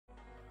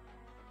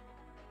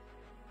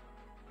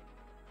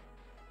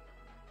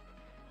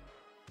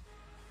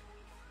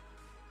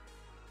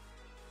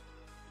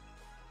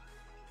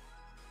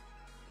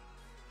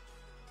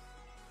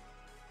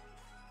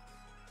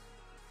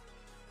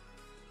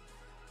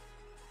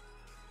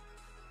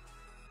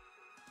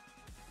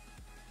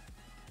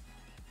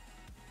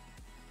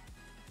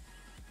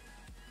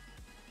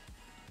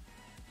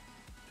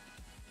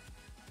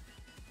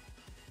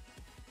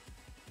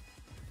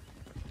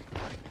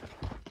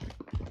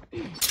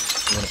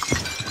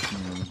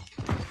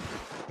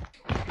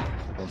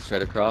Going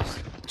straight across.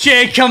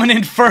 Jay coming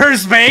in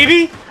first,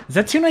 baby! Is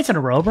that 2 nights in a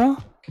row, bro?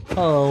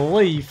 Oh,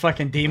 what you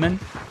fucking demon.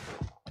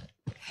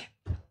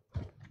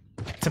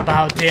 It's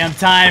about damn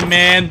time,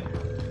 man.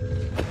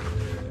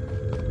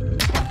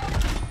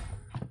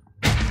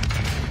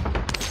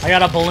 I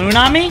got a balloon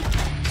on me?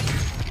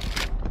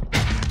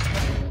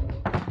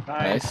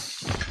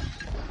 Nice.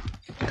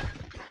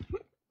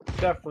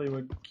 Definitely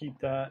would keep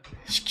that.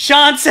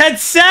 Sean said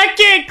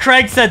second!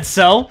 Craig said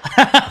so.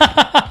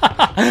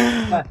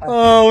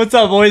 Oh, what's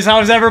up, boys?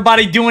 How's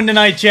everybody doing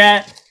tonight,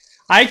 chat?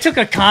 I took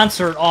a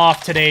concert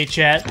off today,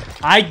 chat.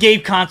 I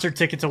gave concert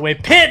tickets away.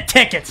 Pit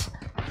tickets!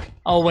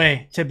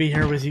 Away to be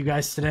here with you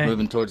guys today.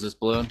 Moving towards this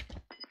balloon.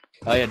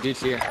 Oh yeah,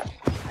 dude's here.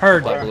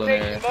 Heard. Balloon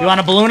area. You want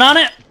a balloon on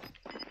it?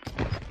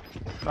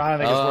 I don't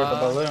think it's worth a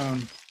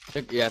balloon.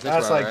 Yeah,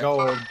 that's like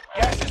gold.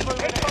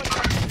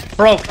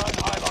 Broke.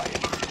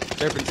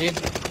 Serpentine.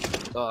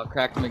 Oh,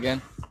 cracked him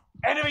again.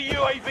 Enemy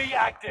UAV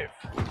active.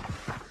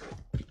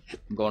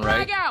 I'm going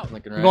right.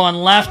 Looking right. I'm going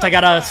left. I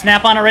got a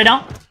snap on it right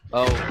now.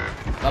 Oh,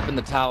 up in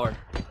the tower.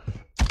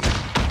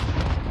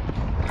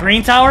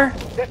 Green tower?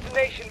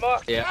 Destination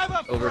mark.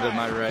 Yeah, over to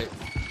my right.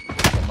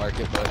 I'll mark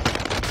it, but...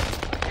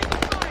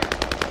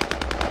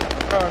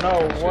 Oh,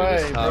 no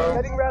way, bro.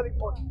 Heading rally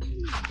point.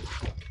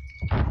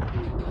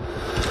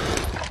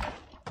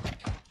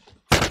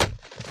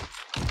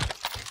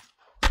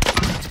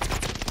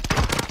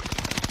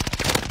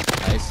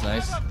 Nice,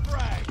 nice.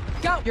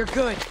 Go, you're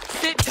good.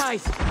 Sit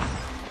tight.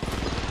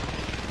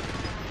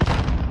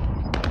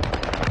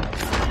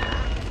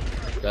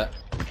 Got.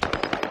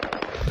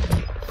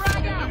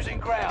 Losing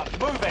ground.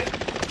 Move it.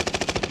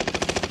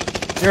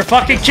 You're a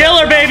fucking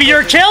killer, baby.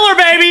 You're a killer,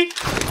 baby.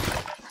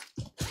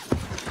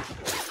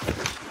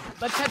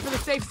 Let's head for the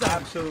safe zone.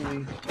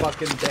 Absolutely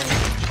fucking dang.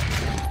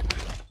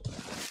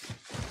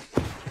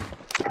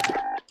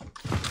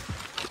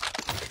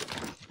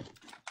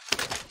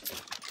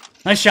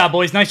 Nice job,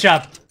 boys. Nice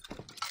job.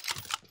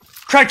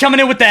 Craig coming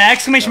in with the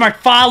exclamation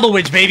mark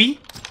followage, baby.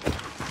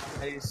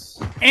 Nice.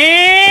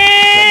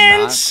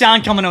 And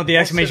Sean coming in with the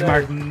exclamation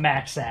mark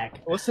MacSack.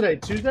 What's today?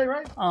 Tuesday,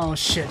 right? Oh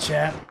shit,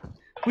 chat.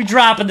 We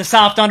dropping the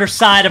soft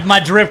underside of my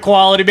drip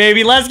quality,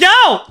 baby. Let's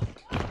go!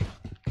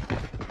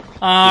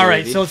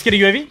 Alright, so let's get a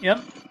UAV.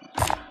 Yep.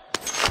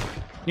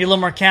 Need a little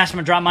more cash. I'm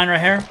gonna drop mine right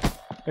here.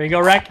 There you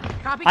go, Rec.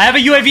 I have a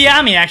UAV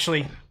on me,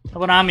 actually. I have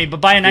one on me, but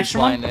buy an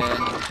extra one.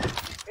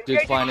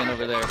 Dude's flying in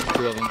over there.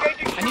 2 of them.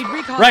 I need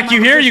recon. Rec,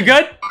 you here? You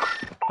good?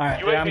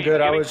 Alright. Yeah, I'm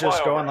good. I was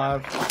just going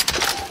live.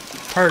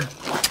 Heard.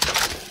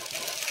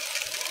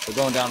 We're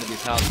going down to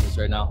these houses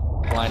right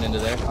now. Flying into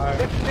there. Alright,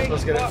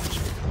 let's get it.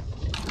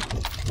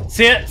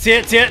 See it, see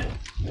it, see it.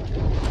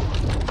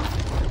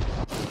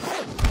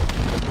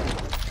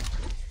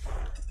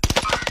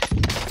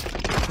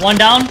 One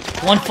down,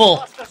 one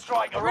full.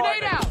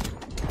 Grenade out.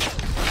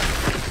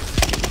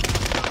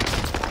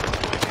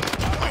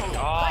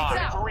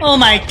 Oh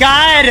my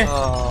god!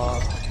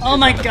 Oh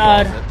my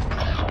god.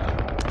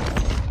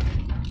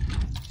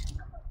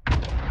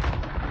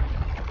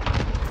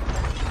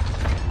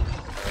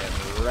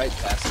 Right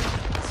past it.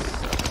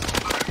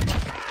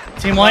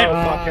 Team white. No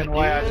fucking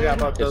way. I got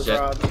about those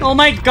rods. Oh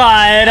my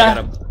god.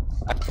 I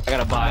got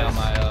a buy on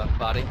my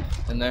body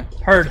in there.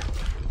 Heard.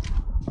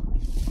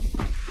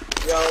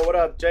 Yo, what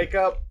up,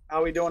 Jacob?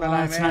 How we doing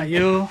tonight, It's man? not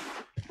you.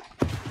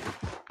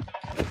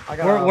 I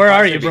got Where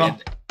are you, bro?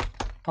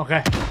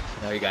 Okay.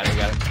 No, you got it, you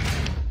got it.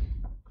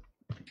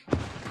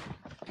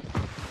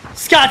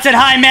 Scott said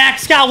hi, Mac.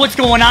 Scott, what's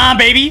going on,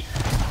 baby?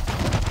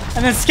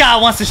 And then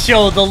Scott wants to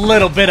show the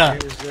little bit of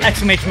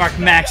exclamation mark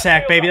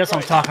MacSack, baby. That's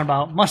what I'm talking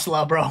about. Much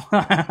love, bro.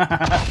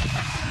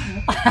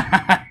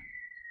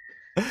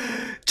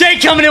 Jay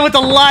coming in with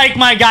the like,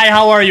 my guy.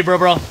 How are you,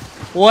 bro?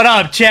 What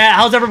up, chat?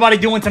 How's everybody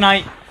doing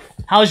tonight?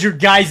 How's your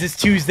guys'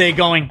 Tuesday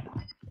going?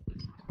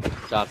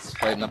 Shots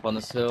fighting up on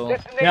this hill.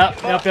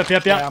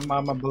 Yep. Yeah, I'm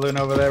on my balloon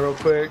over there real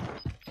quick.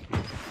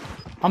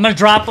 I'm gonna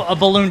drop a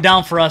balloon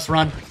down for us,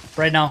 Run,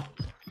 right now.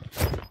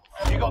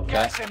 You got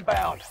gas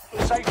inbound.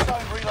 Safe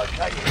zone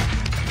relocated.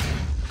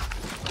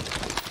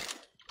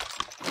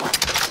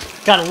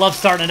 Gotta love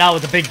starting it out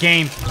with a big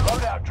game.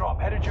 Loadout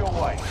drop headed your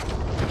way.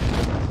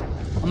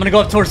 I'm gonna go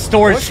up towards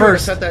storage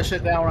first. Set that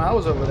shit down when I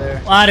was over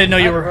there. I didn't know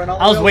you were.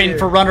 I was waiting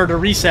for Runner to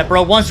reset,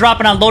 bro. One's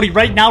dropping on Lodi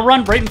right now,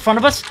 Run, right in front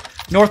of us.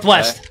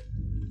 Northwest. Okay.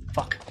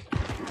 Fuck.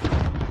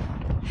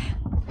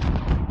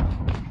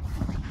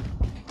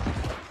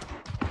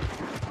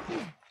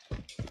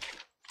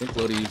 I think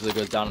Lodi usually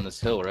goes down on this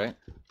hill, right?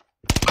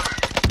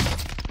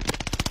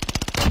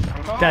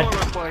 Dead.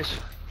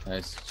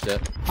 Nice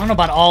shit. I don't know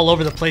about all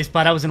over the place,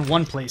 but I was in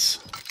one place.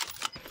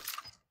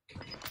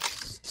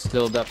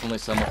 Still definitely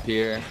some up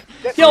here.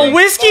 Yo,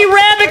 Whiskey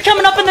Rabbit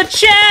coming up in the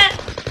chat!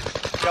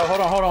 Yo,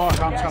 hold on.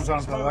 Come.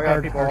 I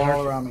got people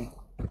all around me.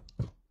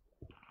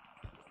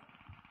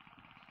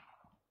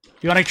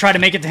 You wanna try to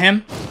make it to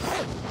him?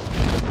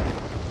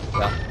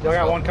 Yeah. Yo, I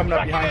got one coming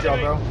up behind y'all,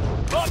 bro.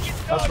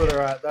 That's where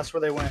they're at. That's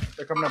where they went.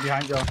 They're coming up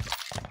behind y'all.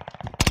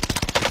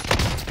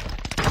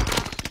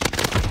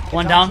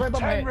 One down.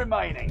 10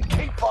 remaining.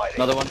 Keep fighting.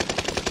 Another one.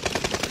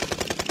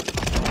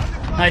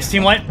 Nice,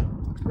 team white.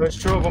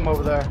 There's 2 of them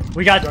over there.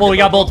 We got both. We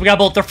got both. We got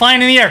both. They're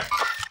flying in the air.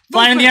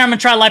 Flying in the air. I'm gonna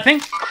try light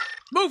ping.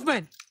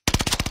 Movement.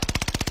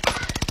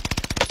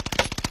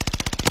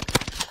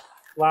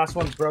 Last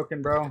one's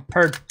broken, bro.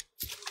 Heard.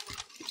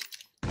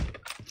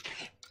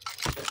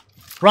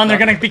 Run. They're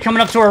gonna be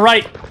coming up to our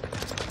right.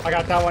 I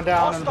got that one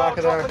down in the back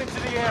of there. Dropping into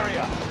the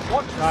area.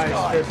 Watch the Nice,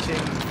 sky. 15.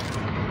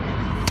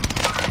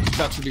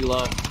 Shot should be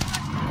low. I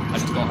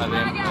just don't have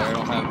aim. I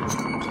don't have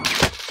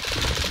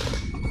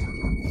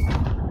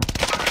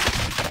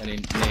any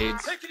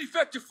nades. Taking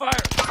effective fire.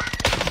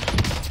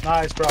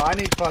 Nice, bro. I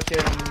need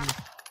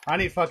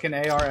fucking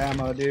AR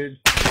ammo, dude.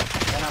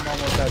 And I'm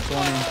almost at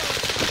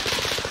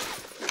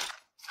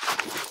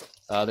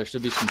 20. There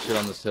should be some shit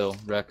on this hill.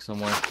 Wreck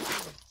somewhere.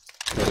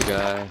 Other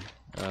guy.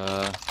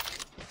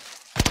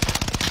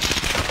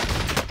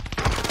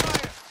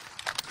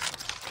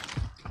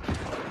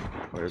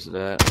 Where's it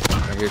at?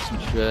 I hear some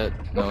shit.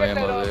 No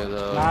ammo there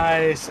though.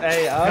 Nice.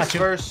 Hey, us Got you.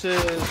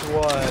 versus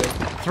what?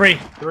 3.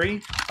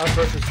 3? Us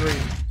versus 3.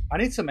 I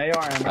need some AR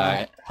ammo.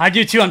 Alright. I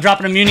do too. I'm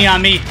dropping a muni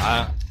on me.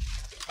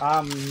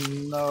 I'm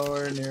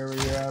nowhere near where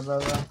you're at,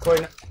 brother.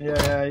 Wait,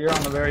 yeah, you're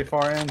on the very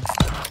far end.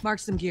 Mark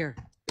some gear.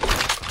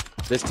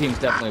 This team's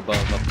definitely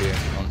above up here.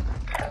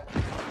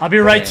 I'll be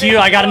right to you.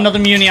 I got another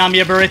muni on me.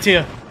 I'll be right to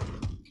you.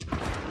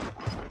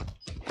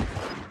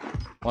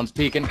 One's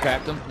peeking,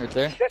 cracked him right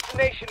there.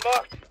 Destination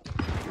marked.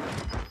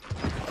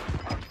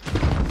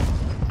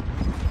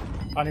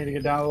 I need to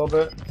get down a little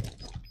bit.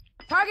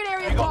 Target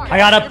area marked. I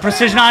got a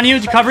precision on you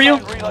to cover you.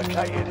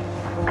 Relocated.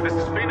 This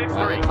is Phoenix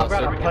 3. I've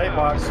got a plate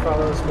box,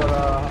 fellas, but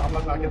I'm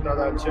not gonna throw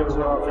that too as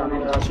well if y'all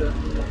need that shit.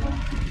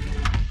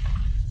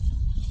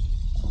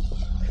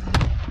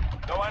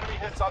 No enemy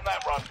hits on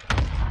that run.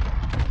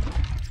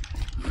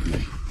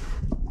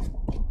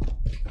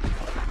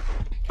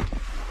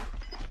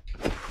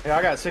 Yeah,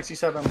 I got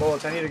 67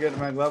 bullets. I need to get to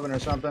my 11 or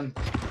something.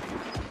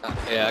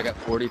 Yeah, I got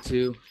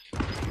 42.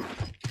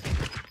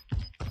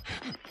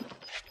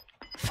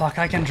 Fuck,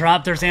 I can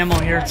drop. There's ammo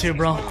here too,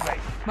 bro.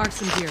 Mark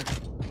some gear.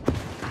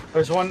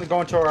 There's one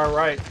going to our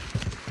right.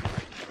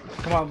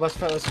 Come on, let's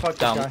fuck this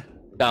guy.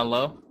 Down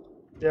low.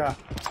 Yeah.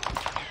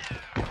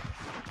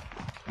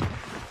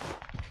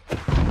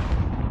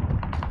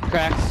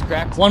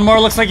 Cracks. One more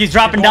looks like he's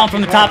dropping down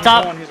from the top.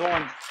 He's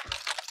on.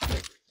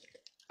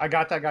 I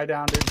got that guy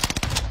down, dude.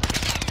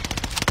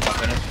 I'll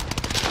finish.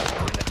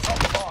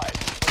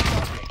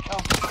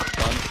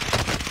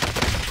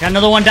 Got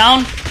another one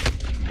down.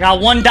 Got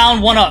one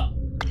down, one up.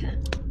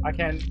 I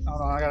can't.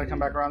 Hold on, I gotta come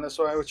back around this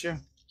way with you.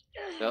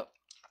 Yep.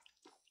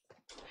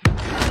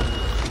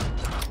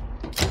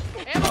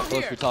 Ammo How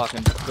close here. we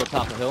talking? Go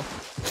top of the hill.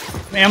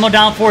 Ammo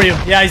down for you.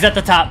 Yeah, he's at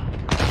the top.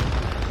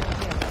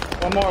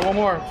 One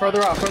more.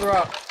 Further out.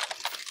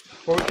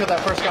 Where we killed that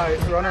first guy,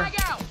 runner.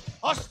 Frag out.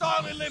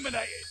 Hostile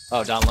eliminated.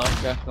 Oh, down low.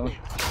 Okay. Come on.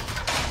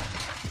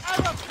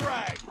 Arab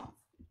frag.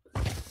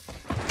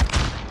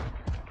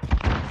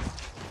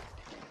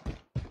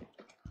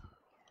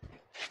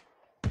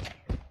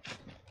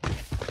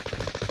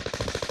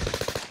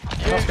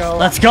 Let's go.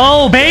 Let's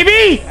go,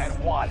 baby!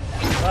 And 1.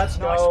 Let's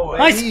go.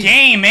 Nice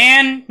game,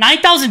 man.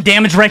 9,000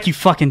 damage wreck, you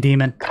fucking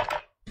demon.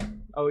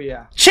 Oh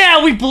yeah.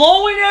 Chat, we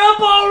blowing it up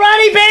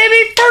already,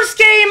 baby! First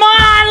game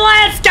on,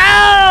 let's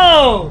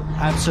go!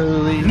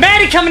 Absolutely.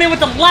 Maddie coming in with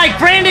the like,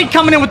 Brandon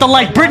coming in with the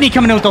like, Brittany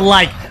coming in with the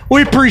like.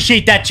 We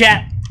appreciate that,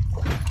 chat.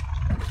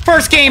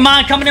 First game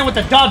on, coming in with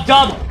the dub.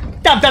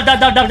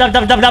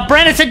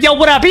 Brandon said, yo,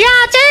 what up?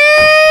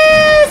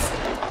 Yes!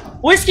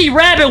 Whiskey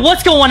Rabbit,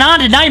 what's going on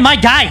tonight, my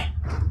guy?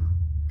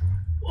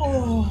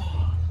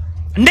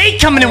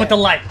 Nate coming in with the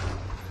like.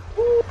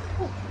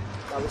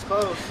 That was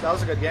close. That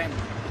was a good game.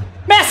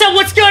 Matt said,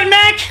 what's good,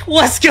 Mac?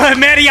 What's good,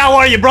 Matty? How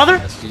are you, brother?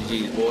 That's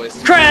GG's,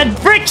 boys. Cred,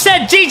 Frick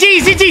said,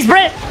 GG's,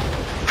 Brett.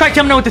 Craig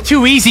coming in with the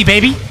 2 easy,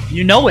 baby.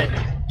 You know it.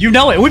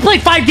 We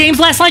played 5 games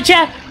last night,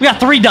 chat. We got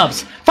 3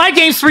 dubs. 5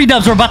 games, 3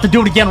 dubs. We're about to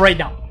do it again right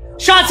now.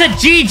 Sean said,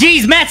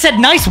 GG's. Matt said,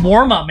 nice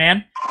warm-up,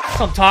 man. That's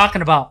what I'm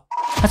talking about.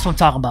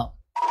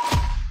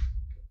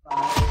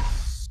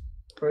 Nice.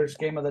 First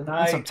game of the night.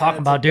 That's what I'm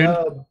talking about, dude.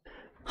 Dub.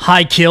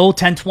 High kill,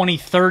 10, 20,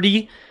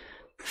 30,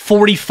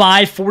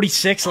 45,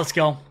 46. Let's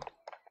go.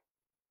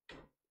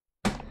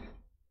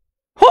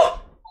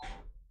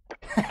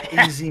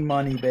 Easy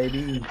money,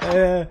 baby.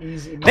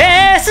 Easy money.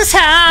 This is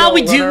how Yo,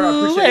 we Runner, I do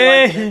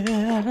appreciate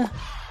it.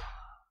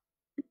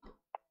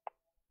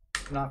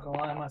 Not gonna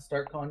lie, I might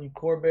start calling you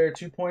Core Bear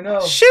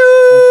 2.0.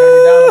 Shoot! Turn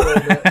you down a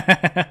little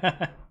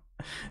bit.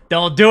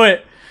 Don't do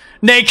it.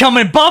 Nate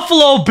coming,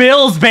 Buffalo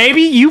Bills,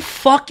 baby. You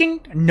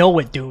fucking know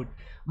it, dude.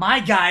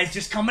 My guy's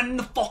just coming in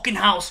the fucking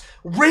house,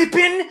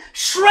 ripping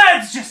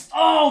shreds. Just,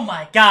 oh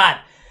my god.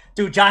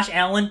 Dude, Josh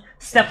Allen,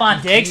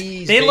 Stephon Diggs,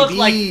 Jeez, they look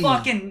like baby.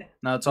 fucking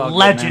No, it's all good,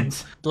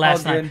 legends man.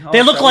 last All night. good. They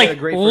Also, look we had a like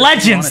great first game,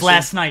 legends honestly.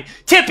 last night.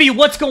 Tippy,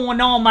 what's going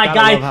on, my Gotta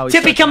love how guy? he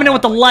Tippy starts coming in it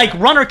with the off like.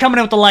 like Runner coming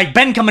in with the like.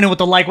 Ben coming in with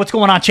the like. What's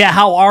going on, chat?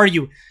 How are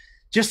you?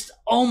 Just,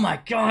 oh my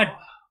god.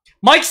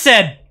 Mike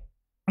said,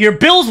 Your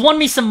Bills won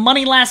me some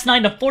money last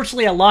night.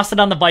 Unfortunately, I lost it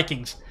on the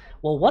Vikings.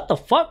 Well, what the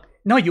fuck?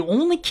 No, you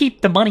only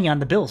keep the money on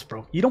the Bills,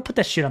 bro. You don't put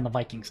that shit on the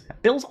Vikings.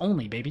 Bills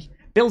only, baby.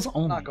 Bills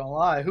only. I'm not gonna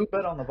lie. Who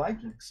bet on the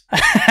Vikings?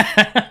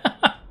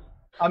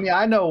 I mean,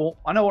 I know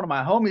one of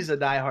my homies a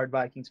diehard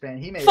Vikings fan.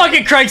 He made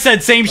Fucking Craig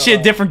said same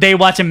shit, different day,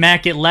 watching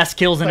Mac get less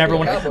kills than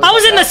everyone. Yeah, I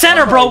was in the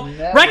center, bro.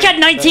 Rec had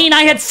 19, I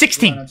had You know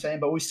 16. what I'm saying?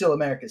 But we still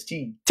America's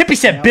team. Tippy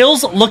said,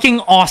 Bills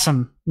looking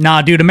awesome.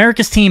 Nah, dude,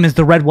 America's team is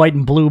the red, white,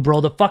 and blue, bro.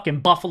 The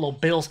fucking Buffalo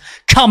Bills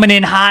coming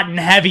in hot and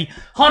heavy.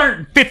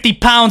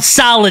 150-pound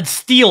solid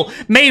steel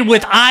made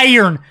with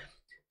iron.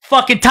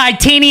 Fucking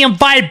titanium,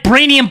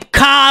 vibranium,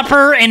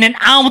 copper, and an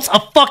ounce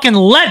of fucking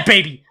lead,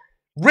 baby.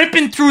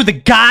 Ripping through the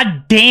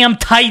goddamn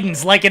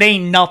Titans like it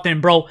ain't nothing,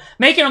 bro.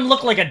 Making them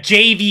look like a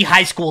JV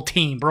high school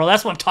team, bro.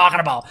 That's what I'm talking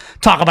about.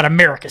 Talk about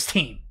America's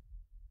team.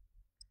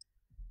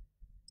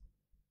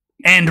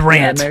 And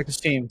rant. Yeah, America's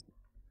team.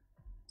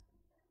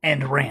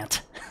 And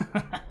rant.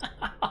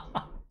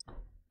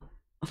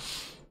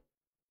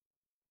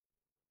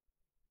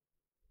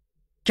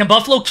 Can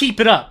Buffalo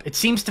keep it up? It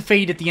seems to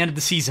fade at the end of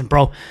the season,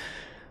 bro.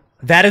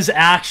 That is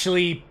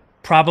actually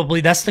probably,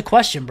 that's the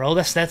question, bro.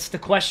 That's the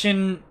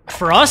question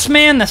for us,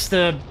 man. That's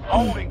the...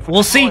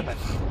 We'll see.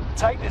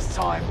 Take this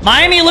time.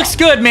 Miami looks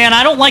good, man.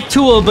 I don't like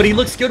Tua, but he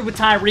looks good with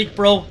Tyreek,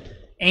 bro.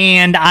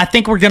 And I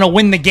think we're going to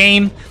win the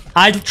game.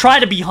 I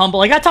try to be humble.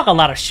 Like, I talk a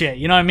lot of shit,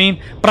 you know what I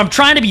mean? But I'm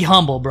trying to be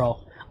humble, bro.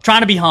 I'm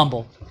trying to be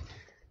humble.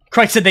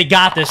 Craig said they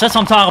got this. That's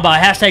what I'm talking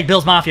about. Hashtag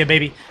Bills Mafia,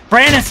 baby.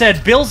 Brandon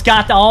said Bills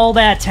got all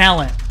that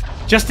talent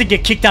just to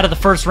get kicked out of the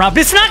first round.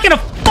 But it's not going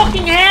to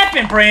fucking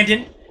happen,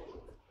 Brandon.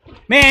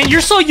 Man,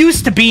 you're so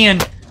used to being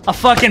a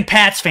fucking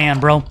Pats fan,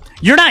 bro.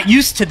 You're not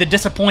used to the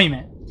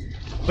disappointment.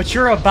 But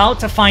you're about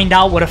to find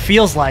out what it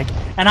feels like.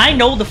 And I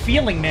know the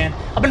feeling, man.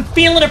 I've been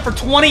feeling it for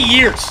 20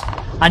 years.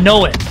 I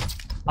know it.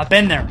 I've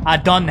been there.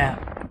 I've done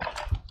that.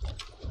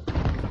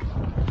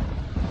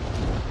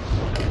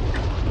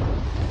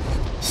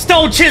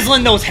 Stone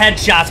chiseling those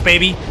headshots,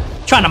 baby.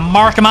 Trying to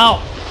mark them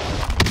out.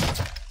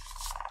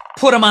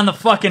 Put them on the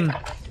fucking...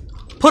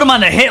 Put them on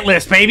the hit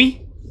list, baby.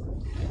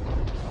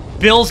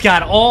 Bills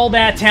got all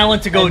that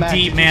talent to go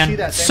deep,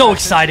 man. So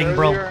exciting,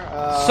 bro.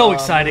 So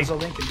exciting. There's a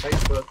link in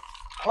Facebook.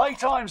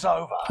 Playtime's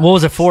over. What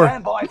was it for?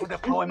 Stand by for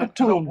deployment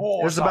to the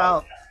war There's zone.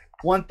 about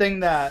one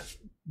thing that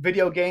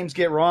video games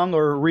get wrong,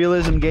 or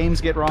realism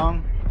games get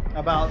wrong,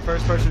 about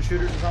first-person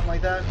shooters or something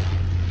like that.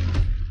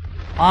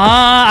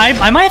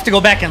 I might have to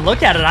go back and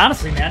look at it,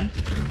 honestly, man.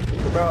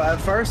 Bro,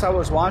 at first I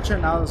was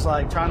watching, I was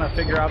like trying to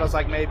figure out, I was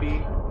like,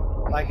 maybe,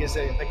 like, is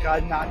it the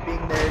gun not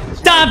being there?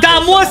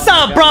 Dom, what's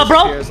up, bro?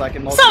 Like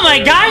What's up, my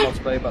guy?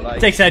 like,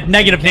 Takes that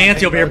negative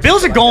Nancy over here.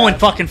 Bills are going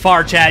fucking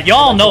far, Chad.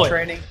 Y'all know it.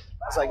 Training.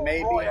 I was like,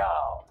 maybe.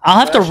 I'll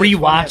have to That shit's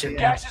rewatch funny it. at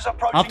Gas the is I'll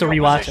approaching have to your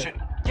rewatch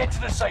position. Get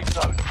to the safe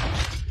zone.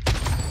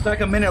 It's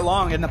like a minute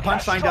long, and the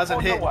punchline doesn't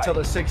hit until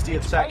the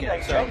 60th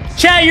second. So.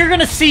 Chad, you're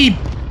gonna see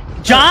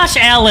Josh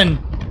Allen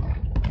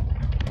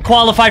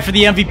qualify for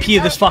the MVP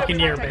of this fucking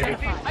year, baby.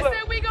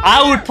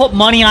 I would put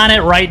money on it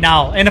right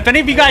now. And if any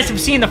of you guys have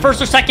seen the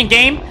first or second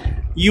game,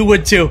 you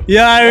would too.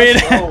 Yeah, I mean.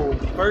 Oh,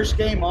 first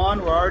game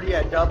on, we're already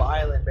at Dub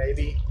Island,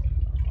 baby.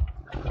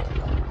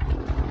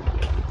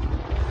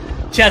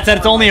 Chad said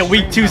it's only a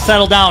week 2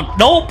 settle down.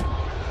 Nope.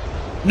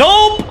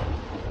 Nope.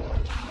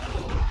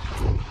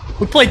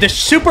 We played the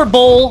Super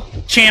Bowl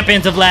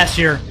champions of last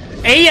year.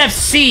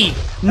 AFC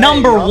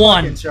number Hey,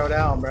 one.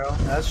 Showdown, bro.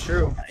 That's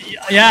true.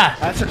 Yeah.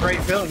 That's a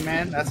great feeling,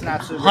 man. That's an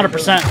absolute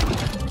 100%.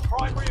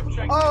 Primary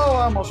objective. Oh,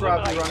 I almost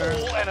robbed you, runner.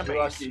 All enemies. You're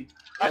lucky.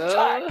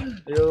 Attack.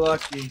 You're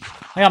lucky.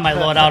 I got my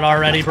loadout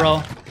already,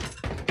 bro.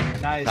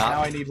 Nice.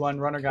 Now I need one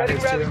runner guy too.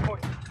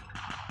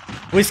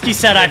 Whiskey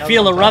said, I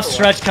feel a rough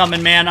stretch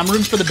coming, man. I'm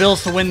rooting for the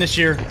Bills to win this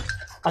year.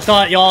 I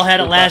thought y'all had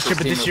it last year,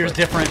 but this year's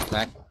different.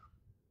 Mac,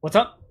 What's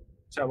up?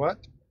 So what?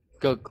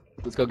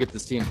 let's go get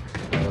this team.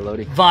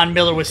 Lodi. Von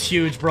Miller was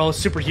huge, bro.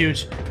 Super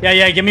huge.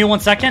 Yeah, give me 1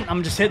 second.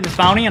 I'm just hitting this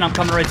bounty, and I'm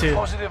coming right to you.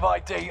 Positive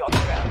ID on the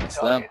bounty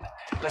target.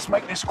 Let's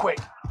make this quick.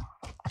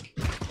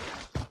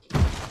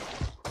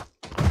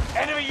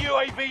 Enemy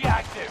UAV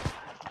active.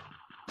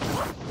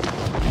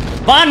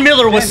 Von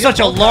Miller was such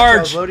a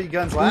large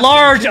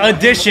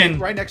addition.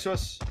 Right next to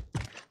us.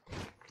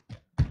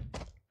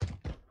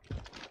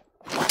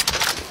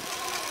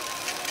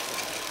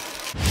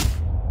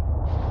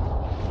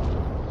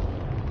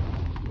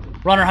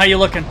 Runner, how you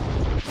looking?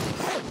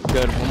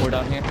 Good. One more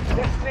down here.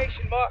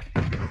 Destination marked.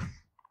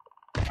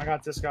 I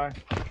got this guy.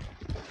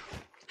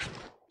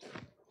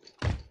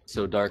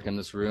 So dark in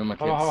this room. I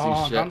Hold can't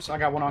on, see shit. comes. I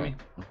got one on me.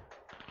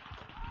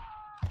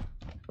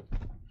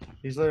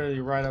 He's literally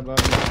right above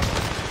me.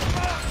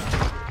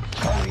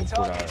 Enemy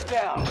target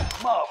down.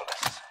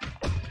 Marvelous.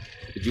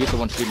 Did you get the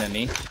one shooting at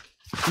me?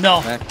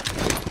 No. Mac?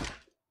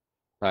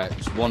 Alright,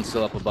 there's one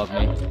still up above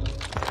me.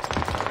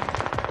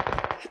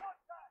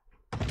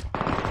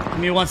 Give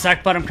me 1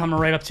 sec, bud. I'm coming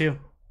right up to you.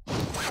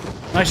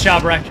 Nice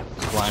job, Rec.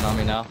 Flying on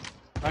me now.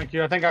 Thank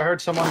you. I think I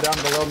heard someone down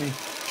below me.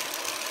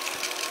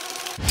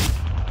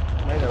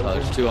 Oh,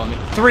 there's two on me.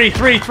 Three.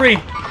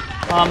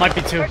 Might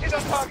be 2.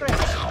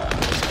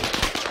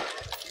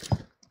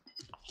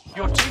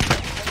 Your team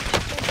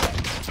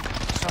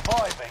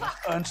surviving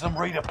earns them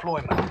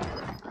redeployment.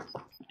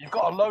 You've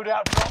got a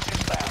loadout drop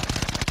inbound.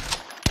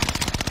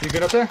 You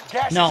good up there?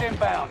 Gas No. is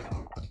inbound.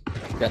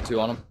 Got 2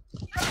 on him.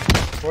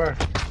 Where?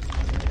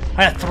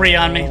 I had 3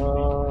 on me.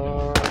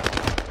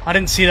 I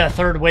didn't see that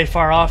third way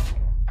far off.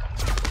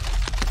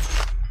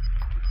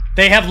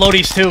 They have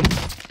loadies too.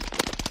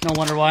 No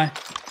wonder why.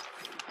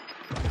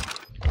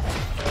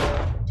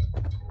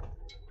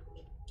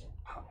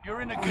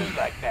 You're in a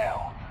gulag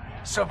now.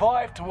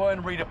 Survive to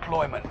earn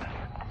redeployment.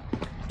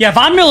 Yeah,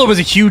 Von Miller was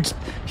a huge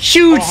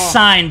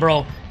sign,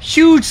 bro.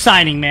 Huge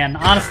signing, man.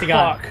 Honest to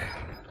God.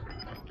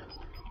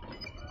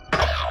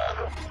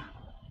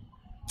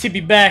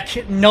 Tippy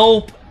back.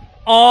 Nope.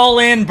 All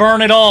in,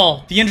 burn it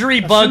all. The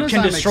injury bug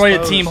can destroy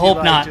a team.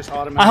 Hope not.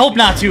 I hope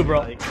not too,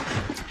 bro. What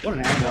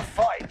an The angle.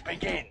 fight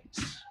begins.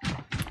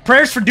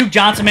 Prayers for Duke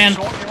Johnson, man.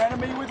 Taunt your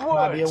enemy with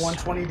Might be a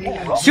words.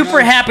 120D.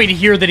 Super happy to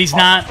hear that he's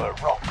not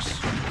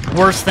Rocks.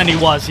 worse than he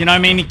was. You know what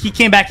I mean? He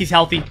came back. He's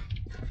healthy.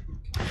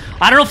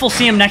 I don't know if we'll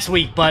see him next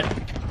week, but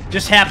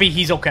just happy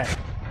he's okay.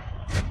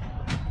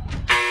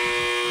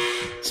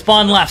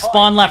 Spawn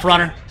left,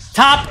 runner.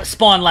 Top,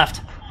 spawn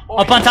left.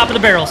 Up on top of the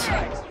barrels.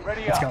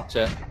 Ready Let's up.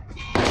 go. Shit.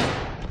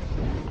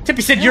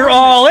 Tippy said, you're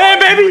all in,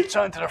 baby!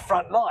 Return to the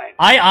front line.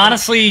 I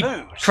honestly,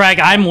 Craig,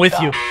 I'm with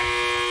you.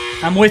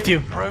 I'm with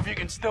you. Prove you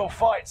can still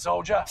fight,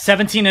 soldier.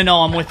 17-0,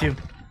 I'm with you.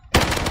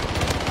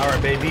 All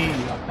right, baby.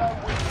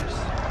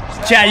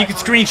 Chad, you can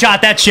screenshot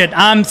that shit.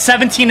 I'm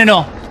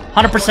 17-0.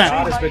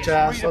 100%. This bitch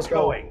ass. Let's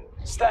go.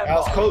 Stand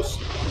House by. coast.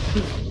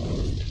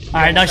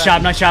 Alright, nice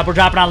job, nice job. We're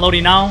dropping on Lodi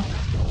now.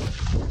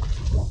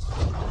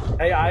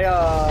 Hey,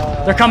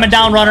 They're coming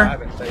down,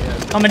 runner.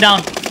 Coming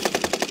down.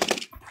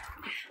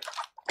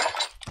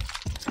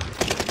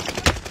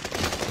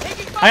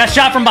 I got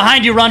shot from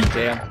behind you, run.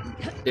 Damn.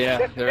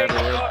 Yeah, they're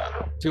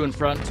everywhere. 2 in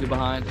front, 2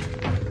 behind.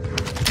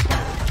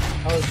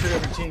 Oh, there's 2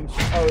 different teams.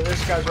 Oh,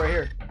 this guy's right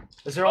here.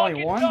 Is there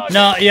only one? No,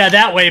 No, yeah,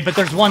 that way, but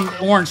there's one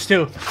orange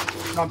too.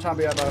 I'm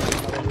talking about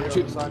another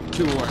 2 side.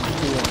 2 orange, 2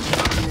 orange.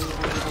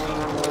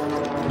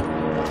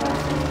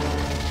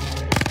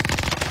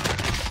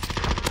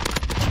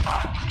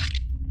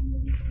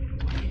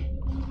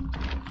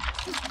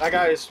 That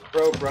guy is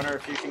broke, runner.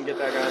 If you can get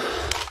that guy.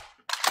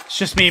 It's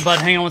just me, bud.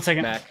 Hang on 1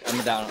 second. Mac,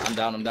 I'm down.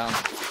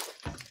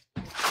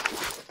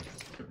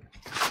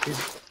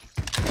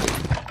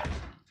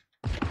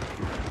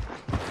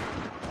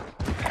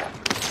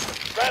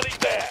 Rally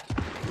there.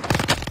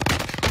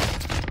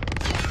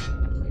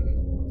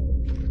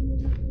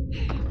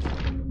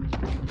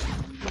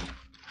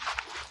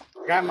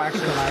 Guy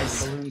actually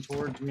nice balloon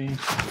towards me.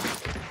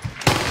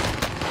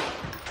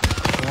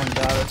 One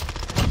got it.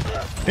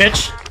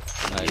 Bitch.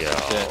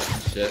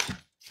 Nice. Shit.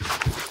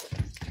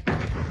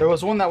 There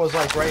was one that was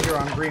like right here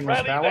on green.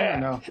 Was that one or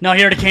no? No,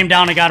 he already came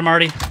down. I got him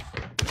already.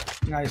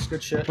 Nice,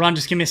 good shit. Run,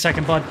 just give me a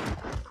second, bud.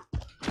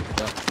 Enemy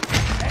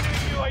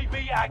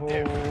UAV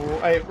active. Oh,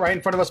 hey, right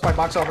in front of us by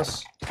box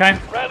office. Okay?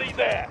 Rally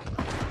there.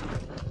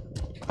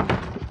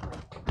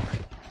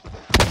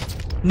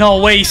 No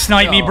way he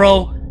sniped me,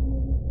 bro.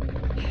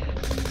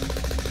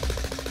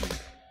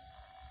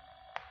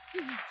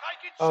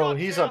 Oh,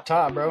 he's up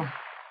top, bro.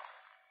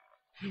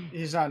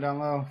 He's not down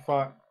low.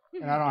 Fuck.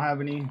 And I don't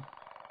have any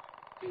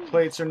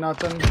plates or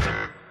nothing.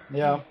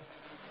 Yeah.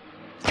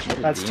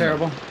 That's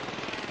terrible.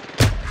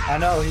 I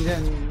know, he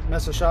didn't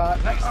miss a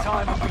shot. Next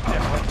time will be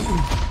different.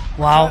 Turn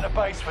Wow. to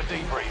base for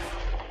debrief.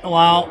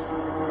 Wow.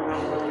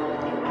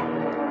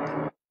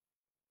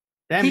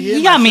 Damn, He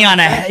hit got my me on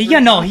a shot.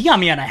 he got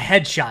me on a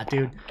headshot,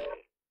 dude.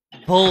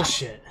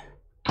 Bullshit.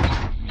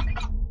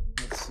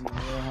 Let's see,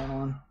 hold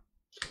on.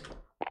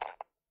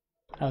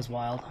 That was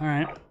wild.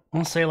 Alright.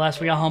 Won't say less,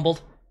 we got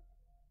humbled.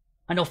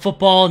 I know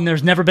football and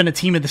there's never been a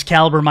team of this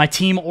caliber. My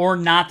team or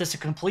not, this is a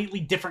completely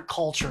different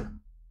culture.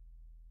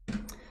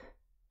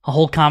 A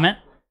whole comment.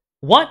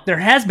 What? There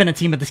has been a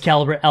team of this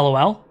caliber,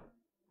 LOL.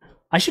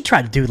 I should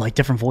try to do like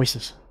different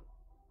voices.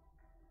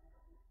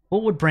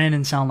 What would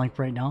Brandon sound like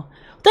right now?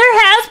 There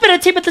has been a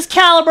team of this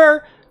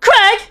caliber.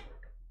 Craig!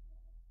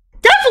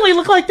 Definitely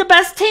look like the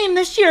best team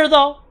this year,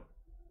 though.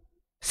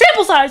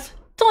 Sample size.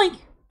 Doink.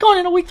 Going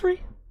into week 3.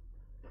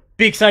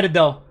 Be excited,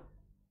 though.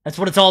 That's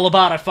what it's all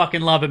about. I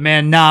fucking love it,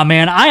 man. Nah,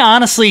 man. I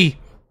honestly...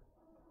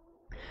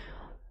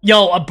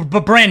 Yo,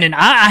 but Brandon,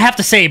 I have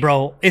to say,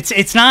 bro,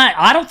 it's not...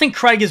 I don't think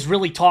Craig is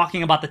really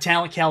talking about the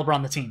talent caliber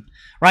on the team.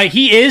 Right?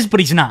 He is, but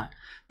he's not.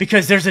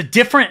 Because there's a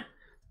different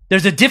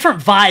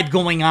vibe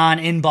going on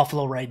in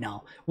Buffalo right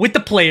now. With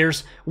the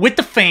players, with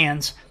the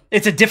fans.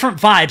 It's a different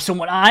vibe. So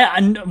when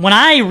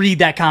I read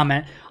that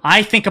comment,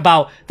 I think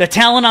about the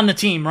talent on the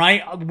team,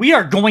 right? We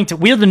are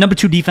the number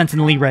 2 defense in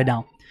the league right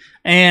now.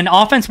 And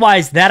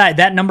offense-wise,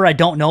 that number I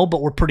don't know,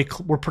 but we're pretty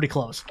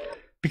close.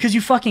 Because you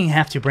fucking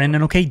have to,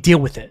 Brandon, okay? Deal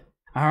with it.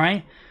 All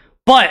right?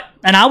 But,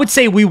 and I would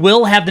say we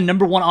will have the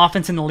number 1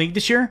 offense in the league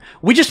this year.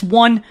 We just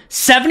won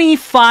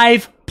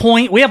 75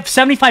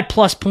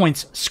 plus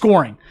points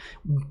scoring.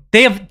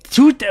 They have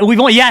 2,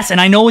 yes,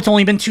 and I know it's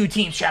only been 2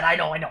 teams, Chad. I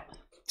know.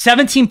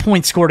 17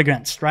 points scored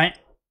against, right?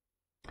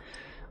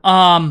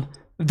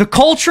 the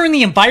culture and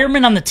the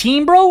environment on the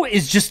team, bro,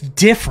 is just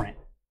different.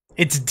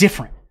 It's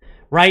different,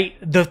 right?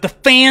 The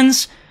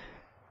fans,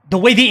 the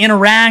way they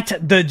interact,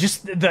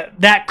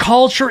 that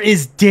culture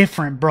is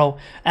different, bro.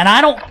 And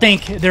I don't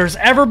think there's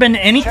ever been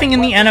anything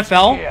in the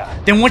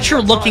NFL than what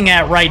you're looking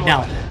at right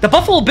now. The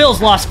Buffalo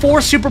Bills lost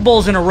 4 Super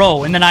Bowls in a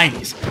row in the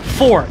 90s.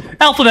 4.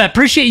 Alphabet,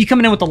 appreciate you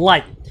coming in with the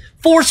like.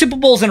 4 Super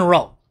Bowls in a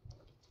row.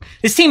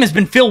 This team has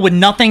been filled with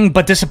nothing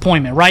but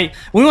disappointment, right?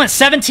 We went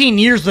 17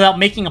 years without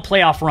making a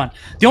playoff run.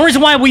 The only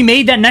reason why we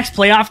made that next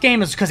playoff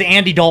game is because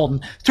Andy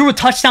Dalton threw a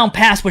touchdown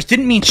pass, which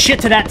didn't mean shit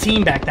to that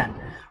team back then,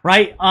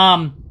 right?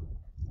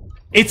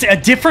 It's a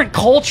different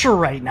culture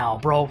right now,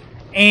 bro.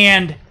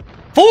 And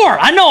 4,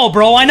 I know,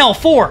 bro, I know,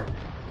 4.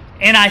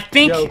 And I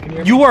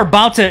think you are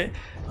about to...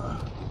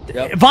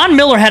 Yep. Von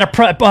Miller had a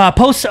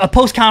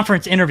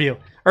post-conference interview,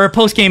 or a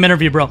post-game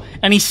interview, bro,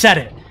 and he said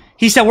it.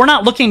 He said, we're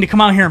not looking to come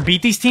out here and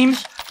beat these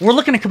teams. We're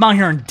looking to come out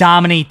here and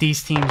dominate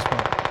these teams, bro.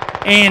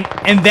 And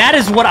that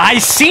is what I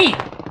see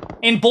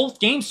in both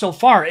games so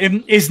far.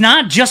 It is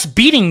not just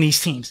beating these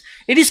teams.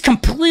 It is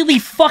completely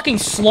fucking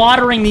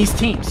slaughtering these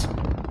teams.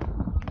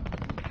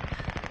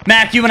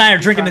 Mac, you and I are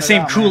drinking the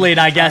same Kool-Aid,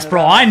 I guess,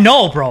 bro. I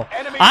know, bro.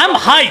 I'm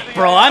hyped,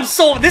 bro. I'm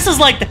so... This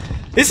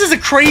is a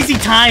crazy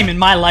time in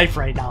my life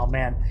right now,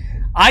 man.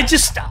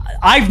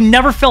 I've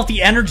never felt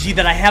the energy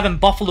that I have in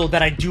Buffalo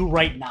that I do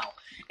right now.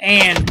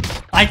 And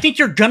I think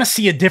you're going to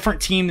see a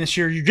different team this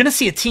year. You're going to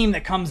see a team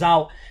that comes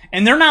out,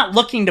 and they're not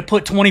looking to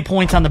put 20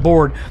 points on the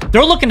board.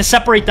 They're looking to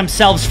separate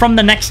themselves from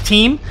the next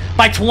team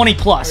by 20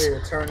 plus.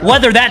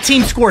 Whether that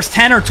team scores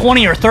 10 or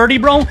 20 or 30,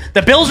 bro,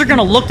 the Bills are going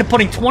to look to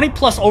putting 20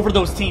 plus over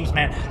those teams,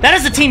 man. That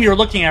is the team you're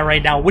looking at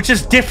right now, which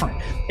is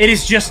different. It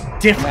is just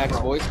different. Mac's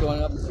voice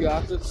going up a few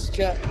octaves,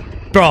 chat.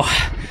 Bro,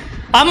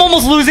 I'm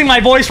almost losing my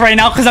voice right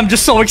now because I'm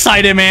just so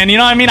excited, man. You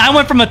know what I mean? I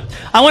went from an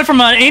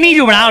innie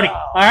to an outie,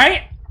 all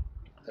right?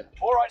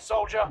 All right,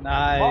 soldier.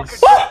 Nice. Mark a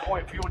drop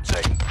point for your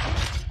team.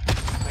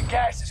 The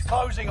gas is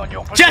closing on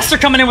your position. Jester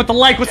coming in with the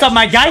like. What's up,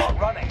 my guy?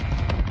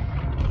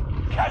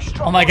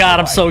 Oh my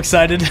god, I'm so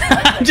excited.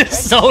 I'm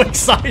just so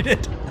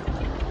excited.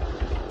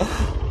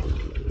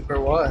 For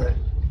what?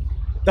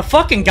 The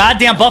fucking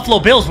goddamn Buffalo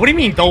Bills. What do you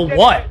mean, the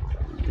what?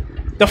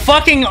 The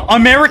fucking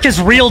America's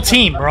real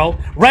team, bro.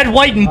 Red,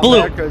 white, and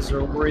blue. America's a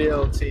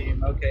real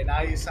team. Okay,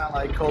 now you sound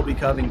like Colby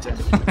Covington.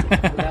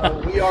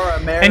 No, we are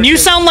America. And you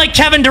sound like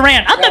Kevin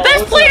Durant. I'm the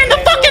best player in the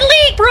fucking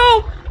league,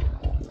 bro.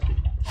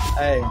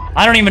 Hey.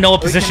 I don't even know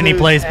what position he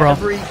plays, bro.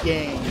 Every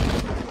game.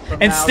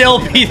 And still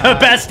be the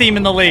best team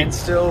in the league. And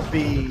still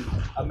be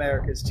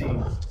America's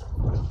team.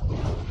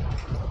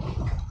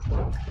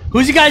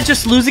 Who's you guys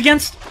just lose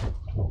against?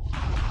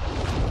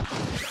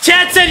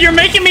 Chad said you're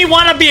making me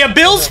want to be a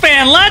Bills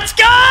fan. Let's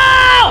go!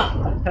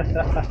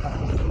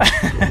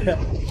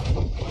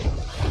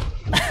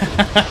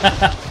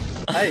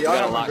 Hey, y'all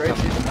have a great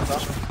season. That's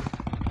awesome.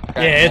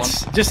 Yeah,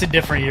 it's just a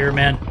different year,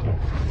 man.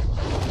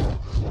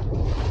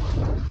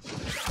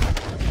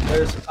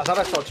 I thought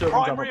I saw 2 of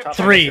them jump up top.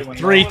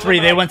 3.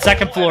 They went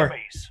second floor.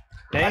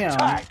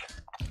 Damn.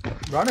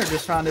 Runner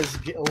just found his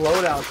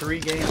loadout 3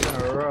 games in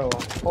a row.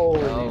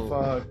 Holy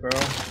fuck, bro.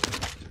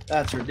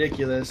 That's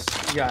ridiculous.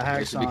 You got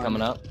hacks on. Be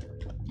coming up.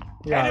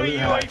 Yeah, enemy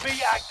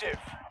UAV active.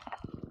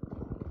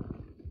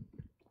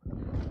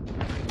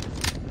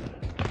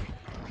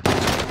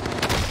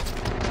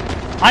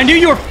 I knew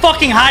you were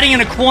fucking hiding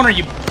in a corner,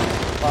 you...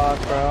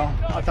 Fuck, bro.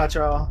 I thought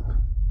y'all...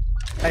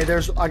 Hey,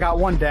 I got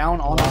one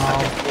down on the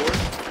second floor.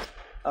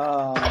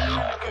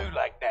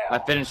 Gulag now. I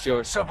finished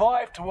yours.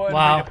 Survive to earn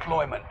Wow.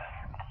 redeployment.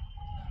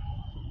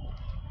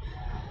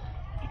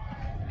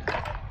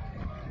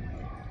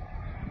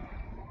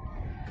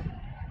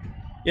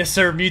 Yes,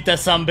 sir. Mute that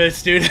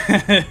sumbitch, dude.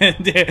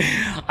 Dude.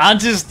 I'm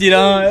just, you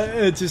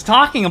know, just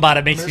talking about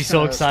it makes me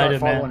so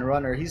excited, man.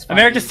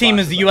 America's team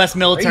is the U.S.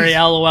 military,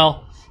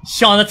 LOL.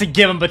 Sean, that's a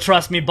given, but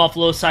trust me,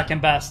 Buffalo's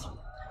second best.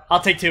 I'll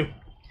take 2.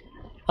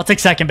 I'll take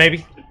second,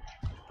 baby.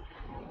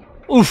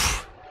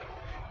 Oof.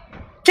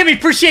 Kimmy,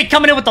 appreciate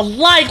coming in with the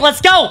like.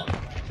 Let's go.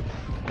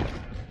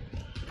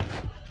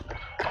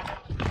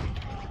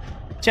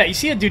 Chat, you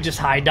see a dude just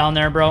hide down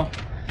there, bro?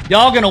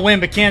 Y'all gonna win,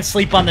 but can't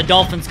sleep on the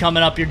Dolphins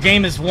coming up. Your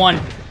game is won.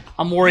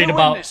 I'm worried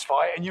about. This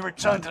fight and you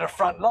return to the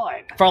front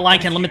line. Front line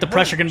can limit the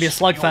pressure. Gonna be a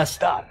slugfest.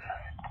 Done.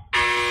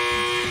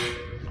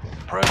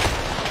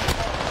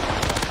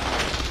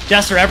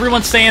 Jester,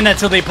 everyone's saying that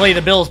till they play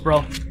the Bills,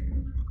 bro.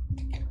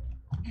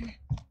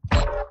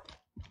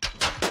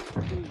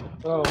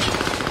 Oh,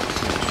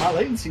 high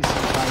latency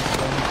sometimes,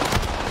 bro.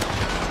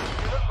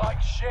 You look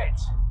like shit.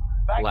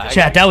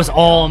 Chat, that was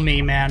all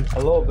me, man. A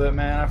little bit,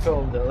 man. I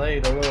feel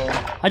delayed a little.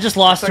 I just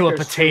lost to a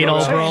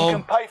potato, bro. You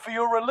can pay for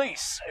your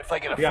release if they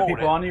can afford it. You got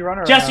people on you,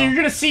 runner? Jester, you're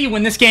gonna see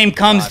when this game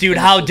comes, dude,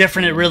 how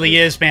different it really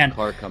is, man.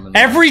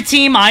 Every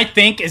team, I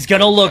think, is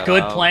gonna look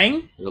good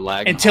playing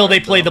until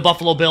they play the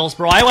Buffalo Bills,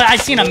 bro. I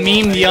seen a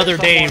meme the other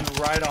day,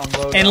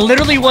 and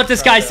literally what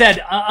this guy said,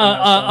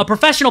 a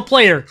professional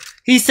player,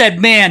 he said,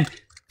 man,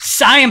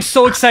 I am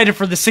so excited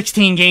for the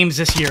 16 games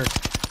this year.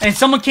 And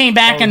someone came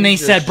back and they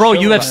said, bro,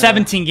 you have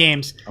 17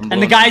 games.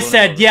 And the guy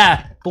said,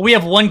 yeah, but we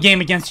have 1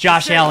 game against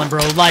Josh Allen,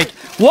 bro. Like,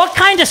 what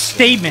kind of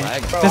statement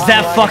does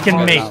that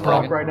fucking make,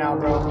 bro? Right now,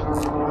 bro.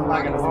 I'm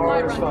lagging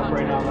hard as fuck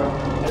right now, bro.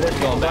 And there's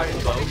Going back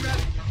to boat.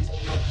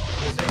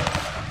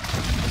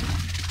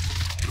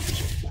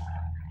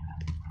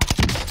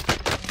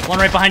 One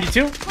right behind you,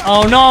 too.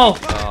 Oh, no.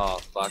 Oh,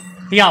 fuck.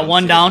 He got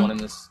one down. One in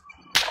this.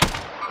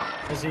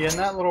 Is he in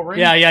that little ring?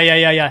 Yeah.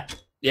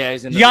 Yeah,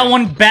 he's in You the got ring.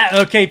 one back.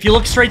 Okay, if you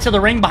look straight to the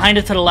ring, behind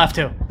it to the left,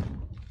 too.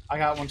 I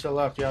got one to the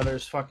left. Yeah,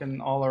 there's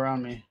fucking all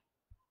around me.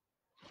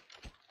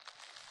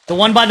 The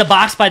one by the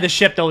box by the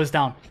ship, though, is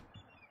down.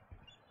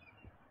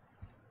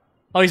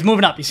 Oh, he's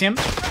moving up. You see him?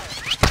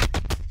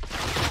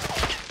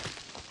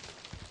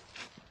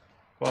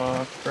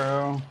 Fuck,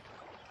 bro.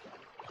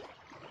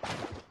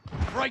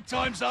 Break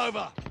time's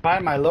over. If I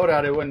had my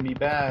loadout, it wouldn't be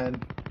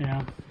bad.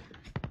 Yeah.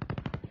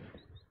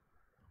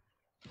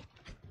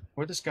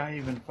 Where'd this guy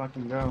even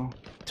fucking go?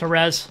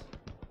 Therese.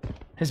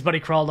 His buddy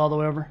crawled all the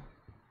way over.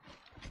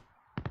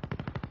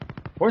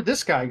 Where'd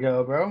this guy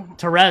go, bro?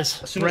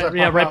 Therese. As soon as I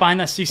Yeah, pop right out-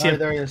 behind us. You see Right, him.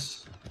 there he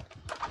is.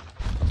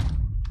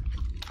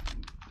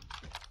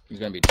 He's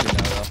gonna be 2 now,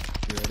 though.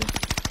 You ready?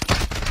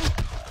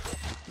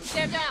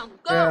 Stand down.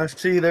 Go. Yeah,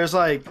 see,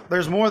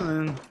 there's more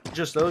than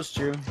just those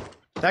two.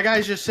 That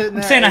guy's just sitting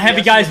there. saying a heavy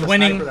ABS guy's with a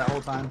winning. sniper that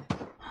whole time.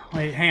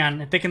 Wait, hang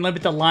on. If they can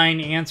limit the line,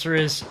 the answer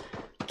is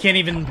can't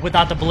even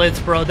without the blitz,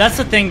 bro. That's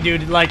the thing,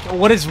 dude. Like,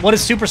 what is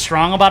super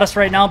strong about us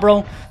right now,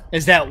 bro,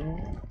 is that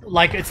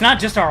like it's not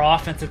just our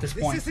offense at this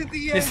point.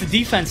 It's the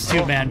defense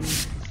too, man.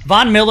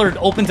 Von Miller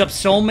opens up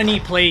so many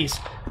plays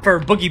for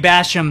Boogie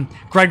Basham,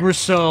 Greg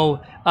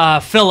Rousseau,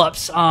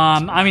 Phillips.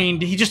 I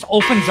mean, he just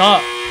opens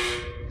up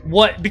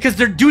because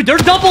they're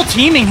double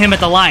teaming him at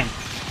the line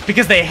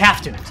because they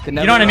have to. You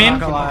know what I mean? Not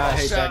gonna lie, I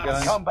hate that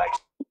gun. Come back.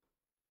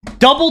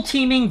 Double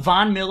teaming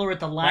Von Miller at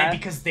the line That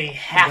because they Gun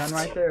have to.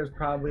 right there is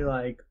probably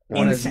like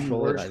one of Insane. the I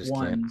worst just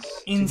ones.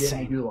 Insane.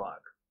 To get in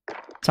gulag.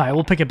 Sorry,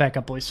 we'll pick it back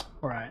up, boys.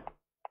 All right.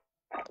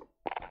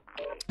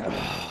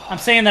 I'm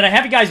saying that I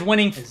have you guys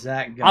winning. Is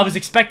that gun? I was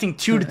expecting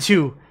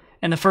 2-2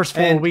 in the first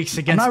 4 And weeks I'm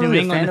against not New really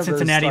a England, fan and of those,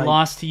 Cincinnati like-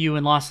 lost to you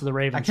and lost to the I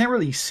Ravens. can't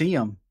really see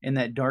him in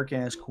that dark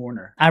ass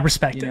corner. I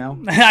respect You it. know?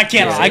 I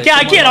can't. Yeah,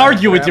 I can't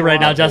argue with you right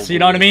now, Justin. You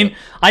know what I mean?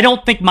 I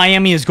don't think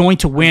Miami is going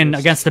to win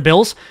against the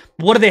Bills.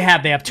 What do they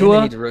have? They have And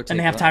Tua need to rotate and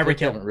they have guns. Tyreek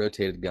They haven't Hill.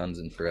 rotated guns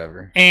in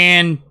forever.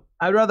 And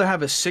I'd rather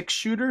have a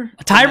 6-shooter.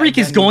 Tyreek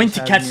is going to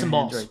to catch some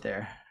balls. right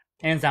there.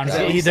 hands down,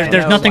 Yeah,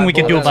 there's nothing we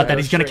can do about that.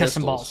 He's going to catch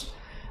some balls.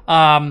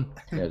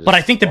 But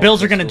I think the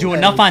Bills are going to do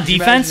enough on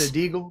defense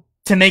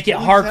to make it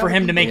hard for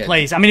him to make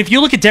plays. I mean, if you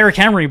look at Derrick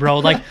Henry, bro,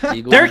 like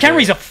Derrick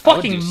Henry's a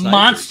fucking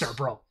monster,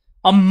 bro.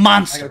 A Like a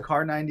monster.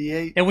 car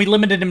 98. And we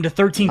limited him to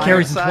 13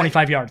 carries and Hindsight.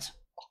 25 yards.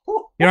 You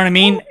know what I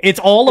mean? It's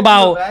all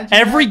about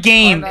every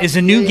game is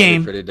a new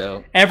game. Pretty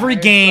dope. Every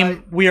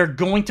game we are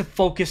going to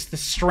focus the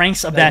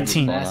strengths of that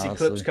team. Nasty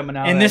clips coming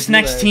out. And of this that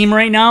next gulag. team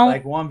right now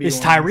Like 1v1s. is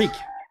Tyreek.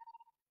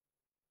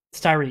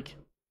 It's Tyreek.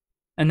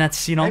 And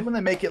that's, you know, Maybe when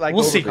they make it like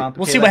we'll see. overcomplicated,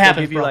 We'll see like what they'll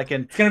happens, give you bro. like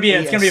It's gonna be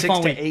a fun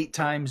 6 week. to 8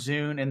 time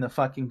zoom in the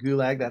fucking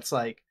gulag. That's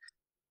like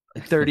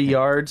 30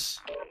 yards.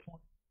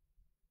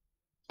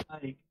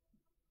 Like,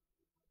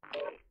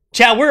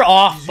 Chad, we're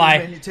off zoom by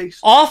in, it takes-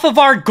 off of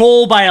our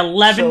goal by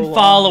 11 So long,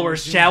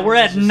 followers, dude. Chad. We're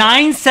at It's just-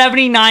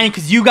 979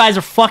 because you guys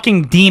are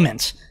fucking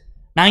demons.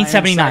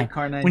 979.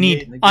 Car 98 We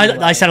need. in the I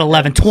gulag. said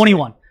 11.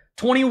 21.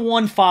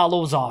 21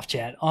 follows off,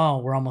 Chad. Oh,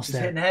 we're almost He's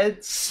there. hitting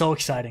heads. So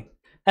exciting.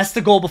 That's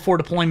the goal before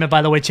deployment,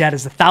 by the way, Chad,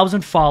 is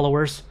 1,000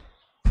 followers.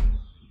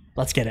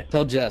 Let's get it.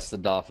 Tell Jess the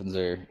Dolphins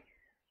are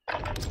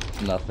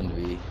nothing to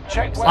be.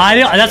 Check That's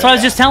what I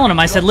was just telling him.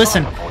 I said,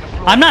 listen,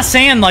 I'm not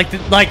saying like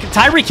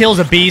Tyreek Hill's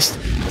a beast.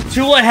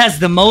 Tua has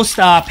the most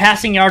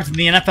passing yards in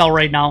the NFL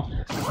right now.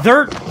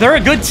 They're a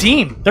good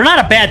team. They're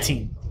not a bad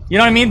team. You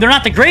know what I mean? They're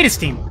not the greatest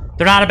team.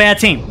 They're not a bad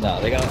team. No,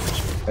 they're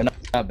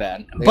not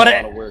bad. They But got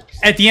a lot of work.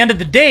 at the end of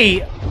the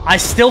day, I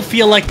still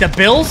feel like the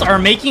Bills are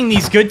making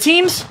these good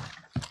teams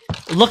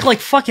look like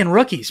fucking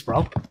rookies,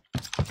 bro.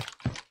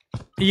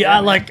 Yeah,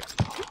 like,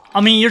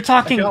 I mean, you're If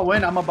talking. y'all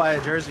win, I'm gonna buy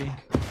a jersey.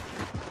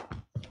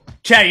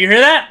 Chat, you hear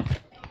that?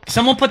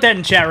 Someone put that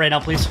in chat right now,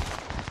 please.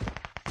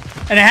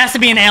 And it has to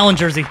be an Allen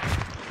jersey.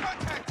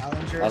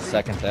 Allen jersey. I'll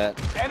second that.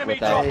 Enemy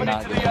Without dropping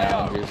not into getting the that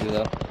AO. one jersey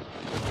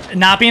though.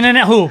 Not being in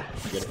it. Who?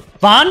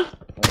 Von?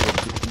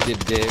 Did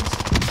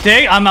Diggs.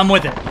 Dig? I'm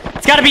with it.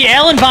 It's got to be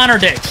Allen, Von, or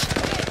Diggs.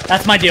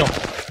 That's my deal.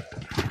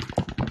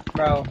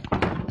 Bro.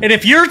 And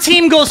if your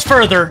team goes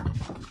further,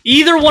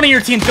 either one of your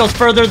teams goes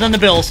further than the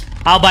Bills,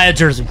 I'll buy a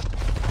jersey.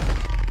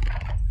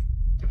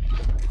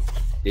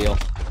 Deal.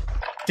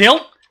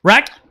 Deal?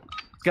 Rack?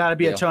 It's gotta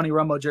be a Yeah. Tony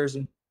Romo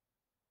jersey.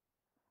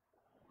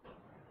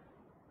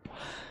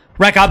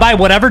 Rack, I'll buy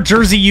whatever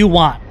jersey you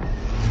want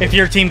if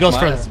your team goes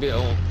Might further. as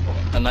well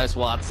be a nice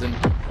Watson.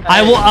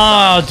 I will.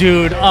 Oh,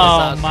 dude. Oh,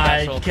 Sounds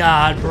my special.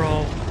 God,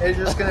 bro. It's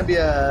just gonna be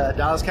a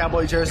Dallas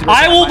Cowboy jersey.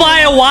 I will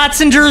buy a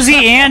Watson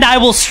jersey and I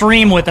will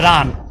stream with it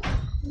on.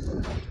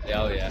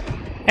 Oh yeah.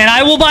 And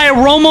I will buy a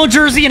Romo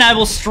jersey and I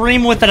will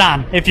stream with it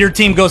on if your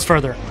team goes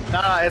further.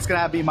 No, it's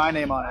gonna be my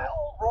name on it.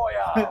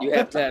 royale. You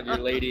have to have your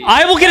lady.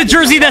 I will get a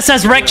jersey that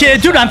says Wreck Kill.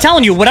 Dude, I'm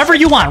telling you, whatever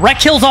you want. Wreck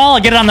Kills all,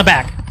 I'll get it on the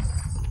back.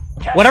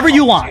 Whatever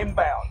you want.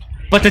 Inbound.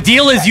 But the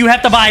deal is you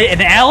have to buy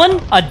an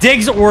Allen, a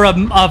Diggs, or a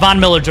Von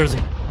Miller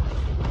jersey.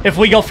 If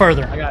we go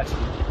further. I got you.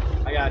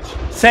 I got you.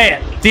 Say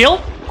it.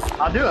 Deal?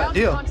 I'll do it.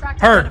 Deal.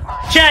 Heard.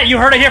 Chat, you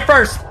heard it here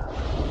first.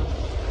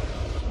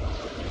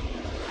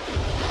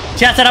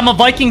 Chat said I'm a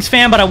Vikings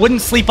fan, but I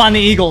wouldn't sleep on the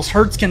Eagles.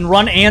 Hurts can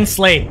run and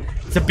slay.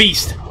 It's a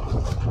beast.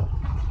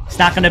 He's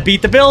not going to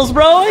beat the Bills,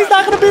 bro. He's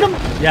not going to beat them.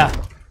 Yeah.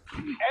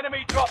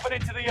 Enemy dropping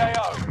into the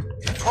AO.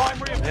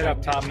 Primary Hit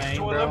up top main,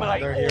 to bro.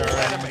 eliminate They're all here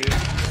already, enemies. dude.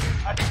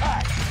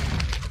 Attack.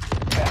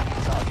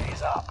 Yeah, target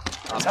is up.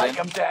 Take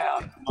them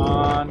down. Come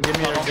on, give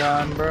me a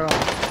gun, bro.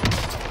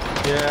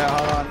 Yeah,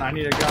 hold on. I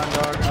need a gun,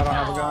 dog. I don't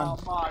have a gun.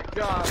 Oh my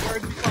god,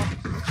 where'd you come?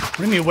 What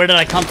do you mean, where did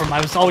I come from? I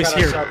was always Got a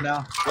here. sub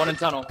now. One in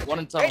tunnel. One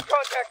in tunnel. Oh,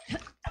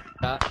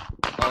 he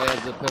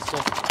has a pistol.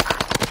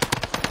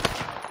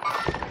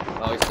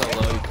 Oh, he's so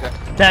low.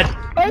 He's Dead.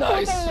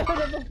 nice.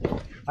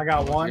 I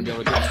got Gonna one. be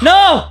able to get him.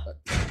 No!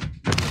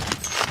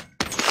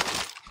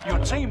 Your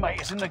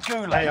teammate is in the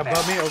gulag. Hey,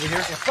 above now. me, over here.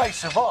 If they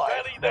survive,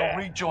 they'll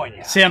rejoin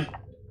you. See him.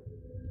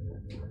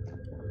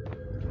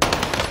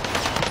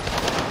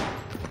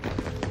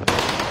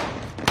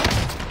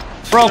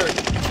 Broke.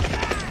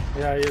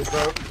 Yeah, he is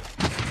broke.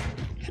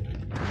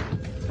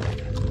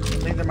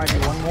 I think there might be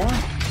one more.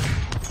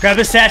 Grab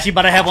this Sachi,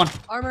 but I have one.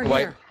 Armor White.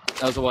 here.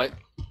 That was a white.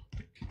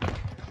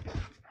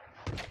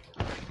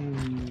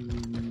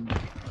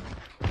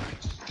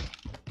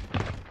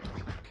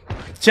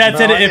 Chad Bro,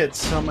 said I if hit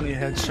so many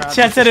headshots.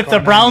 Chad said if the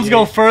Browns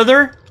go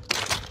further,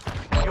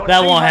 Your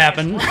that won't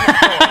teammate is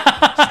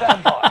happen.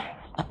 Stand by.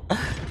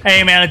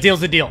 Hey man, a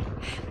deal's a deal.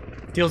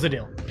 Deal's a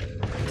deal.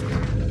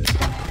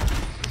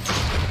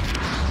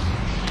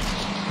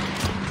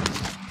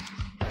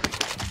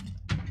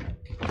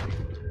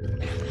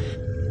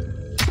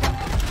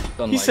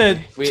 He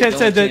said- Chad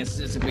said that-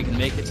 Is if we can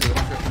make it to the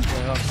freaking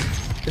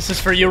playoffs. This is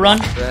for you, Run.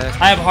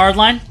 I have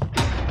hardline.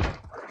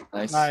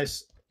 Nice.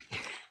 Nice.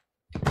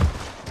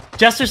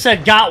 Jester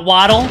said got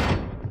Waddle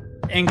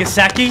and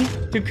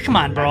Gasecki. Dude, come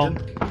on, bro.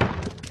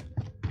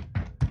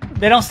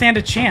 They don't stand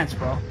a chance,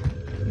 bro.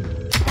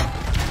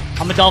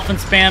 I'm a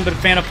Dolphins fan, but a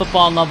fan of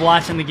football and love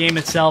watching the game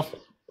itself.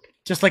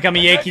 Just like I'm a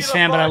Yankees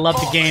fan, but I love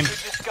the game.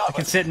 I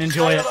can sit and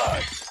enjoy it.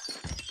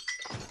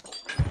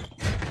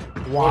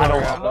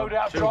 Waddle.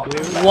 Loadout Two drop.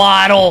 blue.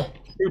 Waddle.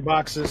 2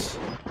 boxes.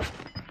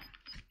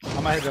 I'm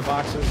gonna hit the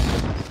boxes.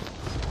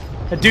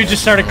 The dude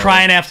just started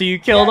crying after you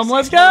killed him.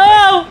 Let's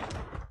go!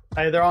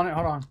 Hey, they're on it.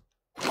 Hold on.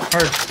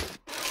 Heard.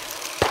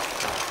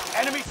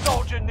 Enemy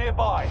soldier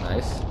nearby.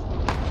 Nice.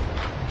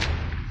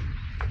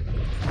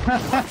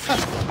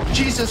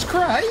 Jesus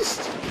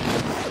Christ!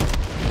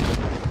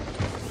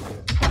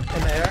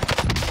 In the air.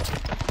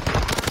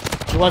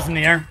 He was in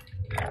the air.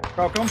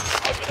 Broke him.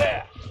 Over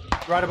there.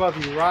 Right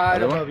above you. Right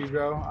Other one? above you,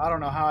 bro. I don't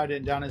know how I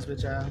didn't down his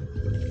bitch ass.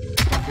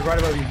 He's right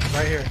above you.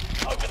 Right here.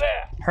 Over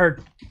there.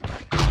 Heard.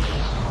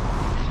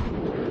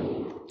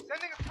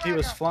 He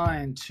was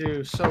flying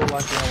too. So lucky I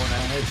went a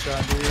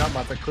headshot, dude. I'm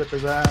about to clip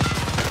his ass.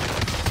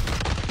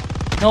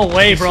 No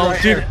way, bro.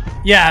 right Dude, here.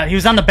 yeah, he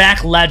was on the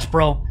back ledge,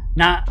 bro.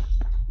 I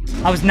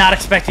was not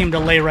expecting him to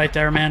lay right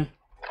there, man.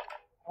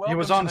 Welcome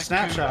was to on the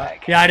snapshot.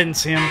 gulag. Yeah, I didn't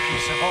see him. You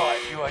survive,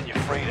 you earn your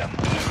freedom.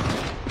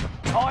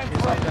 Time He's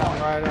for a like down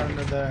fight. right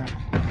under there.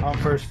 On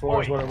first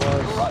floor is what it You're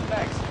was. up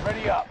next.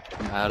 Ready up.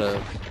 Out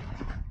of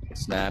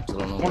snaps. I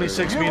don't know.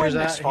 26 You meters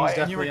win out. this He's fight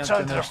and you definitely return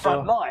empty to there the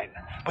front still. line.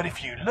 But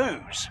if you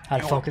lose, I'd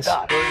you're focus.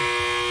 done.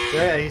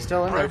 Yeah, he's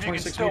still in there. Prove you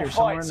can 26 still meters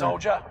somewhere fight, in there.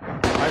 soldier.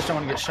 I just don't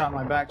want to get shot in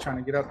my back trying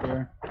to get up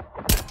there.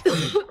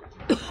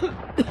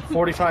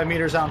 45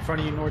 meters out in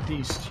front of you,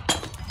 northeast.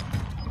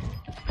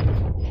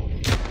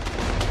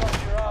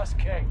 Got your ass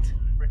kicked.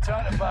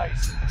 Return to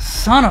base.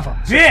 Son of a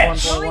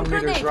bitch! 1.1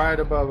 meters right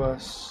above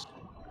us.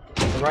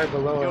 Right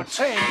below Your us.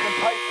 team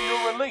can pay for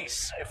your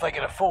release if they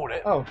can afford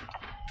it. Oh.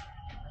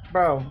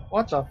 Bro,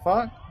 what the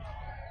fuck?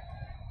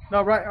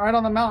 No, right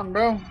on the mountain,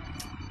 bro.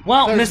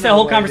 Well, There's missed that no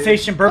whole way,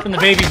 conversation. Burping the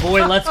baby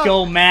boy. Let's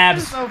go, There's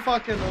Mavs. no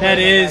fucking way That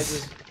guy is-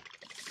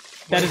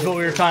 just- That is what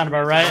we were talking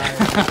about, right?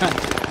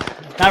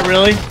 Not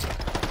really.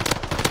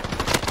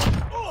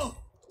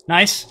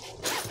 Nice.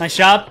 Nice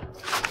job.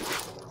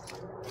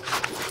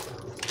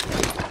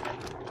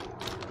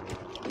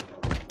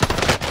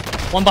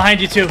 One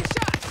behind you, too.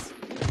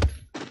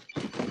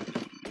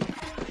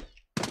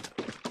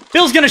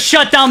 Bill's gonna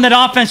shut down that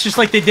offense just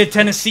like they did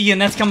Tennessee, and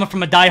that's coming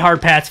from a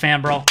diehard Pats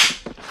fan, bro.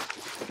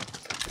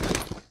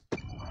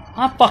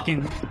 I'm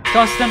fucking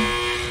Dustin.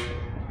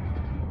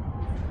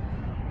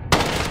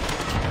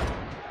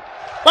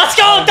 Let's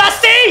go,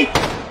 Dusty!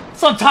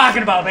 That's what I'm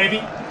talking about, baby.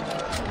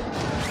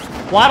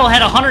 Waddle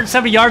had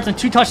 170 yards and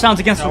 2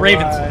 touchdowns against the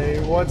Ravens.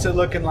 Alright, what's it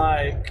looking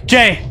like?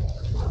 Jay,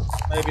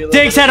 Maybe a little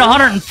Diggs bit had of-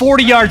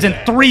 140 yards and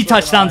 3 Looking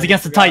touchdowns like,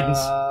 against the Titans.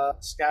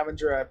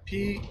 Scavenger at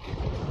peak.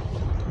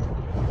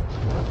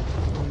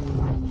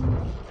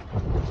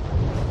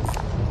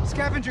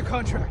 Scavenger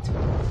contract.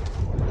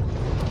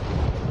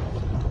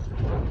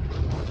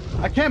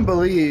 I can't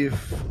believe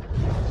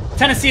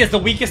Tennessee is the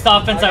weakest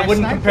offense. Like, I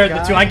wouldn't sniped compare the the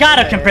guy two. I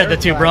gotta in compare the air,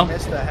 two, but bro.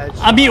 missed the headshot.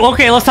 I mean,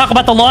 okay, let's talk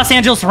about the Los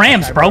Angeles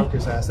Rams, I bro. broke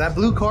his ass. That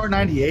blue car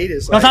 98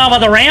 is Don't like talk about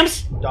the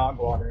Rams? dog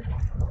water.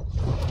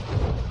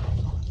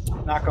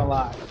 Not gonna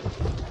lie.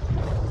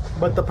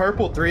 But the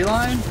purple 3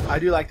 line, I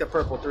do like the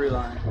purple 3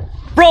 line.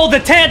 Bro, the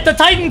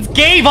Titans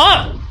gave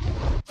up.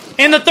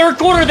 In the third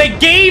quarter, they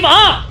gave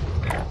up.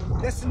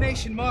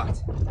 Destination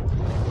marked.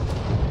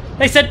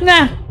 They said,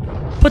 nah,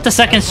 put the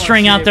second I just wanna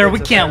string see out if there. it's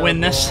We can't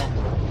win available. this.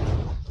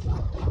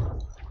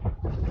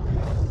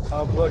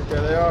 Oh, look,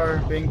 there they are,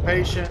 being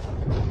patient.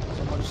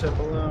 Someone said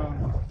below.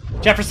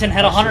 Jefferson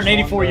had That's just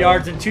 184 one,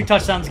 yards and 2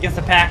 touchdowns against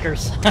the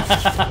Packers.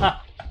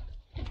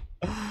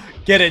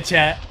 Get it,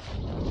 chat.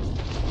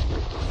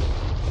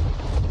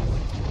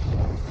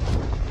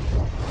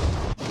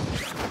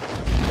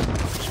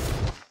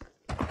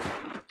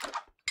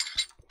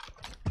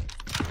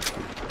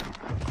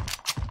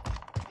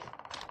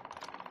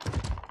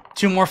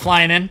 Two more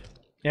flying in.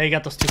 Yeah, you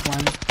got those 2 flying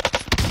in.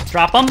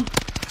 Drop them.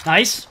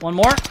 Nice. One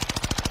more.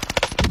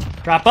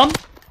 Drop them.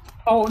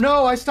 Oh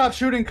no, I stopped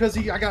shooting because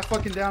I got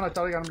fucking down. I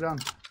thought I got him down.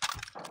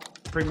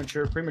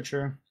 Premature,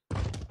 premature.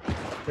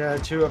 Yeah,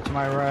 2 up to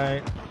my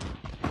right.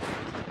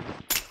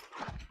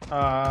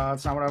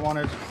 That's not what I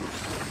wanted.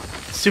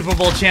 Super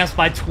Bowl champs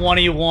by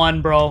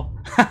 21, bro.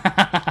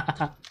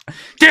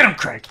 Get him,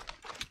 Craig.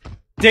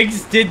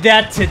 Diggs did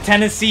that to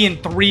Tennessee in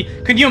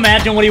 3. Could you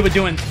imagine what he would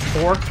do in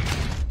 4?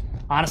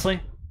 Honestly.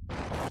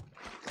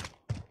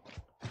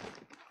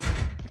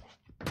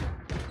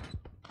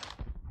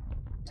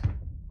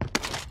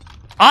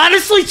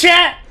 Honestly,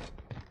 chat.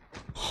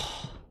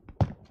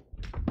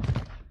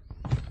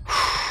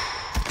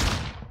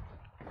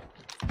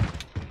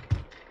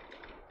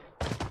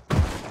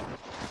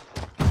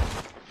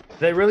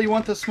 They really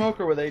want the smoke,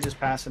 or were they just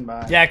passing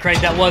by? Yeah, Craig,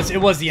 it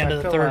was the end I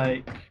of the feel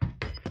third. like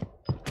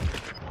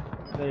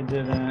they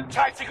didn't.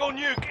 Tactical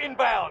nuke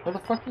inbound. What the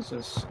fuck is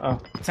this? Oh,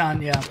 It's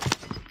on, yeah.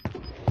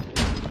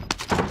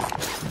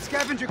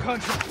 Scavenger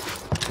contract.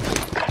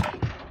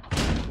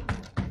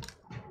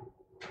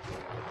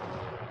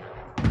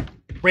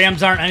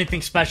 Rams aren't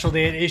anything special.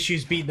 They had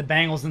issues beating the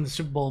Bengals in the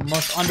Super Bowl.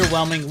 Most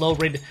underwhelming,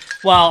 low-rated.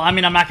 Well, I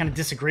mean, I'm not going to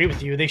disagree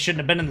with you. They shouldn't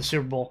have been in the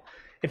Super Bowl.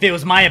 If it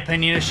was my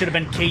opinion, it should have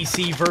been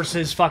KC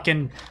versus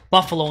fucking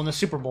Buffalo in the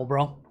Super Bowl,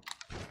 bro.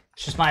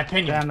 It's just my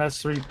opinion. damn,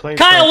 that's 3 plays.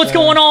 Kyle, right what's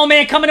there. going on,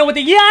 man? Coming in with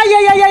the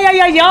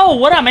yeah, yo.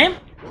 What up, man?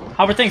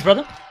 How are things,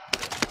 brother?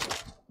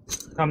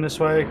 Come this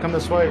way. Come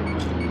this way.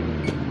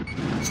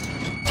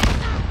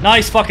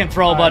 Nice fucking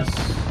throw, bud.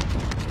 Nice.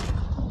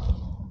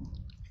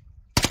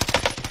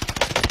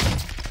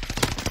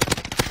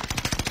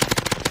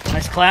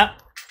 Nice clap.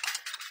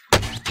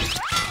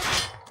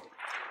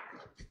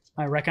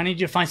 All right, Rick, I need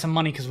you to find some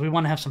money because we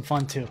want to have some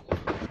fun, too.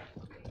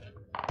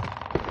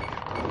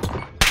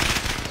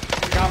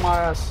 Got my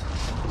ass.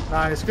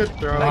 Nice, good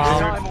throw. Next dude.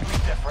 time will be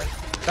different.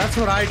 That's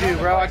what I do,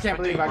 bro. I can't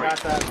believe I got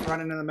that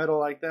running in the middle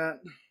like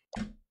that.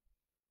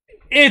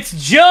 It's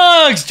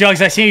Jugs!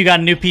 Jugs, I see you got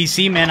a new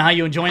PC, man. How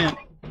you enjoying it?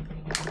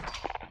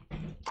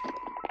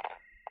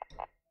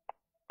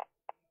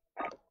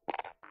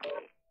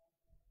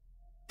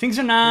 Things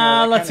are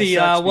not, Yeah, let's that see,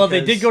 kinda sucks well, they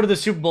did because go to the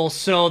Super Bowl,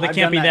 so they I've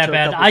can't done be that to a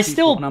bad. couple I people,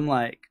 still and I'm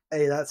like,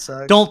 hey, that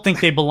sucks. don't think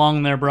they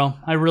belong there, bro.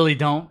 I really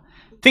don't.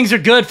 Things are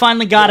good.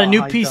 Finally got a new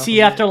hyped up PC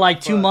in after it,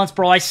 like 2 but- months,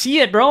 bro. I see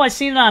it, bro. I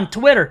seen it on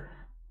Twitter.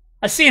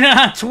 I seen it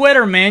on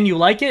Twitter, man. You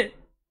like it?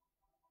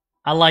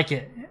 I like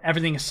it.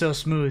 Everything is so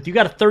smooth. You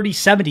got a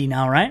 3070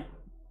 now, right?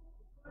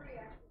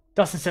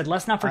 Dustin said,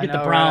 let's not forget I know,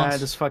 the Browns. right?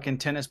 This fucking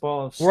tennis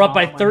ball. of We're up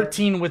by snot on my head.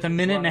 13 with a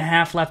minute and a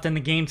half left in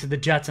the game to the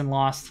Jets and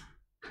lost.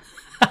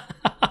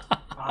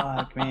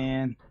 Fuck,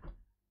 man.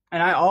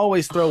 And I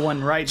always throw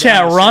one right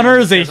Chat, down the Runner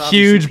is center a because obviously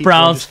huge people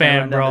Browns just gonna fan,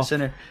 run down bro. the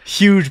center.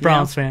 Huge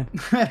Browns fan.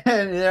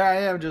 And there I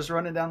am, just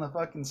running down the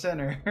fucking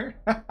center.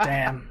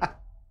 Damn.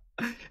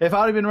 If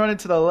I'd have been running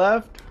to the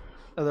left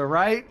or the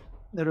right,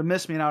 they'd have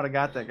missed me and I would have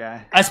got that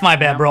guy. That's my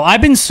bad, bro.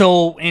 I've been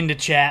so into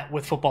chat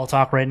with football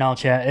talk right now,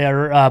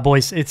 chat.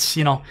 Boys, it's,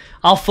 you know,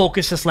 I'll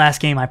focus this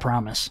last game, I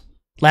promise.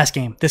 Last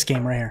game. This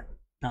game right here.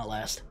 Not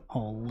last.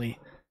 Holy.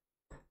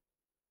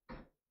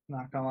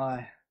 Not gonna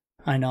lie.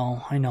 I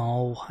know.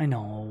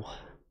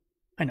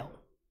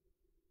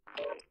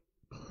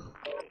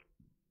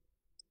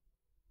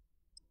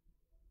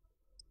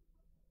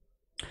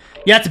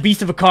 Yeah, it's a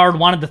beast of a card.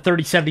 Wanted the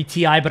 3070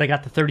 Ti, but I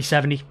got the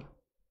 3070.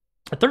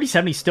 The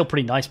 3070 is still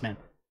pretty nice, man.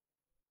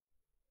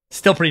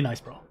 Still pretty nice,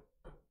 bro.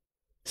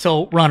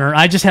 So, Runner,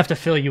 I just have to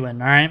fill you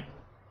in, all right?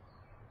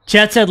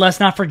 Chad said, let's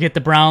not forget the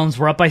Browns.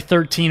 We're up by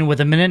 13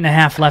 with a minute and a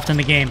half left in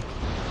the game.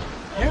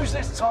 Use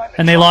this time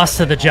And they lost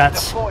to the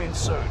Jets. Deploying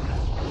soon.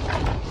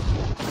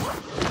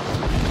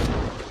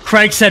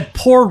 Craig said,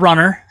 poor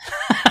Runner.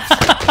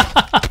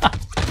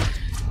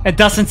 And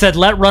Dustin said,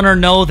 let Runner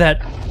know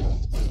that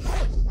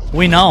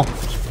we know.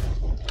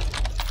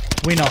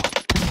 We know.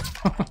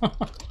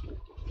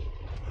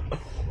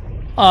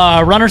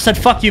 Runner said,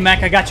 fuck you,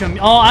 Mac. I got you.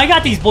 Oh, I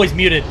got these boys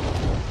muted.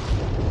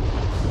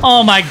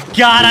 Oh my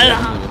god.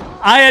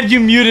 I had you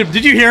muted.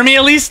 Did you hear me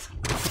at least?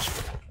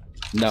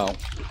 No.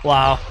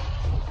 Wow.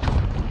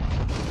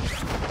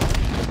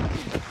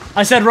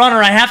 I said, Runner,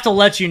 I have to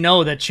let you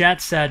know that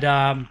chat said,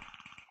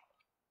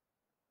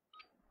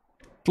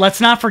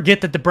 let's not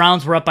forget that the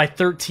Browns were up by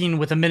 13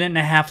 with a minute and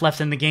a half left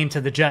in the game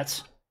to the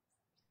Jets.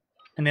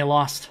 And they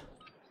lost.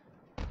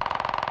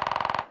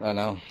 I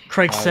know.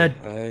 Craig said,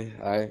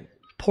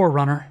 poor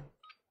Runner.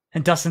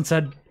 And Dustin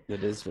said,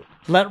 it is.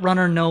 Let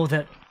Runner know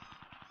that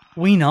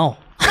we know.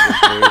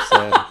 Very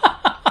sad.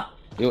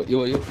 You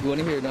want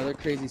to hear another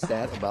crazy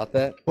stat about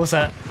that? What's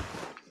that?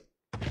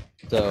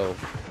 So,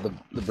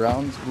 the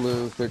Browns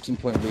blew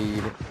 13-point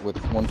lead with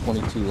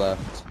 122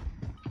 left.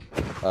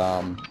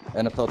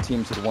 NFL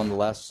teams had won the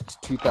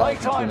last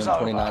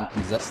 2,229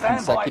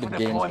 consecutive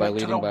games by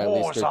leading by at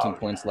least 13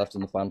 points left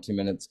in the final 2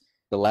 minutes.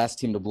 The last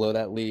team to blow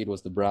that lead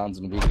was the Browns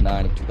in Week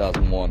 9 of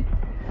 2001.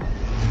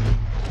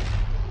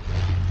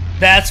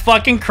 That's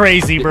fucking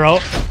crazy, bro.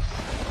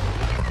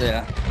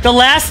 Yeah. The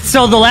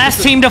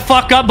last team to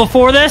fuck up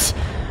before this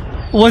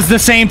was the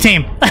same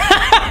team.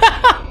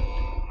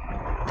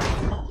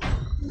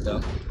 So,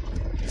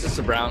 it's just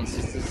the Browns.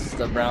 It's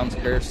the Browns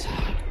curse.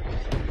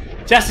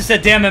 Jesse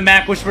said, damn it,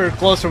 Mac, wish we were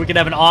closer. We could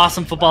have an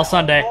awesome football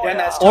Sunday.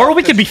 Or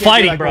we could be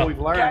fighting, bro.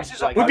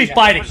 We'd be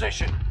fighting.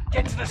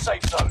 Get to the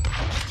safe zone.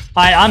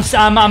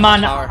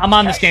 I'm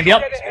on this game.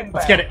 Yep.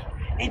 Let's get it.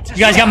 You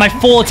guys got my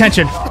full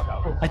attention,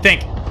 I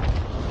think.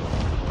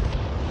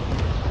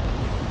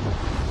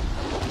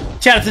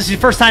 Chat, if this is your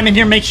first time in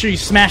here, make sure you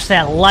smash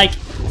that like,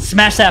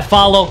 smash that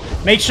follow.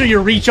 Make sure you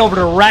reach over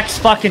to Rex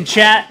fucking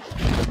chat.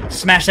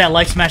 Smash that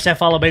like, smash that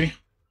follow, baby.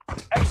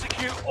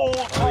 Execute all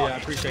targets. Oh, yeah, I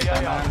appreciate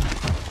that, man.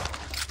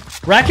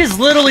 Rex is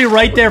literally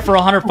right there for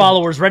 100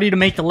 followers, ready to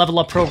make the level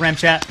up program,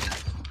 chat.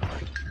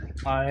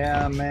 I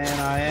am, man.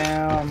 I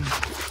am.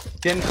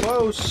 Getting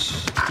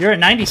close. You're at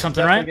 90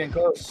 something, right? Getting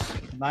close.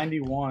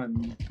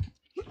 91.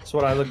 That's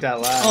what I looked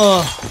at last.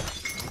 Oh,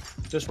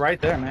 just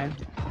right there, man.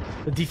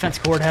 the defense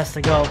cord has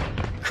to go.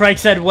 Craig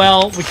said,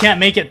 well, we can't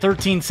make it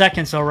 13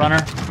 seconds, though,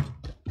 Runner.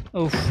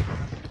 Oof.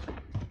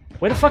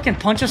 Way to fucking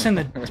punch us in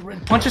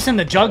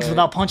the jugs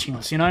without punching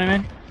us, you know what I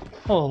mean?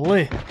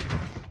 Holy.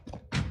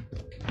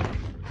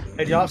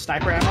 Hey, do y'all have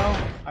sniper ammo?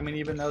 I mean,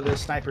 even though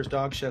this sniper's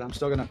dog shit, I'm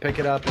still gonna pick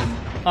it up and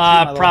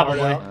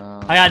probably.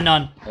 I got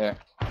none. Here.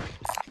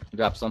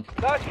 Drop some.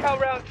 Large cal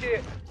round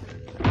here.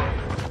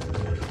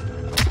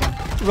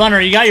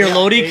 Runner, you got your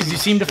loadie? Because you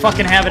seem to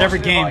fucking have it every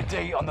game.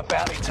 ID on the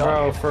bounty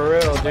Bro, target. for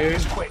real,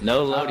 dude.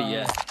 No loadie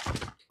yet.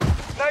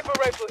 Sniper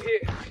rifle here.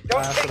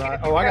 Don't That's take what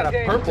it. I got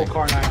a purple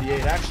car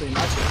 98. Actually,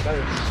 my shit's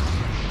better.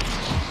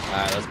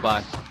 Alright, let's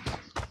buy.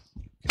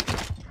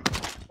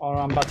 Oh,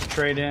 I'm about to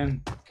trade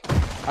in.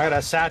 I got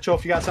a satchel.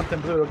 If you got something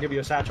blue, it'll give you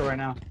a satchel right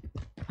now.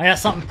 I got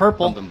something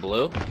purple. Something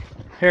blue?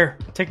 Here,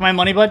 take my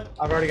money, bud.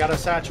 I've already got a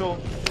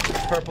satchel.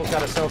 Purple's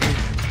got a selfie.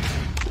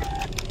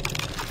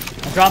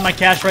 I dropped my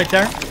cash right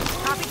there.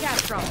 Copy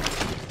cash drop.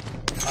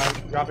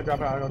 Drop it.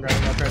 I'll go grab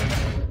it. I'll trade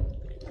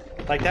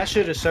it. Like, that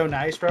shit is so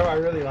nice, bro. I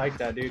really like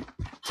that, dude.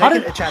 How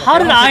did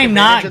I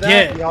not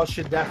get? Y'all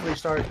should definitely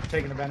start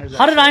taking advantage of that.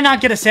 How did I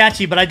not get a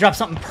Sachi, but I dropped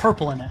something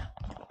purple in it?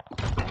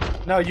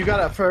 No, you got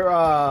it for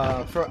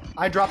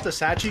I dropped the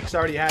Sachi because I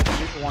already had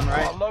one,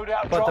 right?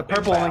 But the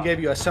purple one gave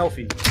you a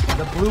selfie.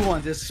 The blue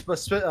one is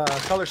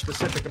color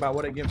specific about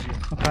what it gives you.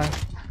 Okay.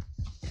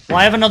 Well,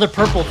 I have another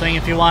purple thing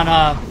if you want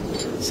a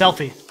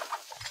selfie.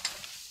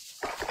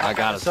 I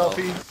got a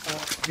selfie.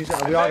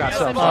 We all got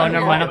selfies. Oh,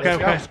 never mind. Okay.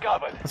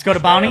 Let's go to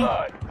Bounty.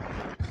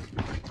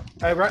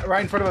 Hey,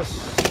 right in front of us.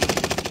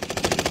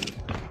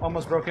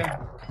 Almost broken.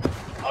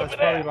 That's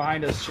probably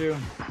behind us, too.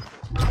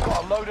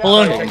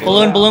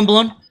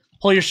 Balloon.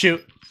 Pull your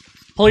shoot.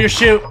 Pull your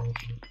shoot.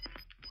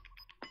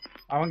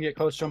 I want to get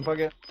close to him, fuck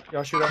it.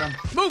 Y'all shoot at him.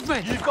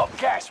 Movement! You've got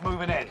gas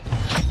moving in.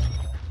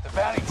 The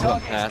bounty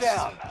target's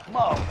down.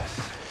 Marvelous.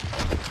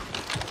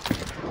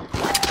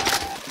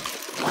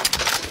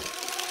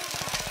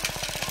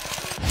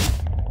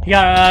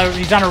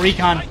 He's on a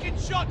recon.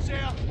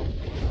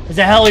 Is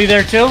the heli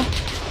there too?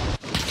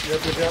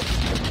 Yep.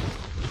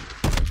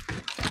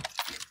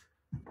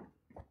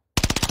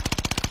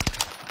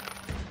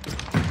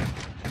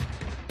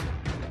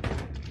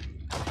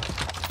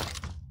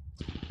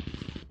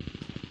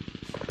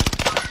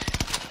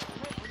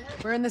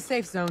 We're in the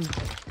safe zone.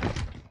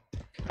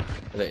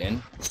 Are they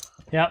in?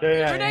 Yep.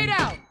 Yeah. Grenade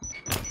out!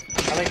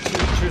 I think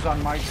choose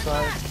on Mike's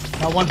side.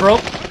 That one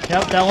broke.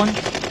 Yep, that one.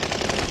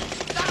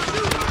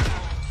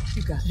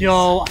 You got this.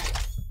 Yo.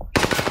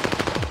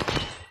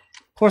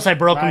 Of course I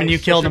broke him and you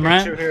killed him,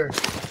 right?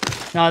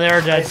 No, they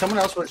are Hey, dead. someone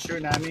else was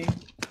shooting at me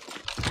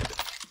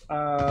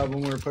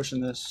when we were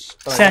pushing this.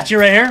 Satchel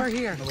right We're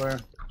here. here. Where?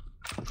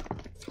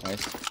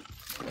 Nice.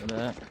 Look at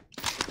that.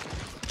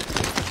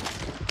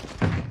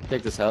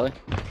 Take this heli.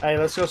 Hey,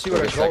 let's go see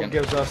what Wait a a gold second.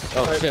 gives us.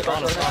 Oh Hey, shit,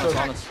 on us, let's on us, go.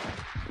 on us.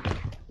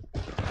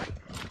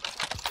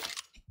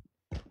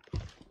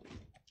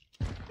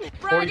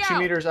 Frag 42 out.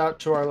 meters out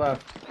to our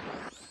left.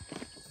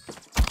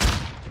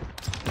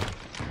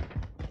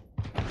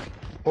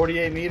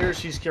 48 meters,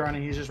 he's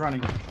running, he's just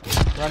running.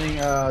 Running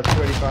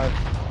 285.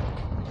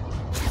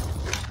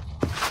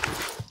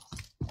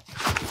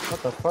 What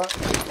What the fuck?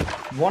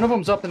 One of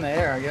them's up in the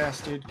air, I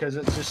guess, dude, because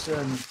it's just,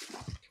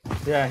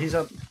 yeah, he's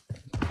up.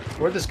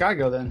 Where'd this guy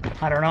go then?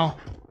 I don't know.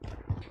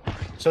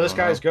 So this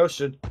guy's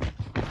ghosted.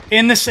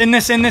 In this,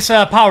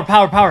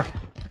 power.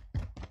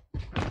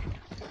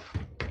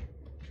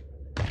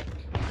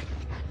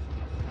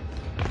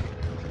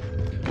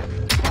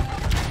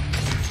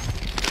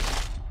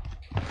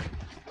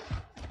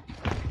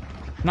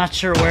 Not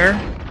sure where.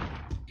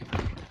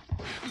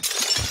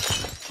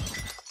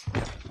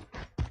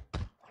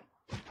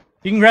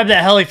 You can grab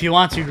that heli if you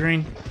want to,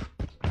 Green.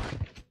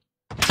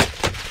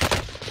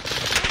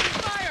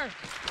 Fire!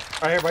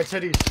 Right here by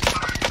titties.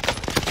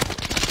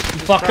 You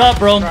fucked up,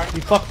 bro.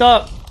 You fucked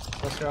up.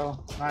 Let's go.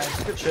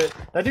 Nice. Good shit.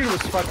 That dude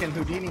was fucking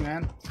Houdini,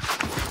 man.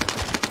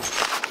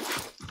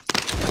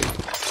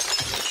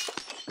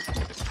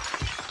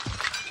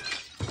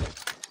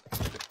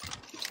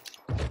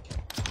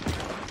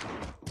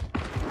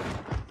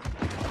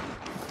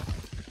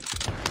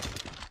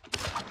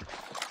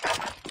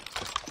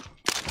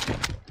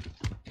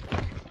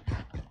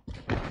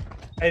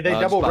 Hey, they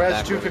double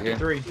res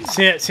 253.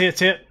 See it.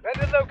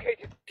 Vendor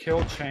located.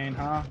 Kill chain,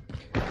 huh?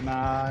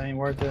 Nah, ain't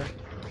worth it.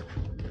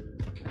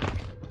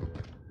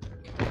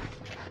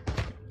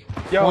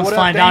 Yo, One's what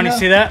flying up, down, Dana? you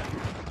see that?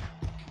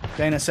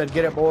 Dana said,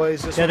 get it,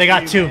 boys. This Yeah, one's they for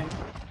got you, two. man.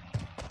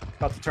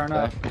 About to turn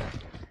up.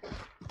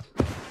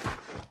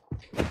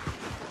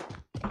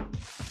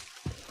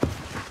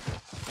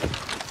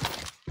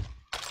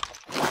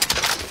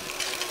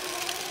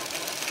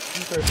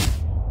 Okay.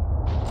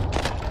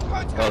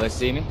 Oh, they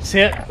see me? See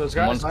it? Those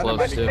guys, One's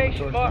close, too.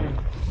 Destination marked.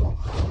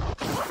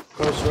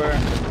 Close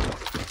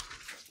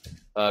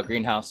where?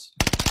 Greenhouse.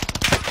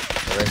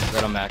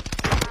 Right on Mac.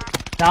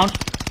 Down.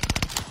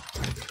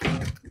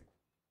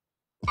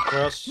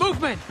 Where else?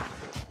 Movement!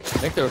 I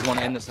think there was one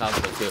in this house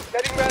though too.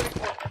 Setting rally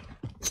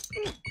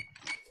point.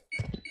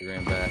 He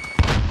ran back.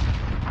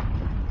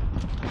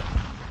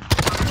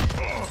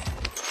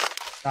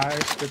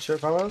 Nice, good shit,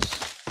 fellas.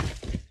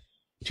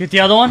 Shoot the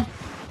other one.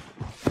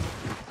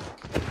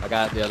 I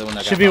got the other one.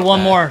 Should be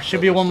one more.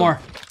 Should be one more.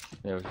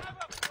 Yeah.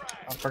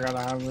 I forgot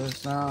I have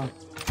this now.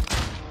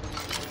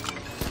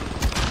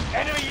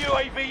 Enemy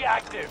UAV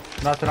active.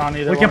 Nothing on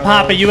either We one can of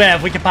pop a those.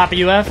 UAV. We can pop a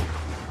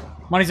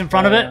UAV. Money's in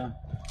front of it.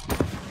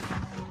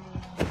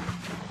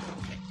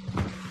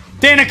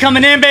 Dana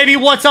coming in, baby.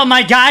 What's up,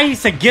 my guy? He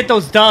said, get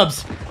those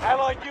dubs.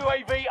 Allied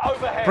UAV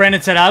overhead.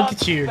 Brandon said, I'll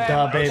get you your Hunt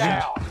dub, them baby.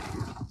 down.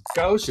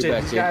 Ghosted. Two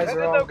back These here. guys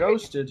are all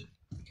ghosted.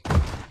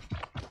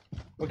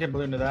 We'll get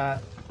balloon to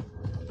that.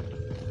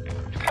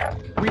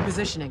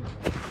 Repositioning.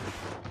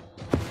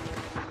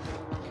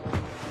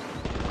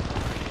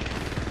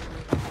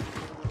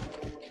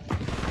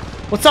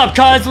 What's up,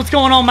 cuz? What's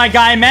going on, my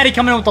guy? Maddie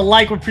coming in with a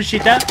like. We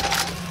appreciate that.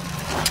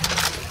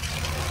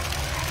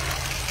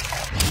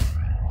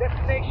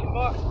 Destination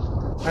marked.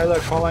 Hey,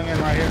 look, pulling in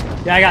right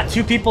here. Yeah, I got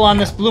two people on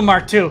this blue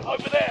mark, too.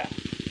 Over there.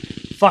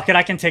 Fuck it,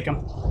 I can take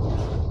them.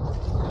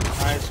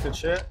 Nice, good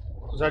shit.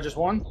 Was that just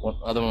one?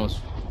 Other one was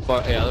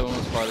far. Yeah, other one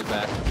was farther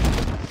back.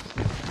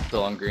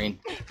 Still on green.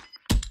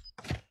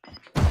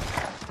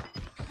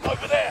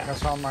 Over there. Got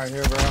something right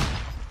here, bro.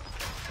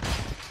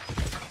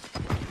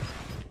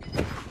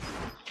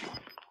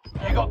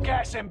 You got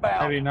gas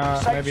inbound. Maybe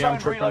not. Safe Maybe I'm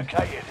zone tripping.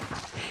 relocated.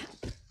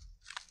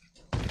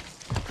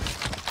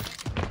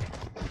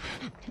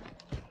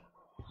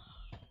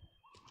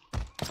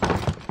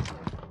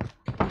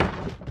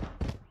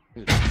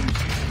 Dude,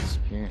 it's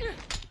disappearing.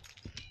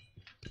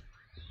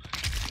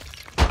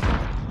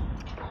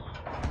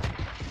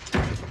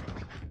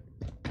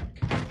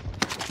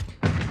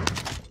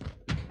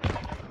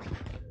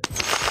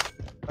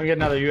 I'll get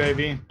another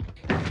UAV.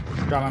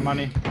 Got my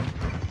money.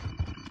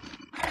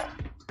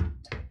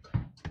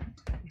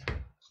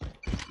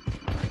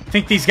 I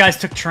think these guys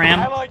took tram.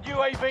 Allied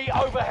UAV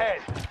overhead.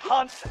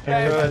 Hunt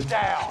Good. them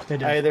down. They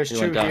did. Hey, there's He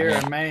two went down here here.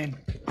 in Maine.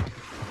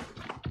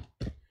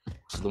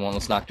 This is the one.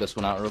 Let's knock this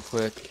one out real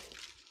quick.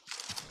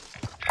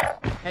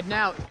 Heading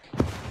out.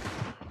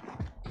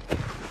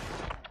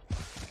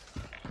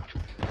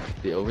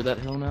 Be over that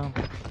hill now.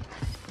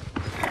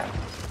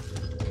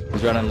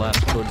 He's running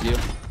left towards you.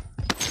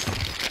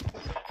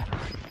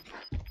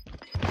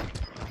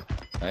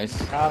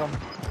 Nice. Got him.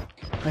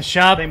 Nice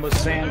job. Same with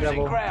Sand Losing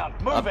Devil. ground.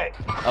 Move it.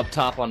 Up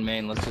top on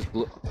main. Let's just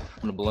put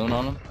a balloon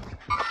on him.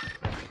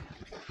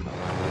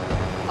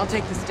 I'll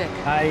take the stick.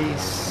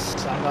 Nice.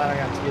 I'm glad I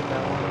got to get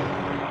that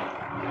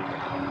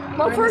one.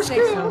 My We're in the first safe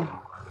kill. zone.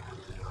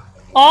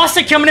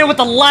 Austin coming in with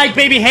a like,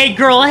 baby. Hey,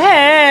 girl.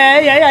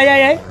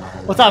 Hey.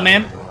 What's up,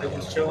 man? They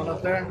just chilling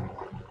up there.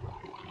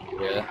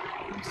 Yeah.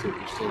 Let's see if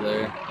you're still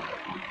there.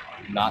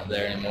 Not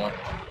there anymore.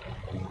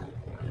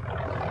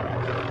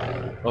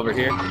 Over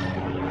here.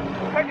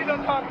 Target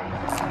on target.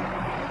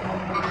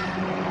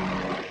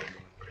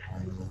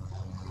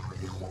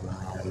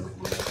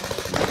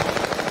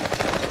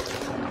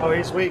 Oh,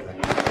 he's weak.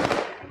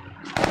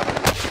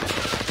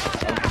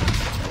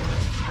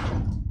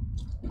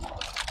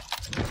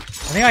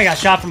 I think I got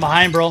shot from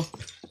behind, bro.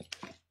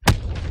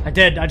 I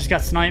did. I just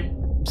got sniped.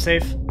 I'm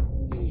safe.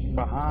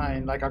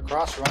 behind, like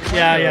across runway.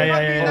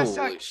 Yeah.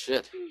 Holy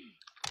shit.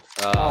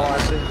 Oh, I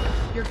see.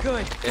 You're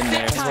good. In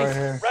there. It's right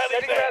here.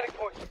 Rally there.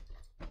 Point.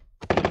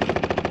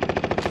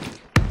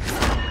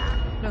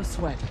 No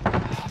sweat.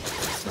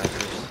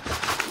 Snipers.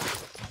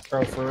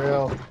 Bro, for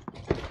real.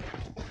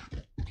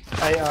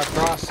 Hey,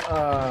 cross,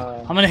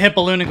 I'm gonna hit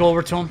balloon and go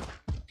over to him.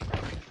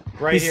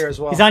 right here as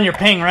well. He's on your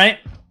ping, right?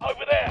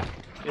 Over there.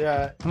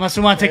 Yeah, Unless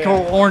we want to take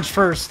orange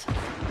first.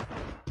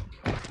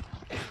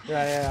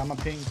 yeah, I'm a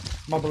ping.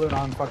 I'm a balloon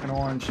on fucking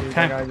orange. Dude.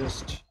 Okay. That guy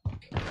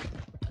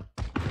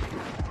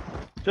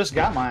just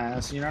got my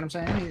ass, you know what I'm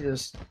saying? He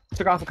just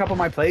took off a couple of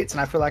my plates, and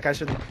I feel like I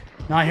should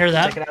No, I hear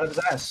that. take it out of his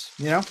ass,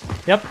 you know?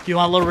 Yep. You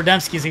want a little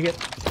Redemskis, you get.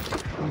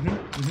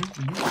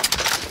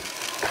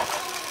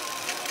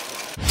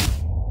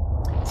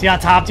 Is he on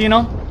top? Do you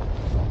know?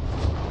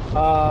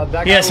 That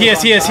guy Yes, was on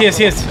top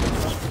yes. of-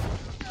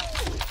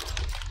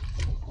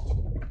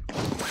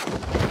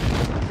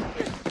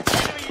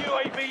 Enemy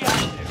UAV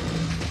active.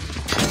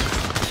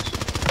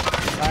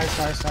 Nice.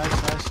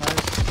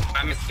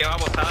 Mames, qué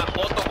babosada.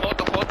 Foto.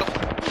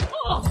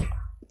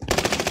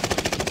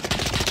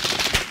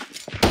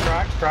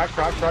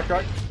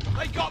 Crack.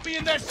 They got me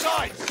in their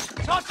sights.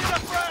 Touching a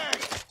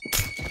frag.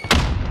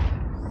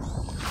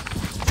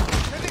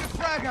 Sending a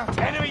frag out.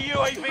 Enemy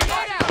UAV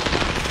active.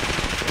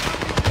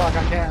 Fuck,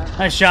 I can't.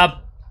 Nice job.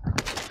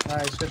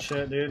 Nice, good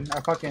shit, dude. I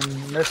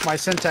fucking missed my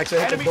syntax. I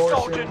hit the Enemy door.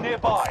 soldier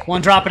nearby.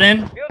 One dropping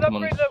in. Field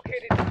upgrade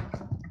located.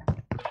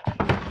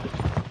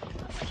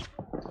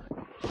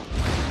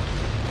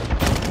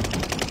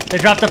 They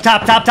dropped up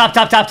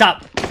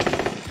top.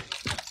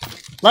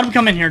 Let them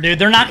come in here, dude.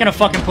 They're not gonna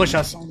fucking push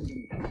us.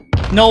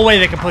 No way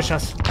they can push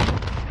us.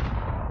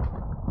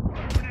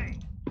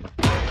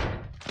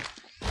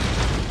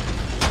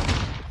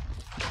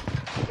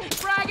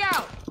 Frag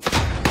out.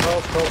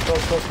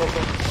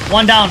 Close.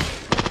 One down.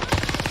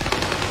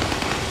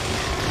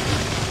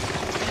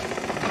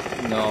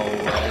 No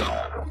way.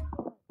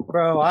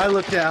 Bro, I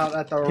looked out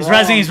at the He's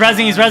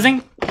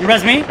rezzing. You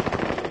res me?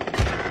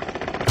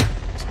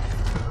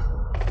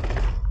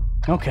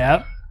 No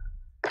cap.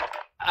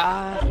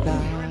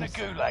 You're in a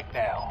gulag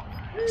now.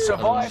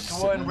 Survive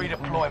to earn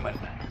redeployment.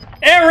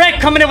 Eric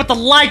coming in with the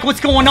like.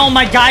 What's going on,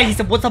 my guy? He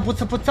said, what's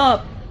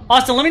up?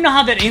 Austin, let me know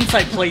how that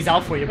insight plays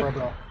out for you,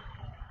 bro.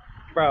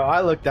 Bro,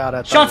 I looked out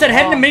at the Sean said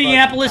heading to wrong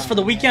Minneapolis fucking for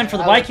the time, weekend for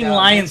the man. I Viking looked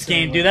out Lions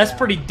instantly game, dude. That's with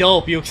pretty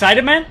dope. You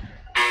excited, man?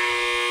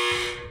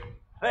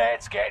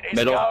 Let's get this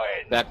Middle.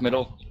 going. Back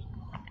middle.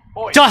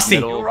 Boys, Dusty.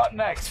 you're up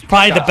next.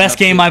 Probably the best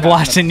game I've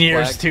watched in Flag.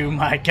 years, too,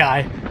 my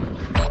guy.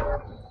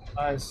 that.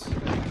 Nice.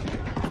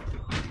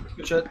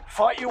 Good shit.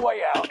 Fight your way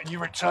out and you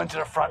return to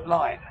the front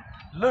line.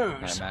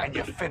 Lose Yeah, and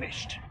you're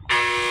finished.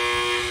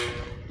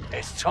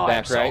 It's time,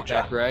 Back right, soldier.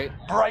 back right.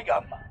 Break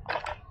 'em.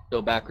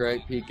 Still back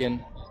right,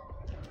 peeking.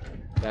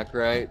 Back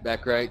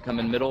right,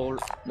 coming middle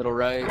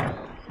right.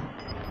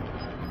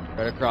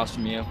 Right across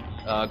from you.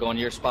 Going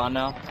to your spawn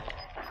now.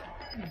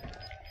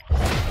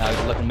 Now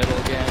he's looking middle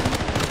again.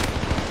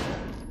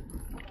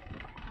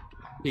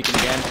 Peeking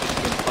again,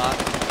 peeking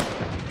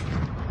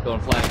spot. Going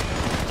flag.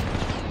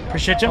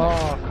 Appreciate you.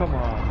 Oh, come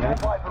on, man.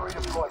 Stand by for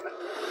redeployment.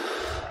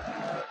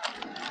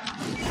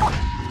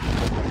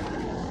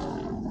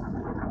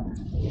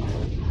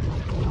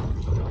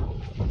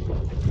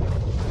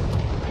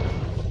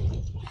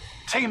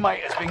 Teammate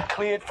has been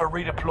cleared for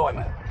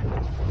redeployment.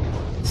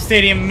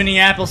 Stadium in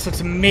Minneapolis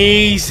looks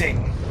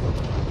amazing.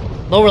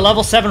 Lower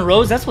level 7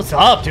 rows, that's what's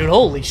up, dude.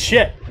 Holy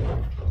shit.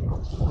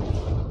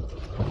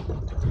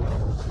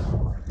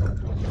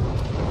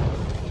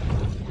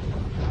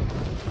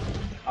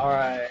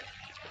 Alright.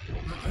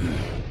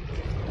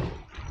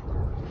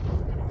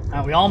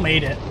 We all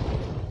made it.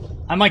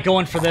 I might go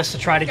in for this to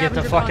try to get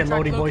the fucking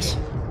Lodi boys.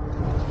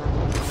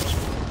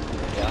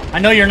 I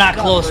know you're not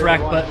close,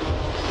 Rec, but...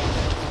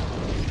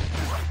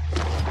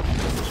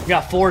 We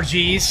got 4 Gs.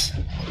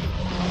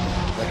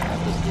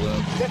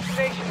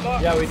 Destination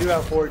locked. Yeah, we do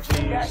have 4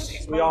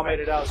 Gs. We all made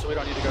it out, so we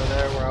don't need to go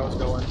there where I was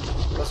going.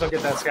 Let's go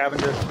get that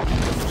scavenger.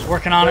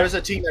 Working on There's it.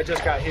 a team that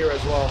just got here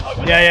as well.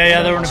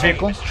 Yeah, they were in a Team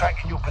vehicle. is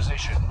tracking your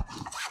position.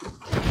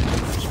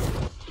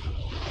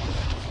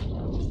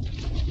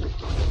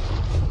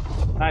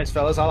 Nice,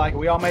 fellas. I like it.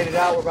 We all made it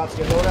out. We're about to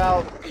get load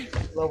out.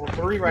 Level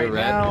 3 right You're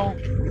red. now.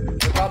 We're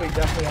probably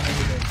definitely on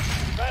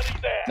the Rally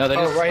there. No, they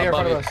Oh, just right here in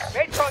above front of you. us.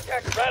 Made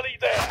contact. Rally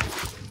there.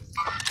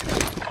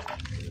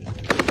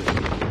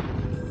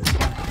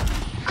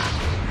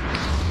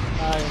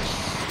 Nice.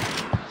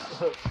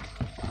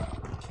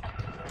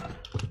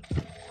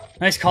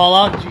 Nice call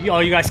out. Oh,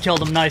 you guys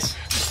killed him. Nice.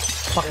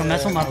 Fucking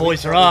that's what my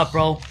boys are up,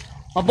 bro.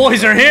 My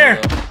boys are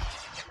here.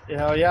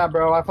 Hell yeah,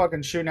 bro. I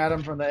fucking shooting at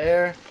him from the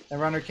air. And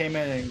runner came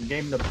in and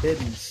gave him the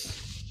business.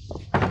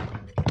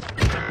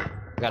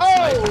 Got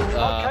sniped.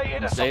 Okay,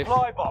 in a Safe.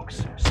 supply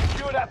box.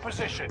 Secure that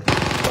position.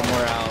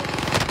 Somewhere out.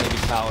 Maybe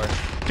tower.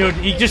 Dude,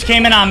 he just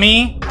came in on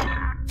me.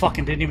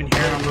 Fucking didn't even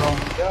hear him, bro.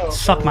 Yo,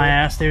 Suck my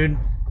ass, dude.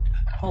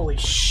 Holy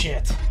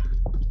shit.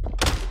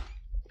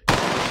 I'm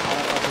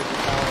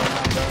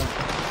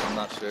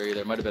not sure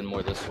either. Might have been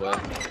more this way.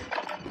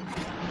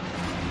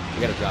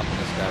 We gotta drop on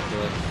this guy, I feel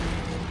like.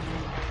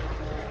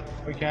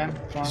 We can.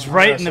 He's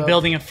right in the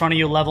building in front of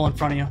you, level in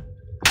front of you.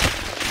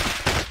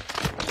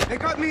 They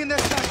got me in their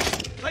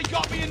sights. They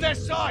got me in their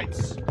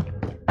sights.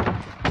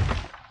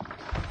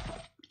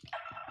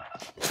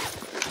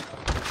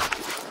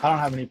 I don't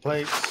have any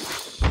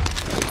plates.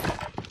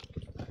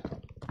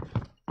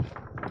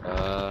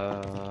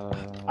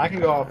 I can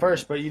go out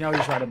first, but you know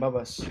he's right above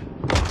us.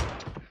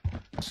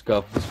 Let's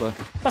go this way.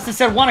 Dustin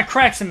said, want to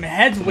crack some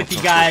heads with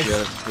you guys.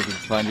 Yeah, we can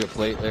find you a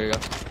plate. There you go.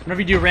 Whenever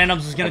you do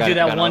randoms, is gonna do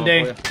that one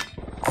day.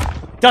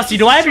 Dusty,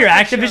 do I have your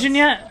Activision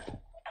yet?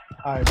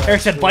 Right,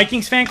 Eric said,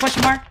 Vikings fan?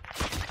 Question mark.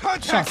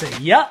 Sean said,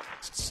 yep.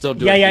 Still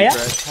doing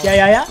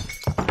Yeah.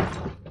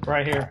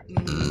 Right here.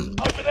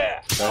 Over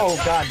there. Oh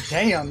god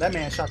damn, that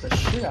man shot the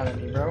shit out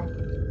of me, bro.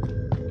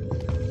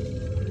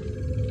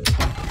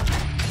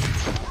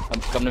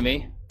 Come to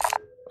me.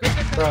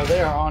 Bro,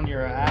 they are on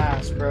your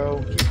ass,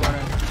 bro. Keep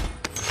running.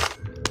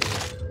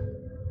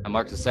 I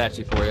marked the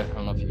Sachi for you. I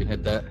don't know if you can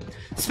hit that.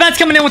 Spence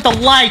coming in with the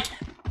like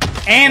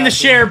and the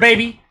share,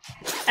 baby.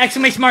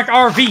 Exclamation mark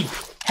RV.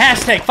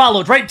 Hashtag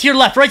followed. Right to your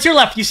left. Right to your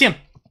left. You see him.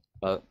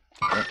 Yeah.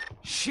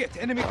 Shit,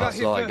 enemy got That's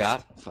hit all I first.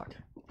 got. Fuck.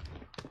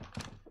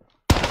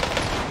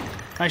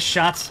 Nice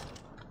shots.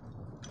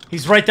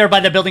 He's right there by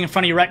the building in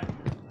front of you, Rec.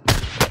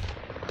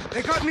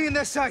 They got me in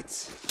their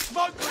sights.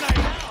 Smoke grenade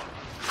out.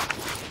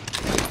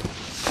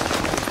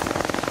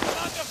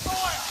 Under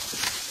fire.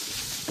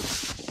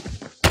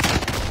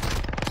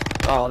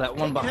 Oh, that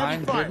one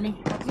behind hit me?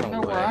 I don't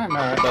know where I'm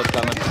at. Both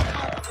coming.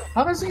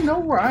 How does he know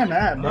where I'm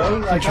at, bro?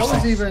 Like, I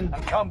was even...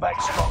 And come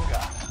back stronger.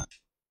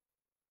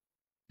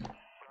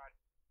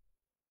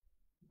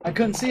 I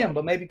couldn't see him,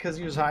 but maybe because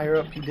he was higher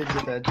up, he did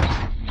get that.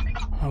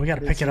 Oh, we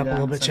gotta pick it up a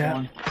little bit,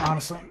 chat.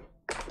 Honestly.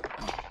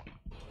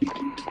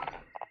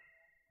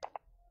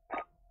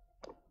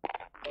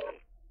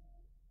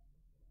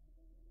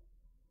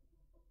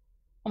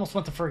 Almost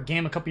went for a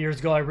game a couple years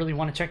ago. I really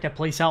want to check that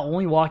place out.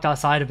 Only walked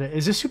outside of it.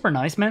 Is this super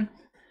nice, man?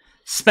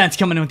 Spence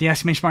coming in with the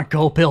exclamation mark.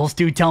 Go Bills,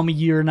 dude. Tell me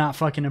you're not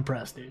fucking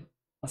impressed, dude.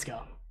 Let's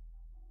go.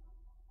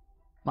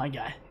 My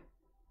guy.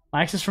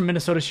 My ex is from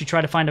Minnesota. She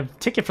tried to find a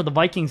ticket for the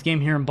Vikings game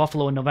here in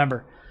Buffalo in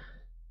November.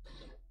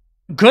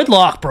 Good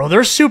luck, bro.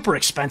 They're super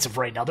expensive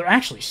right now. They're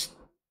actually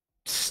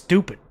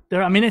stupid.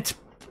 I mean, it's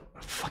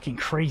fucking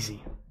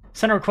crazy.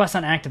 Send a request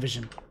on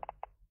Activision.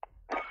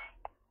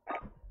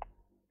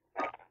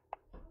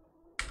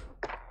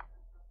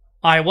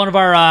 All right, one of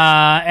our,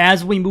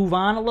 as we move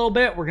on a little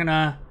bit, we're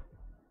gonna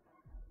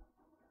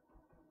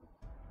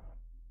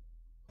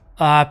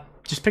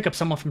just pick up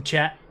someone from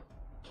chat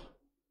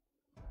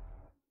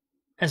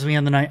as we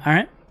end the night. All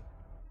right?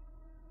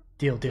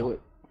 Deal.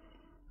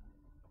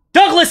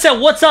 Douglas said,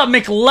 "What's up,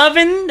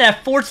 McLevin?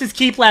 That Fortune's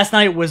Keep last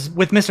night was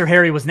with Mr.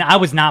 Harry. I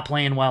was not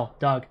playing well,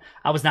 Doug.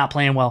 I was not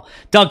playing well.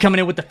 Doug coming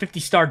in with the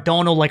 50-star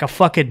dono like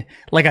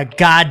a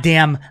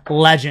goddamn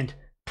legend.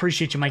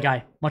 Appreciate you, my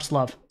guy. Much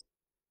love.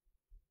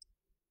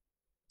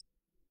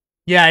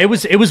 Yeah, it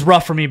was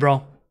rough for me,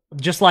 bro.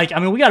 Just like, I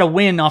mean, we got to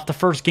win off the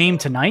first game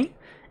tonight,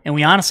 and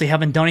we honestly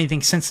haven't done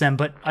anything since then.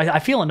 But I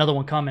feel another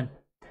one coming.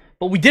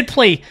 But we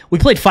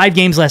played 5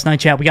 games last night,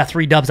 chat. We got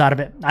 3 dubs out of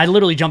it. I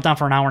literally jumped on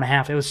for an hour and a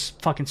half. It was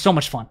fucking so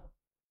much fun.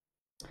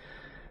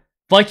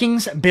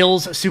 Vikings,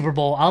 Bills, Super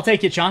Bowl. I'll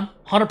take it, Sean.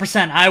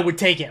 100%. I would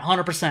take it.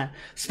 100%.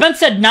 Spence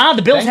said, nah,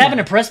 the Bills haven't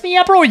impressed me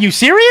yet, bro. Are you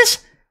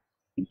serious?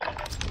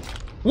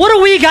 What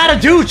do we got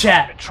to do,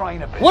 chat?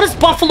 What does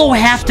Buffalo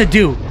have to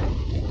do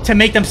to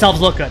make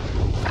themselves look good?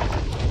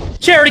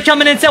 Charity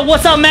coming in and said,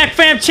 what's up, Mac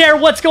fam? Chair,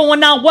 what's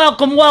going on?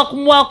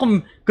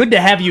 Welcome. Good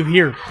to have you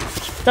here.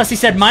 Dusty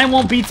said, mine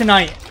won't be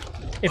tonight.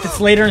 If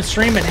it's later in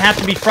stream, it'd have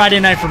to be Friday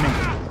night for me.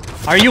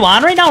 Are you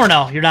on right now or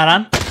no? You're not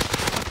on?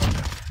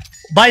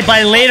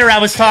 By later, I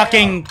was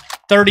talking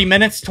 30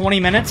 minutes, 20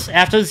 minutes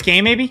after this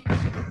game, maybe?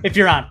 If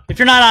you're on. If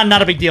you're not on,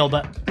 not a big deal,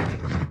 but...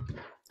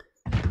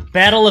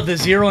 Battle of the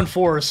 0 and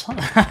 4s.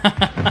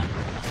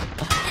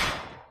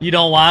 You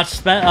don't watch,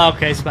 Spence?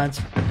 Okay, Spence.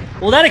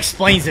 Well, that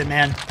explains it,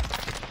 man.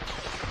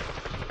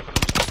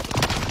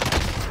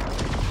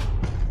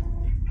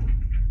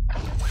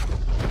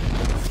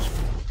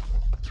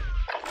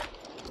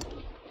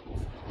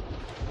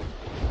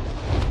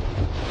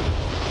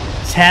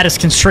 This hat is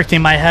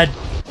constricting my head.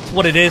 That's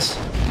what it is.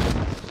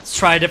 Let's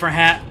try a different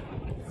hat.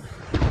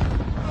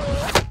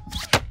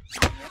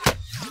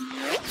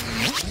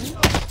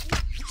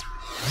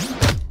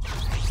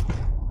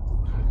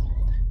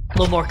 A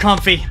little more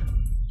comfy.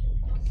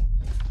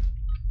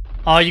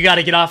 Oh, you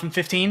gotta get off in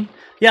 15?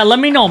 Yeah, let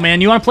me know,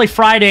 man. You wanna play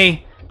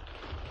Friday?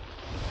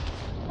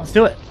 Let's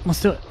do it.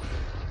 Let's do it.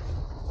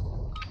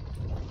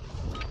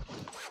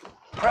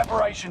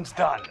 Preparation's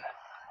done.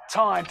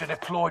 Time to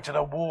deploy to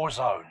the war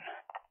zone.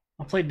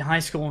 I played in high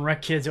school and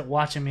wrecked kids at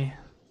watching me.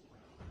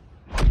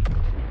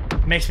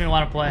 Makes me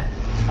want to play.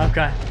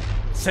 Okay.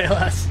 Say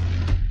less.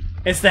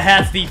 It's the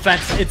hat's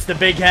defense. It's the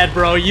big head,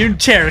 bro. You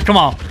chair. Come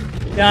on.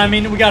 Yeah, I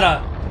mean, we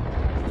gotta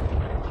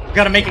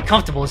make it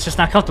comfortable. It's just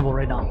not comfortable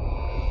right now.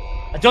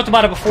 I joked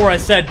about it before. I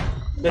said,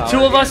 the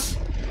two of us,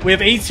 we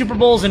have 8 Super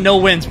Bowls and no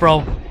wins,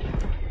 bro.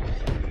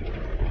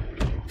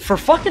 For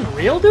fucking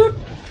real, dude?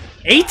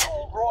 8?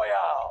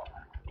 Royale.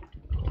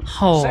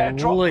 Set a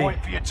drop Holy.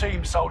 point for your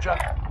team, soldier.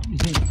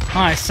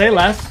 Alright, say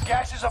less.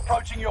 Gas is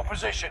approaching your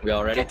position. We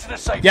all ready? Get to the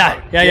safe Yeah,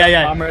 zone.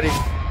 yeah. I'm ready.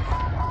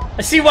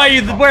 I see why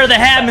you wear the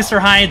hat, Mr.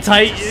 High and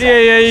Tight.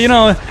 Yeah, you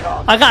know,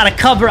 I gotta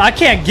cover. I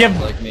can't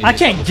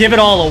give it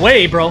all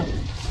away, bro.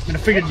 And I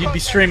figured you'd be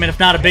streaming, if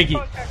not a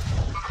biggie.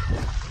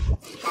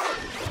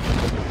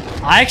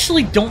 I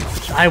actually don't.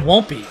 I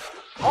won't be.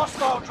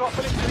 Hostile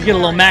dropping into You get a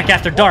little Mac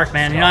after dark,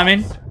 man. You know what I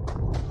mean?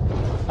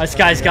 This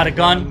guy's got a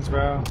gun. Guns,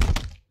 bro.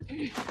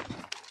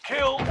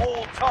 Kill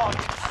all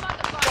targets.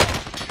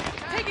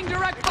 Taking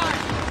direct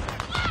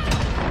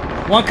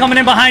fire. One coming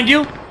in behind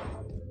you.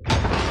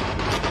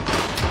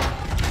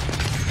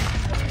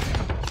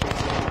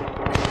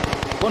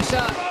 One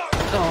shot.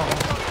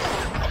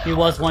 He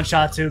was one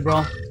shot too,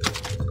 bro.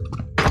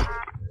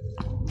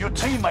 Your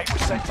teammate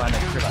was sent to the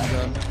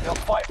gulag. They'll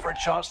fight for a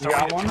chance to You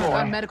got one?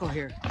 redeploy. Medical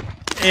here.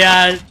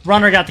 Yeah,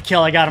 runner got the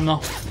kill. I got him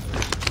though.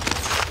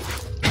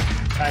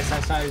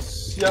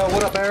 Nice. Yo,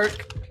 what up,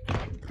 Eric?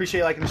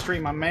 Appreciate liking the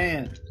stream, my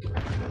man.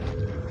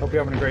 Hope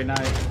you're having a great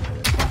night.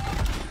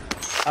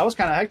 That was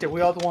kind of hectic.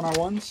 We all won our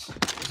ones.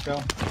 Let's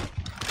go.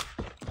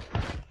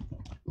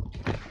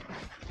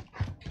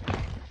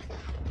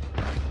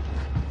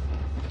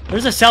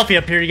 There's a selfie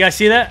up here. You guys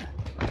see that?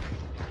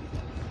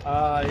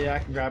 Yeah, I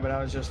can grab it.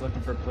 I was just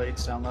looking for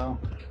plates down low.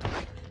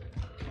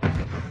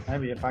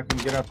 Maybe if I can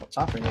get up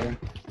top of here.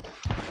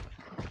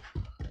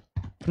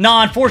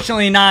 No,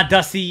 unfortunately not,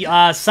 Dusty.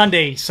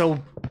 Sunday. So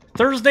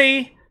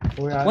Thursday,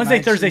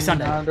 Wednesday, Thursday,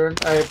 Sunday.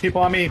 Hey,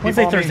 people on me. People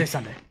Wednesday, on Thursday, me.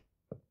 Sunday.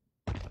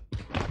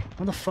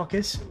 Where the fuck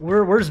is?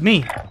 Where's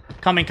me?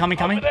 Coming.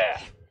 Over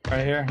there.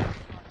 Right here.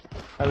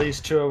 At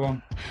least 2 of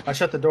them. I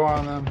shut the door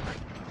on them.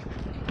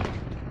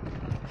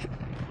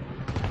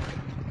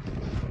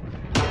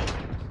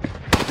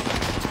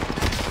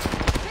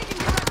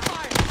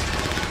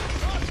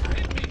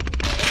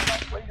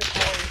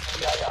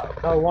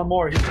 Oh, one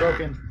more. He's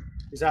broken.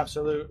 He's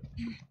absolute.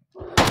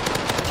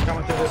 He's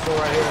coming through this door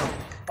right here.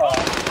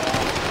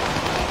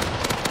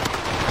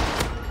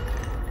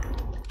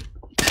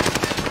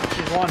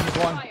 He's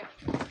one.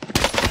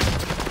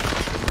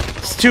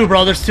 It's 2,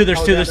 bro. There's 2. There's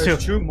Oh, 2. yeah, There's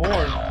 2. 2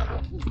 more.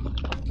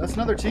 That's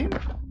another team?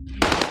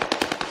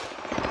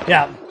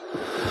 Yeah.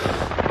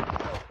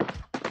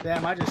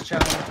 Damn, I just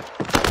challenged.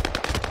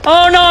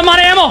 Oh no, I'm out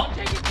of ammo.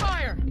 Taking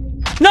fire.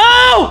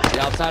 No!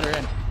 The outside are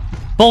in.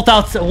 Both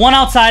outside. One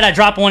outside. I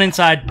drop one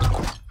inside.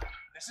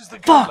 This is the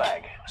Fuck.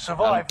 gulag.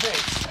 Survive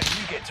this, and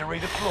you get to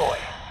redeploy.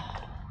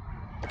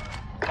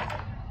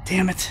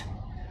 Damn it.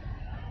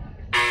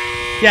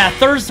 Yeah,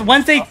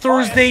 Wednesday,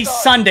 Thursday,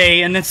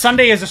 Sunday, and then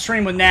Sunday is a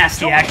stream with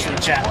Nasty, actually,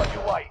 chat. While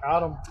you wait.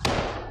 Got him.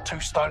 2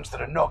 stones to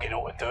the noggin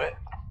ought to do it.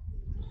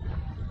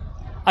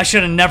 I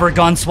should have never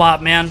gun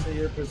swapped, man. See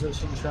your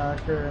position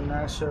tracker in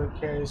that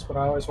showcase, but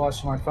I always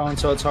watch my phone,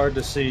 so it's hard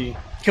to see.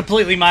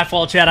 Completely my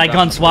fault, chat. I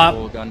gun swap.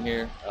 Full gun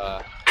here.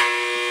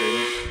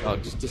 Oh,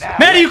 just.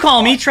 Man, are you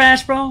calling me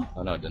trash, bro?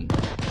 Oh no, it didn't.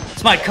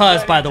 It's my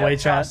cuz, by the way,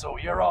 Jet chat. Tassel,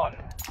 you're on.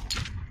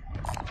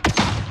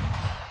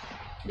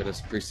 Get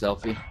us a free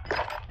selfie.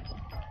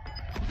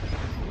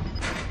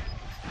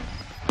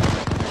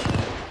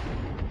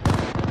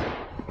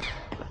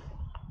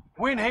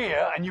 Win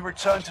here, and you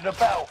return to the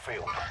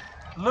battlefield.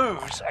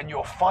 Lose, and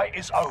your fight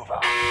is over.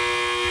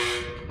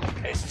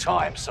 It's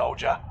time,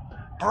 soldier.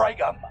 Break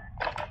 'em.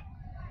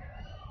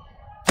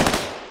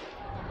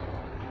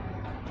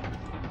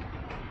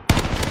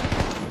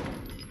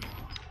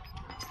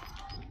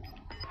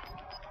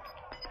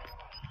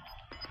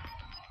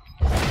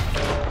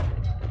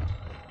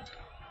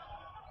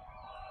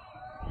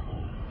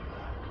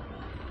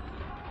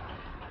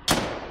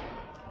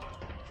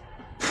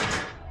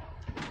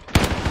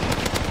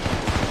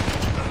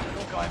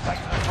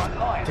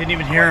 Didn't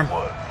even hear him.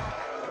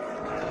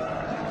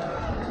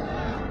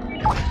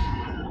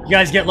 You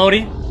guys get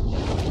Lodi?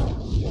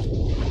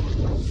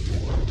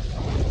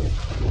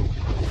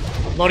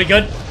 Lodi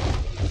good?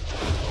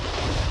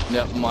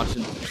 Yep, I'm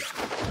watching.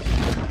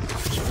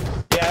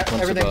 Yeah,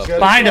 everything's good.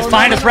 Behind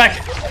us,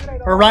 wreck.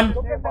 Or run.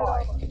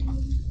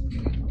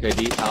 Okay,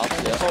 D, out.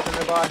 Yeah. Holding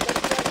nearby.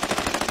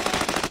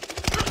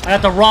 I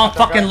got the wrong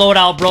fucking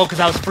loadout, bro,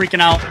 because I was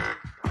freaking out.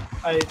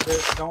 Hey,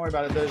 don't worry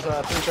about it. There's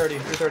 330.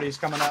 330 is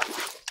coming up.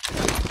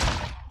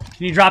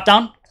 Can you drop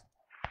down?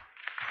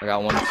 I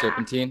got one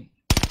serpentine.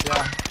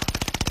 Yeah.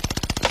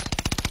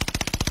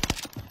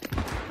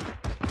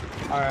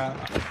 Alright.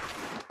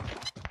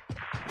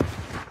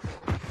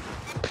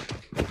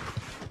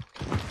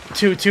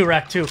 2,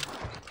 wreck, 2. I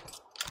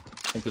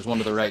think there's one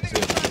to the right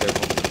too.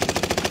 Careful.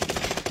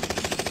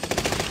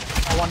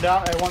 One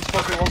down. Hey, one's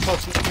close.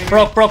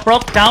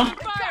 Broke, down.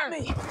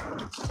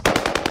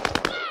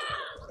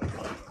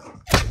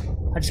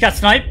 I just got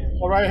sniped.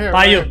 Oh, right here. By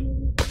right you. Here.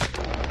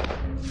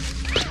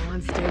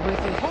 Stay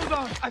with it. Hold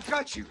on, I've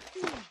got you.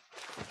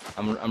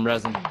 I'm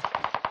resin.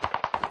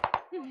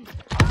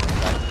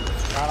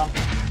 Got him.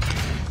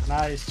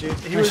 Nice, dude.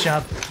 He Nice was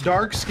job.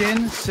 dark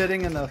skin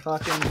sitting in the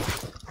fucking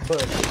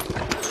bush. You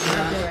know what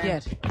I'm saying?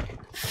 Yet.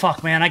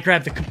 Fuck, man. I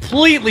grabbed the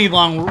completely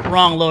wrong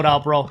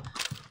loadout, bro.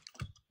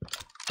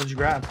 What'd you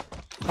grab?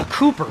 A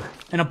Cooper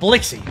and a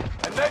Blixie.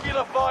 A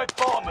Nebula 5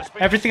 bomb has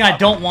been Everything I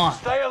don't want.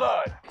 Stay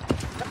alert.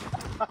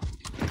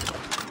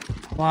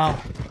 Wow.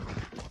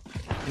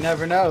 You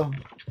never know.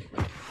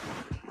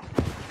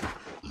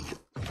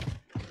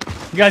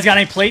 You guys got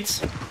any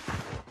plates?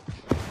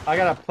 I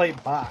got a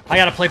plate box. I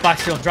got a plate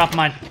box too. Drop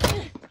mine.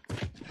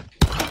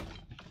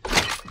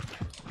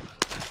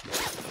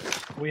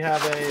 We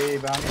have a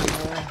bounty in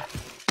there.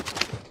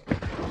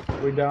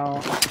 We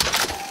don't.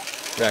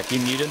 Rack, you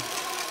muted?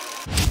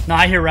 No,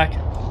 I hear wreck.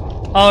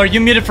 Oh, are you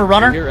muted for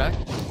runner? You hear Rack?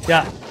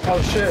 Yeah. Oh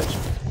shit.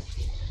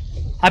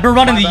 I've been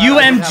running My the bad,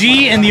 I didn't have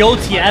UMG my and the gun.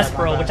 OTS, My bad,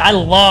 bro, my which bad. I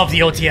love the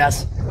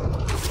OTS.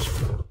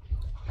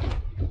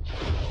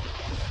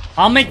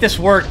 I'll make this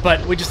work,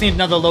 but we just need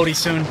another loadie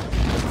soon.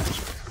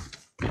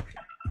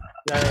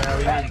 Yeah,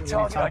 we Bounty need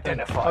target something.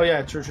 identified. Oh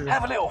yeah, true.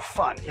 Have a little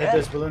fun, Hit yeah?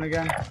 this balloon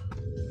again.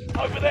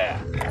 Over there.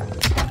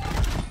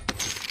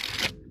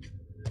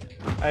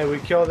 Hey, we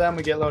kill them,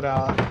 we get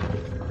loadout.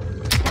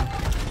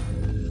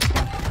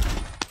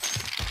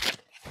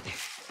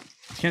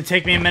 It's gonna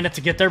take me a minute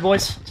to get there,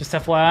 boys. Just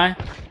FYI.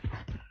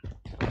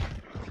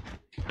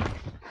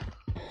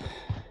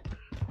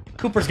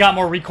 Cooper's got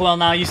more recoil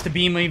now. Used to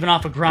beam even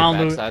off of ground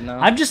loot. Backside now?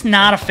 I'm just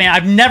not a fan.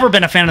 I've never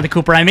been a fan of the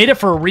Cooper. I made it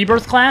for a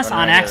rebirth class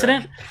on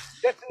accident.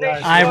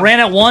 Yeah, I ran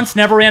it once,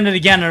 never ran it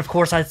again, and of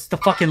course, it's the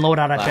fucking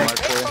loadout I Flat mark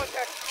picked. for you.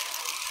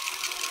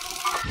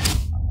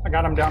 I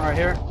got him down right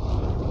here.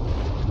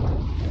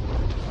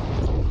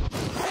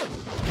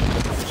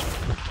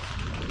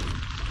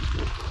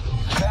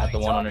 Got the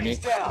one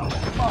underneath. Down.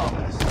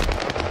 Marvelous.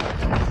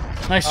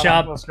 Nice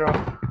job. Let's go.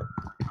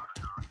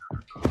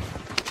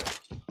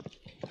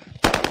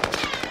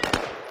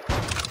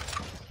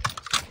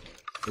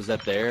 Was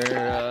that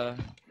there?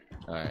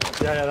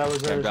 Alright. Yeah, that was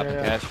Time there. dropping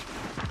Yeah. cash.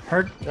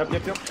 Heard. Yep.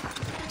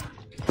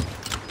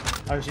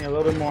 I just need a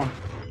little bit more.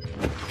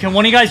 Can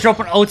one of you guys drop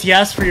an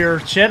OTS for your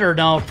shit or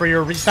no? For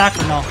your restock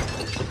or no?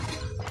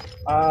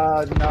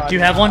 No. Do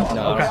you have one?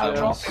 No, Okay. I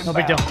don't. No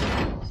big deal.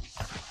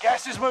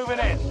 Gas is moving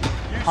in.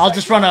 I'll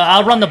just run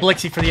I'll run the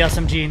Blixie for the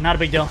SMG. Not a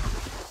big deal.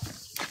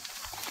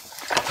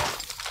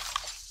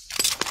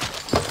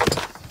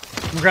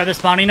 I'm gonna grab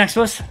this bounty next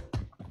to us.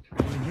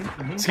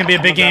 It's gonna be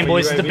a big game,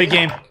 boys. It's a big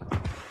game.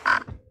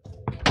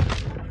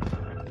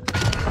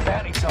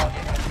 Bounty target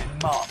has been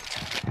marked.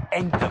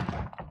 End them.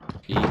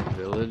 Eat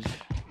village.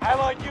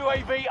 Allied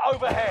UAV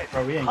overhead.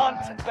 Bro, we ain't Hunt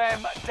got it. them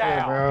Hey,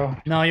 down. bro.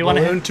 No, you want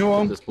to Balloon hit? to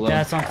him. This balloon. Yeah,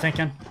 that's what I'm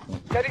thinking.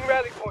 Getting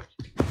rally point.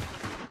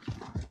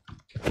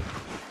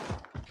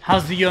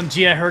 How's the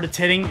UMG? I heard it's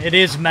hitting. It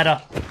is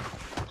meta.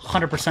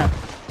 100%.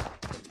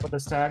 With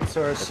this tax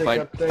or a sick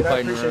Fight, update. I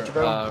appreciate you,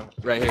 bro.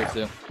 right here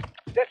too.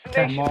 Destination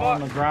Come on,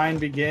 marked. the grind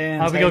begins.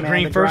 How we Hey, go man,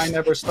 green the first? grind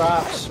never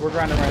stops. We're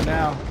grinding right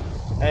now.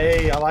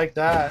 Hey, I like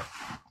that.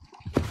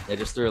 They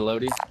just threw a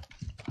loadie.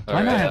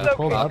 Why not have it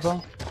pulled out, box.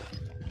 bro?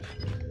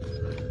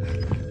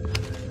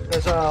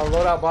 There's a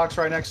loadout box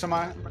right next to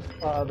my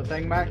the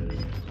thing, Mac.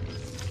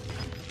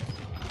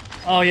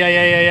 Oh,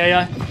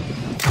 yeah.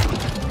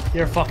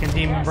 You're a fucking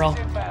demon, bro.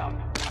 Inbound.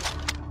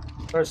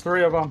 There's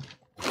 3 of them.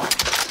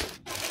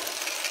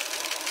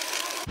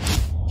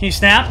 Can you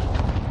snap?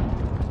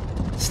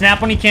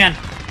 Snap when you can. We're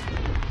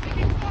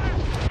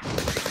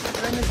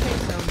in the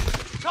safe zone.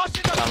 Got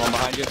one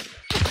behind you.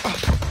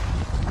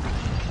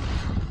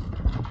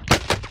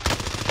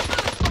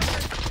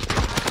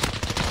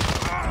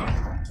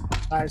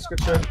 Nice,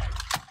 good shit.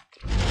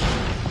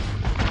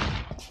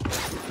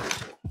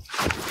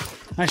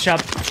 Nice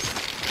job.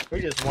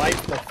 We just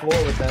wiped the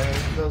floor with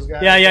those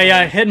guys.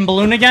 Yeah. Hitting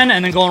balloon again,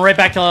 and then going right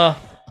back to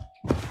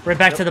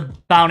the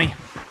bounty.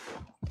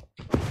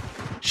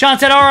 Sean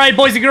said, "All right,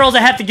 boys and girls, I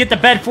have to get to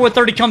bed.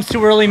 4:30 comes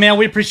too early, man.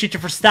 We appreciate you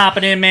for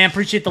stopping in, man.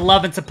 Appreciate the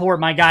love and support,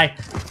 my guy.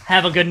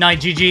 Have a good night,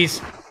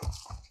 GGs."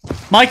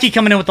 Mikey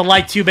coming in with the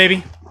light too,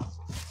 baby.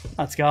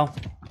 Let's go.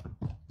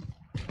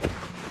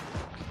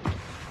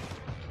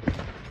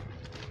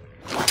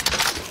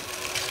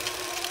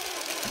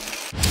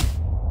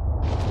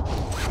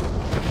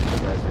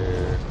 Guys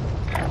are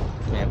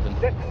camping.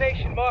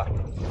 Destination marked.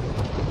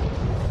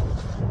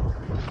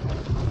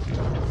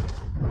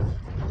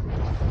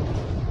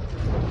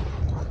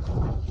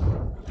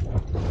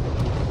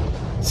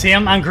 See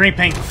him on green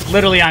pink,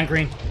 literally on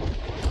green.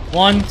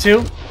 1,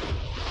 2.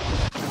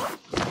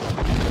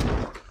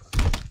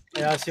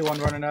 Yeah, I see one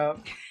running up.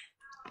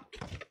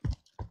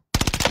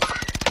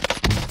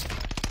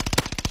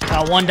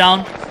 Got one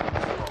down.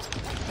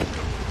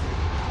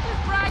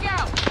 Frag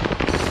out.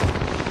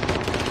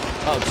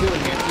 Oh, 2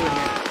 in here.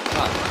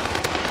 Fuck.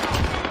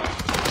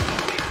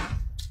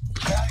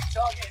 Bounty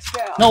target is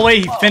down. No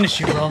way he finished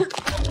you, bro.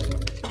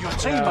 Your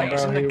teammate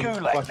is bro, in the he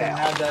gulag fucking now.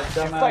 had that If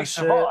they dumbass shit.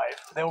 survive,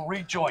 they'll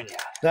rejoin you.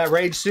 That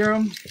rage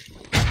serum.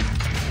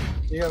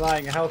 You get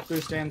like a health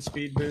boost and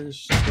speed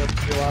boost. That's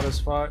feel out as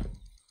fuck.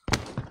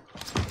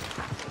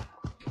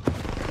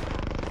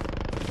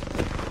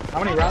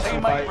 How many rounds can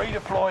we Teammate fight?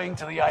 redeploying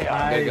to the AR.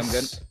 Nice. Good, I'm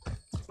good.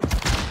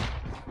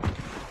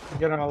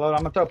 Get him a load. I'm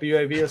gonna throw up a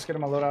UAV. Let's get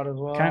him a load out as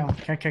well.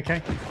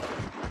 Okay.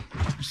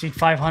 Received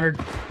 500.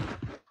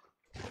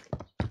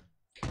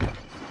 I'm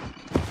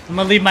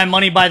gonna leave my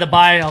money by the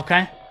buy,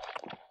 okay?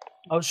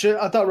 Oh shit!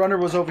 I thought runner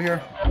was over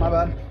here. My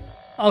bad.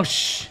 Oh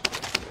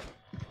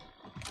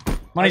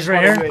money's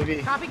right here.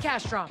 UAV. Copy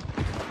cash drop.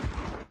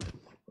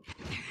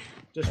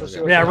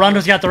 Yeah,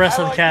 Runder's got the rest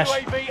of the cash.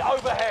 UAV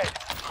overhead.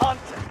 Hunt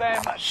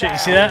them Shit, you down.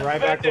 see that? Right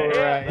back where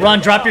we're at. Run,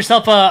 drop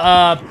yourself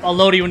a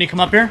loadie when you come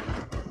up here.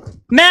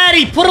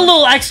 Maddie, put a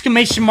little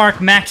exclamation mark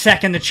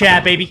MacSack in the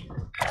chat, baby.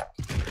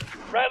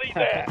 Rally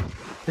there.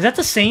 Is that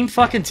the same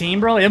fucking team,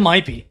 bro? It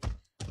might be.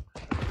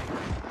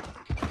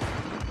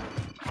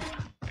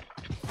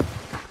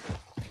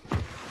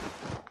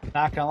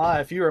 Not gonna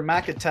lie, if you were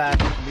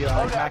MacAttack, you'd be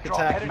like Loadout drop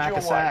MacAttack, headed your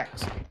way.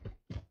 MacSacks.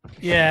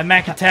 Yeah,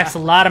 Mac attacks a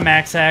lot of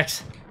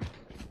MacSacks.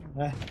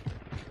 Yeah.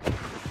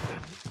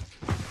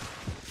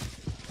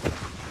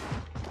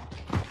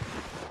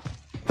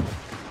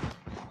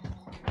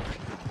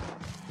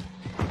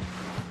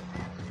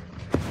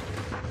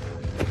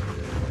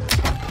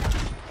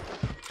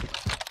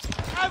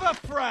 Have a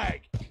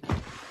frag. I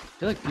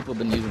feel like people have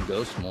been using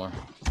Ghost more.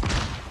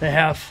 They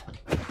have.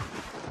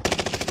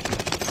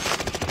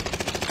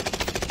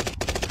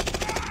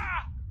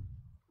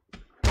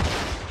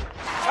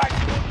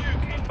 Tactical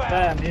nuke inbound.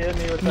 Damn, he hit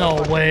me with that No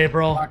fucking way,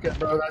 bro. rocket,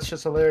 bro. That's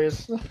just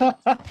hilarious. A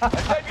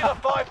Nebula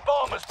 5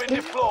 bomb has been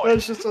deployed.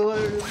 That's just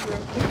hilarious, bro.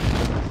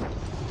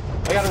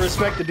 I gotta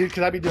respect the dude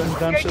because I be doing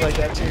dumb shit like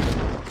that too.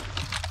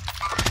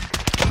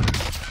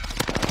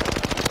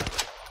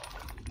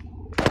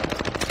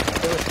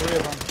 There were 3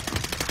 of them.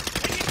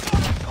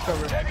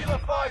 Nebula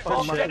 5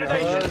 bomb Fucking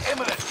detonation buzz.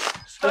 imminent.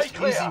 Stay That's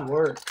clear. easy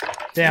work.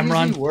 Damn, Easy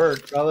Run.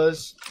 work,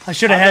 fellas. I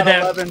should have had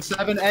that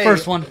 11-7. Hey,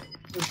 first one.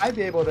 we might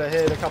be able to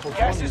hit a couple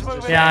Gas is 20s.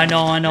 moving. Yeah, I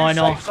know. New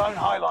safe zone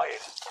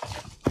highlighted.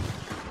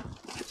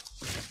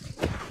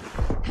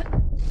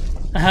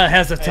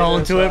 Has a tone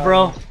there's, to it,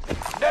 bro.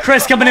 Nebula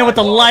Chris coming in with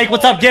the 5 like.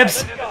 What's up,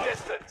 Gibbs? in the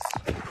distance.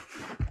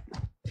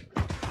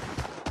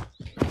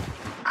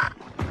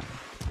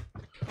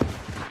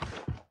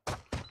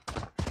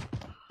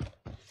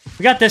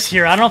 We got this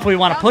here. I don't know if we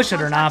want to push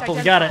it or not, but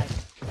we got it.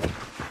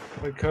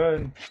 We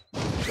could.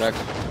 Rex,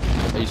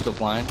 are you still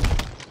flying?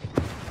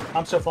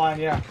 I'm still flying,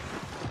 yeah.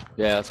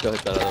 Yeah, let's go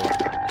hit that other one.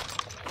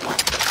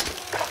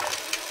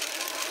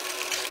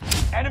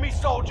 Enemy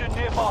soldier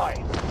nearby.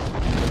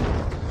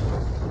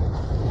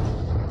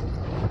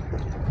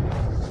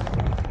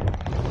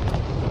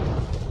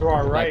 To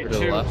our right, to the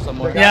too. left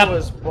somewhere? The guy Yep.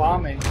 was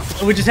bombing.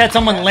 We just had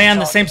someone land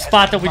the same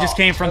spot that we just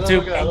came from, too.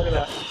 Look at that, look at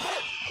that.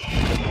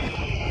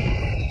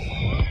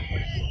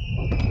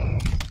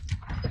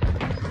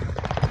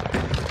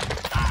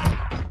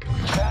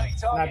 Bounty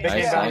target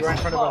big is guy down. right in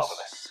front of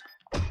us.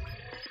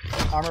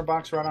 Marvelous. Armor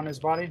box right on his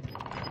body.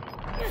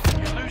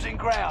 You're losing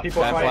ground.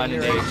 People Back fighting line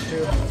near engaged.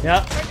 H2.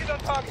 Yep. Target on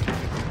target.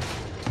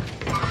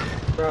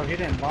 Bro, he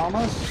didn't bomb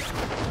us?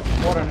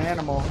 What an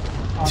animal.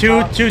 On Two,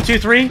 top. 3.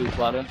 Two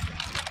plotted.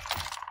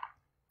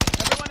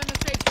 Everyone in the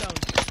safe zone.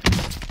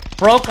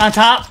 Broke on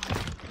top.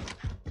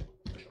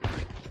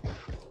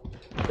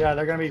 Yeah,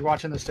 they're gonna be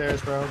watching the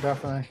stairs, bro.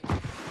 Definitely.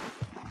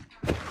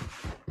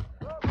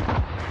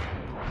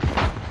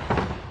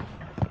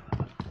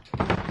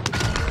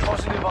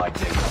 Positive ID on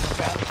the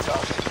bounty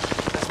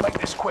target. Let's make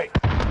this quick.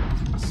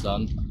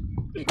 Sun.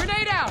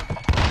 Grenade out.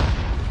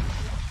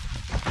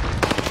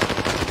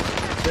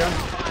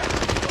 Yeah.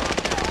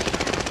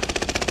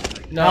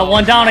 I got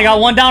one down. I got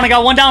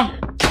one down.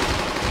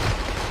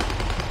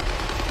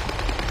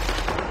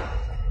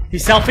 He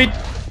selfied.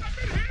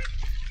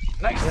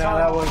 Next Yeah, time.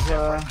 that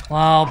was,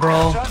 Wow,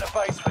 bro. Turn the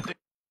face for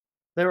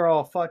they were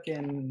all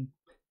fucking,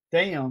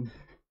 damn.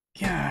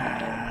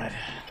 God.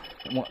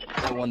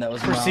 The one that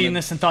was Foreseen mounted.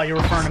 this and thought you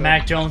were referring to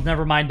Mac Jones.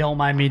 Never mind. Don't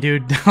mind me,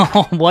 dude.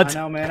 I What?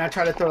 know, man. I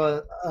tried to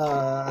throw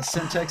a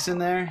Syntex in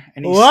there,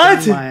 and he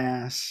What? stung my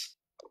ass.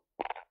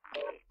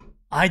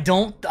 I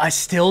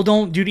still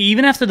don't, dude.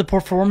 Even after the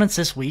performance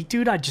this week,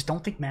 dude, I just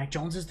don't think Mac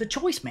Jones is the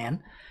choice,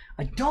 man.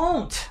 I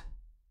don't.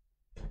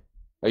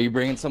 Are you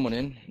bringing someone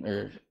in,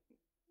 or?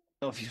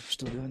 I don't know if you're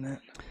still doing that.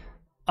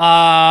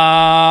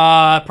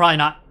 Probably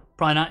not.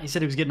 Probably not. He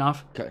said he was getting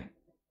off. Okay.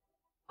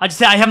 I just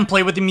said I haven't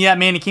played with him yet,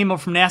 man. He came up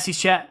from Nasty's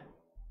chat.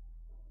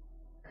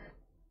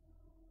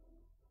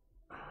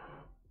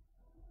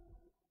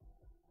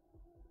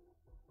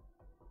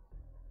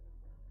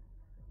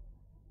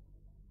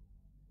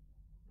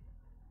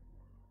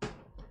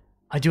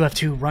 I do have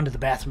to run to the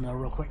bathroom though,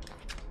 real quick.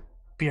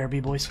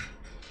 BRB boys,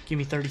 give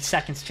me 30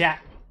 seconds, chat.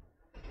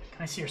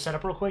 Can I see your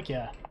setup real quick?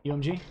 Yeah,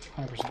 UMG,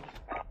 100%.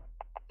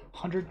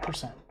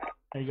 100%.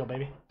 There you go,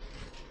 baby.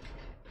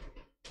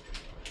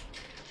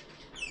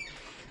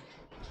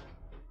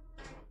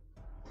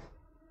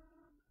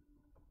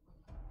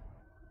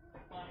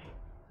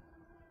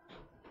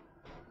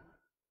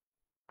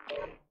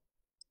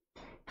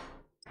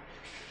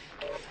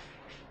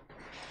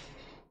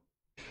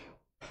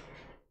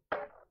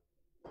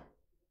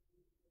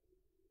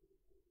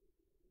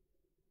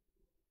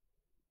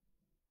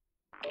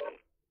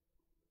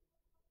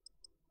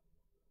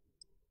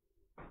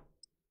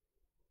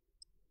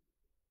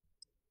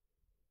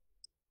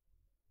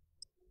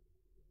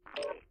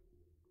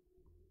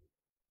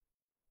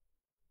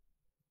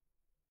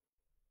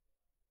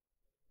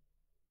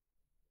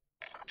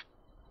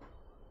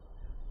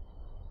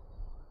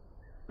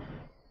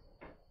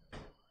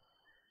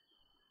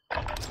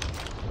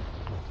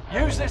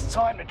 Use this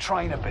time to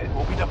train a bit.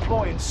 We'll be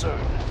deploying soon.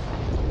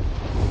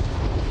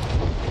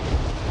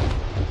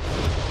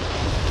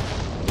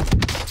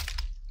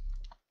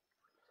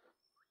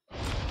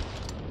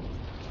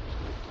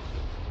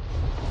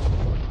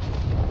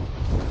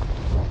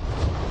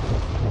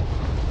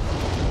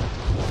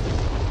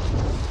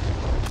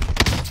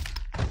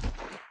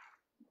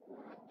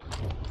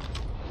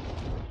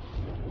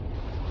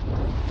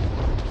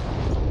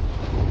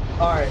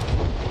 Alright,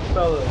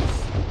 fellas.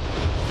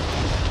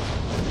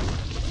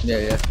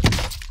 Yeah.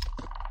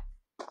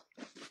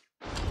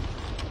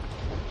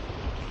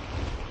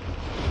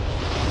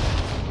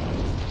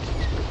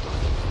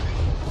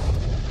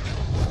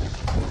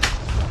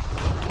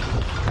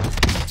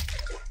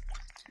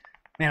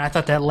 Man, I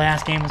thought that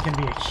last game was going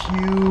to be a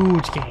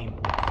huge game.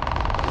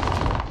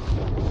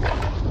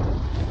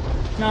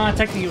 Nah,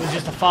 technically it was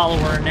just a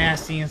follower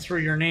nasty and threw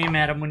your name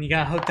at him when you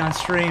got hooked on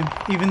stream.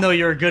 Even though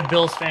you're a good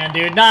Bills fan,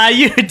 dude. Nah,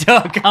 you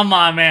don't. Come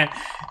on, man.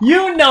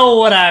 You know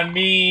what I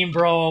mean,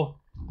 bro.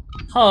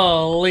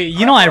 Holy.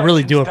 You know I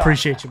really do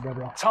appreciate you,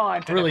 bro.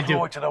 Time to really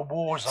deploy do. to the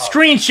war zone.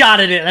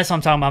 Screenshotted it. That's what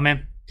I'm talking about,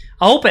 man.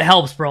 I hope it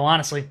helps, bro,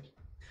 honestly.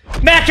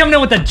 Matt coming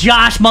in with the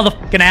Josh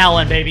motherfucking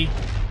Allen, baby.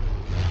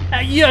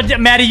 Yeah,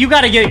 Maddie, you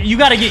gotta get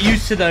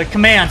used to the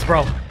commands,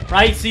 bro.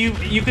 Right? So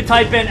you could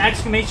type in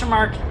exclamation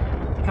mark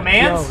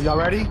commands. Yo, y'all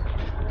ready?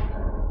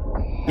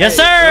 Yes,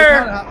 Hey,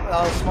 sir. look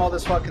how small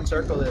this fucking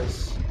circle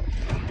is.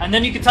 And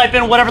then you can type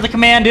in whatever the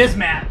command is,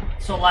 Matt.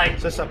 So like,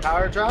 Is this a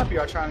power drop? You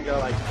are trying to go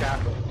like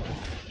capital.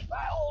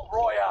 Battle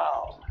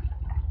Royale.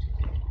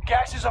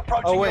 Gas is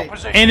approaching Oh, your wait.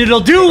 position. and it'll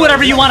do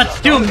whatever you want it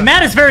to do.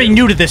 Matt is very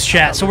new to this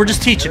chat, so we're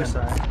just teaching him.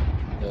 Yeah,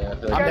 I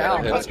feel like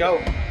I'm down. Let's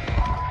go.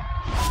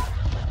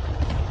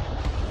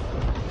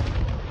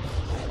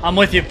 I'm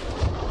with you.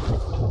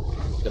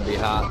 It's gonna be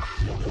hot.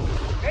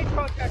 Make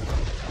contact.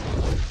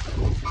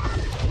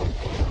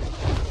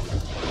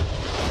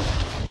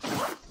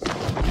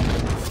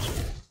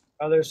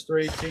 Oh, there's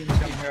 3 teams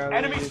coming here.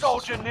 Enemy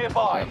soldier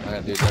nearby. I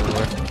gotta do that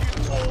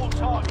everywhere. All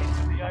targets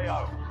to the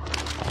AO.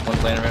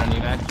 One's laying around on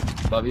you, Mac.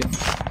 Above you.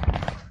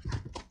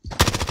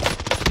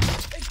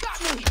 They got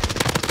me.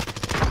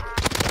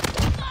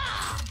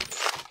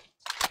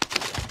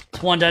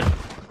 It's one dead.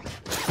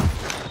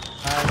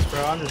 Nice,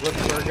 bro. I'm just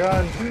looking for a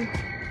gun.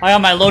 I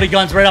got my loaded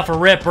guns right off a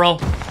rip, bro.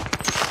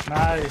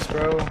 Nice,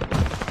 bro.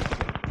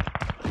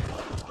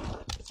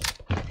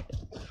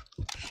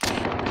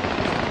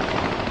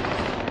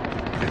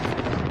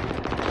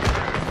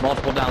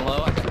 Multiple down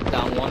low. I got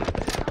down one.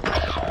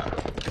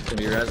 Gonna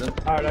be resin.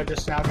 Alright, I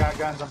just now got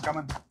guns. I'm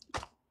coming.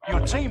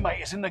 Your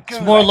teammate is in the gulag.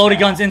 Some more loaded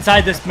now. guns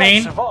inside this If they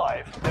main.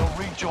 survive, they'll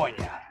rejoin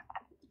you.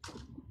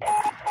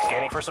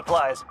 Scanning for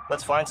supplies.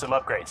 Let's find some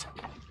upgrades.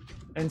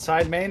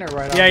 Inside main or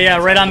right on? Yeah,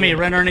 right on me,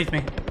 right underneath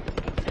me.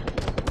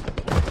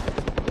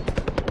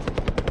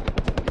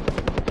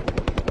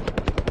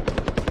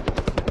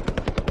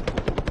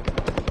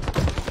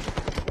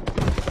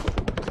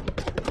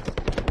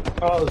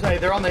 Oh, hey,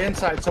 they're on the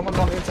inside. Someone's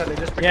on the inside. They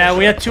just picked Yeah, us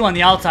we up. had 2 on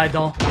the outside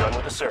though. Done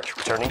with the search.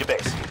 Returning to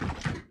base.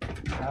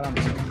 I don't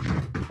see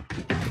them.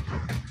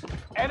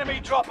 Enemy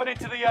dropping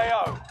into the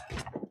AO.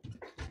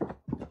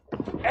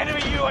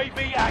 Enemy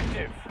UAV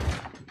active.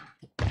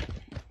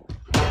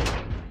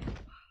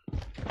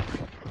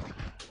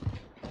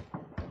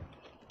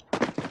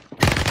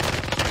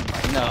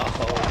 No.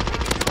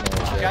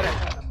 Got it.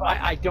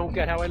 I don't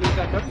get how I lose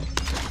that gun.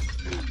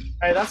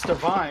 Hey, that's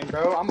divine,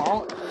 bro. I'm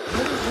all.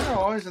 We're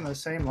always in the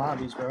same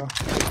lobbies, bro.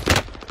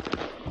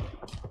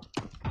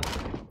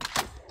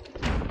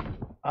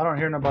 I don't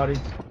hear nobody.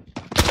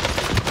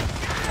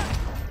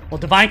 Well,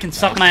 Divine can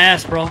suck my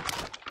ass, bro.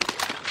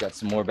 Got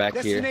some more back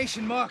here.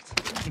 Destination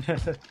marked.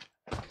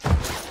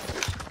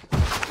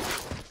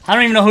 I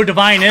don't even know who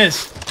Divine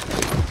is.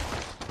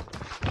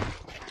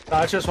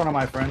 That's just one of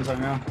my friends I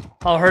know.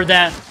 Oh, heard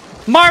that.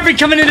 Marvin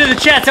coming into the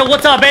chat said,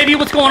 "What's up, baby?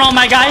 What's going on,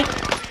 my guy?"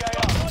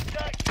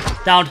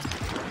 Down.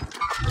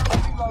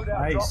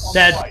 Nice.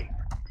 Dead.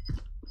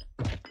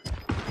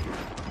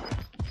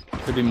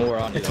 Could be more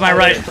on you. It's my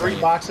right.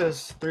 3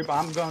 boxes.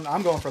 I'm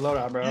going for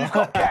loadout, bro. You've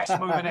got gas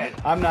moving in.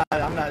 I'm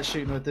not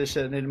shooting with this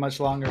shit any much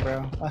longer,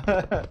 bro.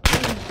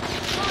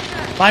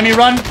 Find me,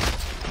 run.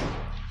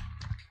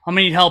 I'm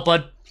gonna need help,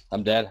 bud.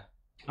 I'm dead.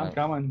 I'm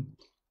coming.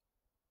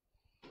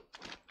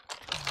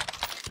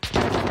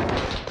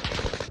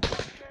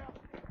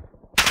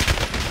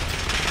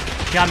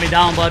 Got me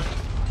down, bud.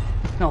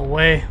 No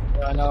way.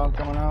 Yeah, I know I'm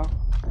coming out.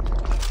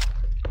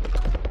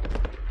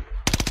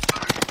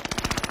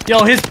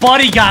 Yo, his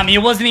buddy got me. It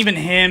wasn't even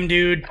him,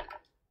 dude.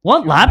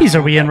 What lobbies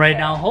are we in right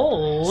now?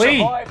 Holy.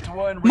 Survive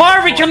to earn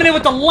Marvin coming in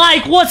with the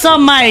like. What's up,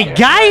 my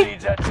guy?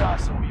 Needs that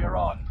tussle, you're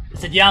on. I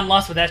said, yeah, I'm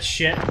lost with that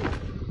shit.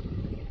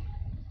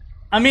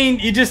 I mean,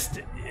 you just...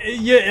 Win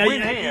here You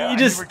and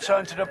just... you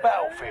return to the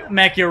battlefield.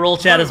 Mac, your roll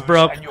chat is Lose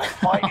broke. And your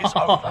fight is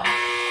over.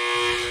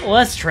 Well,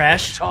 that's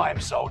trash. Time,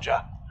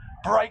 soldier.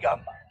 Break 'em.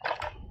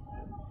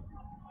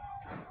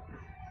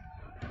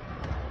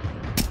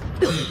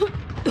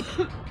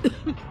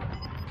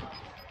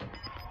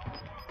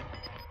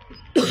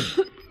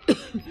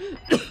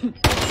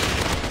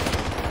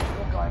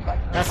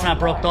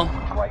 broke though.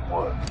 Great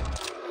work.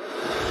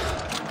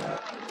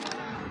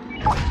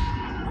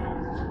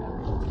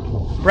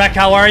 Wreck,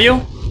 how are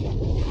you?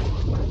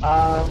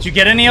 Did you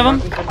get any of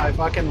them? For my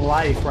fucking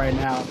life right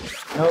now.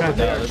 No, but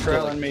they're There's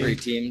trailing like me. 3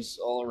 teams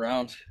all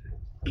around.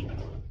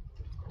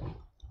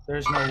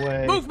 There's no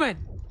way. Movement!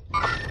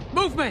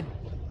 Movement!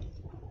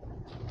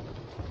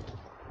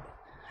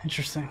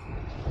 Interesting.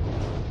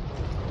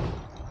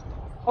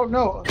 Oh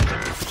no.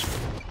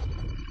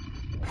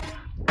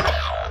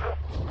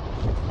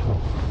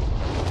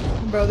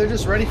 Bro, they're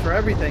just ready for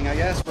everything, I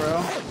guess,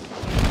 bro.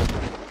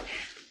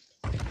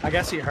 I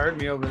guess he heard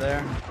me over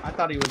there. I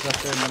thought he was up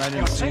there, but I Your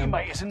didn't see him.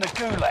 teammate is in the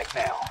gulag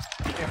now.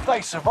 If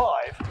they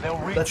survive, they'll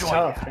rejoin That's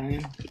tough, you.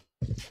 man.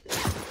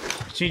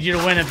 Just need you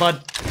to win it,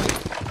 bud.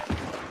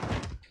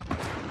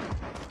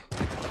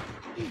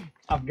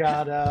 I've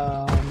got,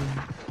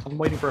 I'm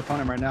waiting for a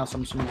opponent right now, so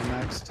I'm assuming I'm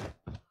next.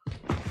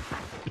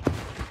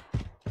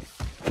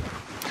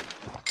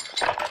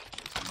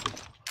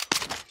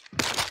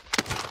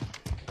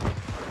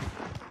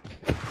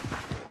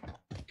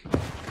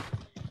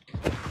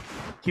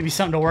 Give you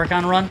something to work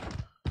on, Run.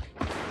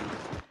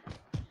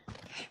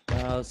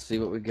 Let's see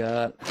what we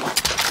got.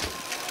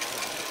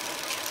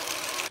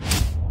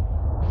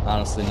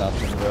 Honestly,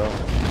 nothing, bro.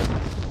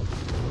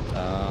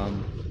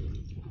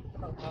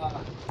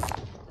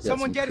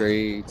 Someone get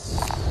crates,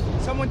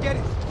 it. Someone get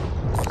it.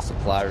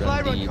 supply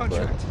Fly run run deep,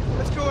 contract.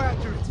 Let's go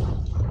after it.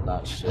 but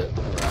not shit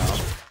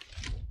around.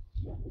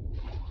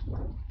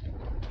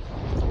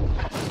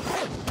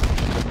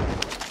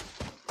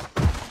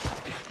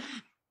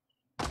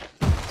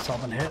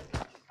 Something hit.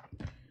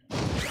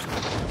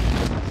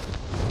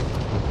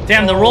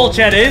 Damn, the roll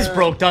chat is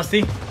broke, Dusty.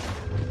 You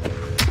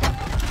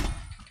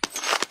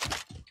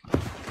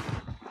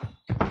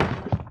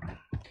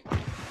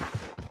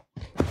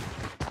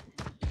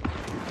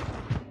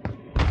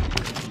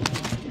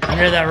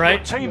hear that,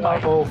 right?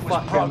 Teammate Oh, was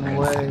fucking broken.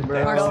 way,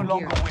 bro. They're no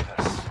longer with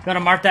us. Gonna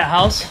mark that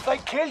house. If they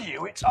kill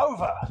you, it's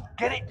over.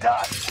 Get it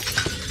done.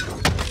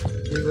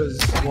 He was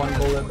one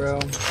bullet, bro.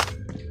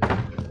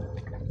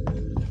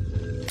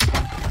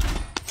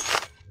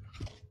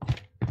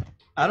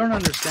 I don't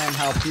understand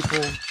how people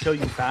kill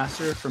you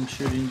faster from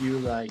shooting you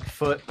like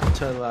foot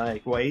to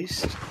like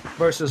waist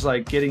versus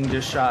like getting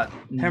just shot.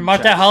 in Here, mark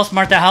chest. that house.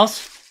 Mark that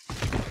house.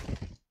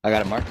 I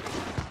got it marked.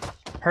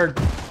 Heard.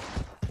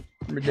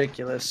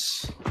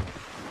 Ridiculous.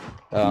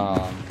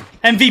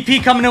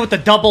 MVP coming in with the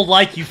double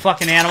like, you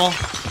fucking animal.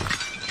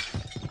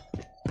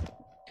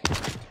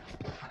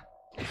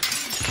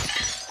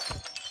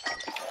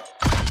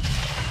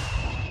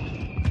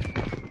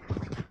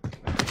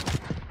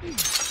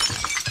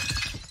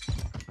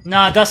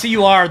 Nah, Dusty,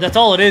 you are. That's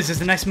all it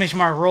is an exclamation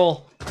mark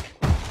roll.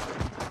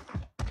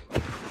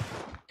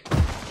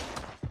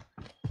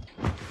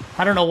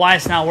 I don't know why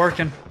it's not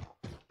working.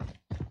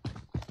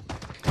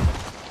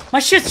 My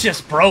shit's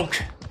just broke.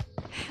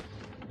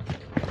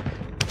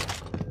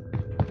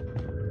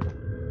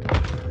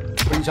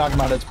 What are you talking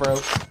about? It's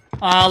broke.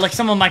 Like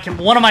some of my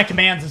one of my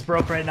commands is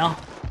broke right now.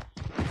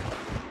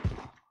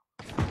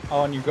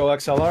 Oh, and you go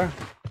XLR?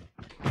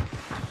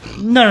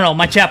 No,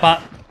 my chat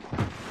bot.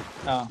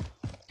 Oh.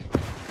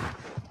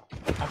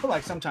 I feel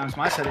like sometimes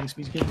my settings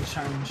be getting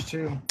changed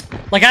too.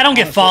 Like, I don't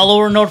get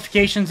follower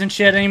notifications and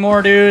shit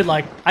anymore, dude.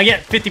 Like, I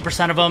get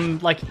 50% of them.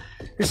 Like,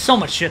 there's so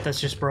much shit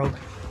that's just broke.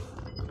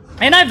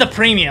 And I have the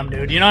premium,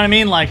 dude. You know what I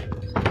mean? Like,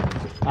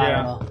 I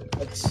don't know.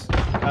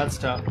 That's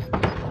tough.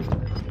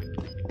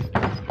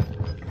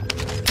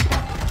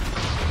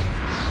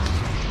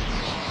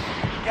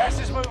 Gas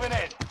is moving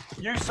in.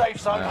 New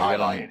safe zone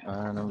highlighted.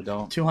 No, we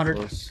don't. 200.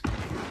 Close.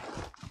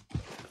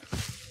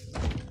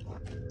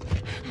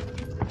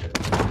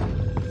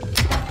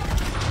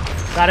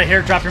 Got it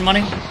here. Drop your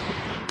money.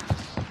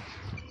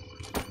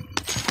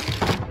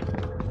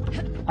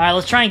 Alright,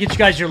 let's try and get you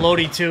guys your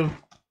loadie, too.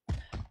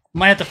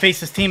 Might have to face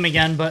this team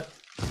again, but...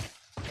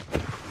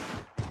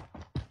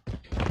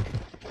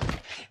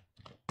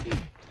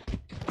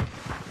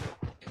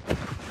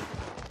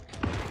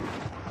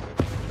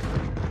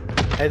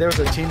 Hey, there was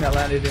a team that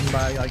landed in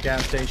my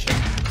gas station.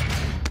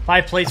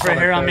 5 plates right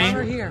here on me.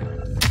 Over here.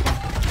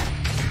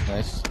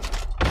 Nice.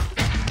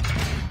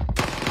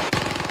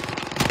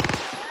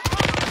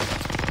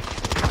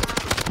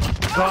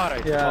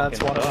 God, Yeah,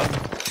 that's one of them.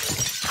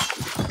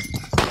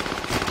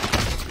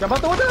 Jump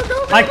out the window,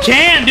 go! I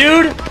can,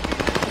 dude!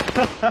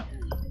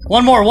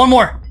 One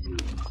more.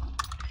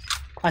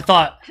 I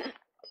thought. Wait,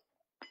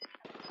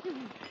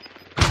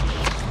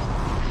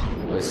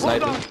 Hold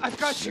sniping. on, I've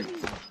got you.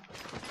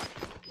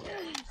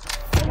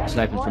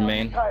 Sniping from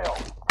main. Tail.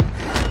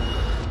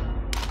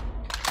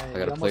 Hey, I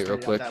got a you plate real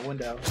almost quick. made it out that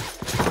window.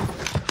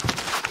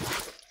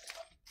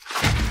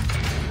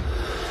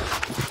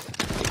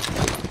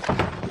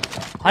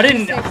 I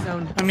didn't... Safe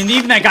zone. I mean,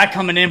 even that guy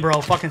coming in,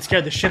 bro, fucking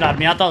scared the shit out of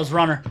me. I thought it was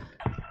runner.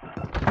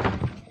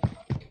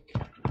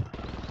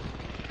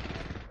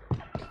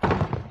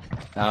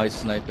 Now he's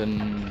sniping.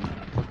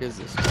 What is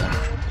this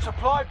guy?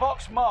 Supply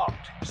box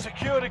marked.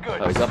 Secure the goods.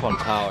 Oh, he's up on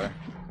tower.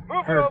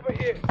 Move it over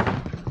here.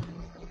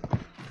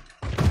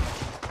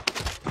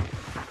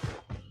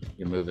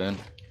 You move in.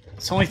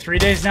 It's only 3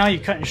 days now. You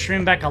cut your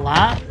stream back a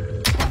lot.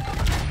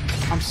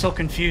 I'm so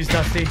confused,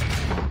 Dusty.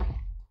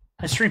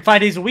 I stream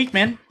 5 days a week,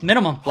 man.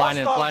 Minimum. Flying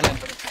in, flying in.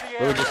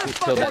 We just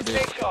killed that dude.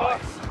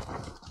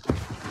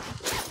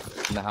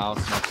 In the house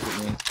next to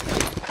me.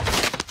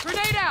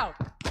 Grenade out!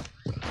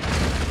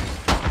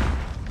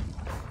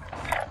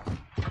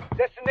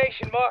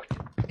 Destination marked.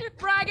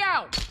 Frag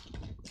out!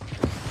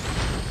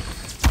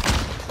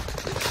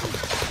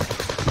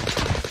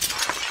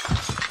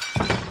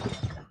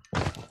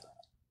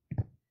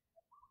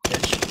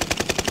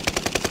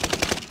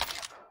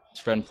 His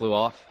friend flew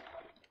off.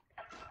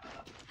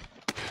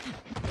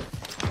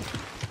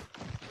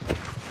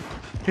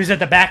 Who's at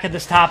the back of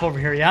this top over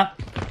here, yeah?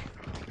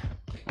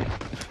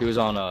 He was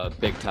on a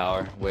big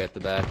tower way at the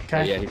back. Okay.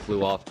 But yeah, he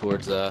flew off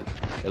towards it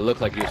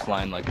looked like he was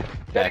flying like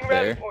back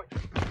there.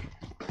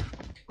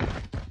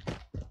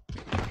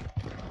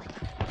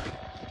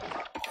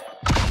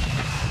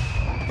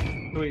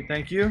 Sweet,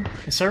 thank you.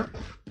 Yes, sir.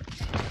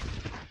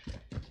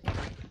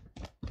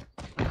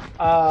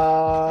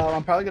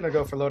 I'm probably gonna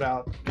go for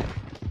loadout.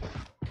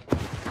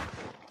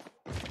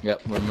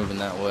 Yep, we're moving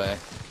that way.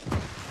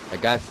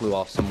 That guy flew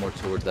off somewhere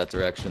towards that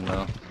direction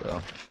though,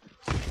 so.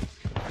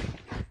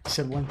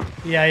 Sibling.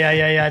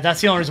 Yeah. That's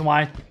the only reason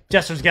why.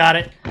 Jester's got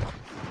it.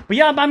 But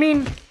yeah, I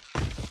mean,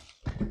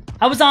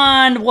 I was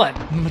on what?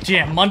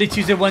 Yeah, Monday,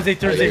 Tuesday, Wednesday,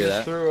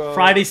 Thursday,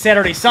 Friday,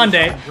 Saturday,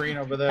 Sunday. Green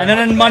over there. And then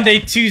on Monday,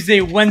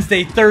 Tuesday,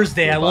 Wednesday,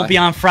 Thursday, I will be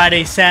on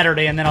Friday,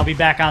 Saturday, and then I'll be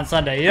back on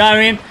Sunday. You know what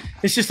I mean?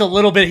 It's just a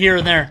little bit here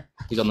and there.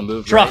 He's on the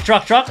move. Truck.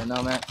 Right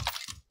now, Matt.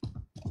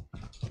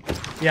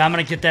 Yeah, I'm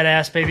gonna get that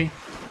ass, baby.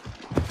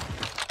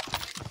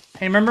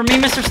 Hey, remember me,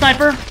 Mr.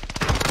 Sniper?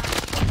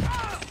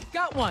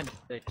 Got one.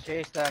 They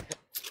chased that.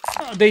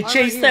 Oh, they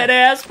chased that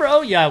ass,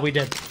 bro. Yeah, we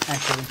did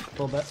actually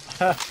a little bit.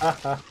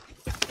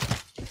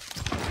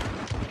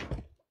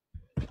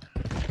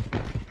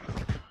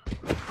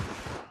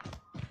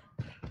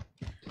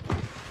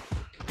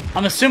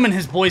 I'm assuming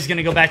his boy's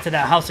gonna go back to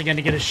that house again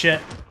to get his shit.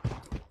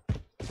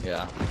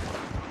 Yeah.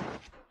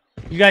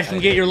 You guys can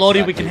get your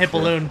loadie, we can hit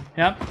balloon.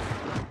 Yep.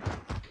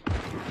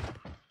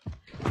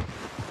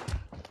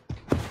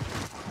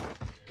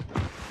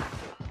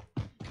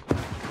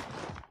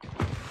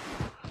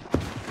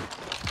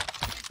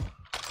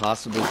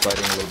 Possibly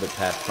fighting a little bit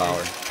past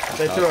power.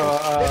 They threw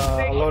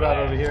a loadout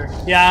over here.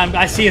 Yeah,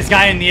 I see his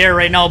guy in the air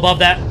right now above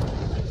that.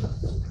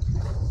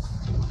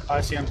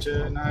 I see him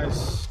too.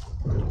 Nice.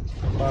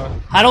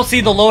 I don't see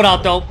the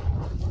loadout though.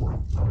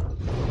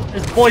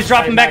 This boy's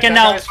dropping back in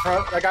now.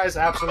 That guy's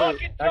absolute.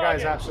 That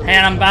guy's absolute.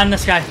 And I'm on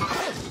this guy.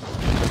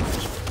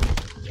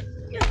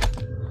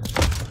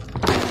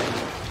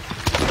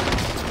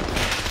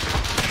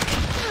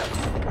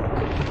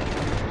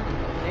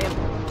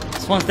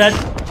 This one's dead.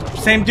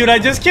 Same dude I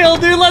just killed,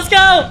 dude. Let's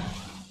go.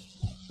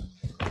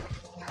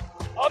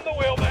 On the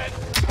wheel, man.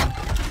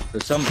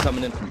 There's some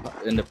coming in from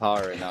into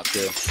power right now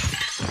too.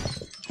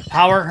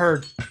 Power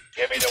heard.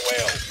 Give me the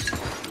wheel.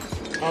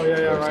 Oh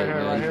yeah,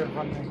 right here, in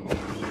front of me.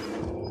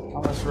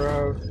 On this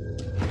road.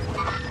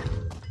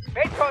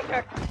 Make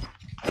contact.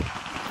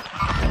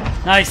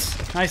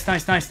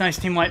 Nice,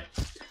 team wipe.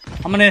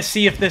 I'm gonna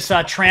see if this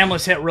tram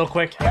was hit real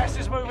quick. Gas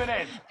is moving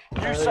in.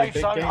 New safe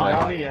zone.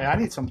 I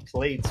need some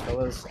plates,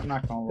 fellas. I'm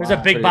not gonna lie. There's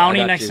a big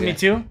bounty next to me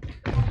too.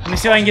 Let me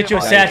see if I can get you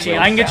a statue.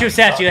 I can get you a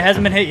statue. It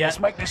hasn't been hit yet. Let's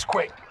make this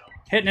quick.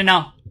 Hitting it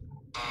now.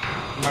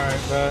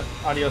 Alright,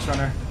 adios,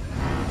 runner.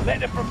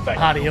 Let the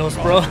professional. Adios,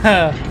 bro.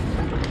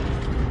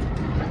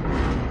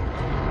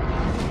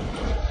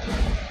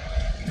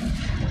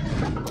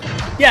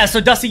 Yeah,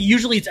 so Dusty,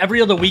 usually it's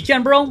every other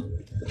weekend, bro.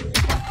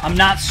 I'm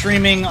not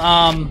streaming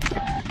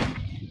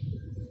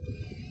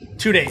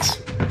 2 days.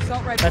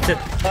 That's it.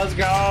 Let's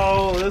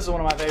go. This is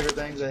one of my favorite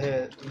things to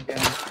hit.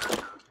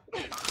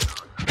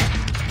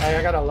 Hey,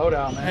 I got a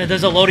loadout, man.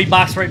 There's a loading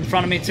box right in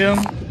front of me too.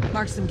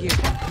 Mark some gear.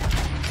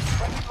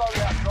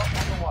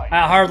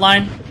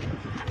 Hardline.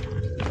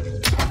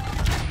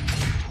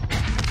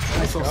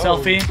 Nice little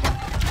selfie.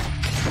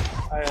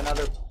 Hey,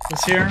 another.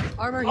 This here.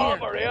 Armor here.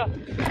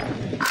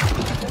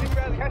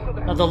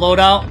 Another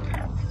loadout.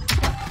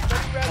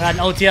 I got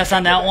an OTS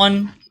on that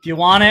one. If you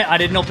want it, I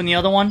didn't open the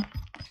other one.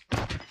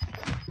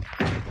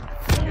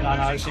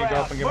 I see you go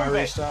up and get my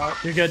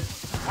restock. You're good.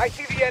 I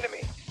see the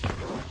enemy.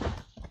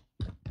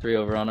 3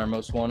 over on our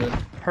most wanted.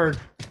 Heard.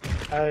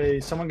 Hey,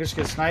 someone just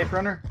get sniped,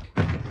 runner?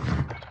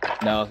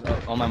 No,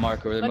 on my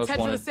marker. They're Let's most head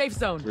to wanted. the safe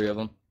zone. 3 of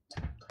them.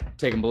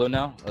 Taking balloon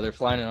now? Oh, they're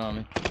flying in on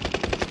me.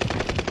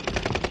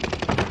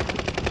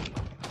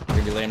 They're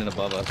gonna be landing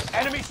above us.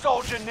 Enemy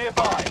soldier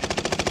nearby.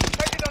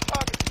 Target on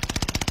target.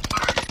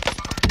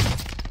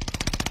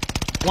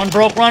 One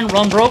broke, run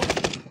broke.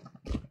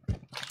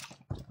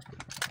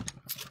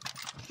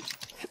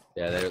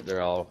 Yeah,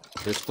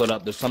 they're split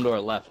up. There's some to our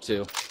left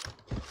too.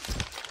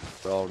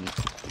 They're all.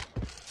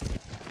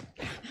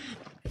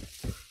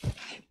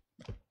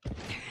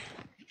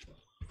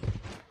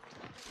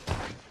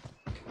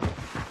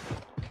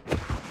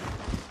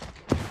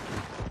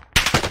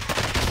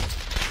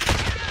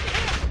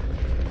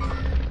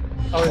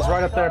 Oh, he's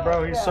right up there,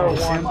 bro. He's so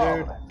one,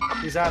 dude.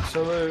 He's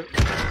absolute.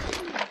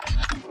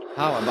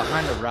 How? I'm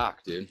behind a rock,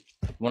 dude.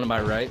 One on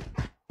my right.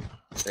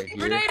 Right here.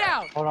 Grenade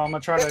out! Hold on, I'm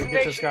gonna try to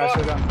get this guy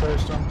so I'm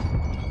close to him.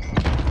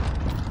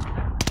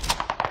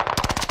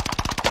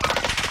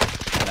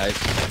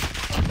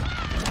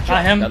 Nice.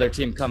 Got him. Another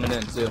team coming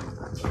in too.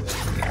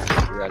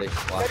 Ready?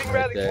 Watch Setting right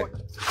rally there. point.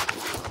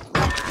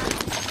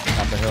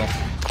 Top the hill.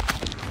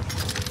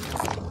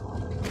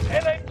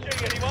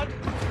 LMG, anyone?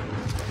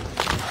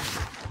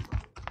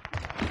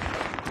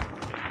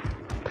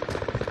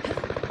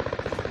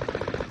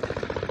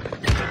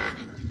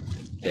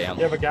 Damn.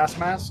 You have a gas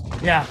mask?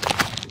 Yeah.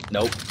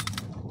 Nope.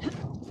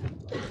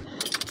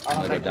 I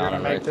don't think you're gonna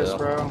make this,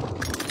 bro. I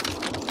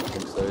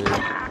think so,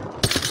 yeah.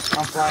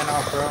 I'm flying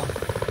off, bro.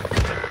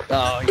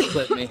 Oh, he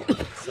clipped me.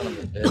 Son of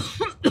a bitch.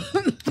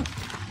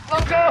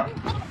 Let's go!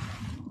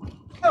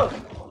 Oh!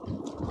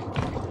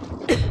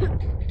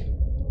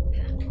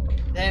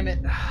 Damn it.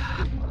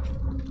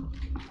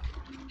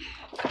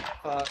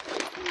 Fuck.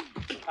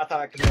 I thought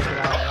I could make it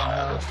out. I don't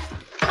know.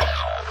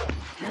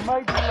 You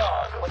may be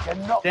lost, but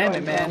you're not Damn it,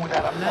 going man. down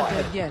without a I'm not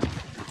fight. dead yet.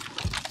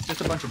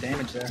 Just a bunch of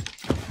damage there.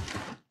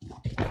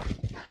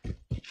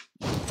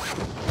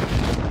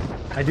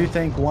 I do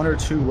think 1 or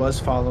 2 was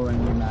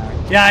following you,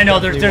 Mac. Yeah, I know.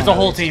 There's a Definitely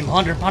whole one. team.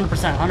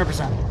 100%.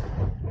 100%.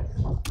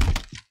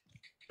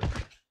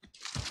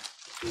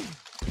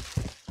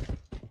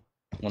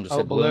 One just Oh,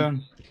 hit balloon.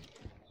 balloon.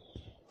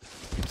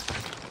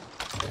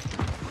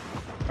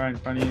 Right in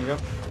front of you, yep.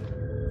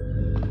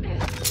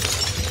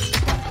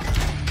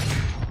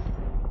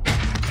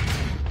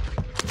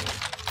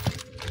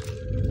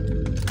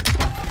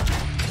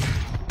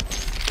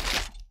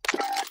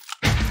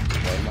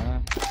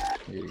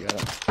 Here you go.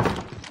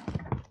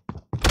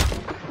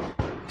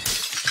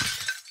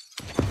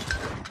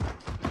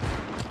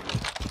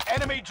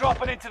 Enemy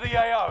dropping into the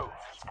AO.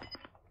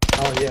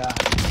 Oh yeah,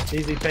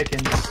 easy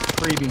pickings,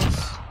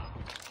 freebies.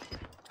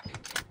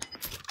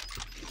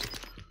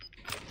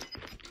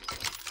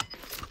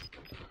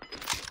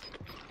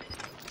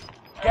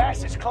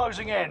 Gas is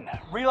closing in.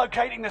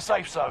 Relocating the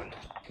safe zone.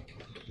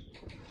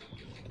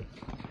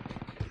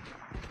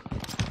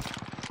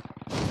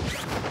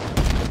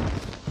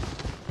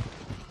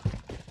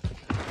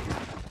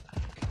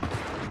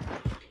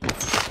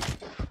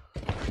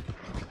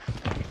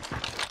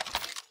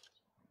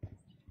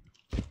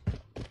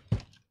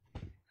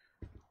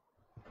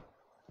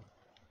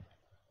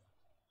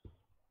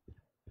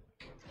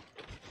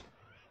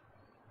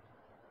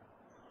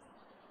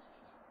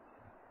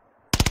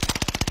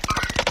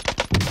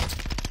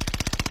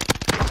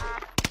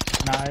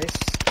 Nice.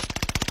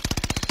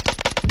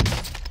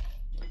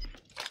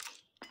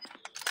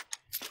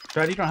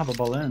 Brad, you don't have a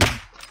balloon.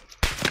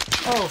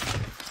 Oh.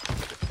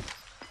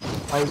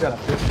 Oh, he's got a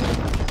pistol.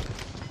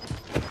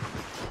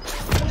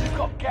 You've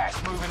got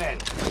gas moving in.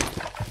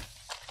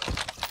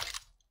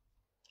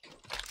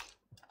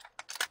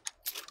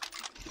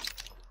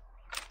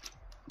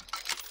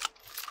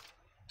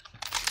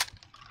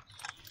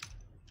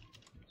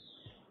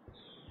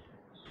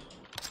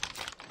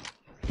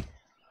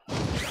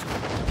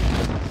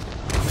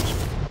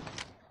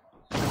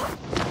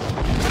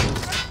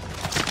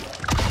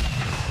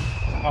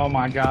 Oh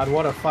my god,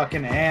 what a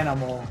fucking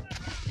animal.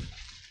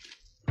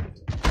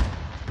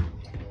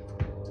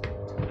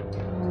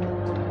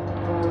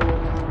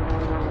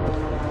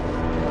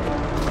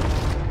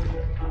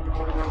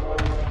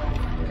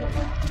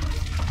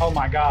 Oh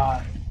my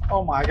god.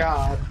 Oh my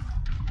god.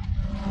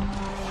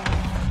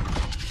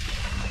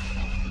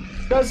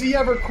 Does he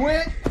ever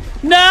quit?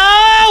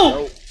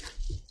 No!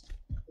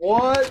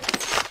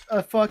 What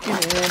a fucking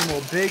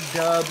animal. Big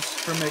dubs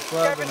for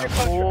McLove in a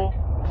full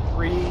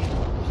free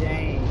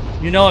game.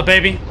 You know it,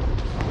 baby.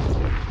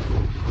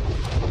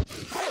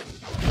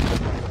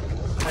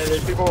 Hey,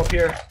 there's people up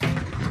here.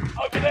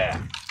 Over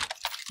there.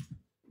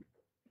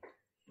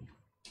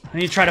 I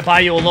need to try to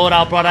buy you a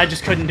loadout, but I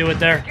just couldn't do it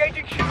there.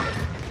 Engaging shooter.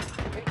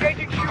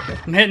 Engaging shooter.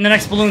 I'm hitting the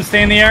next balloon.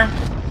 Stay in the air.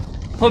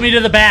 Put me to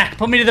the back.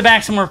 Put me to the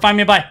back somewhere. Find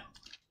me a buy.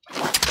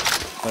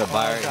 I'm gonna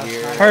buy right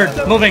here.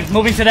 Heard.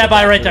 Moving to that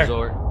buy right there.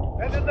 Resort.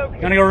 And then You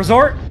wanna go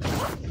resort?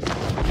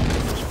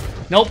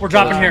 Nope, we're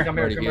dropping here. Come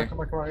here, Already come here, here. come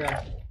here, come here,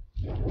 yeah.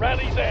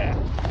 Rally there.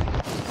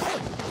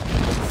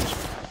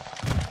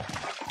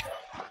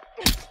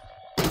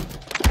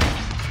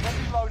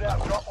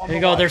 Loadout drop on Here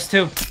you the go, way. there's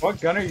 2. What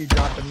gun are you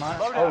dropping, mine?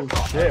 Oh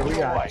shit, we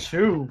got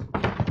 2.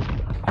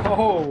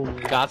 Oh,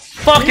 Got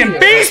Fucking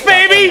beast,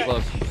 baby!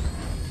 close.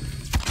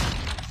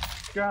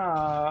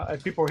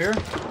 God. People here?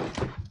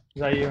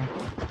 Is that you?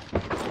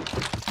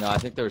 No, I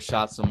think there was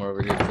shots somewhere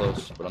over here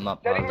close, but I'm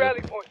not setting positive.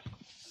 rally point.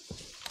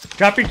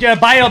 Drop your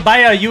buy a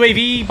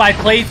UAV, buy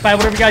plates, buy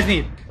whatever you guys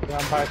need. Yeah,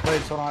 I'm by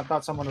plates. Hold on, I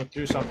thought someone would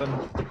do something.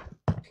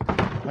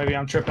 Maybe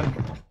I'm tripping.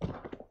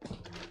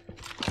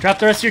 Drop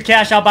the rest of your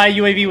cash, I'll buy a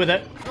UAV with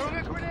it. Throwing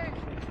a grenade.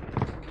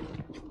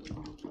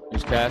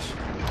 There's cash.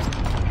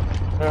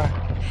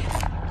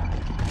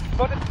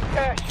 Spotted some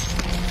cash.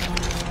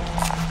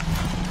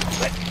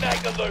 Let's snag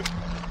the loot.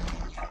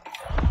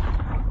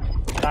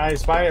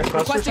 Nice, buy a cluster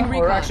Requesting or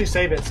recon. actually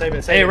save it, save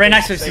it, save Hey, it. right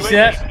next to us, you see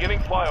that? Giving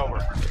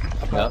flyover.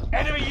 Yep.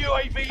 Enemy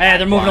UAV. Hey,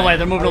 they're moving away.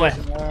 They're moving away.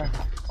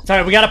 It's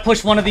alright, we gotta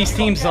push one of these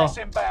teams though.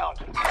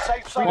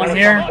 One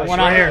here, one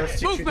out here.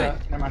 Movement.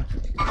 Never mind.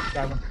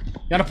 Grab him.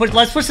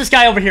 Let's push this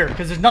guy over here,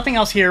 because there's nothing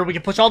else here. We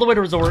can push all the way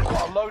to resort. We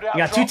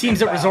got 2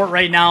 teams at resort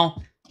right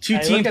now. 2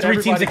 Hey, teams, look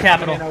 3 teams at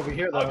Capital. Over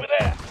here, though.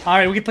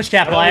 Alright, we can push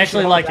Capital. I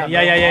actually like it.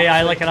 Yeah,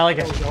 I like it. I like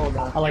it.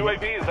 I like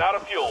it. UAV is out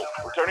of fuel.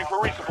 Returning for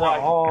resupply.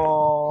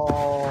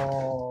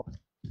 Oh.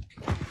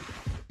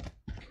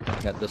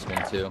 Got this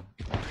one too.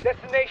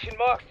 Destination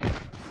marked.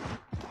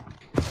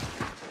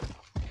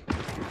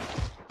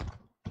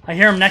 I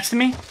hear him next to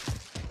me.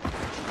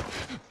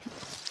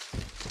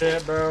 Yeah,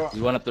 bro.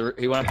 He went up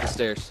the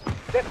stairs.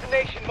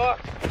 Destination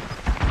marked.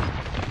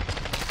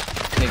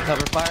 Can he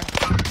cover fire?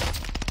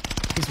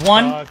 He's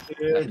one. Fuck, Not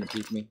dude. gonna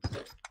peek me.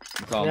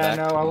 I'm calling Yeah,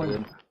 back. no, I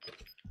wouldn't.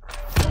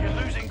 You're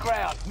losing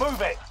ground.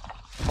 Move it.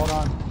 Hold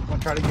on. I'm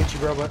gonna try to get you,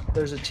 bro, but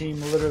there's a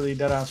team literally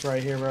dead ass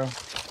right here, bro.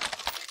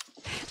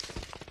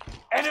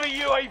 Enemy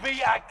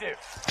UAV active.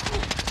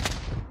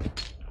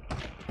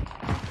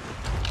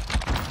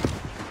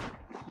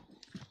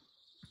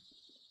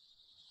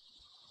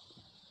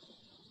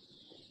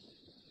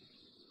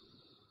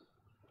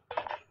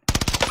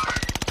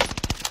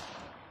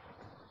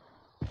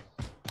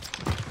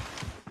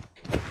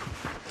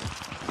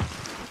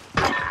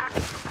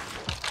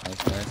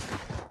 Nice.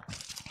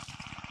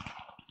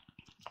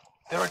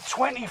 There are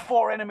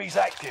 24 enemies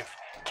active.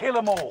 Kill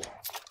them all.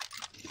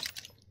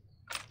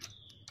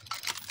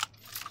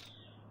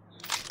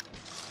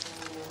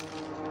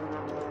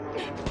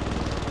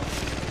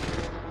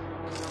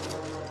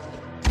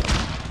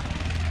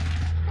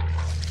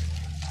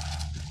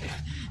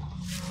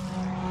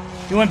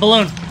 You went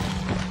balloon.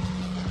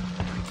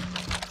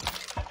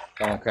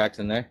 Someone cracked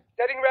in there.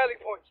 Setting rally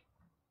point.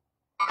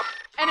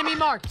 Enemy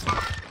marked.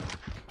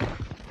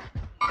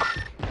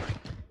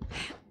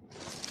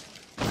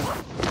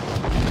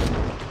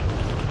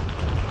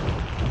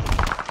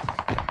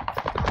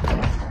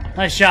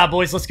 Nice job,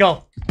 boys. Let's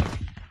go.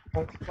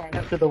 Right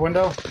up to the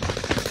window.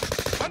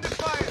 Under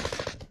fire.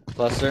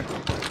 Cluster.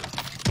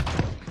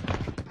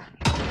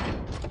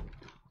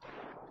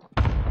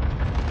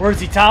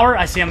 Where's he? Tower?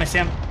 I see him. I see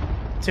him.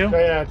 2.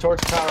 Yeah,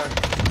 towards the tower.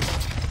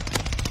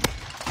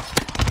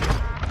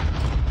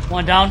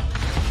 1 down.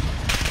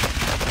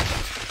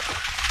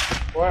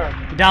 Where?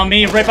 Down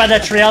me. Right by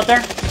that tree out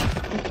there.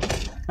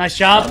 Nice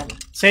job.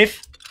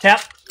 Safe.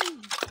 Tap.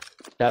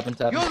 Tapping.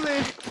 You'll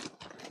live.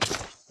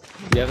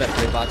 You have that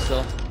crate box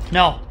still?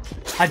 No.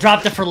 I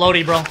dropped it for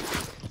Lodi, bro.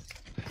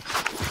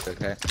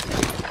 Okay.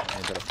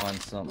 I gotta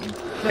find something.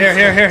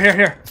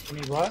 Here. You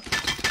need what?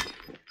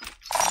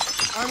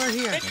 Armor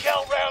here.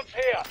 Mid-count rounds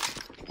here.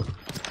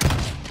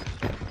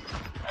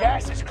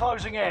 Gas is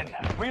closing in.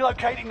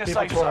 Relocating the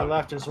People safe to our zone.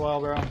 left as well,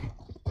 bro.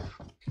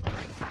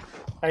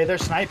 Hey, they're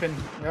sniping.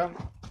 Yep.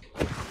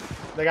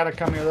 They gotta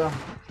come here, though.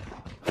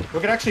 We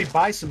could actually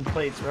buy some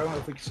plates, bro,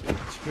 if we can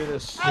screw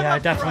this. Yeah, I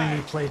definitely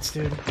need plates,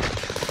 dude.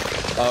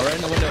 Oh, right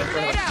in the window in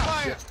front of us.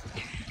 Fire.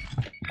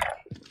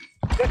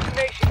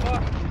 Destination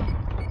marked.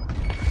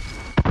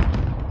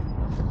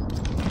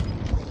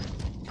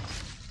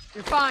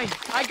 You're fine.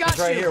 I got He's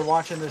right you. here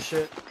watching this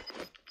shit.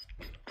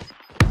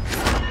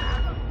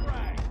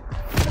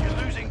 You're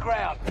losing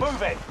ground.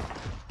 Move it.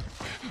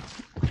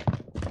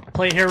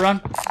 Plate here, run.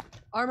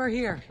 Armor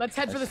here. Let's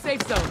head for the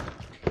safe zone.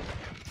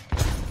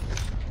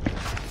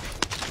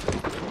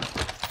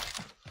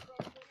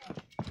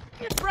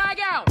 Frag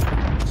out.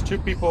 There's 2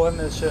 people in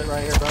this shit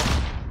right here, bro.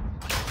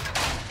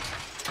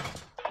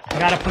 I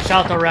gotta push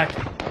out the wreck.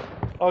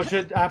 Oh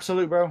shit,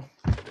 absolute, bro.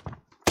 I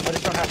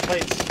just don't have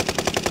plates.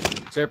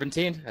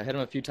 Serpentine. I hit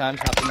him a few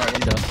times. Hopped in that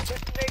window.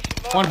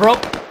 Destination marked. 1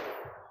 broke.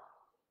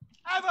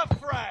 Have a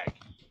frag.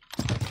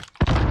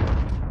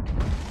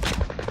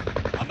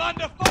 I'm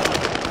under fire.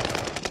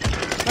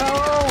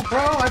 No,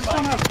 bro, I just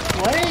don't have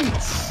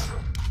plates.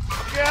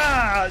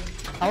 God,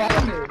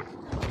 damn it.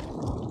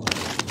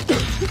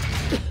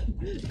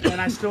 And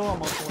I still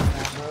almost won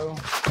that, bro.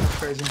 That's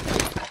crazy.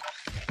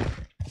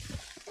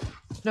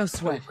 No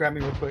sweat. Grab me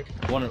real quick.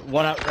 One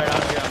out right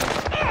out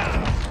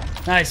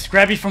here. Nice.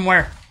 Grab you from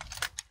where?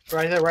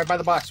 Right there, right by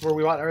the box where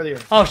we bought earlier.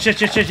 Oh, shit.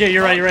 Yeah,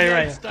 you're right.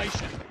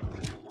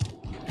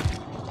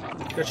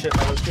 Good shit,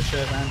 fellas. Good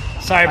shit, man.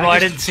 Sorry, bro. I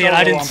didn't see it.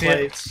 I didn't see it.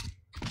 Plates.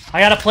 I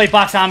got a plate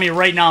box on me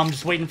right now. I'm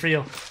just waiting for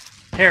you.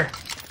 Here.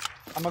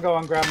 I'm gonna go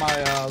and grab my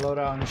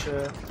loadout and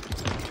shit.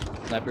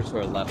 Snipers to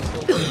our left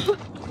still.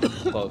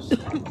 Close.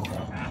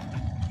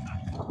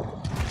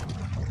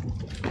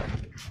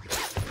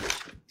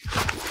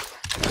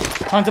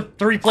 Tons of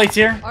 3 plates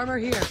here. Armor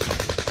here.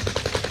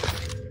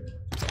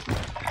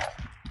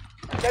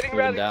 Setting Moving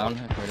rally down.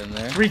 point. Right in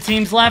there. 3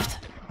 teams left.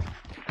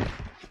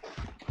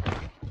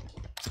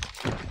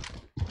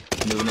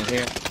 Moving in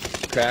here.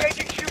 Cracked.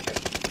 Engaging shooter.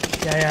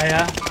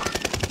 Yeah.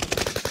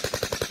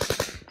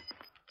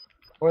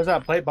 Where's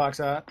that plate box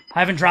at? I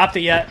haven't dropped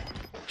it yet.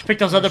 Did you pick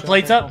those other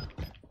plates up?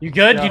 You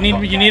good? Yeah.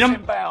 You need them?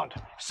 Inbound.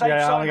 Safe Yeah,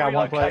 I zone only got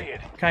 1 plate.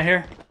 relocated. Okay,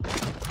 here.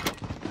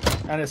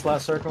 And it's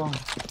last circle.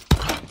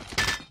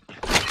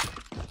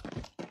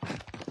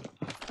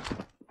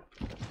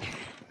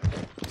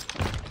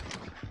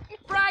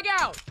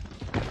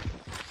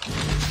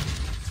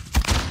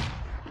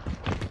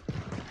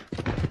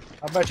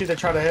 bet you they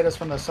try to hit us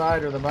from the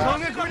side or the back.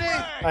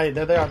 Hey,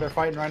 there they are. They're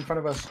fighting right in front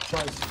of us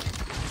twice.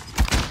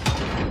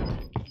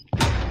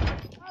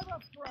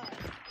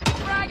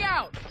 Frag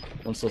out.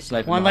 One's still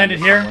sniping. One landed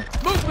here.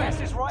 Movement.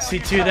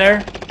 C2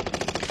 there.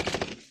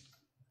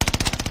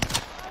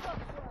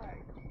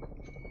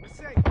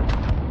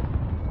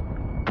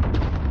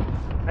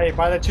 Hey,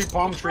 by the 2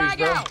 palm trees, Frag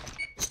bro. out.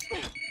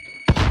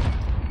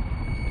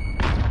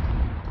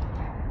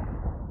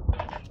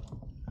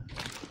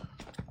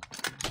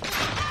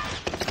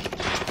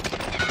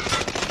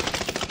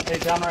 Hey,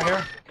 down right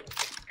here.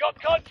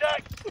 Got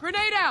contact.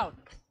 Grenade out.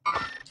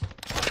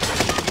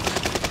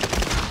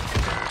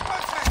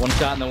 One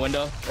shot in the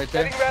window, right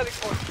there. Setting rally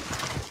point.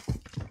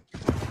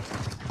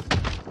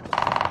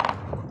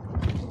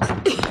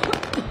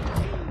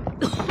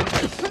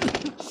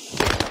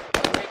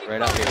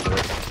 Right out here, bro.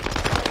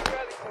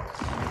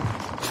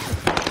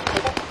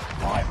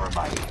 Five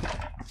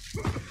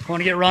remain. Want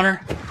to get runner?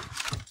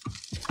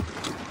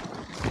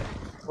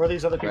 Where are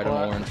these other Right people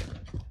on at? orange.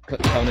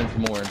 Coming in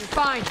from orange. You're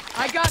fine.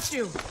 I got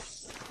you.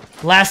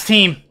 Last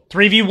team.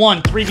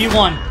 3v1.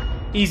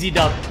 3v1. Easy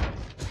dub.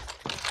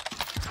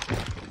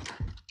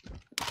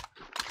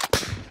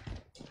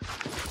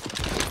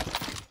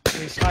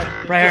 He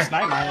sniped, Right here.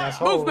 sniped my ass.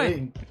 Holy.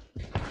 Movement.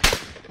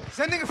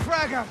 Sending a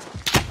frag out.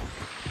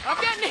 I'm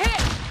getting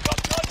hit.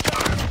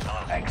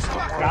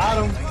 Excellent.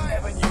 Got him. They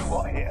never knew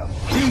what hit 'em.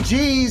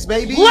 GG's,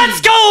 baby.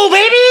 Let's go,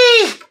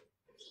 baby!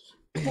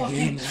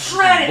 Fucking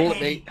shred it, Bullet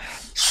baby. bait.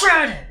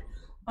 Shred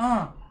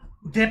it.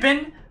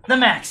 Dipping the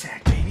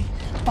MacSack, baby.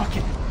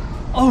 Fucking.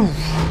 Oh.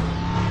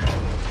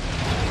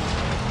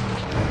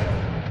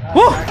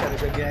 Woo! Mac had a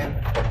good game.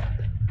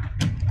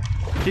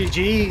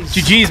 GG's.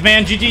 GG's,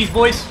 man. GG's,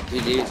 boys.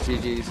 GG's,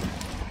 GG's.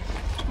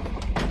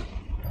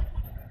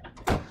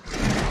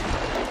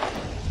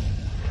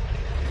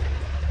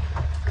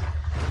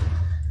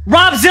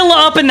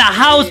 Robzilla up in the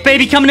house,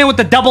 baby, coming in with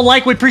the double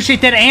like. We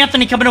appreciate that.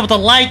 Anthony coming in with a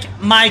like,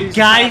 my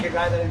guy. Like a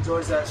guy that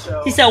enjoys that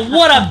show. He said,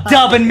 "What up,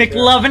 Dubbin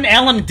McLovin?"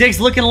 Alan Diggs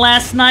looking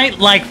last night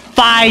like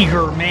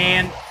fire,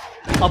 man.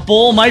 A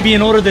bowl might be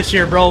in order this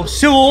year, bro.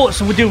 So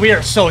dude, we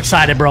are so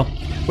excited, bro.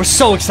 We're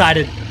so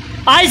excited.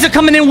 Isaac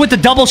coming in with the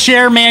double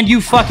share, man. You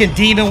fucking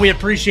demon. We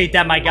appreciate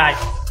that, my guy.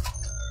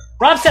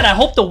 Rob said, "I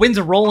hope the wins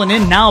are rolling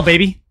in now,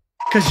 baby,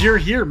 because you're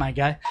here, my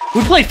guy."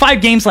 We played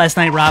 5 games last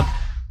night, Rob.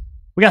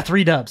 We got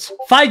 3 dubs.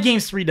 5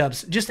 games, 3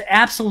 dubs. Just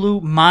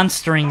absolute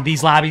monstering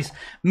these lobbies.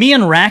 Me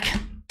and Rack,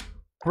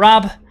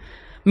 Rob,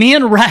 me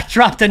and Rack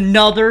dropped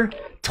another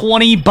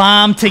 20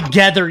 bomb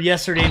together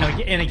yesterday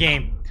in a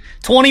game.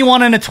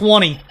 21 and a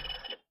 20.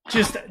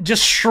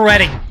 Just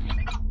shredding.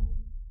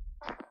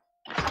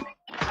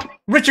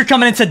 Richard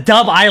coming into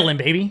Dub Island,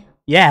 baby.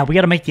 Yeah, we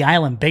got to make the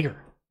island bigger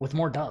with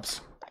more dubs.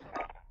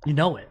 You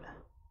know it.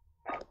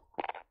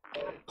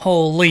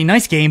 Holy,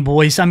 nice game,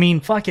 boys. I mean,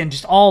 fucking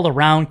just all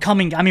around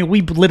coming. I mean, we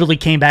literally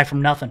came back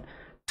from nothing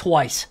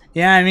twice.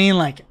 Yeah, I mean,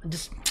 like,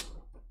 just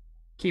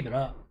keep it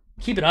up.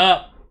 Keep it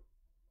up.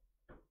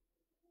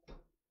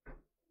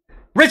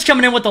 Rich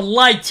coming in with the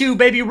like, too,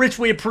 baby. Rich,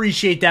 we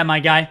appreciate that, my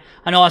guy.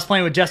 I know I was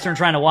playing with Jester and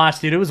trying to watch,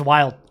 dude. It was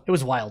wild. It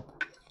was wild.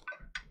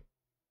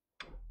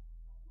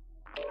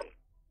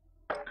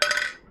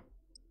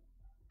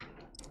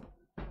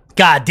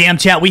 God damn,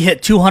 chat. We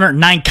hit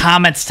 209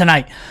 comments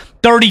tonight.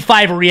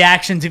 35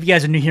 reactions. If you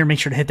guys are new here, make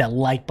sure to hit that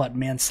like button,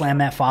 man. Slam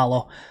that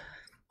follow.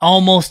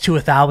 Almost to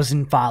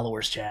 1,000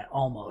 followers, chat.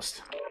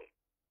 Almost.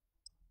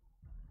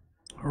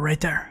 Right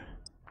there.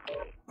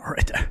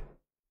 Right there.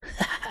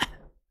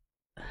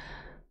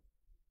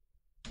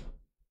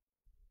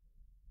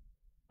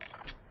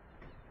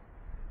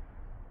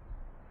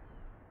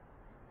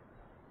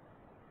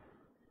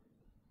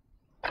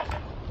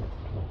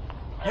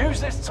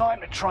 Use this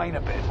time to train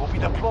a bit. We'll be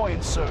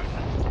deploying soon.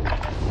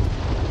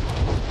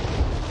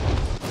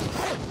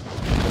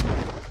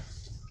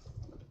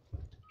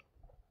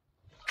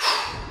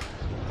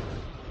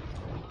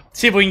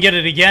 See if we can get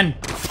it again.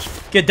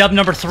 Get dub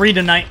number 3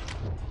 tonight.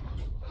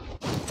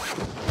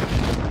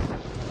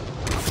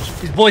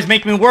 These boys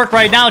make me work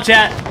right now,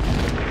 chat.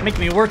 Make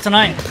me work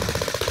tonight.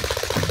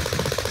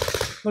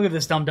 Look at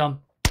this dum-dum.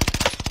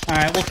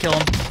 Alright, we'll kill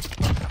him.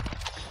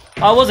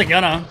 I wasn't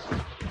gonna.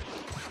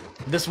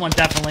 This one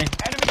definitely.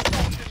 Enemy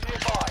forces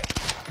nearby.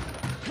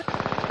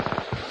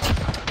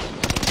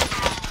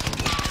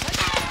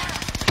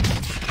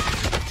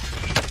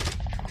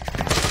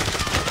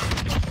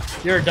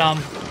 You're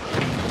dumb.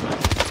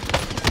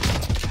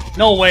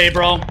 No way,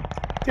 bro.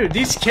 Dude,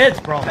 these kids,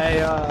 bro. Hey,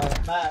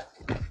 Matt.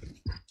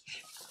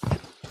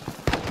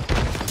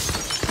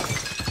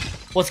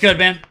 What's good,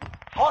 man?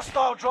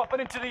 Hostile dropping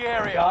into the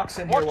area. Doc's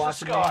in here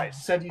Watch the watching me.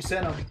 skies. Said you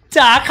sent him.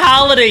 Doc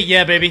Holiday,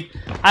 yeah, baby.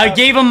 I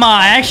gave him.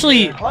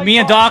 Actually, me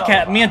and Doc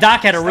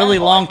had a really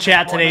long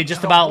chat today,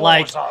 just about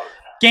like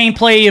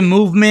gameplay and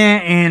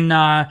movement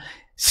and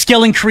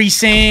skill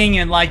increasing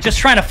and like just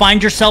trying to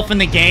find yourself in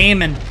the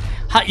game and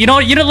how, you know,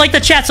 like the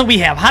chats that we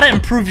have, how to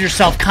improve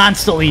yourself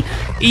constantly,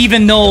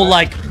 even though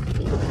like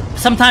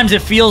sometimes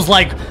it feels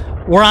like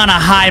we're on a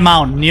high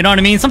mountain. You know what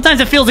I mean? Sometimes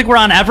it feels like we're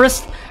on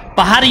Everest,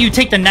 but how do you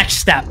take the next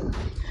step?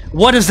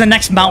 what is the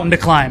next mountain to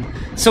climb?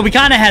 So we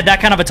kind of had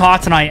that kind of a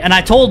talk tonight, and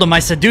I told him, I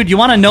said, dude, you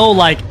want to know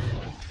like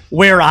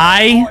where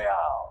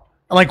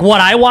like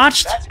what I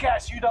watched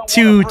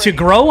to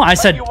grow? I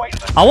said,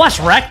 I'll watch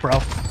Rec, bro.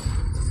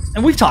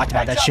 And we've talked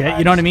about that shit,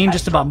 you know what I mean?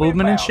 Just about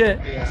movement and shit.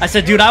 I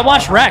said, dude, I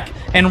watch Rec,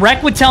 and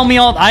Rec would tell me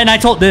and I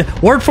told the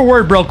word for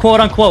word, bro,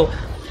 quote unquote.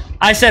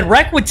 I said,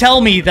 Rec would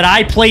tell me that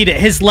I played at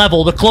his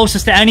level, the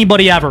closest to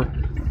anybody ever.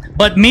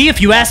 But me,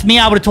 if you asked me,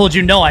 I would have told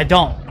you, no, I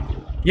don't.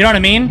 You know what I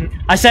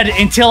mean? I said,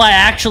 until I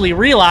actually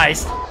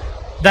realized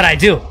that I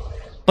do.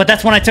 But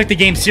that's when I took the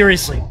game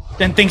seriously.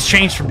 Then things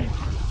changed for me.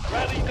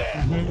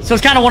 So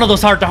it's kind of one of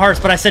those heart-to-hearts,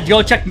 but I said,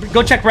 go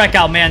check Rec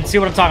out, man. See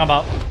what I'm talking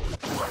about.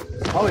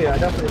 Oh yeah, I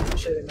definitely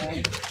appreciate it,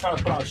 man. Trying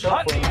to put on a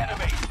show for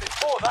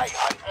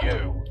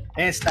you.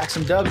 And stack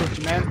some dubs with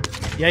you, man.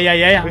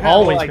 Yeah. We've had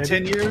Always, like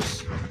baby. 10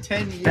 years.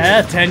 10 years.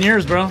 Yeah, 10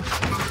 years, bro.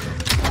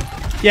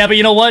 Yeah, but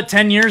you know what?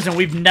 10 years and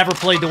we've never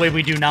played the way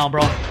we do now,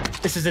 bro.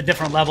 This is a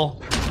different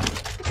level.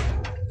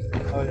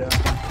 Oh yeah.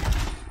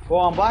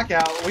 Well, on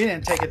Blackout, we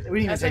didn't take it. We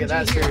didn't even take it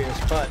that serious.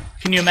 But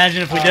can you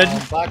imagine if we did?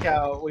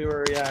 Blackout, we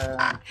were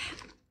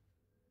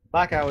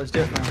Blackout was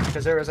different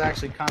because there was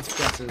actually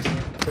consequences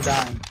to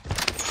dying.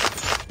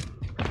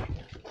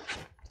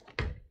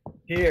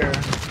 Here,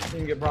 you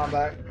can get brought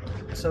back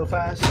so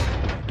fast.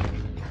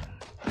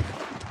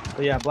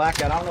 But yeah,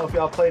 Blackout. I don't know if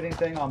y'all played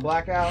anything on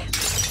Blackout.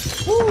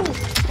 Woo!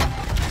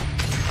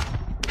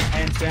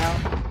 Hands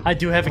down. I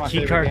do have a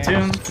key card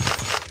too.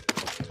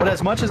 But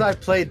as much as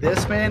I've played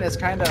this, man, it's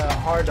kind of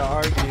hard to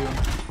argue.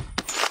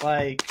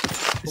 Like,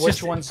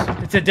 which one's...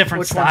 It's a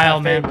different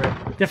style, man.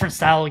 Different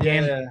style of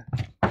game. Yeah.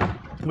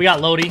 We got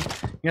Lodi. You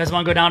guys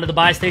want to go down to the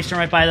buy station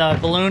right by the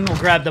balloon? We'll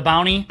grab the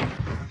bounty.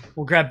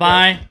 We'll grab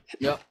buy.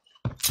 Yep.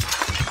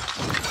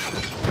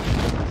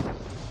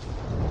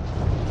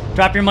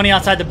 Drop your money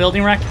outside the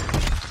building, Rec.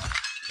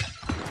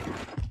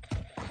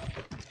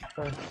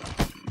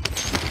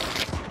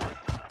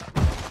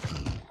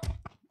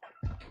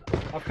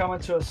 I've come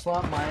into a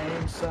slump. My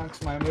aim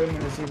sucks. My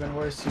movement is even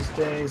worse these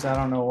days. I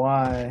don't know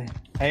why.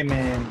 Hey,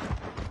 man.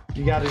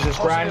 You gotta just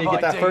grind to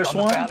get that first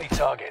one.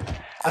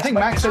 I think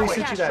Max said he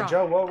sent you that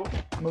Joe. What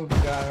movie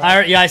guy?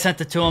 Right? Yeah, I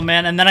sent it to him,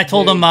 man. And then I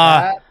told him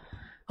I'm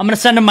gonna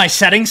send him my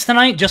settings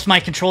tonight, just my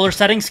controller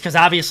settings, because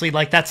obviously,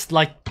 that's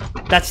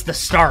the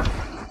start.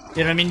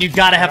 You know what I mean? You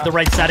gotta have the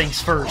right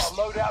settings first,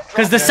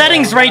 because the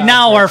settings right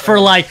now are for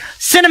like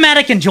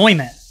cinematic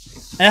enjoyment,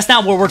 and that's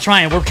not what we're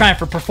trying. We're trying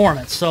for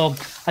performance. So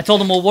I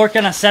told him we'll work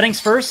on our settings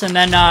first, and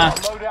then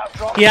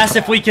he asked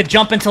if we could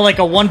jump into like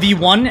a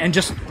 1v1 and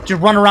just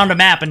run around the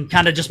map and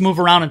kind of just move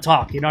around and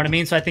talk. You know what I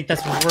mean? So I think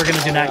that's what we're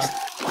gonna do next.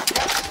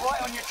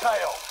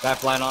 That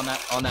flying on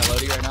that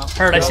Lodi right now.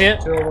 Heard, I see it.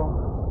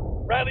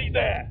 Rally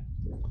there.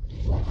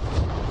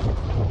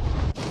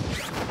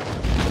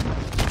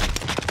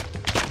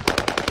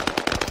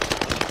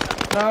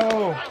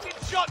 No.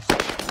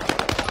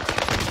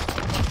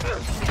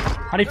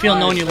 How do you feel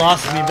knowing you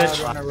lost to me,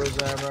 bitch? Runner was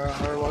there, bro.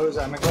 Or what was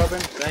that, McLovin?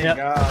 Thank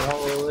God,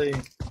 holy.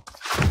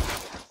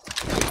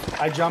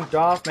 I jumped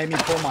off, made me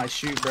pull my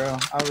chute, bro.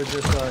 I was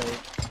just like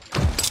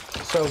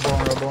so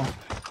vulnerable.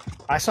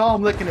 I saw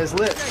him licking his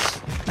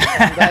lips.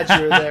 I'm glad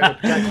you were there to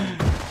protect me.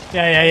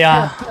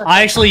 Yeah.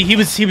 I actually, he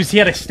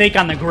had a steak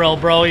on the grill,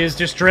 bro. He was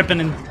just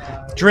dripping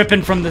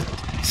from the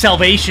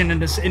salvation in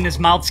his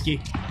mouth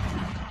ski.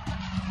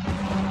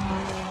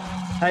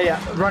 Hey,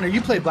 Runner,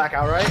 you played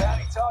Blackout, right?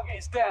 Oh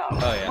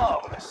yeah.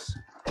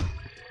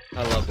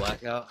 I love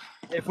Blackout.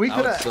 If we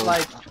could have,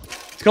 like...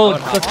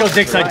 Let's go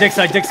dig site. That's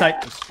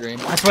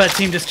where that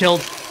team just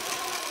killed.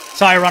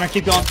 Sorry, Runner,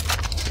 keep going.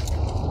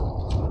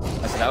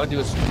 I said I would do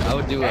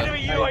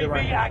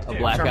a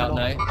Blackout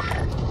night.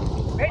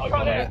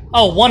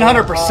 Oh,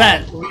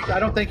 100%. I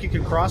don't think you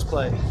can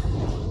crossplay.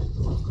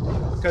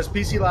 Because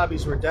PC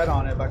lobbies were dead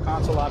on it, but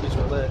console lobbies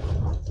were lit.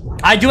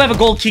 I do have a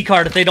gold key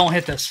card if they don't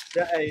hit this.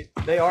 Yeah, hey,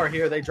 they are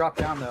here. They dropped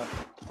down, though.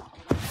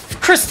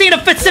 Christina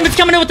Fitzsimmons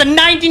coming in with a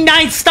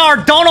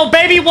 99-star dono,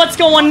 baby. What's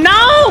going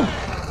on?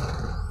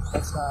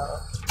 That's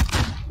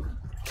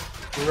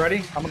You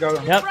ready? I'm gonna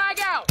go. Yep. Frag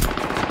out.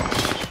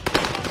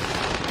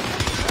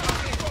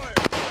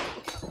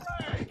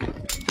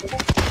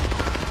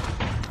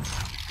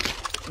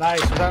 Nice.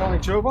 Was that only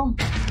 2 of them?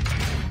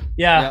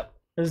 Yeah. Yep.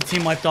 There's a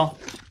team wiped off.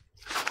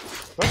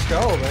 Let's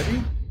go,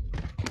 baby.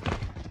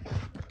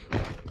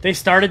 They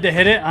started to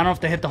hit it. I don't know if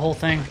they hit the whole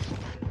thing.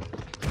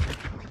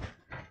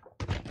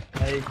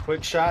 Hey,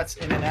 quick shots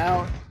in and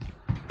out.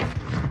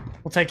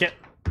 We'll take it.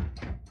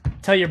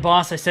 Tell your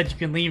boss I said you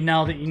can leave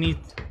now that you need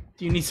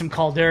some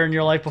Caldera in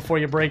your life before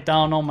you break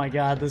down. Oh my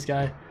God, this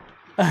guy.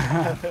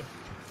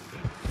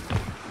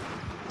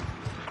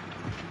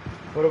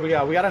 What do we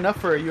got? We got enough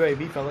for a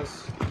UAV,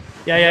 fellas.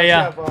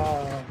 Yeah. Have,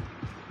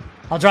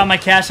 I'll drop my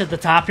cash at the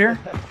top here.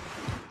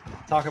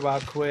 Talk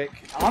about quick.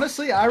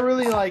 Honestly, I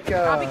really like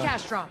Copy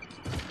cash drop.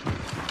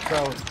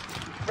 So,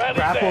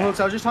 grapple hooks.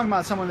 I was just talking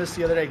about someone this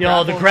the other day.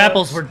 Yo, the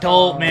grapples were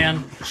dope,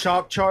 man.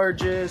 Shock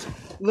charges.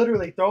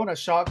 Literally throwing a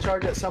shock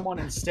charge at someone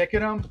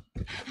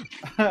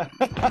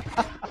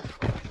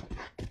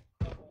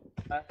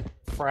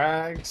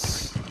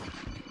frags.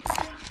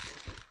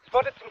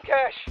 Spotted some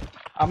cash.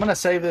 I'm gonna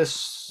save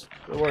this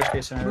the worst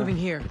case scenario. Moving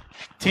here.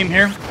 Team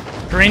here.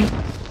 Green.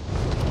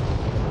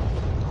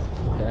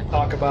 Okay.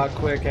 Talk about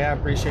quick. Yeah, I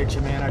appreciate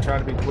you, man. I try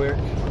to be quick.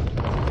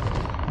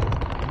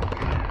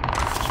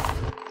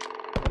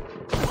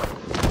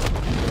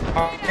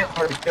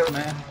 Hard to kill,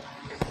 man.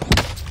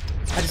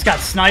 I just got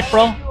sniped,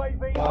 bro.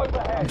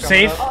 I'm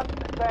safe.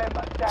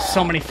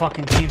 So many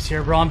fucking teams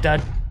here, bro. I'm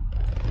dead.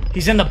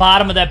 He's in the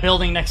bottom of that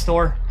building next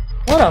door.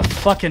 What a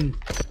fucking...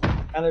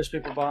 And there's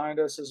people behind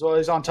us as well.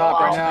 He's on top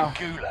right now.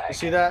 You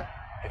see that?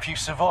 If you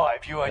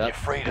survive, you earn your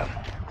freedom.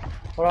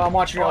 Hold on, I'm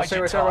watching you. I'll stay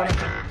right there, running.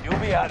 You'll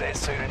be out there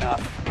soon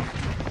enough.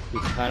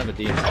 He's kind of a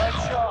demon. Red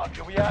shark,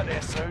 you'll be out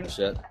there soon.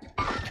 Shit.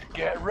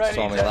 Get ready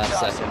Saw me to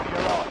last dust second. if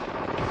you're on.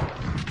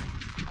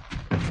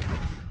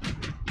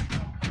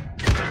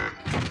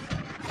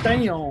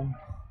 Damn.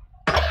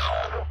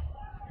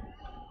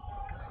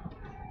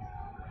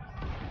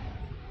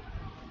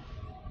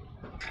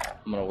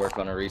 I'm gonna work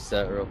on a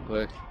reset real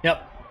quick.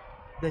 Yep.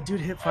 That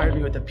dude hit fired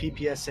me with the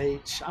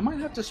PPSH. I might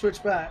have to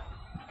switch back.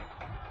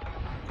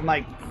 I'm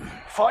like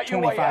Fight your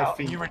way 25 out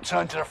feet. and you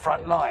return to the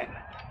front line.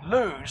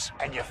 Lose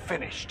and you're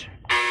finished.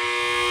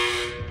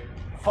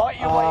 Fight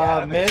your way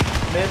out of mid,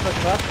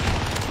 looking up.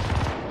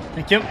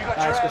 Thank you. You got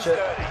Nice, your good hands shit.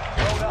 dirty.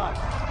 Well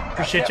done.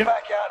 Appreciate Get you.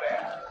 back out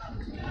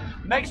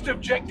there. Next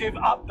objective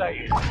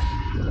updated.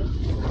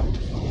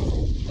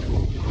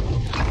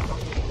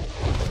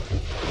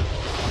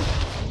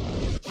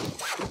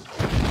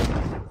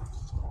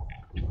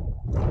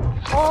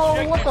 Oh,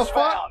 what the Objectives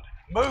fuck? found.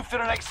 Move to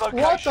the next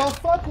location. What the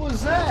fuck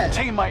was that?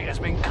 Teammate has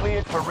been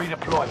cleared for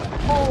redeployment.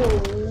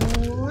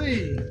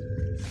 Holy.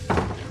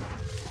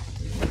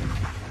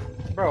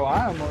 Bro,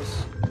 I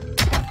almost...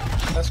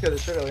 That's good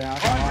as shit early on.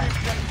 Primary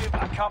objective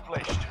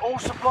accomplished. All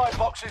supply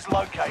boxes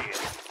located.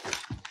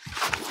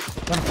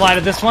 Wanna fly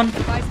to this one?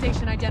 Buy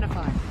station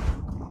identified.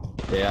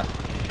 Yeah.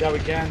 Yeah, we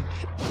can.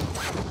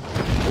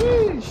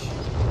 Sheesh.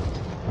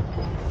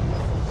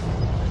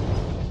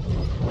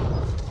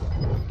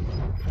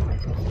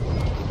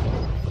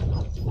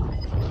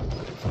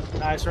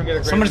 Nice, we're gonna get a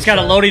great Someone's got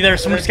a reset. loadie there.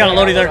 Someone's got a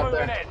loadie there.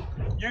 Moving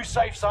in. New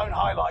safe zone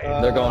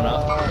highlighted. They're going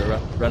up. They're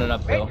running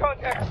uphill. Main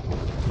contact.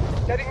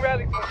 Setting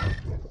rally point.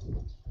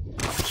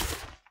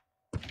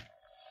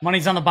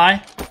 Money's on the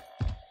buy.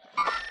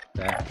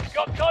 Okay.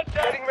 Got contact.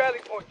 Setting rally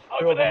point.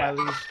 Two Over of them at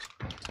there. least.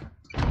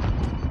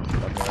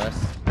 Fuck the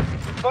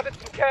rest. Spotted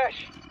some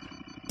cash.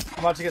 I'm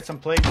about to get some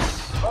plates.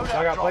 Loadout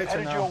I got drop plates or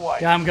headed your no? way.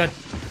 Yeah, I'm good.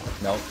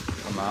 Nope.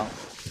 I'm out.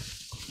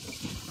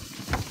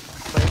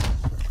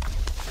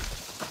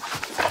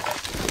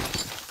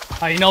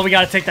 You know we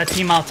gotta take that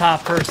team out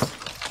top first.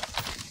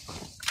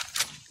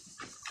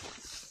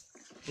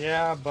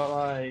 Yeah, but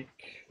like...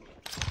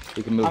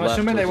 We can move I'm left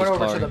assuming they towards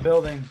went over this to the car.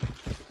 building.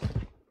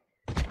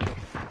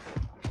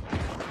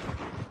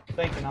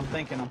 I'm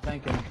thinking.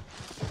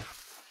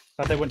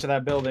 Thought they went to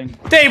that building.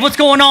 Dave, what's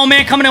going on,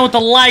 man? Coming in with the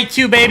light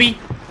too, baby.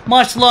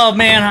 Much love,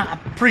 man. I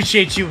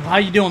appreciate you. How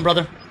you doing,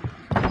 brother?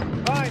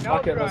 Fine,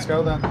 Fuck it, let's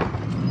go then.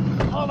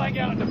 Oh my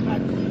god, the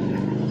platform.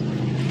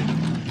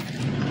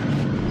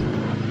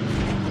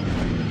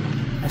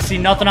 I see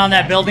nothing on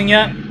that building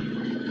yet.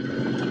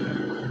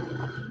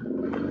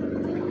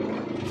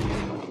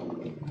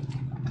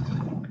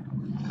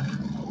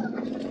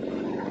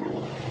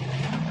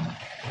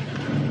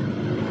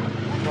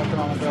 Nothing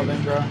on the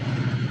building, bro.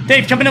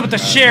 Dave, coming in with the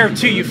share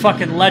too, you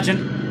fucking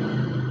legend.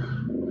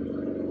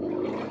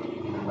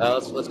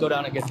 Let's go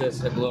down and get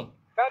this hit balloon.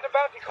 Found a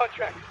bounty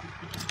contract.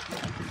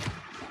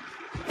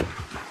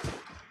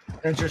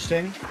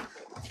 Interesting.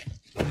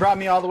 Brought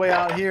me all the way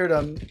out here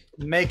to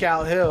make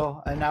out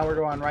hill, and now we're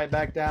going right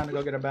back down to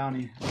go get a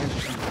bounty.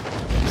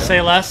 Interesting.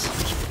 Say less.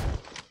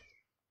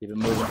 Keep it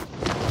moving.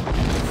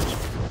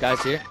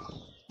 Guys here.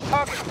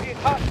 Target being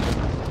hot.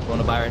 Going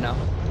to buy right now.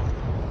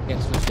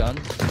 Can't switch guns.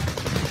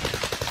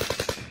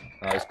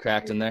 Oh, he's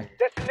cracked in there.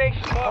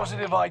 Destination marked.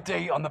 Positive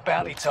ID on the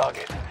bounty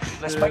target.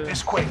 Let's make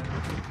this quick.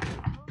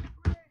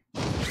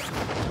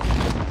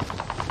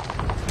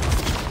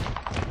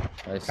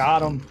 Nice.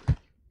 Got him.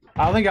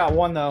 I only got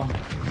one though.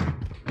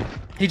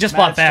 He just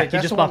bought back. He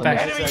That's just the one bought that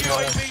back. Enemy Max-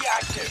 UAV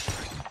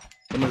active.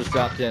 Someone just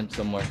dropped in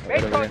somewhere.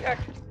 Right Main over here.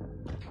 contact.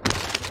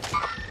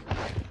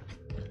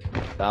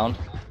 Down.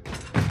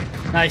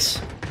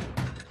 Nice.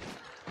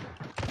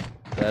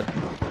 Dead.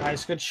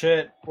 Nice, good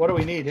shit. What do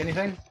we need?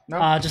 Anything?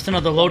 No. Just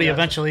another loadie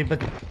eventually,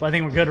 but I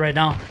think we're good right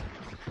now.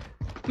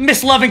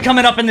 Miss Lovin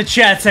coming up in the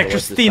chat, said Let's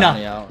just Christina.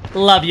 bounty out.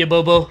 Love you,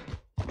 Bobo.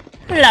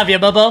 Love you,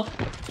 Bobo.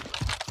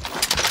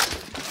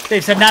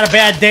 Dave said, not a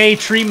bad day.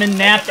 Treatment,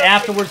 napped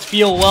afterwards,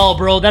 feel well,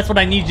 bro. That's what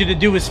I need you to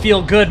do is feel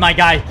good, my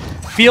guy.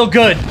 Feel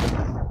good.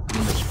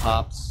 Just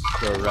pops.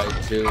 Go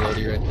right too.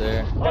 Lodi right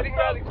there. Setting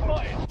rally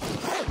point.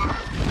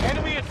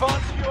 Enemy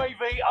advanced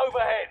UAV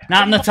overhead.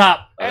 Not in the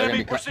top. Oh,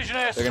 Enemy precision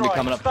airstrike. They're gonna be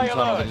coming up Stay from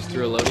tunnel. I alert. just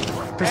threw a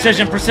Lodi.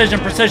 Precision, precision,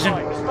 precision.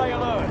 Stay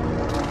alert.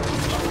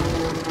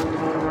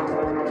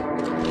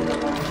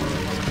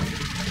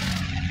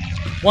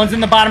 One's in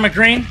the bottom of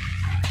green.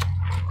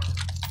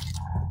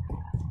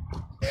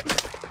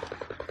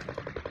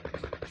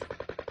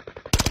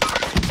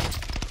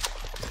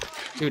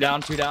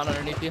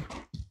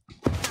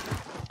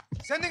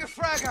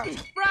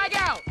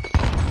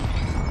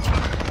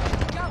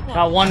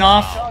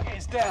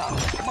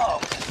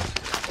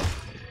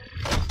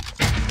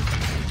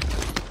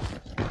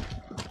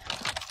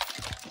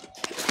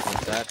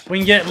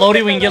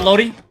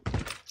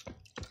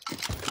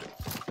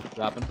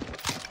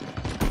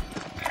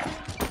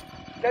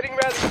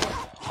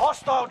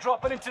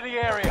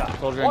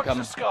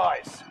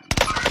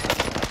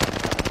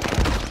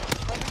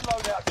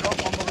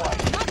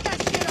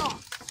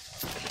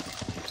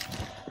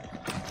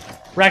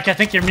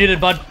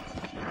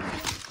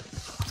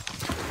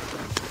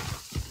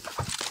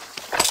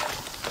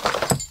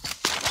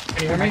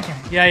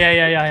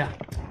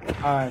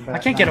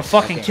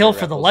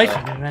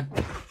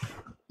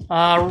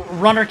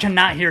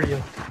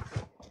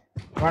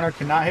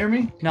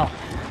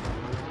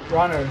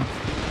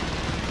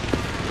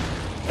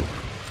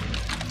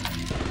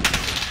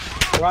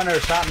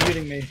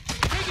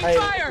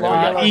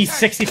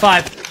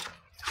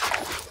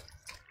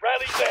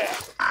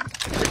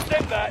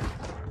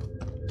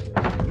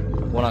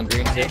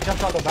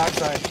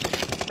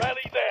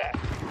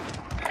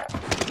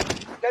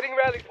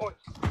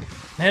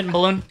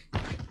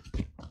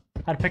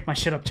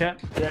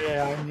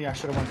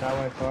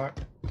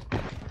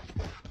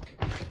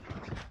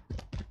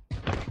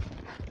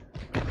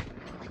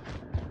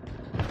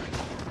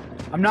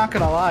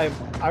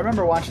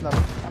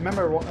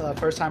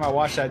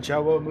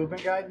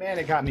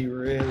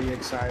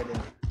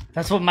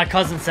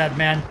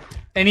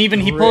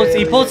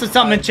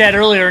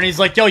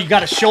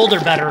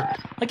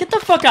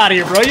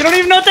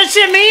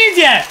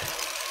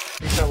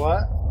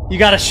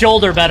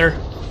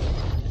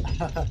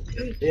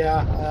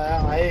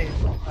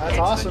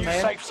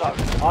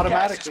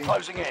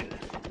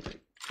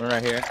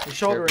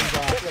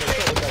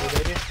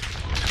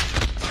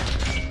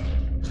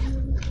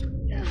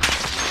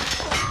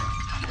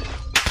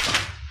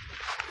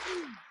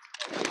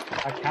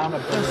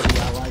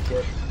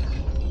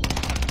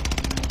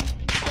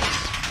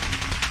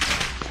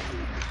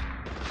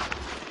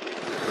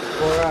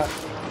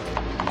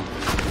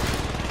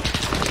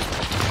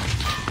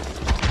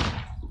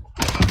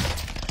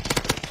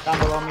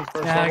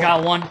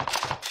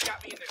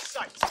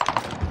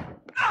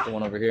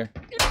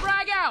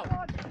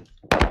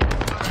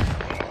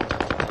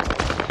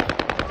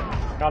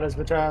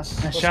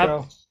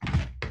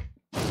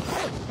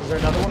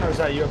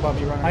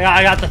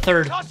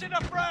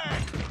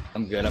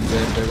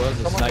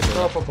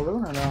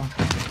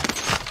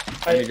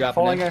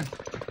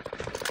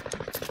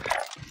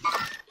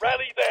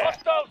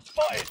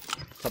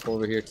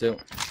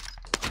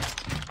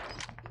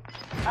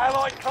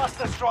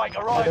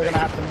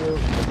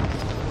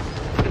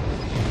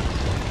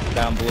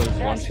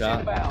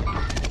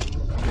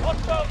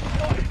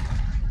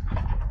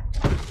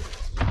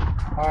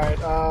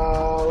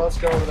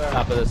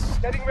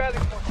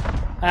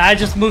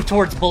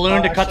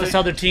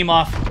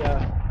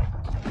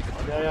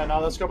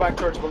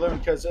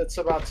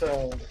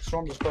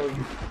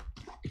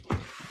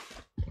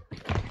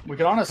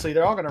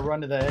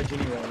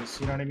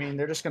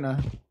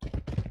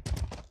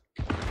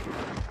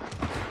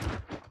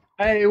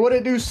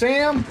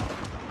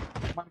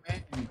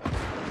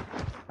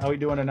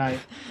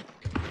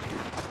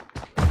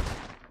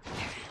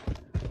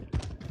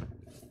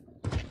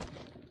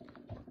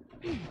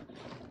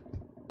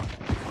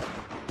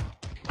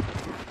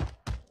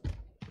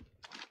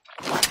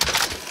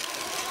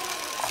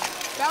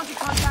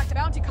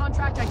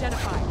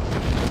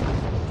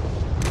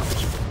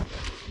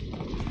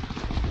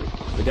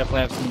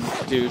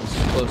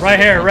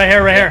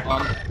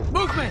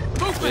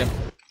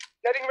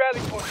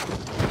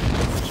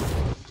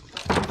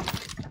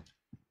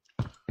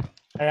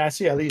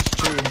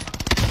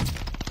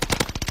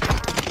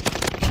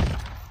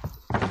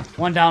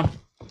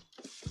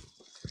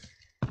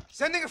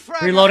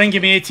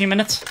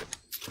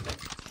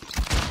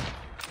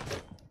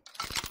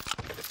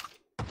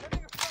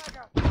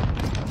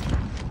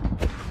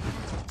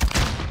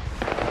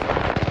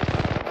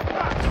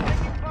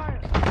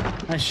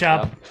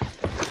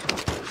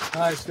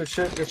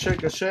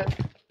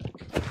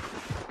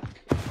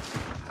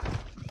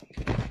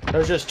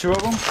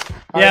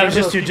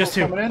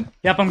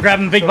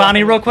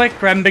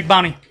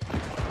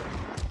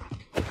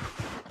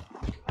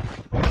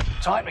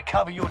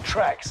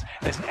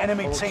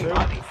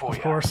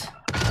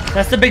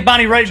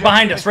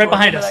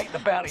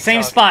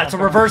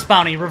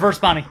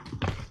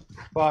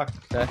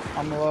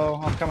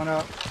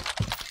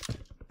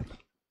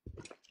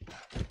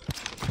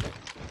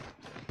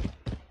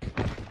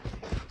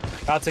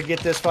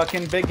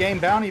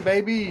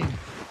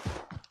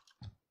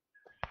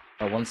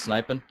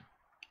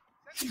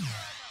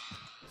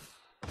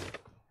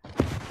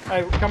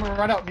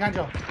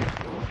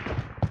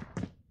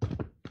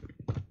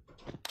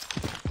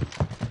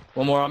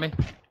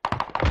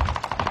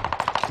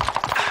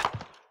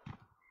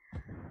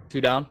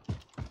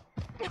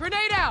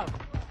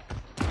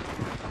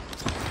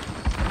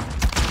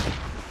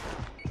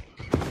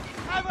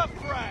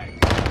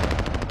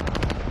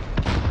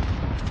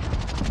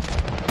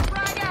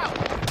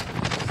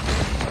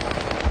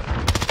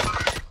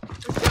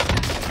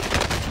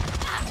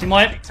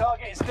 white.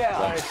 Target is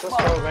down. Nice, let's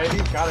go, baby.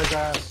 Got his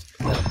ass.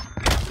 3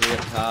 up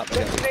top. I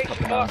got a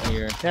couple down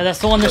here. Yeah, that's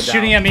the one that's Go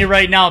shooting down. at me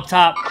right now up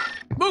top.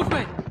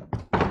 Movement.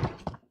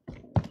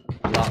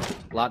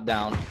 Lot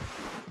down.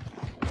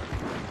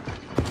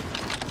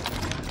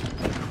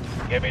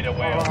 Give me the Hold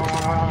wheel.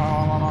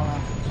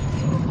 on.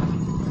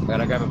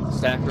 Gotta grab a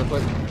stack real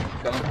quick.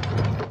 Coming.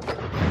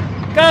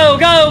 Go,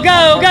 go,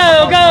 go,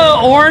 go,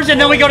 go! Orange, and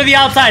then we go to the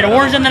outside.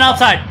 Orange, and then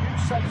outside.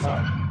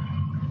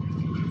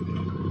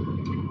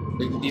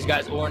 These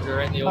guys orange are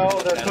right in the Oh,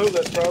 open. they're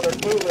clueless, bro. They're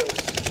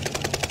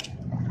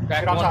clueless.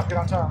 Crack Get on one. top. Get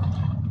on top.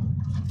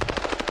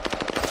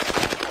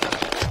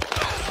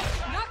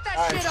 Knock that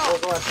Alright, shit where's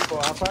off. the last people?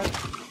 Outside?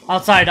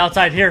 Outside,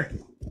 outside, here.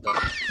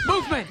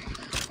 Movement.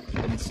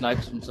 Getting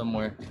snipes from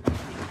somewhere.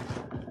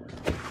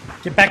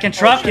 Get back in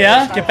truck, Oh, shit,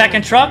 yeah? they're Get back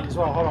in sniping truck. as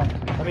well. Hold on.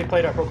 Let me play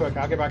it up real quick.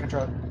 I'll get back in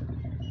truck.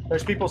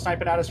 There's people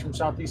sniping at us from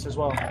southeast as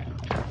well.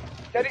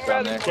 Setting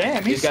Down rally there. point.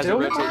 Damn, These he's guys still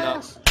are in my rotating up.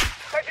 ass.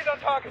 Sighted on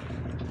target.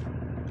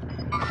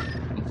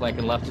 I'm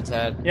flanking left to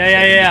Tad.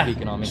 Yeah.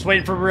 Peeking on me. Just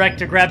waiting for Rec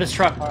to grab his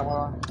truck. Hold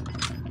on.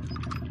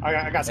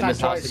 I got In this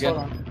sniped house twice. again.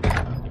 Hold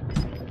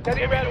on.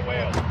 Setting rally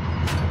Wheel.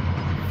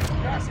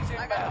 Gas is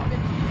inbound.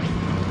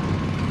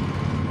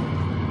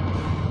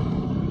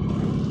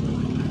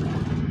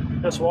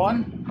 Just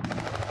one.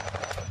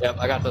 Yep,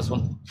 I got this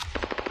one.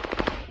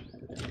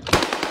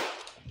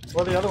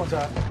 Where the other ones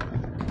at?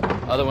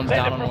 Other one's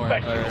down on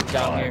orange. Or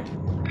down here.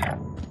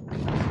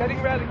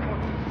 Setting rally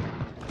point.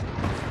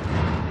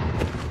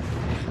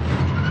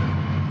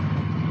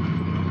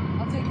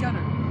 I'll take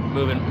gunner.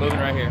 Moving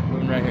right here.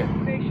 Moving right here.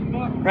 Station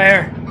marked. Right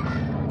here.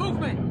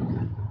 Movement.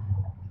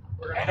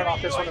 We're gonna head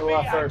off this one to the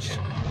left first.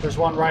 There's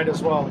one right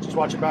as well. Just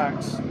watch your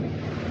backs.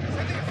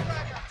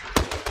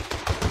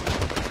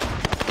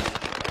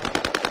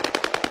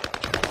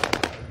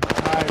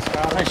 Nice,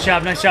 got him. Nice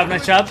job, nice job,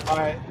 nice job.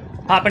 Alright,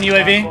 Hopping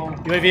UAV. Last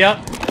one. UAV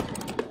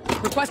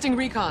up. Requesting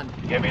recon.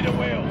 Give me the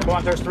wheel. go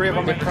on. There's 3 of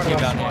them in front Team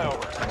of down us.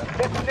 here.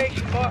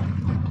 Destination marked.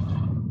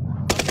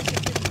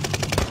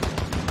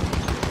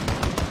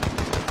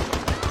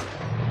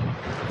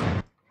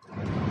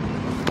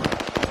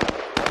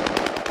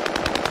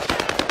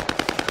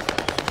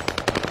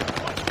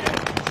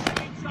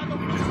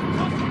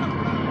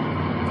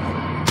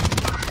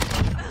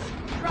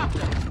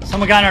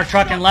 Someone got in our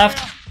truck and left.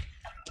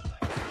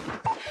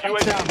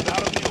 UAV down.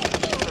 Out of fuel.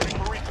 Ready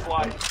for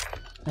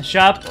resupply. Nice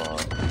job.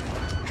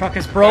 Truck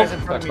is broke. Guys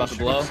in front of me, Truck's about to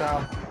shooting blow.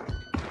 south.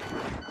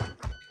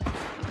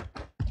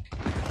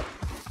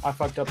 I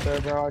fucked up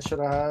there, bro. I should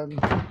have had.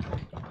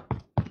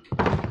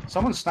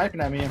 Someone's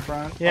sniping at me in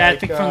front. Yeah, I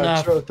think from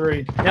the-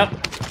 203.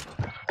 Yep.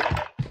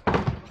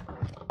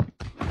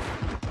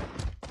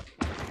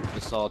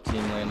 Just saw a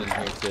team landing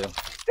here too.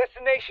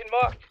 Destination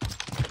marked.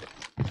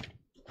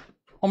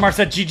 Omar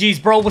said, GG's,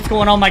 bro. What's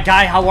going on, my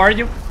guy? How are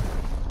you?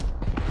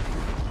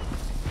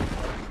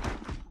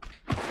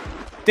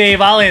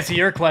 Dave, I'll answer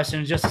your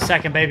question in just a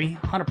second, baby.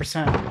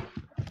 100%.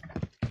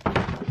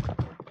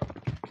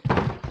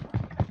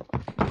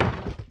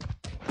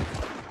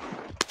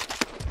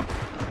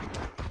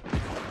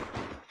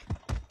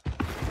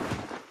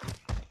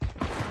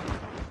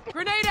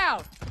 Grenade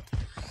out.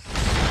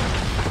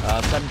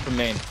 Seven from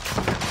main.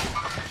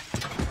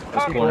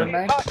 Target corner.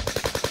 being hot.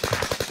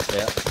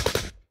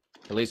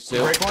 Yeah. At least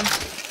 2. Break one.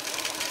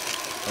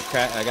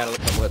 Okay, I got a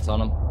couple hits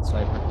on him.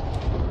 Sniper.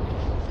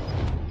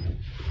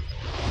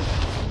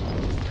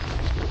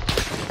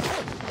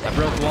 I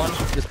broke one.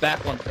 This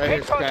back one. Right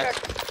here's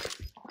cracked.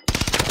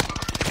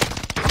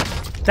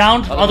 Contact.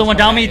 Down. Other one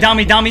down me, down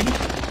me, down me.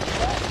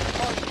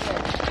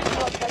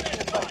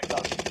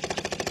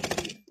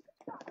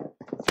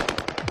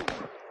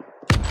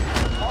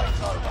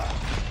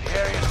 The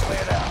area's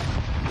cleared out.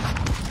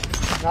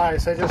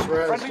 Nice, I just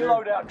read. Friendly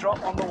loadout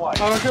drop on the way.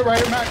 Oh, don't get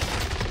right at Mac.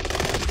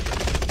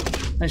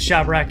 Nice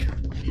job, Rec.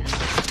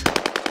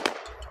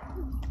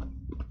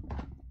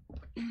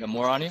 Got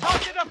more on you?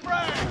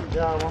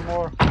 Yeah, one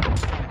more.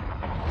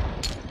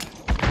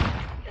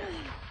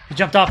 He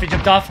jumped off, he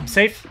jumped off. I'm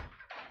safe.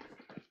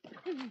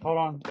 Hold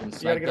on. Getting You gotta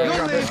sniped get over out.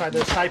 on this side.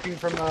 They're sniping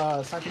from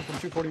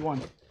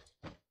 241.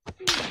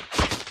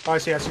 Oh, I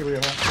see where you're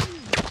at.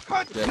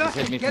 Yeah, he's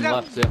hitting me from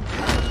left too.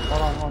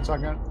 Hold on 1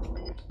 second.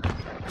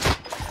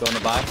 Going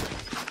to buy.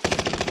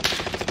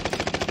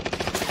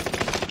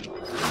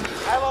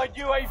 Allied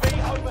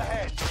UAV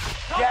overhead.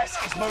 Gas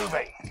is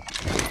moving.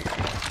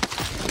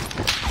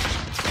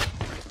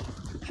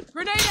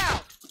 Grenade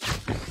out.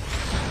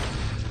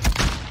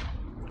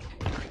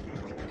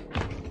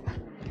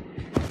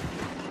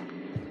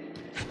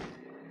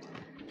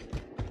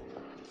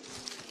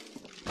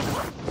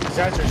 These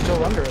guys are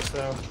still under us,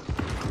 though.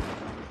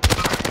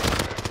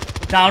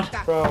 Down.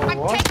 Bro,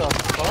 what the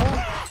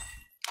fuck?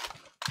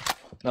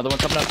 Another one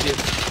coming up to you.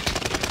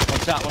 One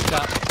shot, one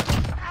shot.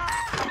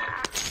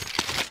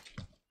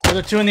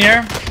 Other 2 in the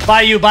air.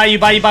 By you, by you,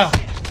 by you, by you.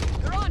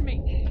 They're on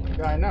me.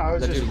 Yeah, I know. I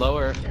was That just. dude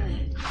lower.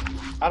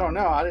 I don't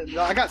know.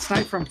 I got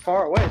sniped from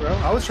far away, bro.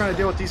 I was trying to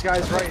deal with these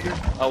guys right here.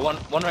 Oh, one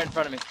right in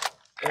front of me.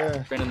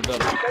 Yeah. Straight in the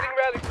building. Setting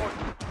rally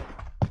point.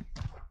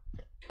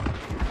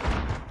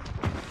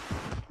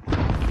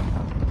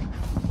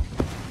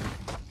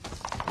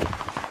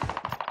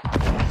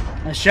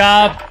 Nice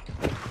job.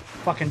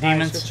 Fucking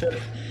demons. Nice, good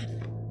shit.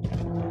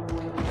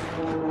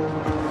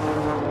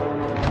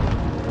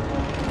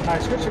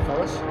 Nice, good shit,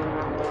 fellas.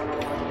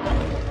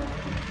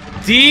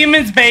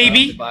 Demons,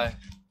 baby. Goodbye.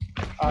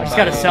 Just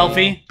got a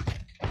selfie.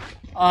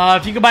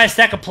 If you could buy a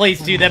stack of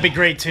plates, dude, that'd be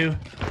great too.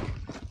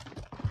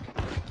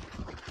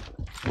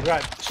 We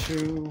got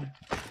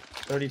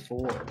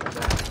 234.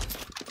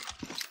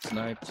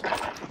 Sniped.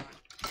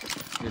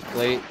 Here's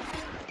plate.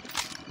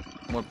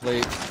 More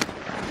plates.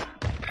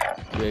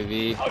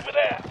 UAV. Over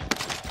there.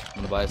 I'm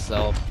gonna buy a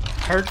self.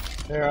 Hurt.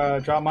 There,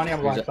 drop money.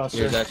 I'm going cluster.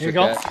 Here's Here extra you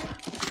go. cash.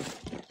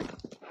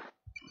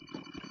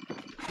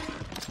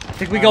 I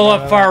think we go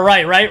up far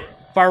right, right?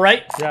 Far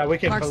right? Yeah, we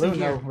can Mark's balloon in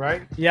though, here.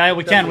 right? Yeah,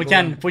 we can, we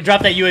can. If we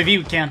drop that UAV,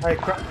 we can. Hey,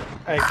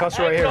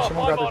 cluster right here.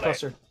 Someone grab the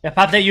cluster. Yeah,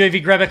 pop that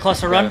UAV, grab it,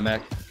 cluster, Grab it, run.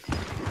 Mac.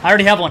 I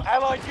already have one.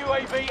 Allied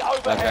UAV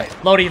overhead.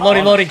 Okay. Loading,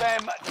 loading, loading.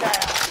 Them down.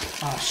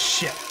 Oh,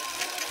 shit.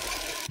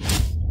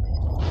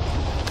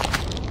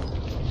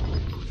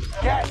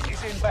 Gas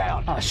is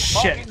inbound. Oh,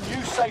 shit. Marking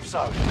new safe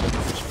zone.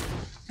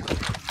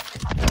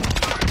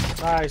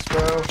 Nice,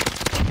 bro.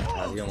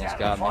 Oh, he almost Down to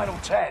got me. final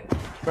 10.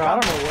 Bro, I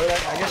don't know where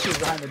that. I guess she was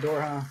behind the door,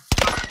 huh?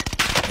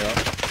 Yep.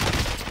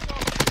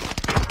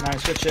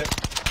 Nice, good shit.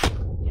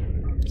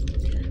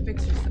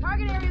 Fixtures.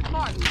 Target area's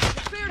marked.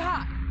 Cleared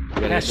hot. I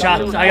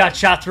got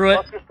shot through it.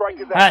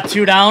 I got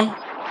 2 down.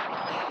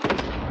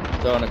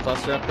 Throwing a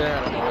cluster up there. I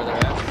don't know where they're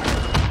at.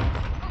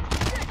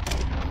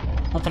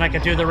 Nothing I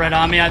can do. They're right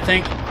on me, I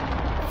think.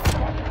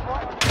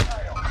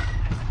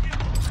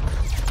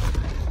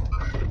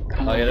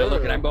 Oh yeah, they're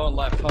looking. I'm going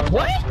left.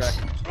 What?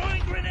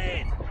 Throwing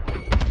grenade.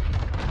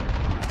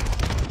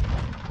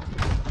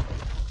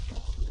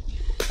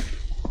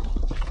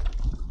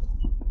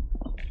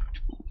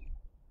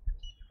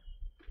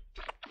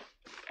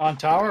 On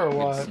tower or Getting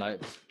what?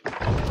 sniped.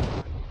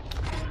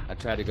 I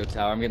tried to go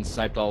tower. I'm getting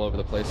sniped all over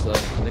the place though. I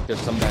think there's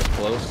some guys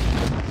close.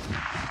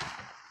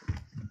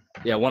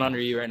 Yeah, one under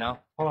you right now.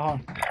 Hold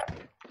on.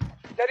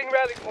 Setting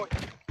rally point.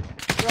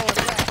 Throwing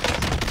back.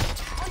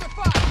 Under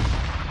fire.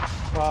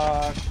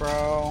 Fuck,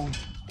 bro.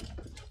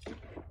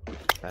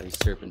 God, he's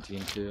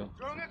serpentine too.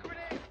 Throwing a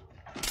grenade.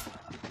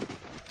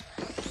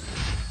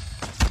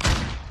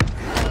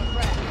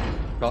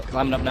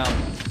 Climbing up now.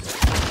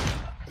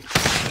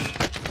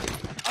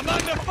 I'm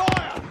under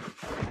fire.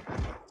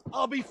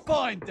 I'll be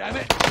fine, damn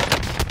it.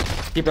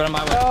 Keep running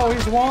my way. Oh,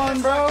 he's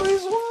won, bro.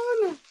 He's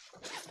won.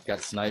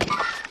 Got sniped.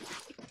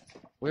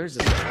 Where's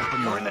this?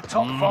 You're in the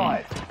top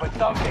 5, but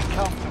don't get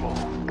comfortable.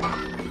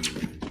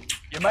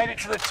 You made it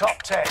to the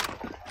top 10.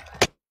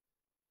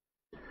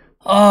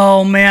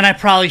 Oh, man, I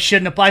probably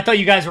shouldn't have. I thought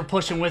you guys were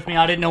pushing with me.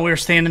 I didn't know we were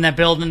staying in that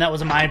building. That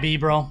was a MIB,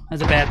 bro. That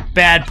was a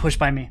bad push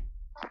by me.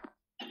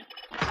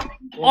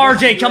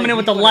 RJ coming in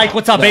with the like.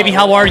 What's up, baby?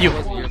 How are you? It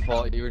wasn't your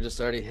fault. You were just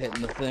already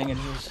hitting the thing and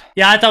he was...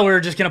 Yeah, I thought we were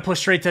just going to push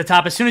straight to the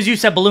top. As soon as you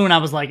said balloon, I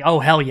was like, oh,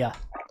 hell yeah.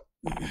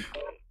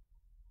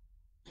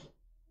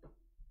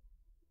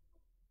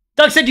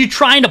 Doug said, you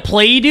trying to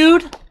play,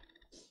 dude?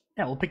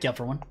 Yeah, we'll pick you up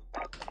for one.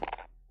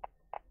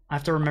 I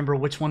have to remember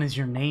which one is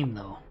your name,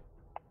 though.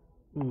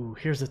 Ooh,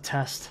 here's a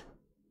test.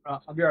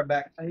 I'll be right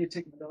back. I need to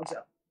take my nose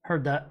out.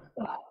 Heard that.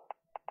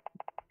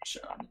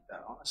 Shit, I need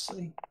that,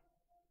 honestly.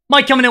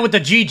 Mike coming in with the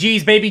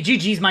GGs, baby.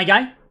 GGs, my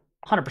guy.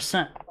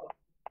 100%.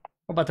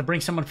 We're about to bring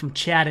someone from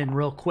chat in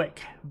real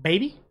quick.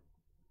 Baby?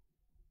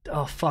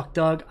 Oh, fuck,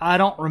 Doug. I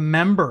don't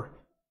remember.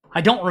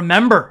 I don't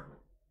remember.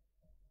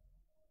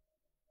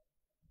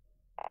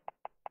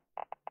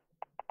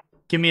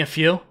 Give me a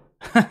few.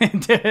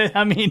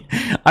 I mean,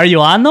 are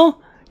you on,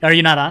 though? Are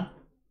you not on?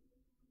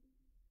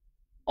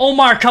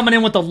 Omar coming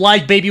in with the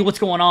like, baby. What's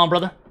going on,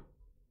 brother?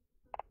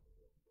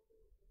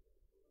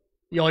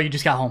 Yo, you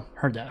just got home.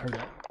 Heard that, heard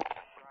that.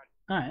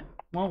 Alright.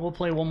 Well, we'll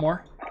play one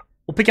more.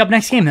 We'll pick up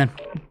next game, then.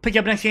 Pick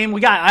up next game.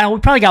 We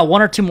probably got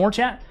 1 or 2 more,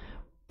 chat.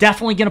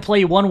 Definitely going to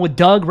play one with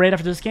Doug right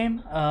after this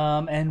game.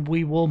 And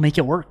we will make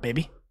it work,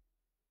 baby.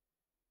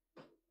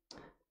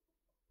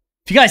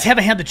 If you guys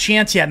haven't had the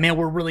chance yet, man,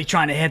 we're really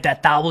trying to hit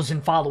that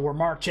 1,000 follower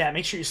mark, chat.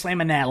 Make sure you're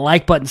slamming that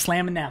like button,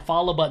 slamming that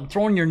follow button,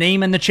 throwing your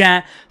name in the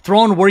chat,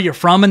 throwing where you're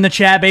from in the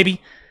chat,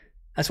 baby.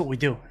 That's what we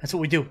do. That's what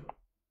we do.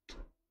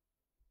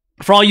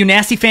 For all you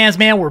Nasty fans,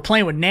 man, we're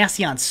playing with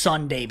Nasty on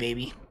Sunday,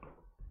 baby.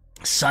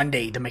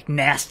 Sunday, the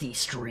McNasty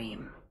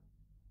stream.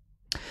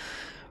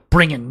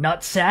 Bringing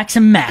nutsacks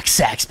and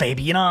MacSacks,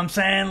 baby. You know what I'm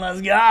saying?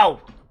 Let's go.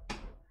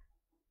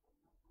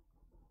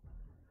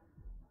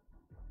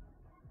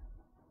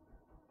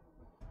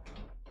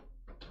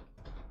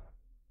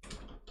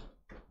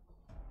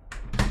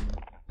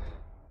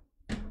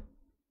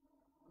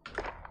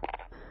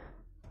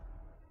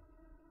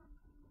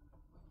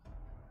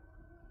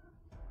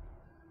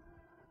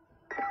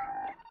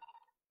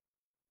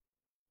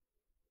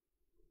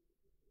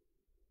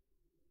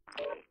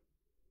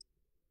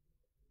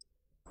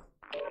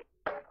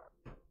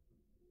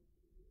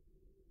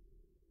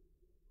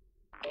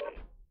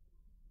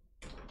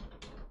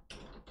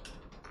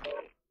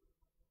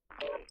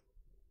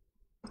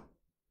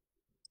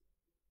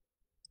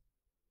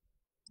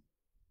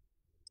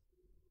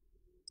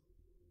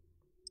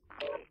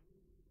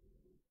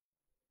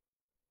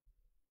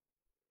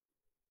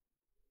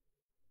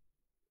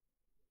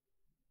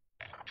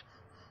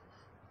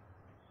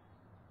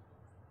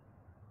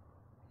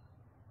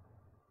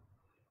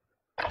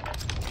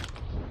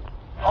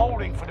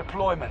 Holding for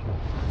deployment.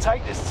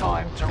 Take this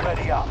time to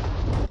ready up.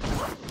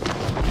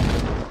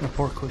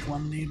 Report quick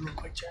one need real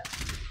quick, chat.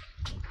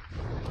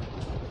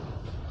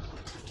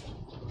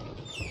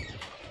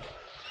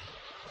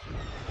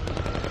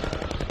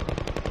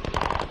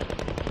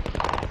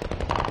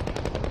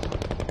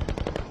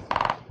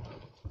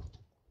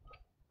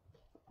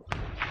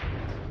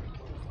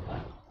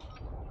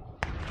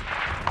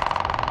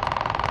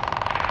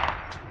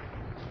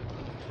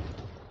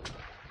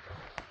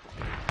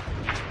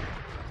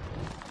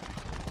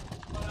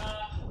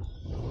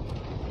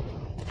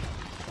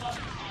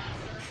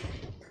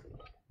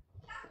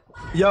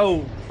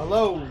 Yo,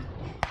 hello.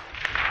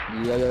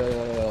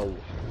 Yo.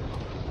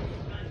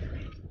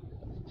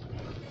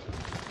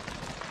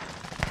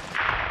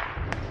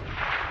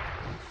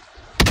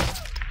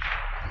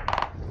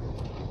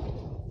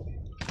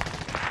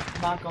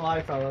 Not gonna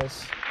lie,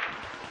 fellas.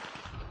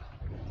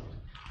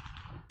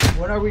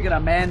 When are we gonna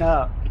man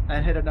up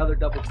and hit another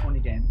double 20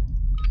 game?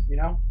 You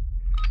know?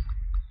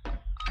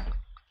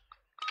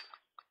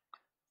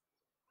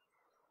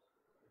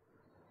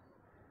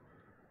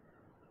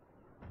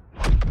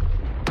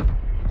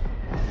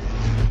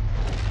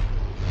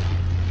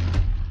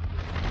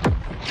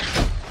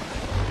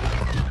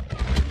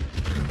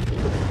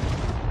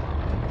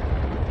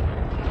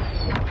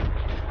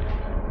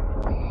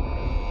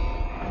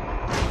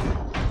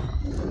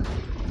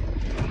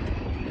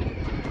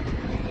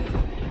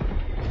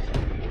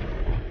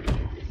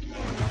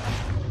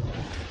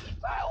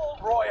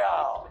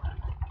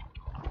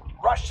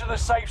 Rush to the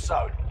safe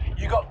zone.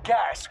 You got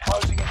gas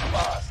closing in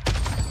fast.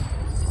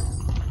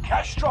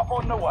 Cash drop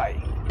on the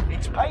way.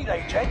 It's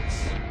payday,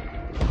 gents.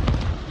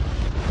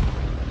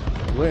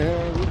 Where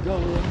are we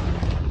going?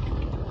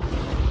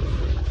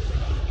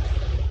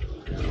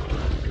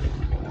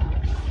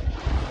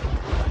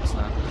 It's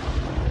not.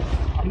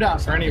 I'm down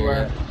for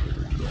anywhere.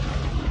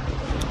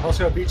 Let's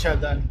go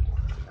beachhead then.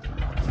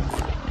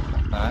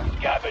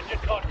 Alright. Gathered your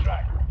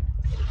contract.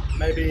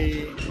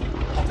 Maybe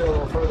I'll do a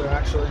little further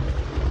actually.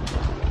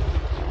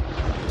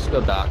 Let's go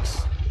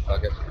docks.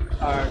 Fuck it.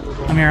 Alright, we're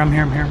going. I'm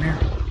here.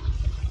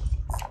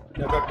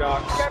 No, go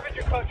docks. Gathered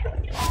your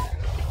contract.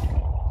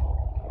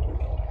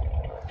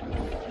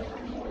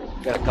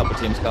 Got a couple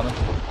teams coming.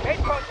 Make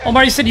contact.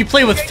 Omar, you said you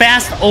play with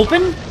fast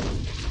open?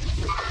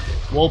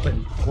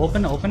 Open.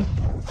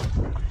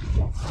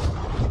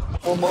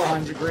 One more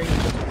 100 green.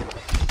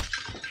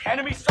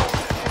 Enemy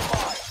soldiers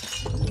nearby.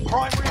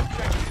 Primary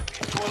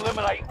objective is to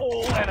eliminate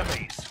all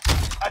enemies.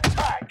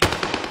 Attack.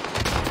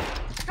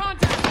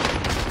 Contact.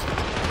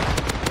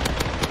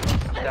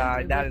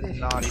 That is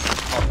not even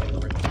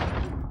public.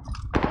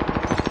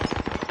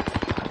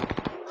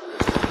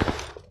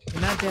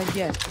 You're not dead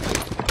yet.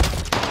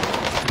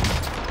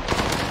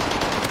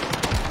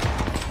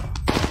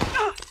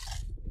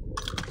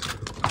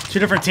 Two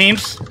different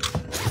teams.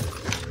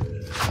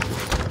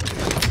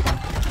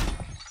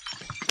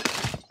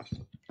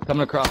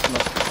 Coming across from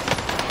us.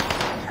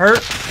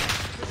 Hurt.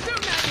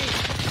 Shooting at me.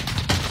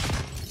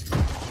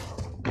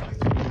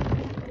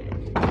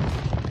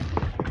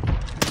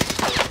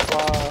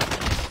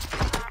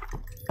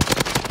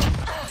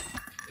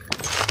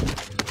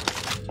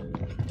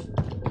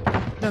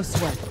 No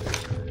sweat.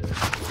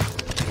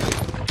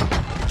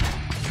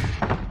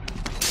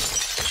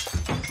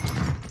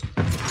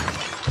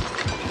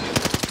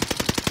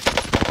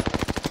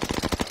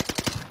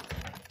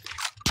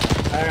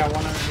 I got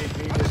one underneath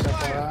me, just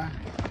FYI.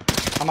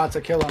 I'm about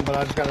to kill him, but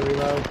I just gotta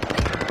reload.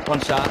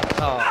 One shot.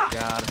 Oh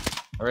god.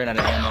 I ran out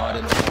of ammo, I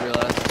didn't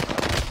realize.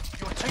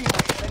 Your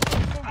teammates sent you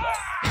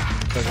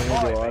to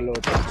Surviving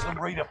gives them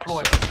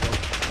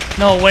redeployment.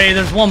 No way.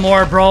 There's one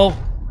more, bro.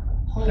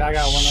 Yeah, I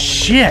got one underneath.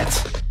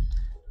 Shit.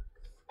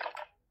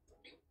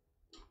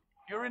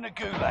 You're in a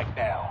gulag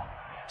now.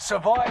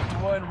 Survive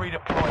to earn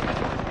redeployment.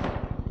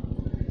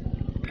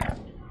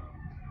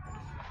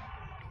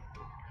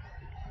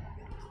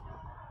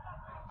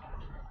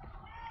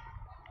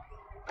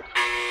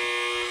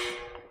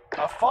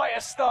 A fight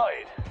has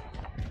started.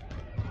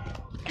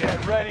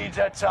 Get ready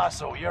to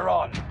tussle. You're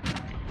on.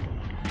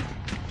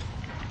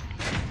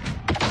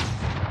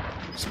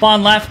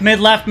 Spawn left, mid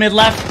left.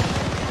 Teammate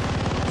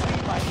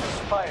has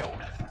failed.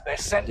 They're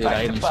sent Dude, back I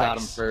to even base. shot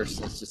him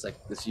first. It's just like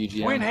this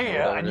UGM. Win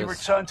here and you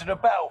return to the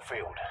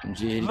battlefield.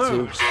 G82.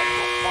 Lose and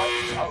your fight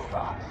is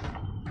over.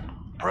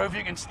 Prove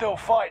you can still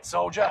fight,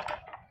 soldier.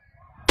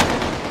 You're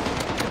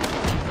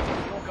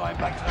going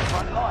back to the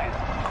front line.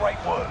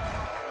 Great work.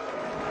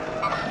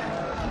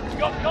 You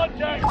got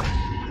contact!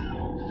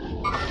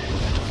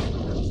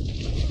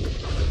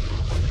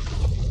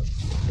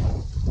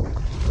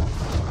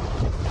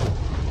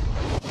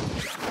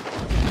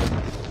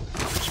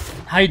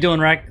 How you doing,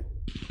 Rec?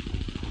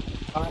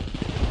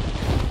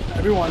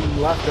 Everyone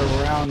left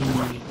around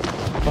me,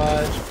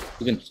 but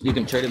You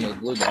can trade him with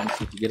blue guns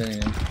see if you get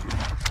anything.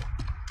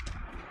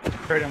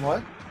 trade him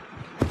what?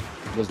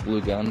 Those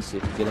blue guns, see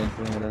if you get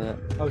anything out of that.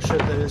 Oh shit,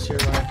 that is here,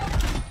 right?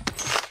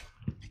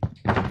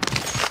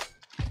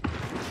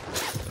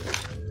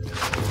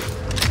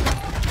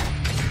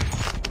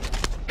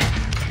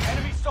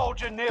 Enemy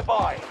soldier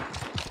nearby.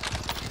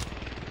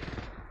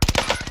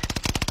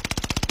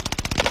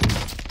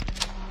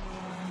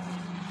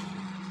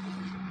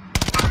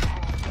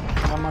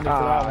 I'm under for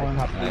that one.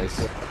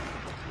 Nice.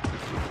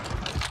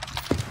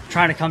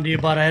 Trying to come to you,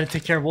 bud. I had to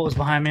take care of what was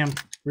behind me. I'm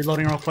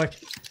reloading real quick.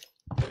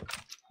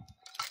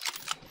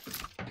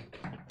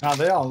 Now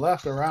they all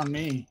left around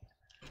me.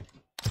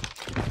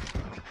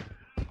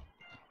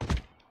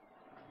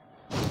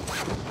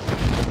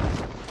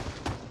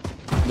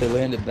 They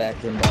landed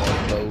back in by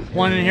the boat.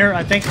 One in here,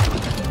 I think.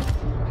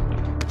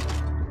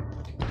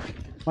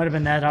 Might have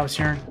been that I was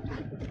hearing.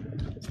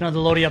 There's another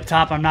loadie up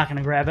top. I'm not going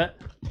to grab it.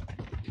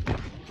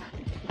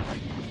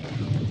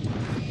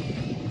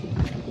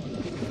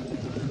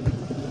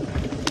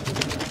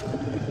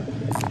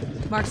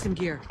 Mark some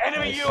gear.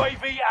 Enemy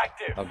UAV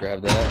active. I'll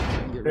grab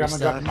that. Here, I'm gonna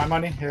drop my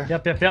money here.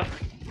 Yep.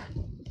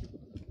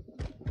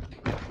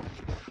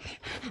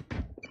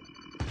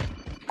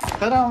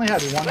 But I only had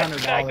 $100,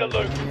 snag the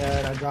loot. and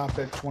yet I dropped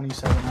it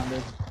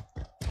 $2,700.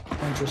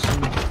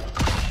 Interesting.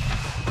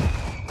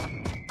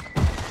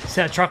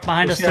 See that truck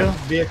behind us See that too?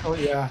 vehicle,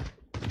 yeah.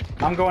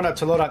 I'm going up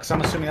to loadout because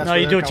I'm assuming that's. No, where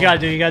you do they're what you gotta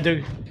do. You gotta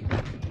do.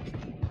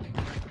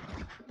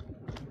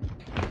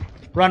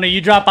 Runner, you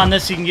drop on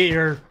this, you can get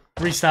your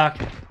restock.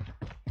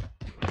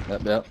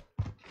 Yep.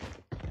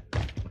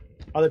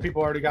 Other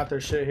people already got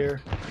their shit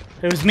here.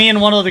 It was me and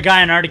one other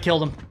guy, and I already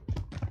killed him.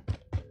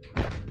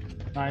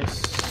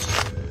 Nice.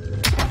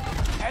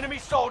 Enemy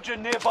soldier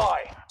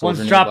nearby. One's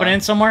Soldier dropping nearby.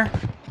 in somewhere.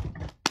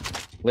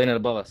 Landed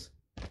above us.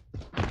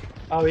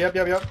 Oh, yep.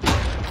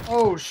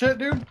 Oh, shit,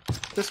 dude.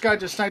 This guy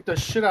just sniped the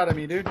shit out of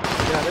me, dude.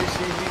 Yeah, they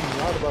see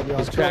me. Right above y'all.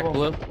 He's cracked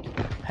blue.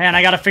 Hey, and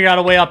I gotta figure out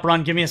a way up.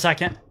 Run. Give me a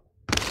second.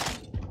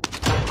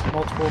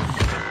 Multiple.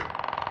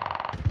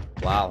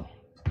 Wow.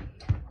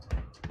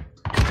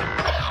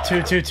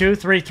 2, 2, 2,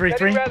 3, 3,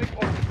 3.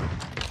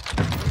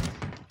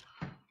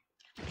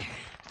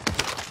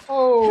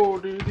 Oh,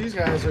 dude, these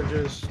guys are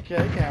just.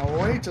 Yeah, they can't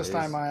wait to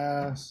snipe my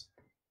ass.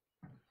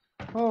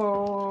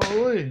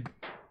 Holy.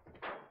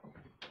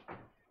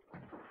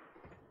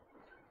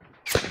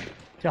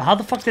 Yo, how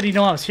the fuck did he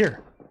know I was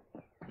here?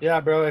 Yeah,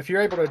 bro, if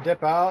you're able to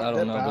dip out, I don't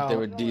dip know, out. but they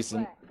were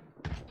decent.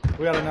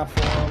 We got enough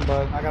for them,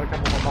 but I got a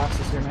couple more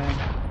boxes here,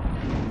 man.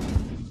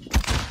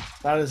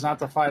 That is not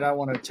the fight I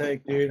want to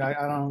take, dude. I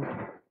don't.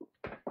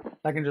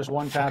 I can just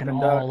one tap Fucking and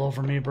duck. all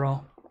over me,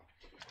 bro.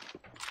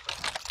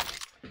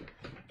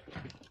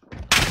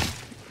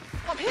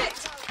 I'm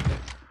hit.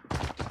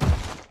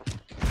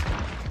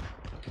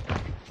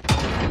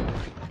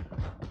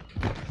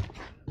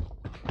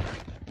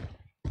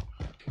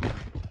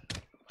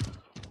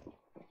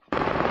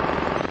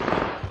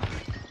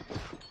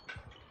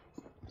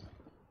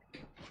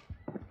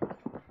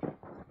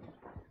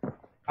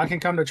 I can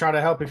come to try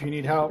to help if you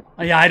need help.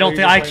 Yeah, I don't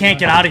think I can't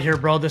get out of here,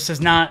 bro. This is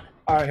not.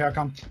 All right, here I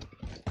come.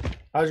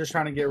 I was just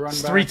trying to get run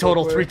It's back. 3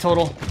 total. real 3 quick.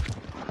 total.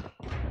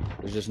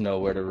 There's just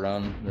nowhere to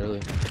run,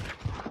 really.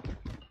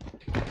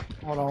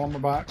 Hold on, one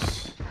more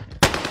box.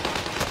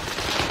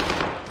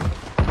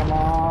 Come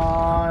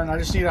on, I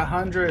just need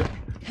 100. All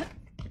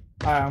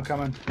right, I'm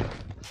coming.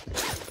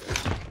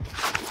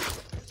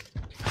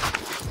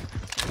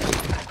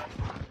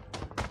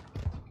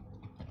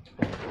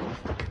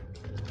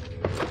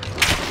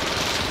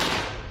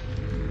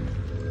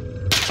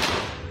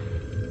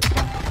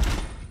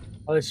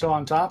 Are they still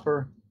on top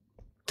or?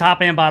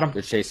 Top and bottom.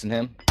 They're chasing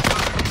him.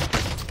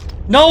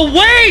 No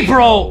way,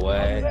 bro! No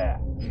way.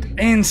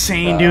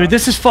 Insane, dude.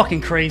 This is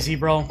fucking crazy,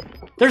 bro.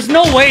 There's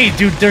no way,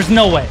 dude. There's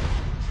no way.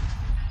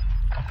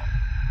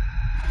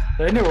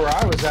 They knew where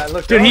I was at.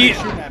 Look, Dude, they're he-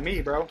 already shooting at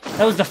me, bro.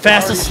 That was the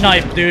fastest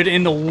snipe, dude,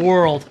 in the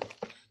world.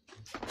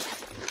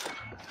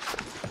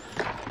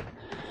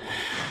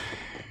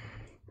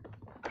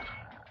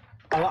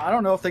 I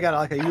don't know if they got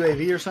like a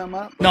UAV or something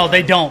up. No,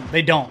 they don't.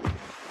 They don't.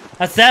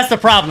 That's the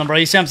problem, bro.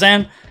 You see what I'm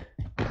saying?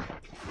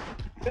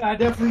 Yeah, I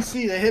definitely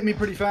see. They hit me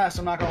pretty fast.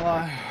 I'm not gonna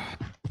lie.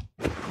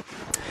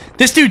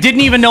 This dude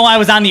didn't even know I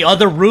was on the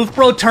other roof,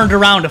 bro. Turned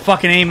around to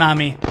fucking aim on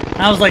me.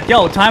 And I was like,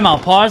 yo,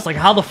 timeout, pause. Like,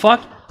 how the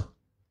fuck?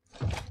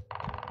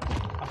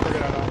 I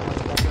figured out.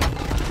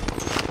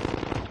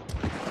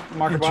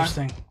 Marker bar.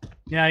 Interesting.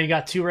 Yeah, you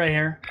got 2 right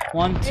here.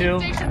 1, 2,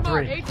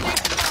 3.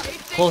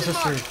 Closest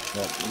 3.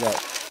 Yeah, you got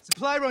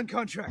Supply run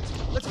contract.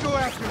 Let's go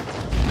after it.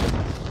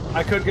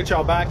 I could get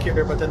y'all back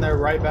here, but then they're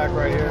right back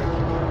right here.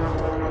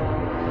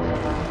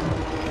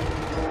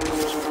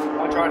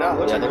 I tried out.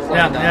 Looks Yeah, like they're they're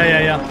flying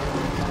Yeah.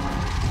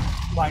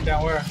 flying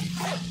down where?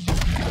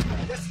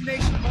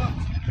 Destination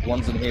marked.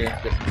 one's in here.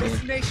 Different team.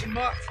 Destination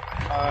marked.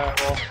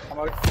 Alright, well, I'm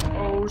like,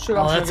 oh shit,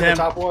 Oh, I'm that's sitting at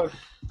the him. top one.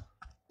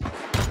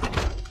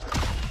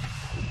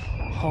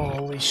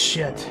 Holy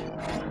shit.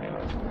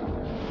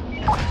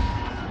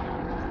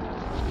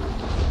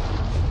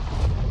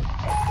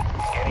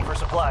 Scanning for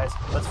supplies.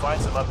 Let's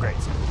find some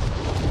upgrades.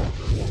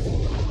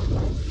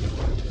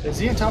 Is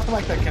he on top of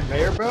like that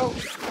conveyor belt?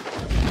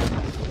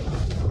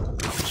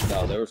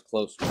 No, there was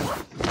close.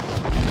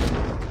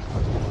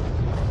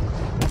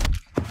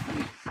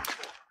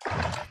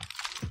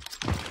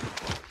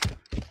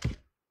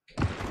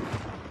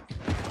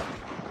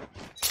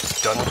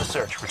 Done with the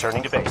search.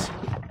 Returning to base.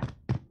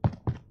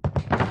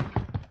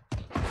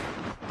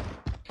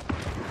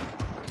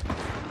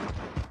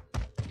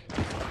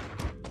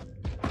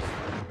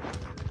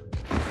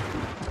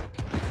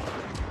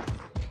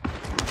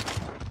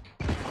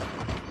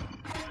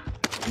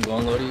 I'm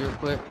going low to you real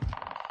quick.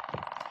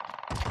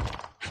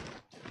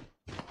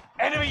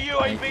 Enemy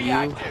UAV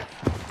active.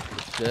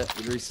 Shit,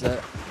 good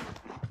reset.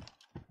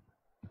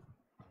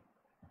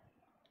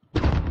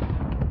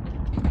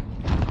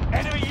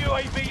 Enemy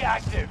UAV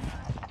active.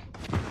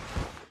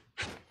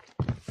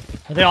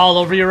 Are they all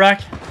over you,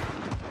 Rack?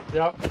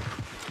 Yep.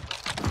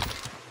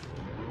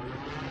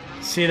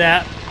 See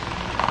that?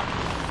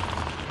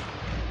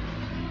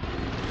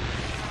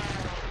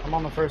 I'm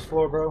on the first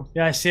floor, bro.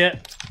 Yeah, I see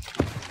it.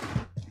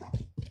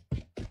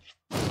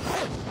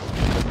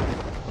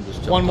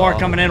 One more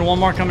coming in, one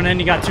more coming in.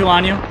 You got 2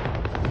 on you.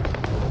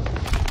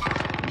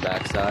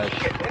 Backside.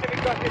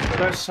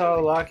 They're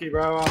so lucky,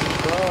 bro.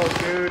 Bro,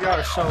 dude, y'all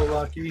are so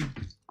lucky.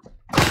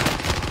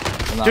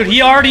 Dude,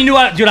 he already knew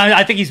how. Dude,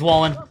 I think he's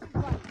walling.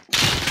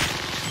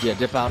 Yeah,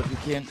 dip out if you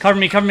can. Cover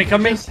me, cover me,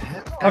 cover me.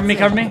 Cover me,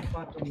 cover me.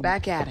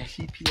 Back at it.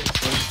 Your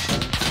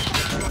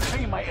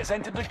teammate has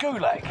entered the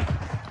gulag.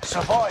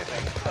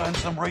 Surviving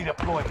earns them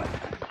redeployment.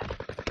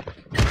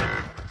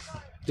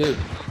 Dude.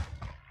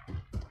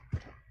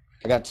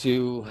 I got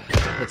 2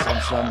 hits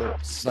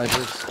on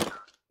snipers.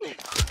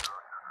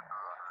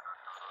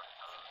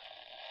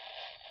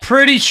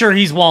 Pretty sure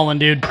he's walling,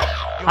 dude.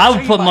 I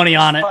would put money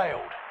on it.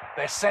 Failed.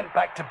 They're sent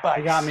back to base.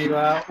 They got me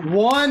out.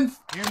 1.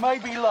 You may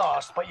be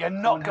last, but you're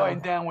not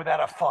going down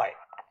without a fight.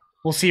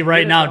 We'll see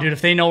right now, dude,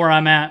 if they know where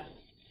I'm at.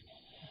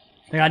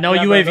 They got no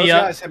UAV those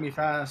up. guys hit me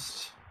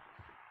fast.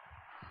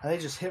 They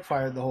just hit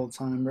fired the whole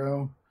time,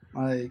 bro.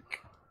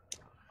 Like,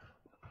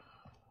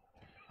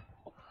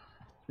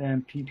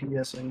 damn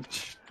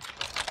PPSH.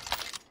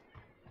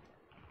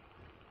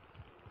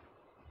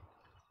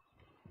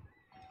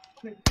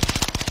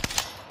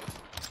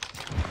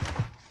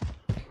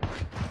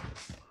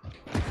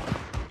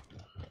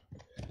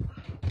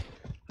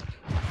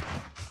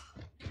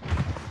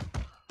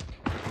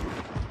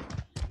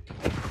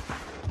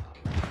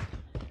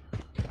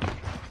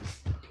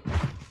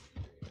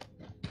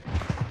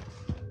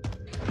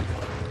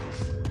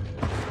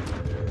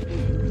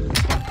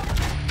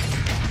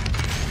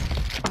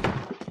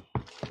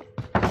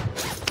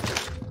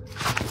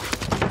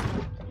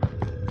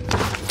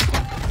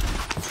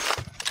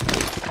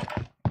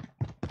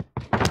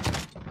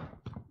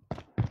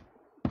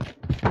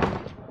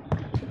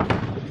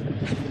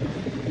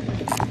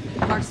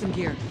 Mark some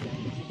gear.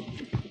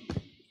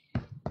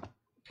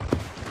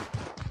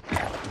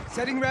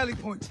 Setting rally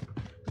point.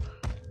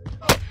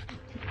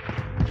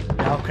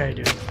 Okay,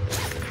 dude.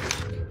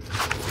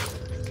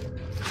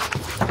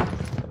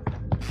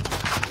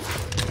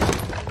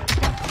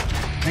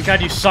 Thank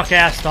God you suck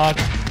ass, dog.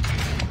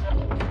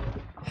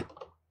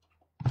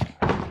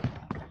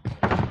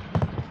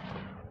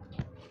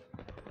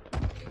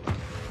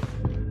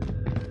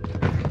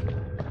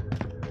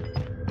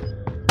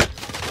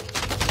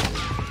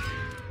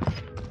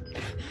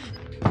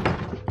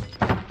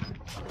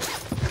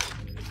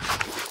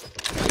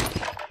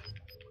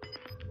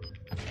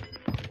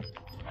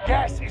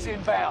 Gas is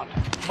inbound.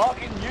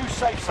 Marking new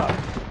safe zone.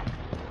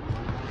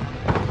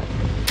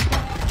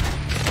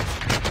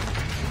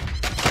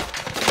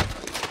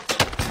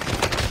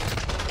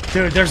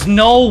 Dude, there's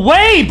no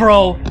way,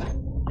 bro.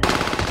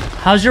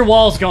 How's your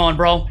walls going,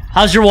 bro?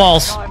 How's your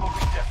walls? Time will be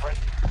different.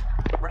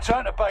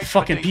 Return to base.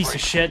 Fucking for piece of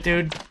debrief. shit,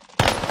 dude.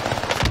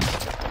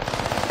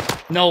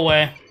 No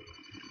way.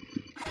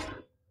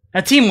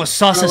 That team was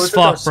sus as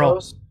fuck,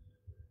 bro.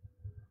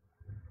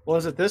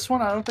 Was it this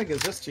one? I don't think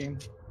it's this team.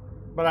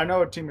 But I know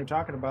what team you're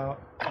talking about.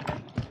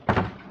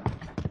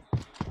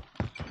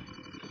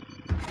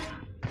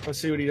 Let's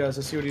see what he does.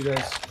 Let's see what he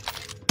does.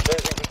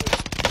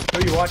 Who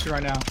are you watching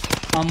right now?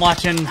 I'm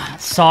watching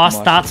Sauce,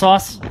 Dot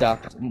Sauce.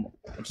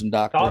 Watching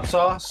Doctor. Dot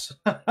Sauce?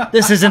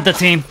 This isn't the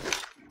team.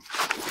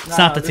 It's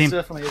not the team.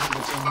 This definitely isn't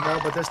the team. No,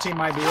 but this team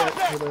might be it.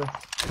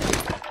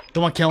 For The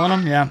one killing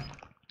him? Yeah.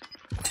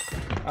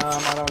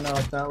 I don't know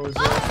if that was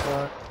it,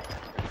 but...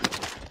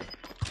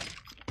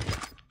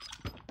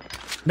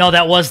 No,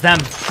 that was them.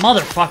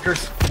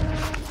 Motherfuckers.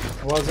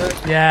 Was it?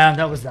 Yeah,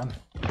 that was them.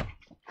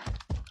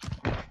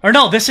 Or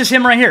no, this is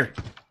him right here.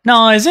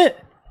 No, is it?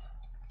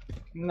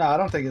 No, I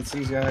don't think it's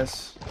these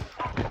guys.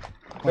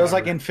 It was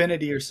like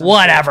Infinity or something.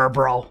 Whatever,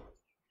 bro.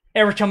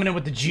 Hey, we're coming in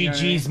with the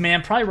GGs,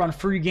 man. Probably run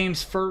free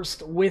games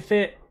first with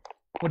it.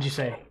 What'd you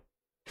say?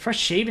 Fresh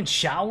shave and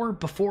shower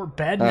before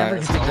bed? Never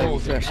gets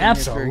old.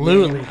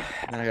 Absolutely.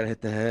 Then I gotta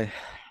hit the hay.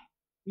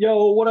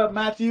 Yo, what up,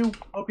 Matthew?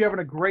 Hope you're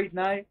having a great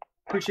night.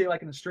 Appreciate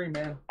liking the stream,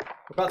 man.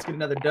 We're about to get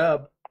another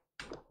dub.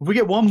 If we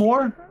get one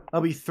more,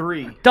 that'll be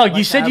 3. Doug, Like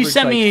you said you average,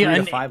 sent like, me 3 to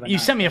an, 5 a you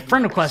night. sent me a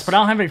friend request, but I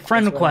don't have any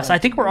friend That's what requests. I I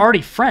think we're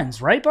already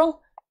friends, right, bro?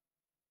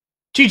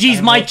 GG's,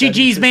 know Mike. if that GG's,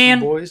 exists, man.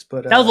 boys,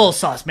 but, that was a little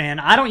sus, man.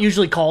 I don't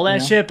usually call that you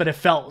know, shit, but it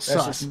felt that's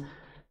sus. just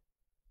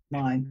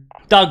mine.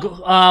 Doug,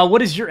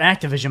 what is your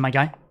Activision, my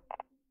guy?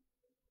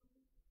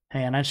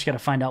 Hey, and I just gotta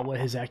find out what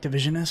his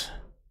Activision is.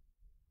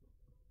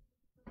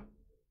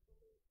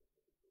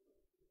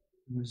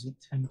 Was it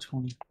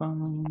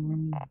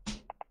 1025?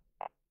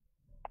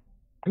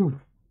 Ooh.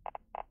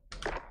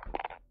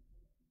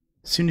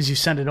 As soon as you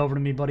send it over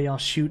to me, buddy, I'll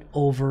shoot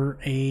over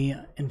a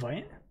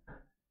invite.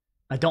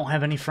 I don't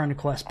have any friend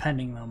requests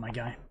pending though, my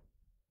guy.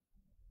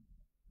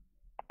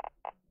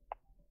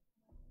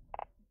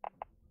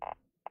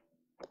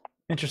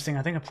 Interesting.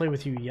 I think I played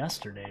with you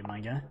yesterday,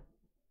 my guy.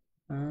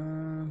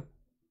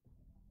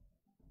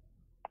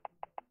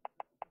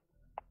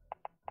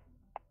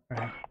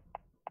 Right.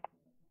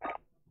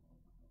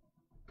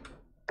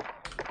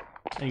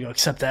 There you go.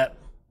 Accept that.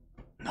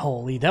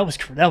 Holy, that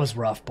was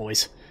rough,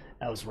 boys.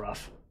 That was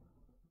rough.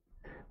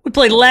 We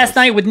played last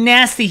night with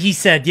Nasty, he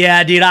said.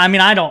 Yeah, dude, I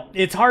mean,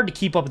 it's hard to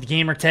keep up with the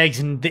gamer tags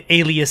and the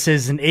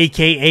aliases and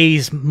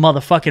AKAs,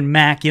 motherfucking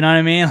Mac, you know what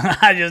I mean?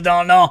 I just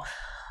don't know.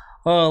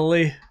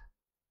 Holy.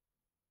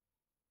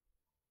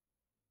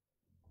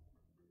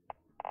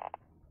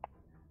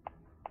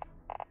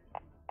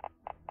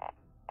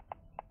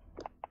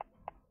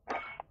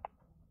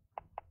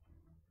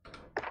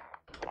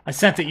 I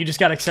sent it, you just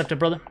gotta accept it,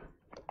 brother.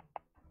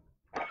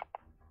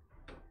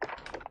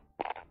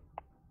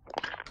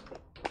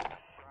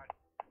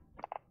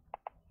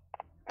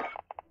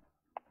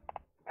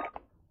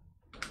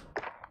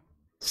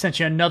 Sent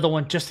you another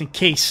one just in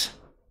case.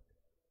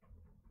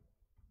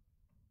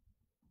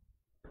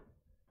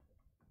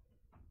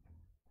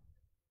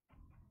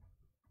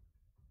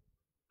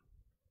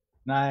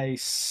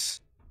 Nice.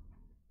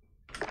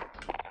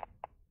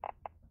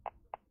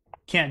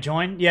 Can't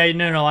join? Yeah,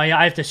 no, I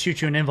have to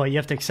shoot you an invite. You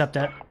have to accept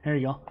that. There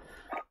you go.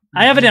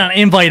 I have it on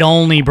invite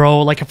only,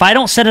 bro. Like, if I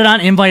don't set it on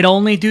invite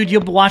only, dude,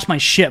 you'll watch my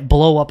shit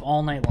blow up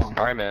all night long.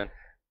 All right, man.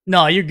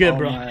 No, you're good,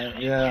 bro.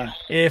 Yeah.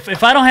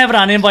 If I don't have it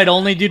on invite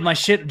only, dude, my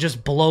shit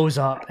just blows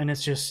up, and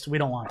it's just, we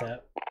don't want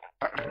that.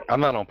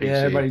 I'm not on PC. Yeah,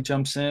 everybody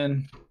jumps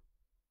in.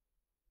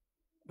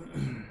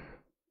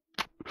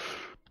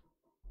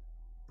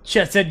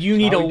 Chet said you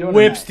need a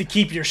whips to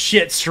keep your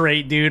shit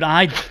straight, dude.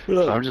 I'm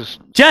just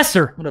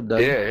Jester. What up,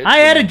 Doug? yeah. I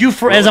added you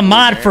as a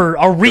mod for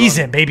a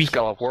reason, baby. Just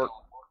got off work.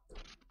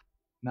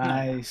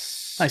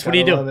 Nice. Nice. What do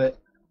you do?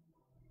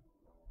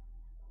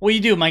 What do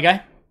you do, my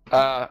guy?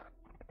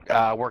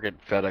 I work at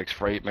FedEx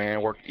Freight,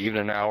 man. Work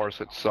evening hours.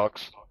 It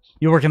sucks.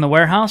 You work in the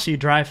warehouse or you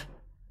drive?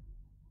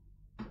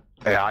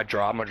 Yeah, I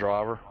drive. I'm a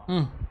driver.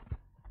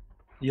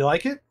 You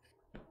like it?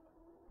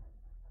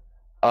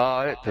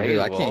 It pays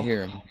I well. can't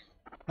hear him.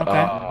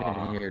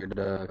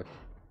 Okay.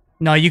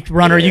 No, you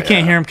runner, you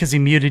can't hear him because he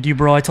muted you,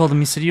 bro. I told him,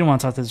 he said, you don't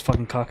want to talk to this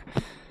fucking cuck.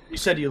 You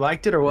said you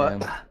liked it or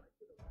what?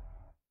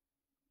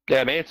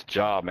 Yeah, man, it's a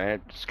job,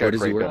 man. It's got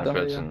great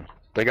benefits, and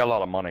they got a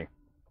lot of money.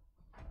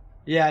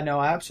 Yeah,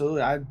 no,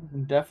 absolutely. I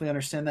definitely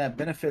understand that.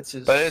 Benefits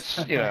is... But it's,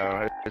 you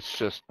know, it's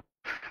just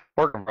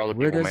working for other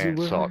people, man,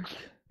 it sucks.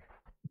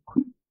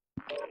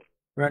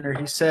 Runner,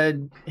 he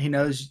said he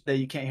knows that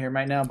you can't hear him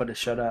right now, but to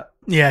shut up.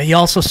 Yeah, he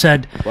also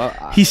said,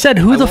 he said,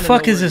 who the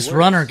fuck is this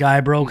runner guy,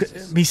 bro?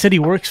 He said he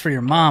works for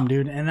your mom,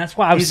 dude. And that's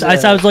why I was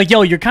like,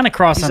 yo, you're kind of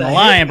crossing the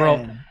line, bro. I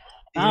don't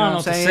know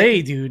what to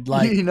say, dude.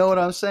 Like, you know what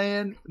I'm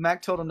saying?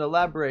 Mac told him to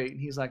elaborate.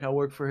 He's like, I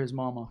work for his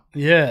mama.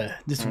 Yeah,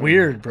 it's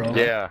weird, bro.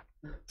 Yeah.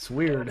 It's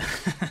weird.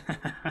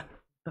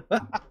 Yeah,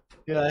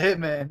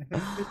 Hitman.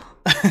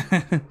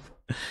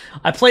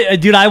 I played,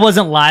 dude. I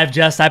wasn't live,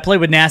 Jess. I played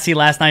with Nasty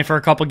last night for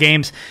a couple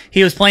games.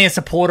 He was playing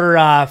supporter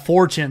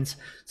Fortunes,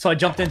 so I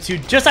jumped into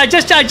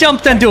I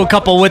jumped into a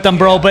couple with them,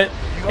 bro. But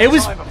it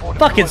was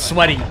fucking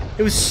sweaty.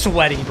 It was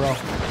sweaty, bro. All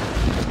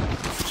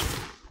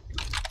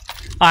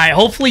right,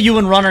 hopefully you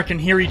and Runner can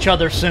hear each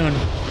other soon. Yeah,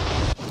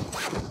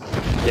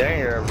 I can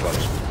hear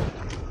everybody.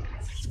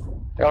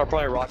 Y'all are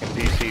probably rocking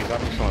PCs. I'm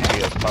just on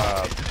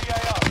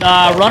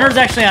PS5. Runner's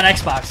actually on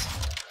Xbox.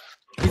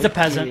 He's a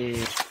peasant.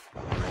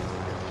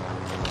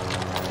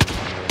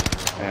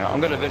 Yeah,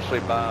 I'm gonna eventually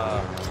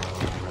buy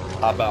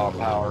a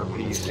power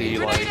PC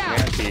like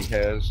Nancy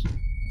has.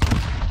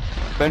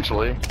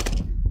 Eventually.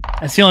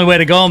 That's the only way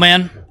to go,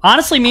 man.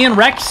 Honestly, me and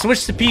Rex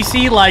switched to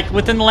PC like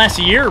within the last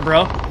year,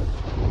 bro.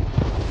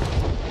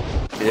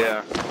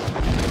 Yeah.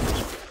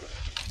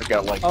 I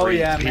got like three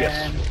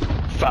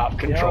PS5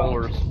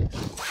 controllers.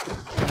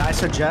 And I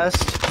suggest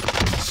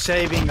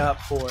saving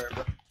up for it.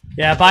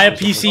 Yeah, buy a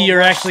PC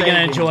you're actually gonna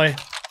enjoy.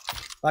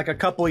 Like a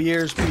couple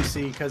years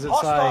PC, because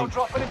it's like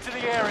dropping into the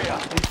area.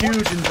 a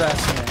huge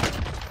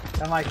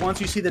investment. And like once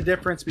you see the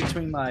difference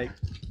between like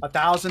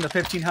 1,000 to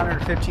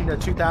 1,500, 15 to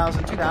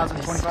 2,000,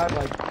 2,025,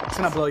 like it's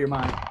gonna blow your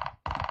mind.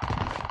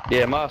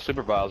 Yeah, my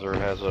supervisor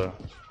has a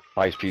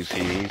nice PC.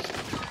 He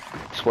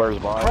swears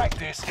by it.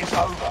 Practice is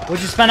over.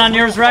 What'd you spend on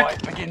yours, Rex?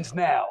 Begins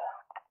now.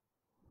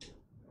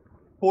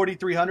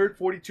 4,300,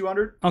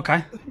 4,200.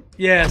 Okay.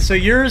 Yeah, so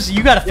yours,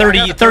 you got a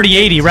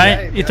 3080,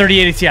 right? Your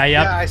 3080 Ti,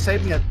 Yeah, I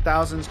saved me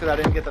 1,000 because I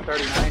didn't get the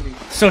 3090.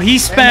 So he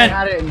spent. And I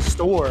had it in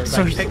store.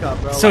 So like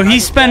pickup, bro. So like,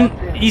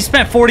 he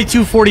spent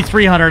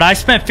 4,300. I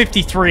spent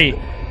 53.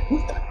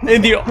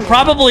 And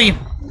probably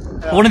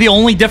one of the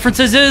only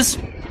differences is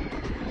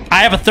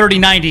I have a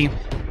 3090.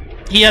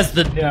 He has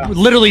the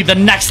literally the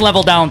next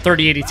level down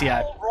 3080 Ti.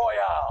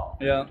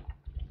 Yeah.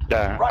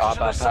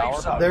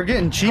 Power. They're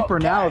getting cheaper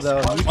now,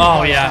 though.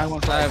 Oh yeah.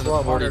 I have the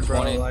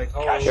 4020.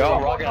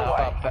 Y'all rocking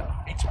power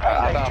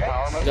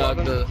mode? Doug,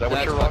 Is that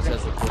what you're rocking?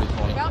 has the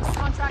 4020. Bounce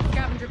contract,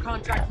 scavenger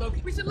contract,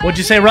 Loki. What'd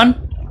you say,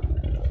 Run?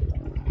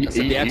 You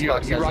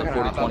Xbox has a rocking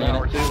 40-20 in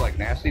it. too, like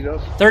Nasty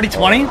does?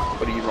 30-20?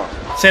 What are you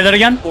rocking? Say that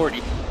again?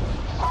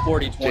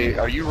 40-20.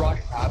 Are you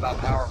rocking about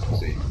power?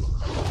 See.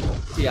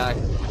 TI.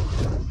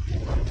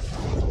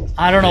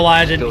 I don't know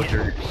why I didn't.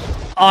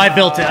 Oh, I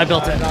built it. I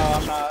built it. No,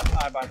 I'm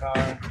not. I buy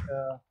power.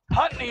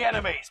 Hunt the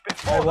enemies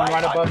before Hey, one they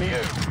right hunt above me.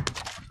 you.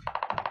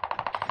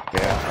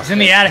 Yeah. He's in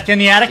the attic. In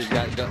the attic. She's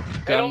got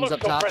guns up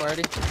top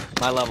already.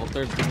 My level,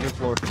 third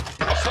floor.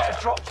 Set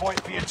a drop point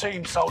for your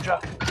team, soldier.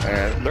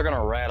 And they're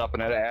gonna rat up in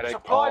that attic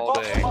Supply all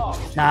box day.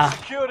 marked. Nah.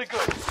 Secure the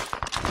goods.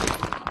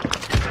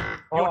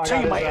 Oh, Your I got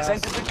teammate his has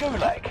ass. entered the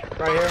gulag.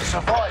 Right here.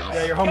 Survive.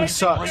 Yeah, your homie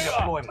sucks.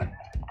 Redeployment.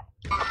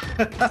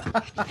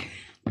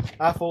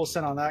 I full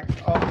sent on that.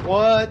 Oh,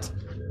 what?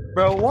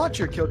 Bro, watch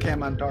your kill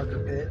cam on Darker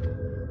Pit.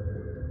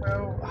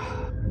 Bro,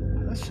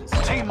 that's just...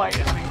 Teammate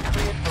has been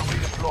cleared for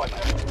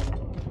redeployment.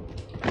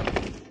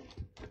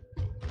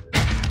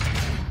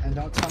 And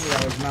don't tell me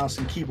that was mouse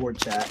and keyboard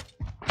chat.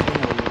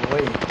 No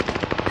way.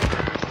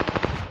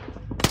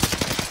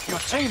 Your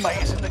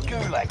teammate is in the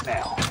gulag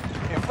now.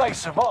 If they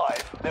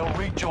survive, they'll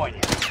rejoin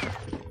you.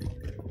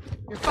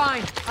 You're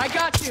fine. I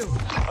got you.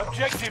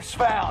 Objectives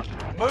found.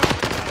 Move.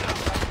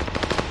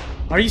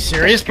 Are you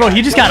serious, bro?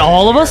 He just got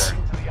all of us?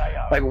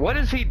 Like, what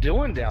is he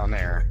doing down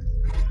there?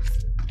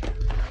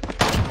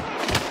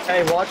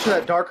 Hey, watch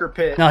that Darker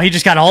Pit. No, he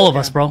just got all of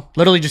us, bro.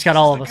 Literally just got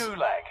all of us.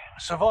 Gulag.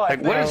 Survive.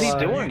 Like, what is he there,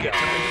 doing you get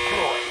down to there?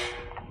 redeploy.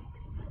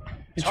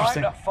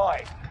 Interesting. Time to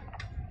fight.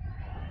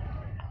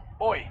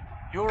 Oi,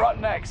 you're up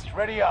next.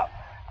 Ready up.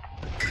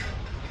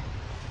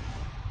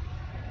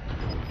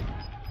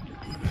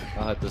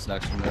 I'll hit this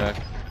next one, Rick.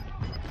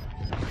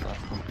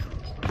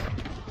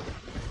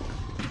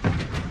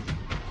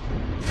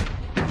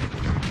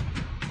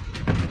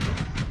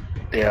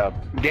 Yeah,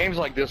 games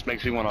like this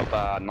makes me want to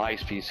buy a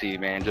nice PC,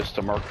 man, just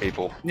to murk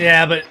people.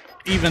 Yeah, but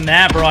even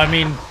that, bro, I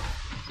mean,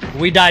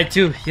 we died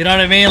too. You know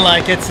what I mean?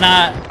 Like, it's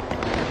not...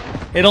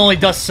 It only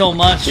does so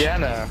much. Yeah, I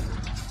know.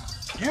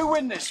 You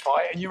win this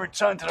fight and you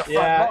return to the front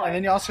Yeah, line. and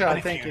then you also gotta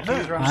But think you if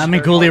he's running I'm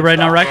in Ghoulie right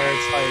now, Rick.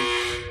 It's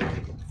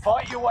like,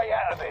 fight your way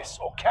out of this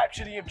or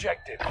capture the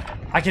objective.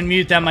 I can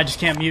mute them, I just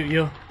can't mute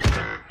you.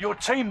 Your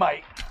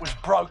teammate was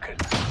broken.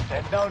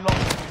 They're no longer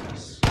with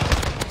us.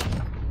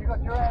 You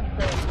got your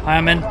hands dirty.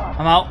 I'm in.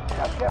 I'm out.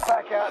 Now get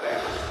back out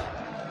there.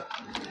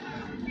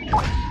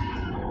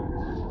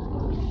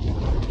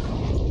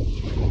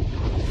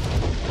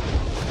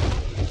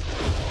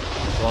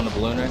 Go on the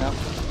balloon right now.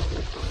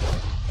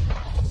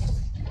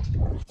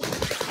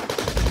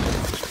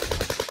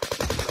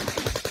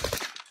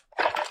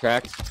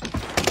 Cracked.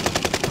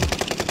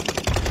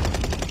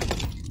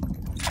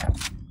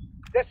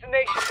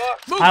 Destination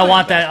marked. I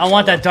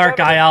want that dark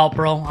guy out,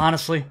 bro,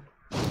 honestly.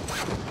 hey,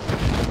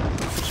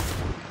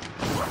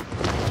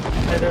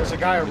 there's a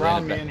guy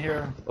around me in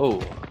here. Oh,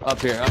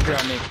 up here on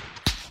me.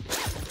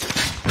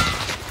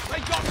 They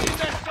got me in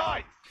their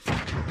sight.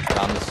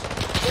 Down this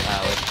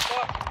alley.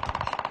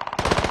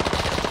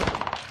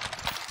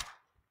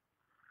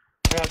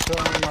 I got two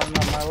of them running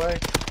on my way.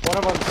 One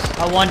of them's...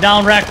 One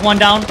down, wreck, one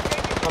down.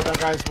 Oh, that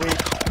guy's weak.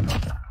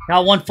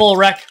 Got one full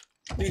wreck.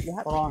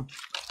 Hold on.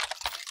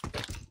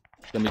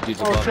 Let me do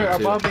the Oh shit,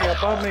 above me,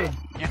 above me.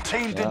 Your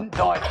team didn't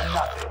die for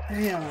nothing.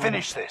 Damn.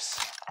 Finish this.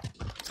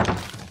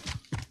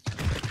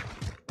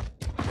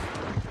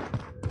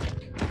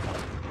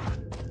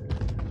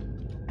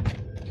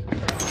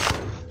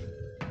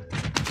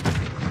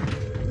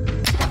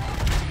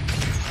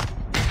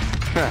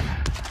 I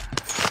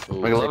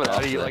love it. How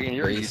do you like in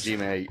your UG,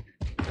 mate?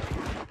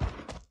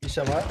 You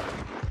said what?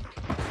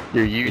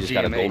 Your You just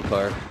got a gold UG,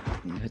 car.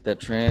 Hit that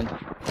train.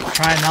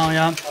 Trying now,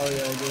 yeah. Oh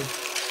yeah, I did.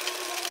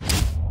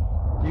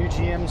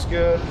 UGM's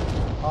good.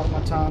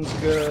 Automaton's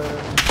good.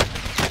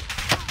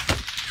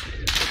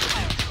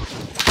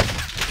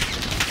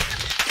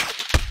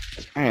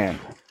 Man,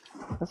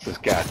 what's this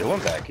guy doing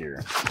back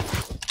here?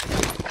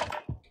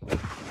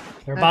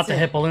 They're about to it.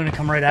 hit balloon and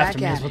come right after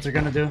me Back is at what they're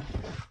gonna do.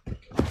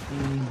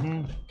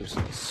 Mm-hmm. There's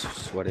some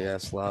sweaty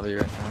ass lobby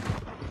right now.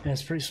 Yeah,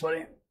 it's pretty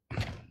sweaty.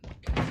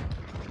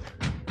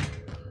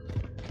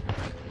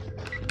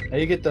 Hey,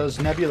 you get those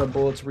nebula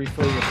bullets,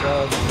 refill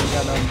yourself. You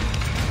got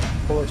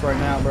them bullets right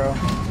now, bro.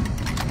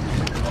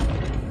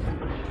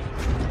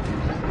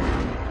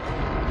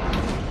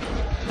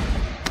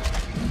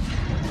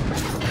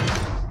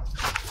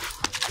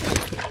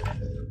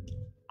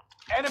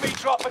 Enemy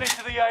dropping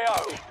into the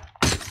AO.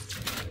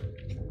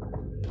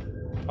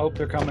 Hope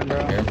they're coming,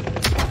 bro. Here.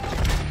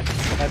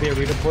 Have you a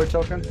redeploy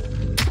token?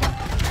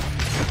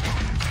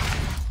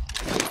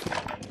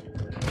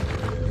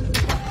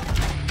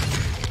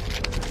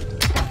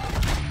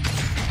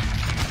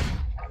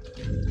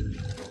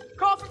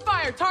 Call for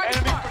fire. Target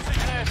Enemy marked.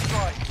 precision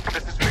airstrike.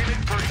 This is Phoenix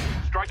 3.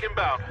 Strike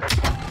inbound.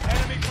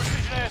 Enemy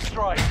precision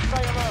airstrike.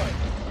 Stay alert.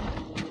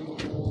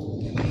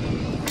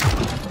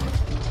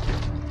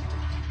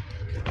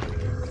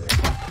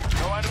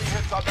 No enemy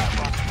hits on that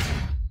one.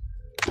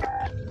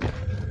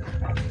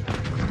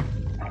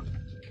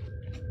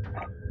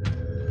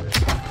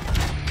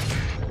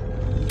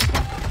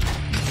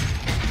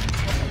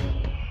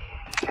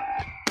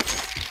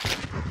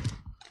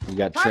 You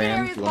got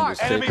trammed. You want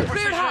to just take Enemy it?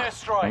 precision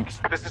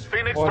airstrikes. This is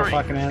Phoenix What a 3.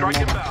 fucking Strike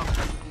animal.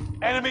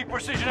 inbound. Enemy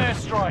precision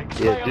airstrikes.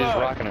 Stay Yeah, dude's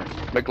alert. rocking it.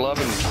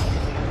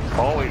 McLovin,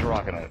 always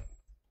rocking it.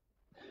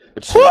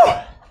 It's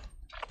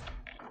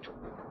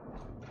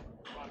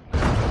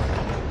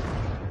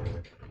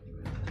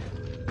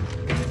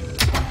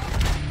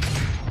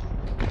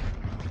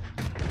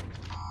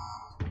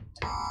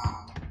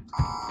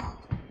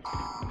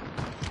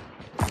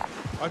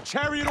A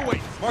chariot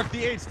awaits. Mark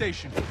the aid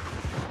station.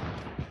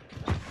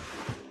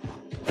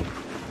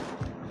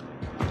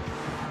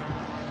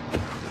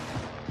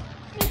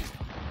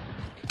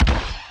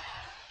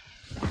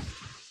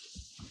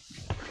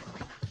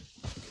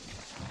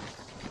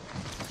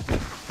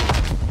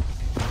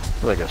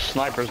 Like a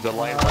sniper's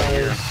delight right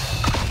here.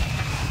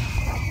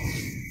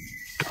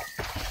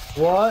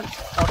 What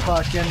a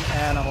fucking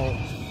animal.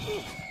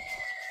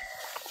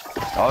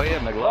 Oh yeah,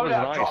 McLovin's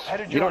Loadout drop nice.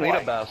 headed You don't your need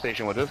way. a battle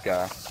station with this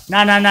guy.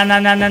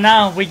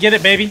 No. We get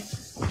it, baby.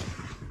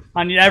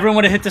 I need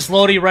everyone to hit this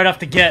loadie right off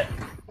the get.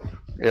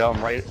 Yeah,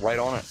 I'm right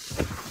on it.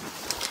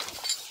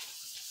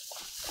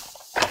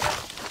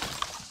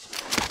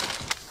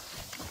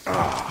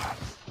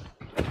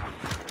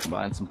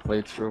 buying some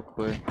plates real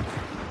quick.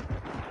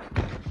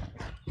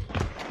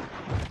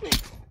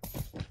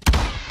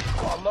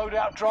 Got a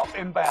loadout drop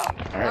inbound.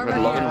 Alright,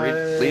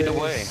 McLovin, lead the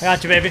way. I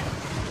got you, baby.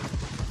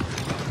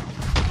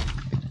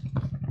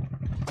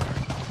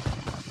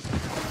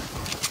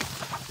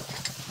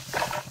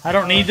 I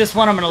don't need this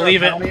one. I'm gonna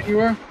leave it.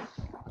 Anywhere?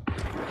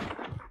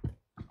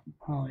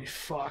 Holy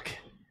fuck.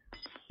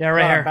 Yeah,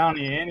 right here.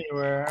 Bounty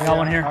anywhere. I got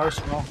one here.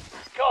 Arsenal.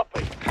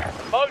 Copy.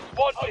 Most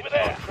wanted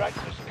contracts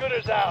as good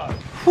as ours.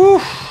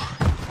 Whew.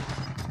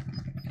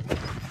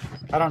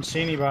 I don't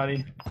see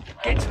anybody.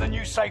 Get to the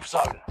new safe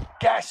zone.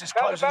 Gas is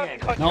closing in.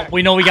 No,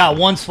 we know we got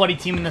one sweaty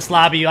team in this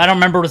lobby. I don't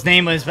remember what his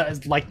name was, but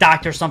it's like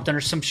Doctor something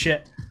or some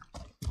shit.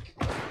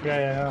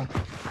 Yeah.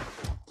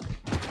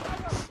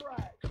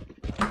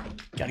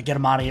 Gotta get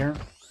him out of here.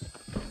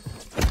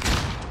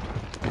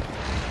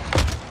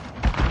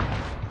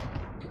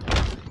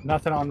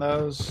 Nothing on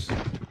those.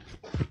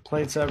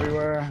 Plates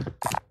everywhere.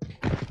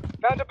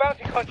 Found a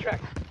bounty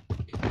contract.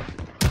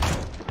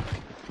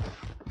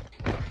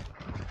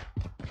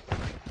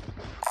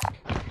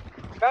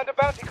 Found a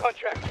bounty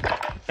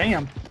contract.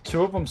 Damn,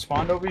 two of them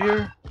spawned over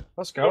here.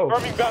 Let's go.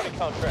 Confirming bounty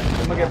contract.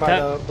 I'm gonna get by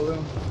the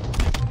balloon.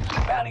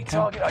 Bounty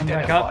target Come back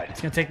identified. up.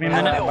 It's gonna take me a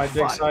Yeah, minute. by dig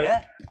Fun, site.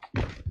 yeah?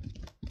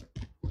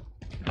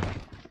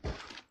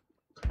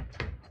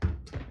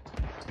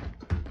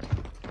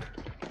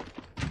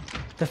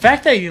 The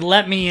fact that you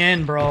let me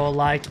in, bro,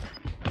 like,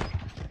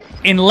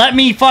 and let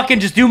me fucking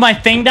just do my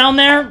thing down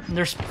there.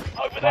 There's,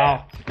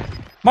 wow.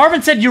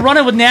 Marvin said you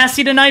running with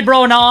Nasty tonight,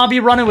 bro, and now I'll be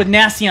running with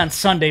Nasty on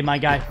Sunday, my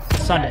guy.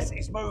 Sunday. Yes,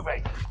 he's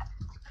moving.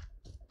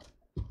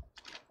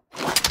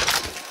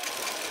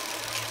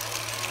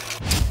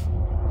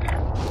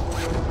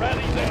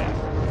 Ready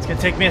there. It's gonna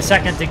take me a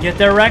second to get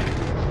there, Rec.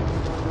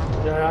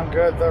 Yeah, I'm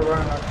good. They're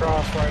running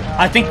across right now.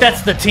 I think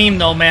that's the team,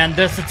 though, man.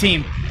 That's the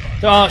team.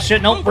 Oh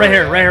shit! Nope. Right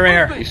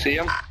here. You see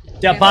him?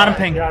 Yeah, bottom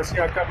ping. Yeah, I see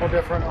a couple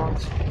different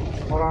ones.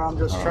 Hold on, I'm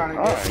just trying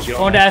to get. Get on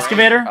Going to that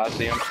excavator. crane. I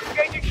see him.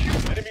 Engaging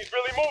shoot. Enemies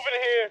really moving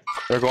here.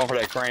 They're going for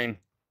that crane.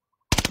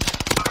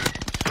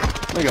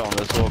 Let me go on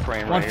this little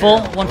crane One right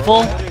full. here. One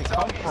full.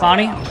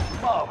 Bonnie.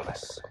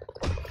 Marvelous.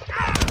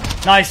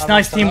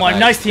 Nice team wipe.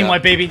 Nice team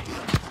wipe, baby.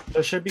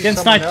 There should be Getting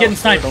someone sniped. Getting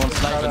else sniped.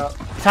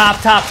 there.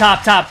 Shout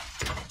out. Top.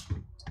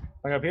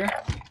 Like up here?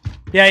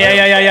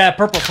 Yeah.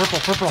 Purple.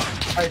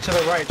 Right, to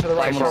the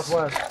right,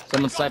 southwest.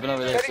 Someone's sniping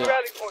over there Setting too.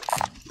 rally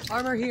point.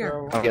 Armor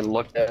here. I'm getting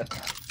looked at.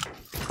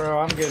 Bro,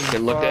 I'm getting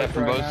Get looked at fucked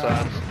from right both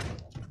now. sides.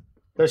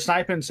 They're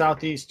sniping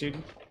southeast, dude.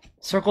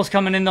 Circle's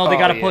coming in though. They Oh,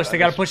 gotta yeah, push. They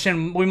gotta push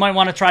in. We might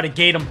want to try to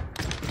gate them.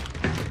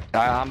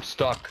 I'm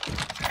stuck.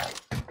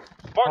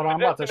 Hold on, I'm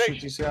Mark about the to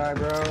shoot this guy,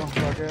 bro.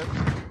 Fuck it.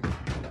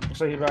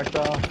 Looks like he backed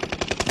off.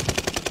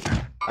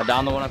 I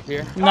downed the one up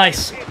here.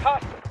 Nice. It's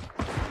hostile.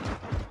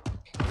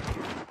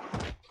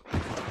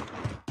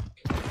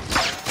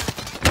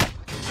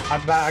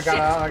 I got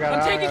out.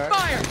 I'm taking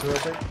fire.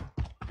 Terrific.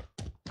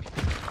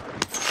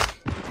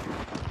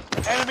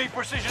 Enemy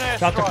precision airstrike.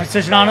 Got the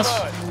precision on us.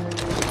 Alert.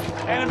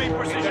 Enemy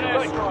precision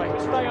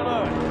airstrike. Stay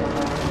alert.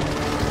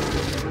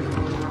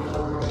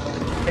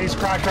 He's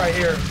cracked right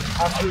here.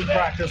 Absolute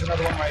crack. There's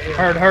another one right here.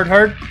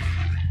 Heard.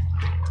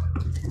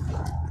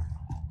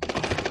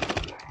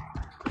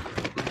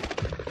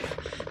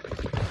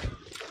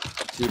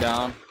 Two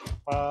down.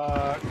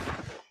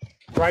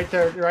 Right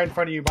there, right in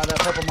front of you, by that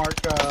purple mark.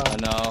 I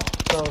know.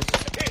 Close.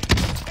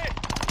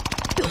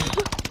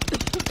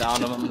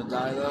 Down him. I'm gonna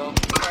die though.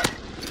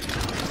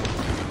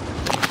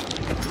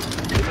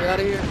 Get me out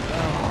of here.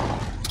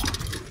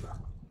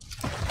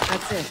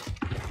 That's it.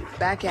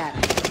 Back at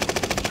it.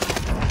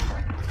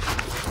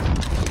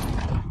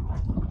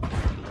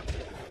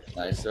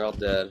 Nice, they're all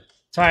dead.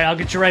 Sorry, I'll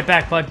get you right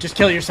back, bud. Just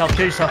kill yourself.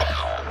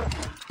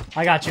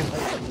 I got you.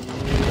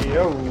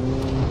 Yo.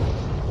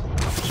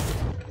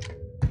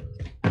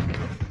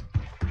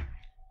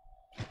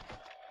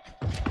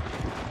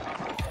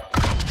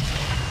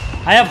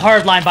 I have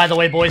hardline, by the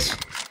way, boys.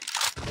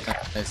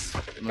 Nice.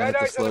 I'm gonna hit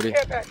this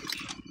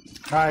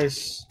loadie.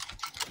 Nice.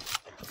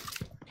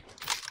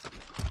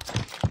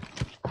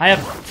 I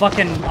have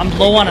fucking. I'm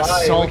low on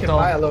assault we can though.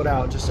 buy a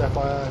loadout, just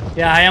FYI.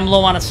 Yeah, I am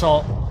low on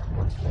assault.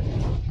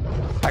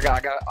 I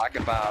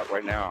can buy it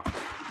right now.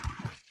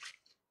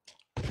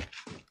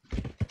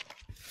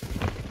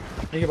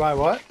 You can buy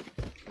what?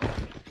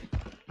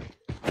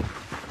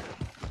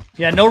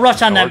 Yeah, no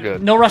rush on we're that.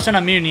 good. No rush on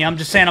immunity. I'm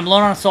just saying, I'm low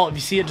on assault. If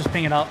you see it, just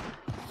ping it up.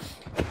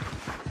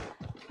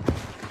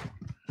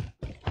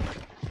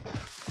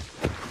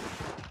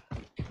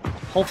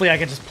 Hopefully, I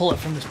can just pull it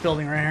from this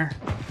building right here.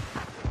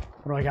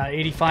 What do I got?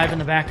 85 in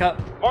the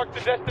backup. Mark the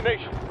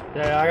destination.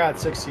 Yeah, I got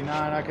 69.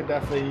 I could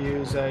definitely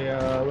use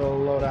a little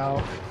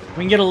loadout. We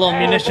can get a little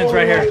munitions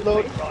right here.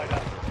 Load.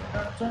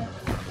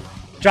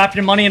 Drop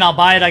your money and I'll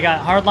buy it. I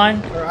got hardline.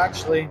 Or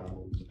actually,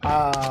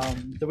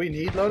 do we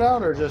need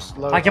loadout or just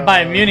loadout? I can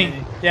buy a muni.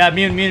 Yeah,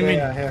 muni.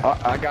 Yeah, here.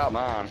 I got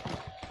mine.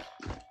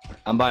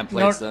 I'm buying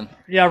plates then.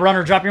 Yeah,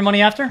 runner, drop your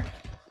money after.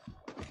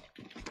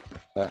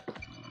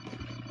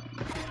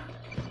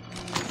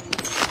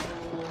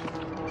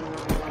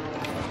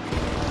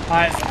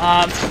 Alright,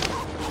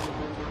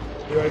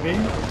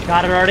 UAV?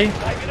 got it already.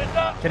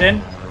 Get in.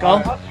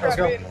 Go. Let's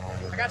go. I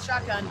got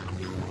shotgun.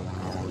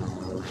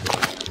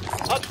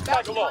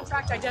 Bounty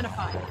contract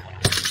identified.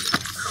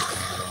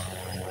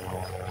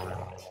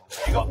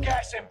 You got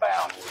gas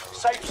inbound.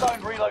 Safe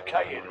zone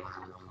relocated.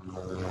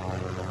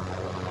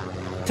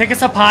 Take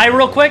us up high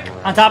real quick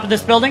on top of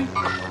this building.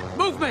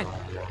 Movement.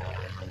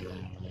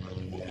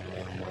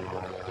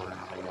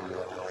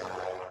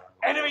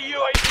 Enemy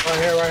UAV. Right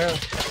here.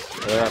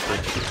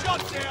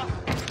 Shot down.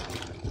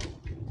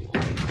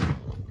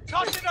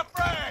 Touching the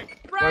frag.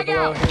 Right Frag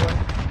below out. here.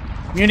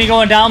 Muni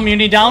going down.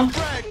 Muni down.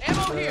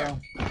 Ammo here.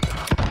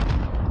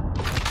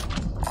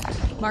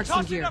 Mark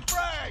some gear.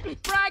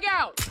 Frag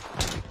out.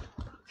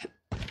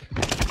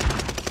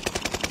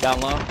 Down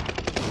low.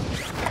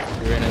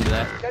 You ran into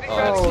that. Oh,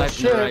 Oh sniped from the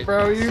shit, right.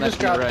 bro! You Sniped just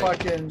from the got right.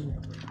 fucking.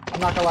 I'm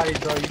not gonna lie to you,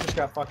 bro. You just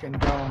got fucking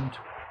domed.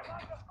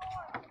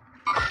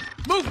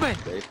 Movement.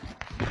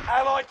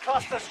 Allied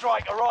cluster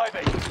strike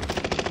arriving.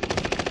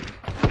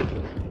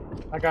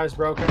 That guy's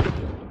broken.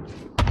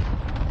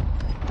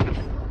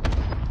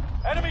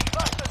 Enemy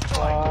cluster strike.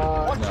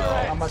 Watch your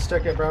head. I'm gonna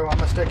stick it, bro. I'm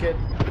gonna stick it.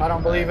 I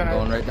don't believe in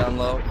Going it. right down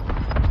low.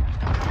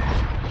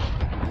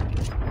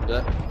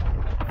 Yeah.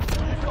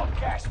 You've got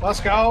gas. Let's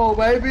go,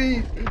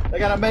 baby. They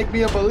gotta make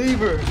me a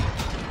believer.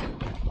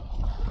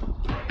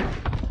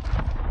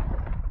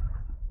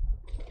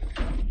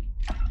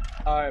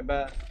 All right,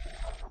 bet.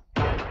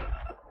 I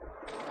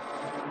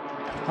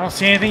don't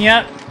see anything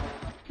yet.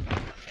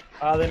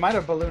 They might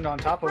have ballooned on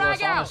top of us.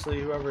 Frag out.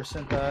 Honestly, whoever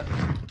sent that.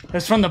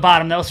 That's from the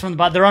bottom. That was from the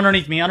bottom. They're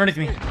underneath me.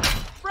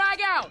 Frag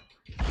out.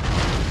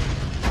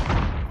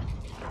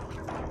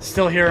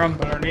 Still hear them.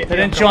 Underneath They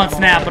you, didn't I'm show on coming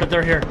snap, on. but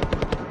they're here.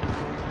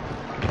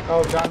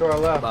 Oh, John to our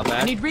left. Not I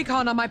bad. need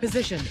recon on my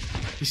position.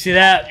 You see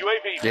that?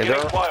 UAV Yeah,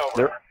 beginning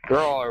flyover. they're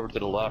all over to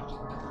the left.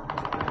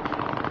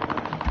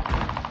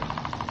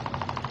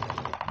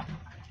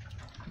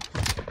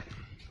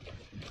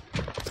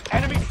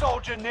 Enemy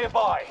soldier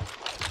nearby.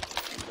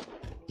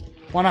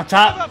 One up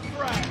top.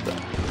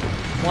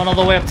 One all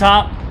the way up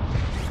top.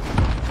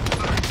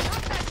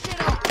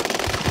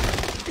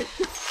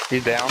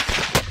 He's down.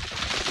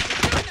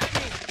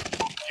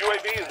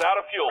 UAV is out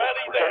of fuel.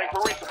 Returning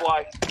for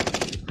resupply.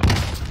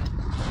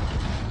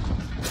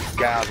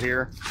 Guy out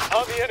here.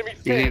 On the enemy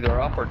He's either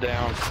up or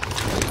down.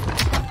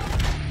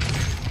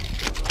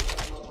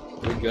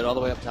 We good all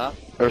the way up top?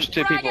 There's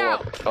two people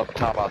up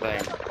top, I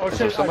think. Oh Is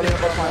there shit! somebody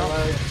Somebody broke my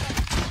leg.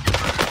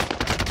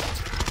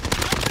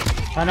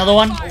 Another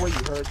one. Oh, you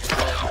heard?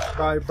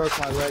 Bro, he broke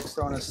my legs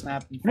throwing a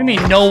snap. What do you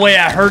mean? No way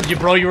I heard you,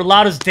 bro. You were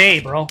loud as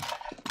day, bro.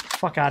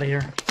 Fuck out of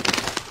here.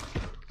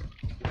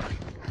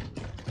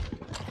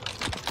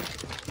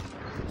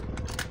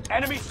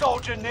 Enemy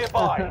soldier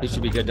nearby. He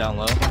should be good down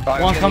low.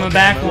 One coming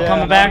back. One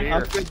coming back.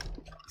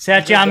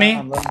 Satchi on me.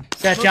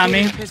 Satchi on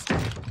me.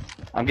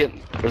 I'm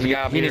getting. There's a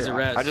guy up He needs a here.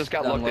 res. I just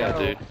got Down looked at,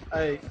 low. dude.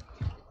 Hey,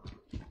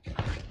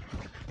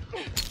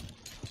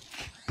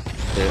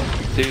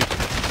 Dude.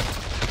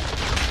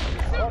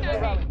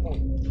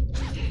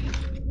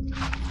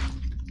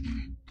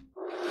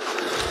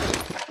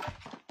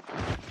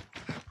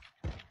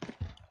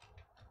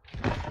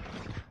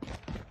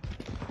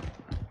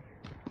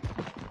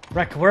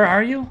 Rek, where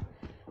are you?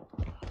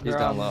 He's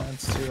down low.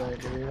 It's too late,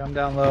 dude. I'm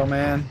down low,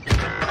 man.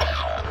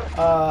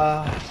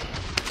 I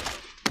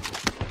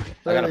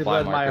got a Literally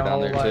fly bled my marker down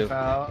whole there, life too.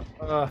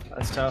 out.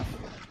 That's tough.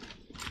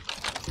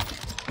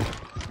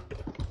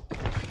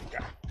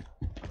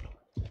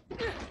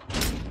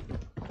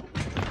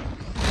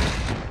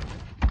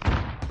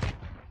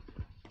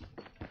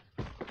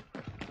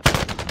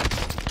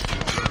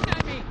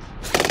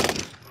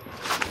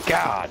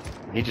 God,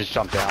 he just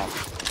jumped out.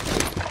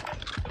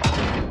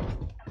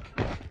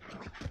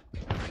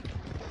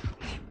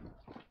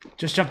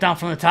 Just jumped down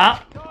from the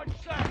top.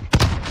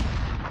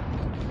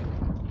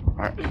 All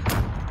right.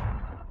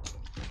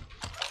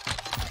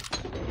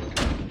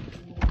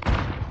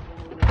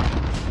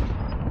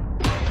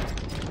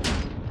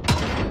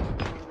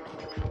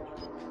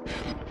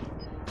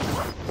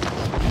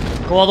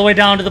 Go all the way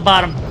down to the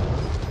bottom.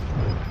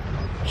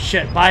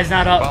 Shit, Buy's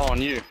not up.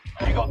 Following you.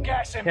 You got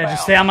gas inbound. Yeah,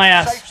 just stay on my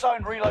ass. Safe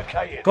zone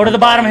relocated. Go to the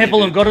bottom hit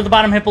balloon. Go to the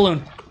bottom hit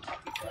balloon.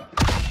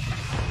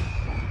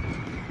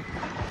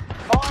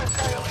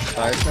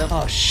 Fire sale.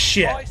 Oh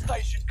shit. Fire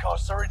station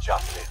costs are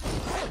adjusted.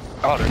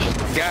 Oh, there's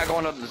a guy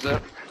going up the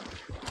zip.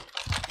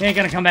 He ain't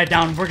gonna come back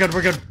down. We're good.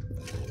 We're good.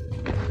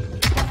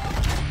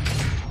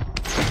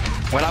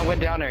 When I went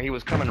down there, he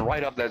was coming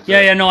right up that zip.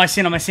 Yeah, no, I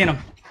seen him. I seen him.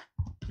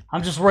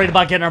 I'm just worried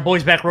about getting our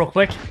boys back real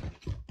quick.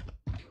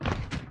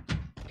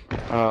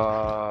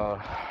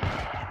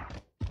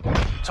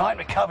 Time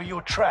to cover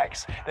your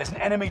tracks. There's an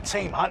enemy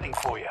team hunting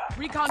for you.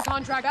 Recon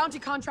contract, bounty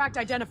contract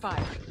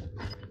identified.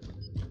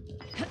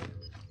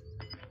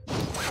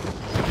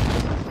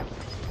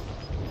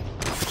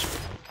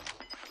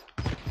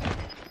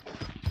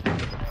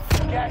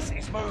 Gas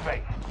is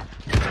moving.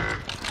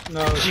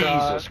 No Jesus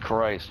shot.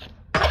 Christ.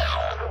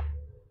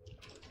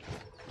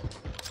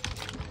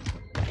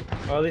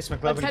 Well, at least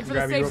McLevin can for the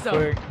grab you real safe zone.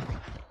 quick.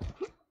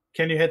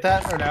 Can you hit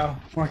that or no?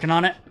 Working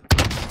on it.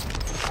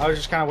 I was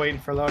just kind of waiting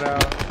for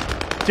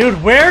loadout.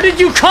 Dude, where did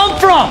you come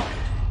from?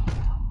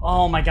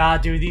 Oh my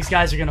god, dude. These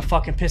guys are gonna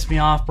fucking piss me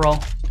off, bro.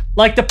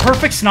 Like the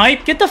perfect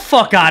snipe? Get the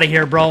fuck out of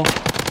here, bro.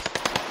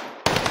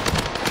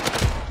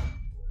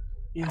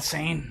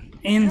 Insane.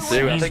 Insane.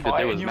 Dude, I think that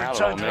there was you mad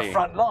return on to the me.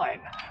 front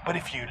line, but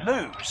if you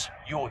lose,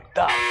 you're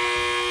done.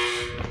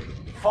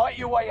 Fight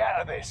your way out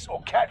of this, or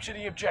capture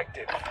the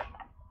objective.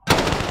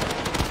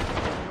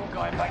 You're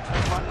going back to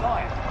the front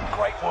line.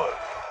 Great work.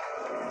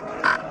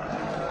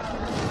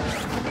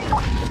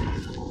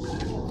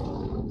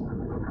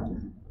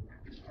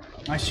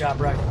 Nice job,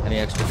 Brock. Any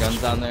extra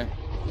guns down there?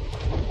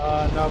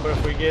 No, but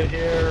if we get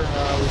here,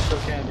 we still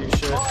can't do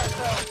shit. Fire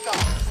sales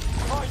done.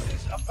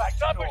 Prices are back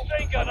to normal.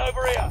 Machine gun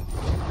over here.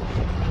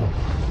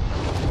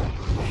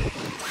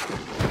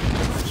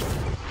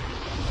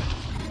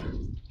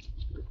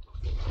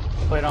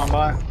 Plate on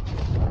by.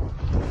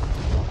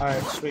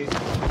 Alright, sweet.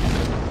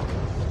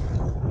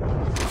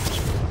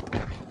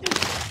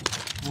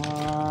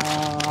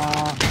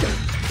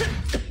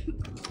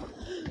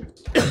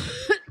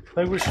 I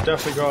think we should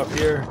definitely go up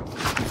here.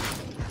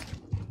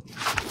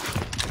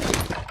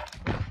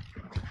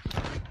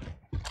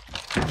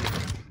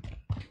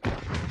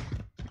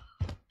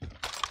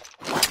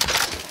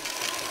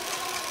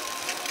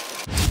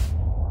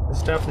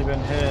 It's definitely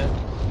been hit.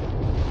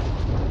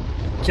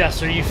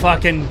 Jess, are you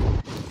fucking...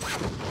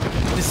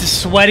 This is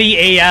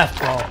sweaty AF,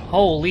 bro.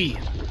 Holy.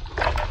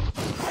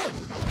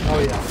 Oh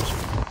yeah.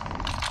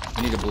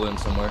 We need a balloon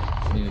somewhere.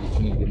 We need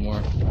to get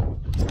more.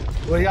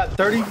 We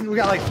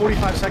got like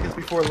 45 seconds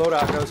before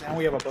loadout goes, and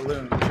we have a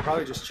balloon. We should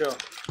probably just chill.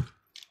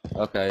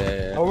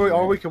 Okay, yeah.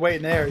 Or we could wait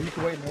in there. You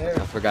can wait in there.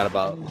 I forgot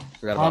about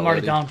I'm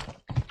already loading. down.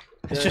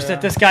 It's just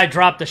that this guy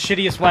dropped the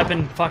shittiest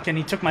weapon. Fucking,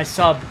 he took my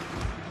sub.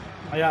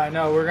 Oh, yeah, I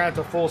know. We're gonna have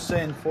to full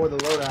send for the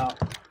loadout.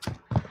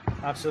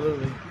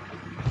 Absolutely.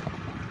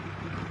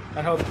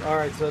 I hope. All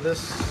right, so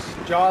this.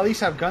 Do y'all at least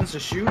have guns to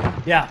shoot?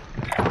 Yeah.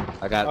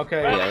 I got.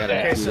 Okay. Yeah, I got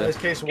in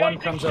case one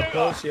comes up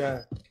close,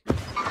 yeah.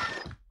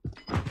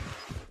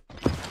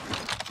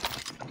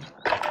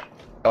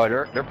 Oh,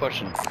 they're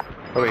pushing.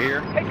 Over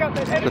here.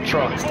 The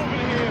truck.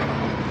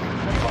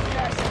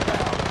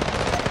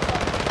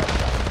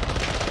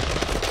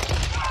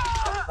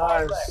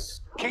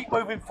 Nice. Keep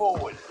moving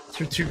forward.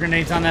 Threw 2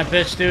 grenades on that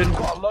bitch, dude.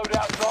 Got a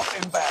loadout drop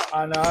inbound.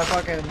 I know. I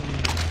fucking.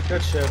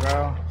 Good shit,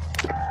 bro.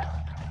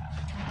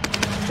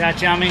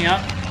 Chat on me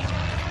up.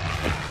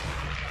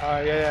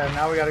 Alright, yeah.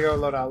 Now we gotta go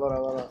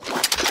loadout.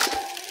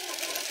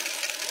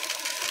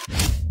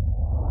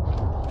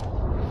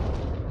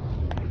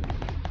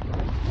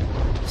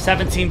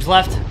 7 teams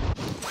left.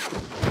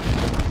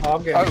 Oh,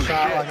 I'm getting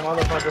shot shit. like a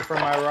motherfucker from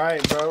my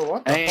right, bro.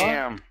 What the fuck?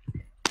 Damn.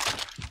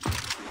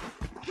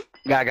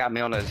 Guy got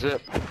me on that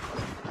zip.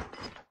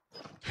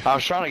 I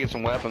was trying to get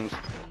some weapons.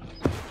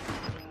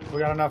 We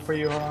got enough for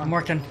you, hold on. I'm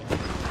working.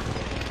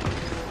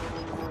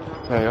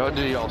 Hey, what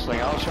do y'all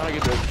think? I was trying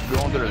to get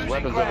going through his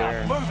weapons over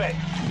there. Move it.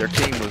 Their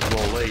team was a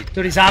little late.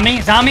 Dude, he's on me.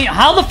 He's on me.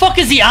 How the fuck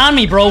is he on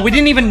me, bro? We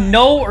didn't even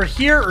know or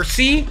hear or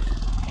see.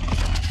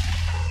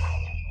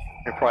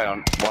 They're probably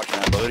on watching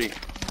that booty.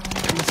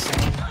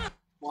 Insane.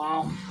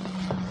 Wow.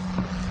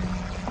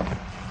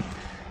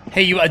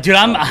 Hey, you, dude,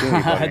 I'm.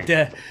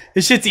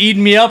 This shit's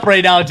eating me up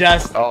right now,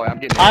 Jess. Oh, I'm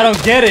getting. I don't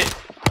get it.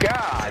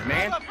 God,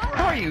 man,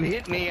 how are you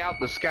hitting me out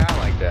the sky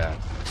like that?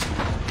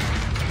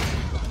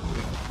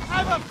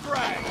 I'm a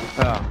frag.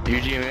 Oh,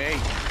 UGMA.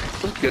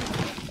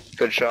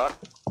 Good shot.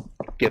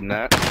 Give him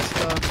that.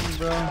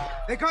 Bro.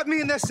 They got me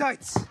in their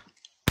sights.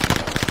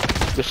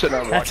 Just sitting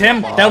there That's watching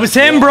him. the That was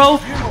him, bro.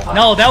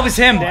 No, that was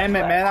him. Damn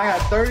it, man. I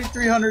got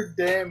 3,300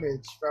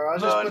 damage, bro. I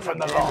was Learn just from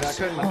putting the damage. I loss.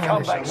 couldn't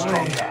Come finish back it.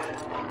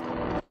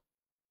 stronger.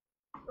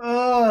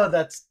 Oh,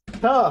 that's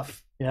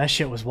tough. Yeah, that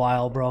shit was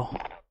wild, bro.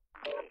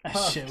 That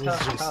shit was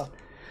just.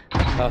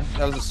 Tough.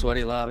 That was a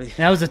sweaty lobby.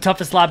 That was the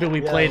toughest lobby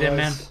we Yeah, played it in,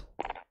 man. was.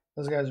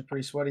 Those guys are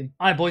pretty sweaty.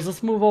 All right, boys,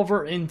 let's move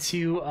over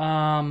into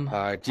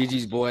Alright,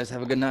 GG's boys.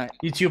 Have a good night.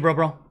 you too, bro.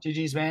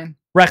 GG's, man.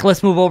 Wreck,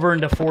 let's move over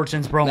into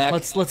Fortunes, bro. Neck,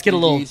 Let's get a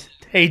little GGs.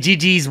 Hey,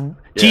 GG's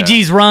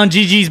run.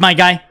 GG's my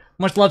guy.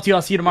 Much love to you.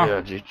 I'll see you tomorrow.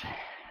 Yeah, GG.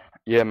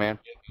 Yeah, man.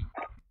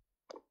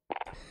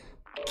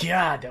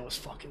 God, that was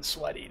fucking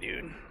sweaty,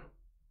 dude.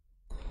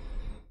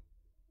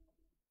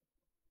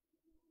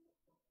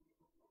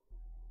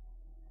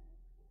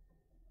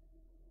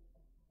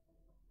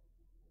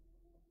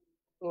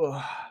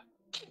 Ugh.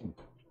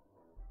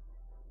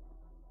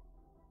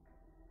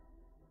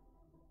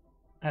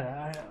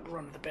 I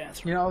run to the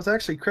bathroom. You know, I was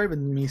actually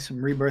craving me some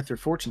Rebirth or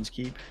Fortune's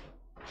Keep.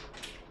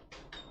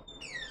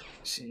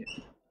 See it.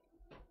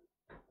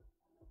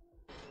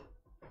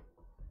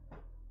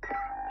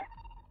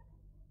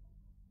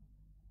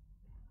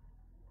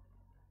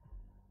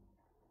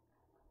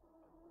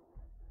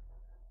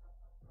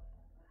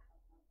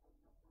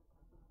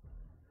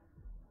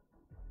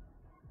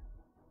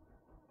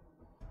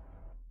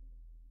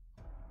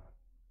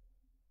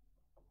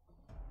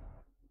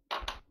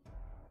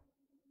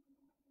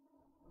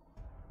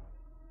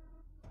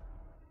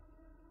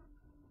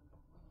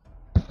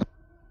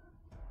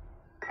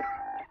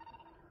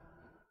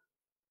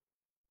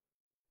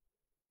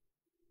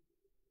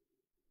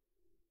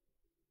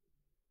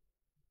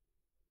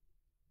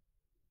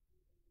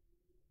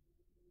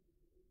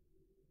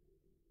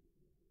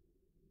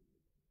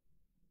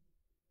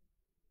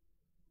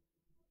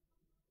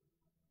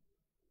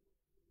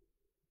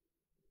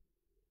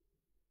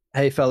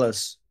 Hey,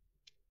 fellas.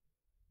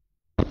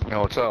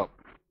 Yo, what's up?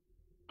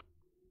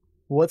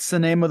 What's the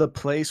name of the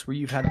place where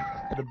you've had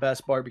the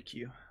best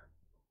barbecue?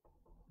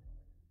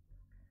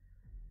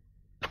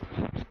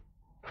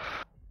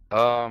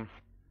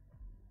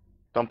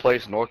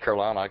 Someplace in North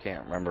Carolina, I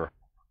can't remember.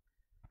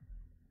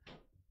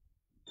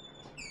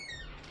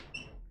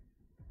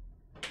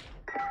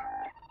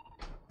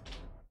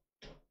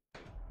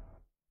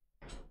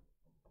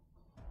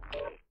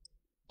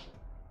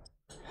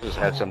 Just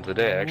had some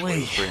today, actually. It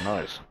was pretty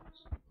nice.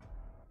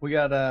 We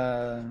got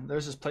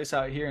there's this place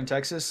out here in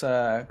Texas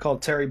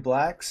called Terry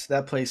Black's.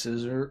 That place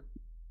is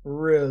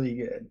really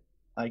good.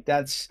 Like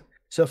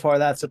so far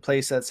that's the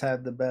place that's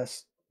had the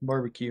best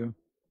barbecue.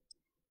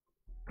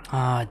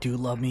 Do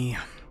love me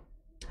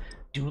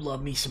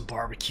some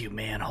barbecue,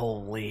 man.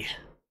 Holy.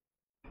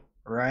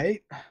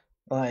 Right?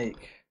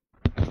 Like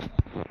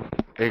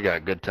They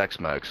got good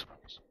Tex-Mex.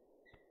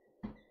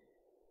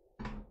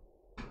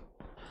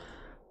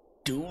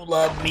 Do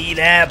love me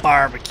that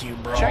barbecue,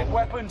 bro. Check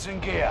weapons and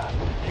gear.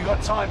 You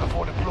got time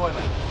before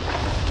deployment.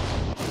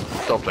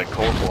 Stuff like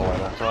coleslaw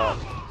right on top.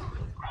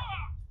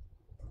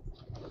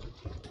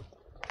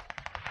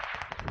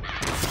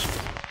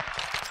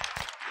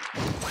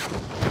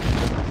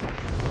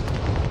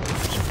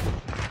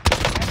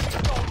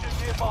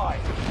 Soldiers nearby.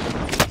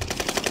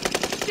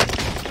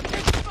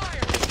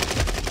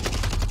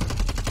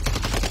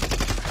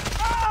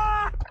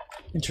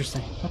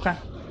 Interesting. Okay.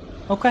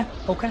 Okay.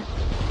 Okay.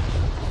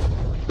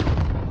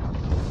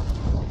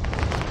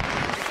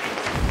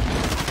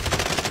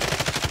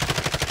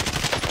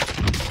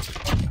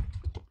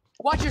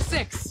 Watch your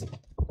six.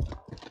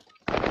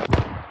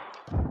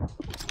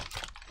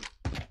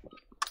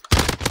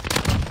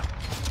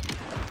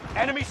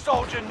 Enemy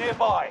soldier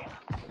nearby.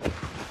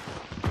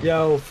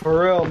 yo,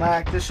 for real,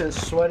 Mac, this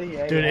shit's sweaty.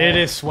 Dude, it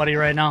is sweaty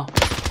right now.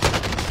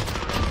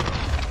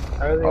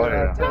 I really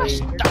gotta tell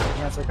you,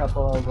 that's a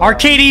couple of Our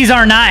KDs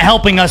are not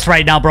helping us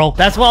right now, bro.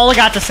 That's all I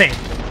got to say.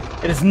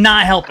 It is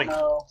not helping.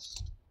 No,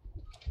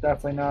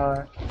 definitely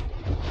not.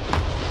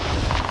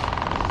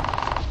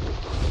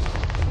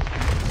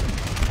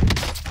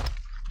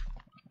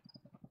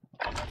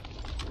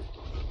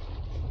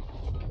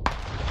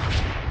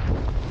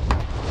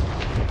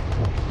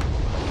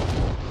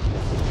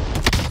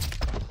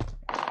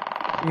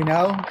 You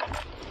know?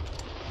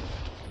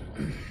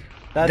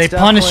 They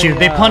punish you.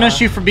 They punish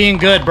you for being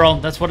good, bro.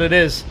 That's what it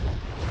is.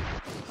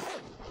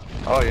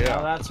 Oh yeah.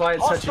 Well, that's why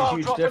it's such a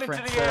huge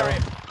difference.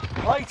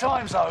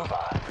 Playtime's over.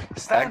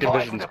 Stand by for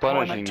Activision's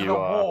deployment punishing to you, the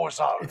war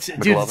zone.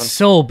 Dude, it's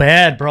so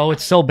bad, bro.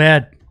 It's so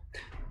bad.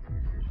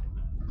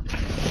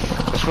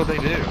 That's what they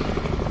do.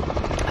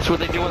 That's what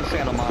they do in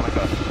Santa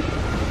Monica.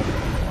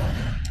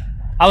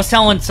 I was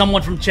telling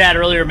someone from chat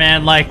earlier,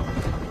 man, like,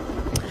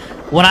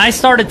 when I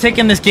started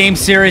taking this game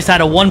serious, I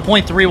had a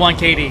 1.31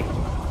 KD.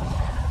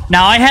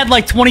 Now, I had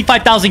like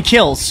 25,000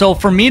 kills, so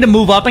for me to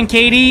move up in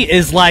KD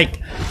is like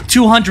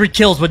 200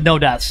 kills with no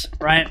deaths,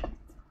 right?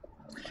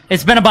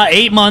 It's been about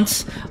 8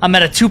 months. I'm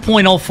at a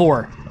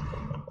 2.04.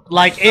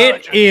 Like,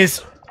 it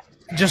is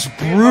just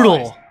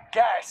brutal.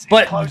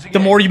 But the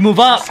more you move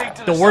up,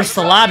 the worse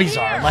the lobbies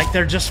are. Like,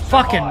 they're just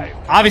fucking...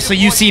 Obviously,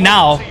 you see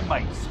now,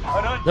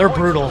 they're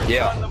brutal.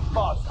 Yeah.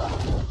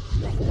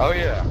 Oh,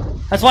 yeah.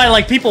 That's why,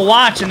 like, people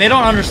watch and they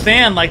don't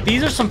understand. Like,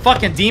 these are some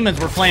fucking demons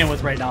we're playing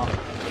with right now.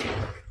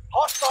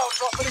 Hostiles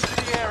dropping into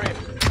the area.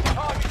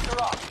 Targets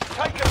are up.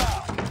 Take them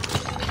out.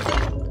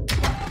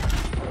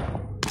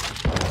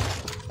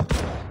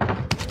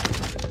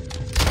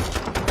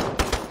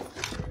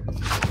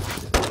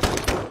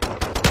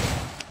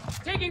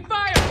 Taking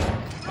fire.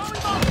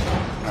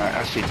 Alright,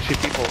 I see 2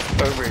 people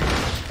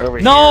over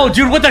No,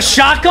 dude, with a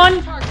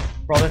shotgun?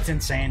 Bro, that's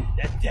insane.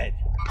 They're dead.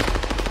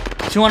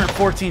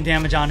 214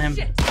 damage on him.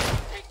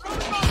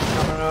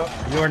 Coming up.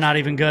 You're not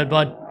even good,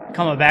 bud.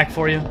 Coming back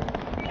for you.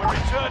 We're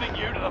returning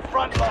you to the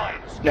front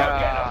lines. Go get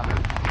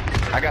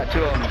 'em. I got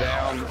 2 of them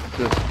down.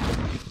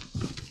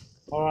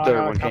 Hold on, I Third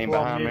got a one came couple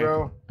of behind them, me.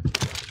 bro.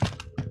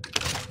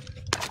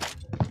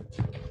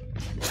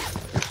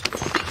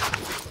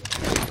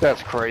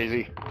 That's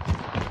crazy.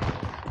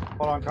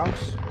 Hold on,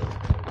 comes.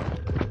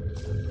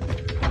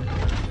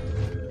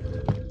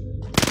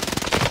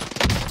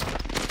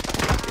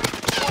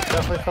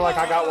 Definitely feel like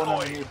I got one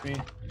underneath me.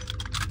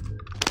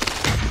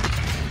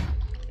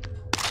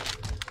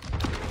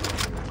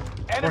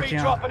 Enemy Working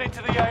on. dropping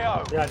into the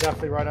AO. Yeah,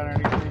 definitely right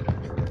underneath me.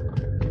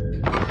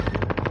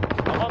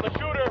 I'm on the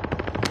shooter.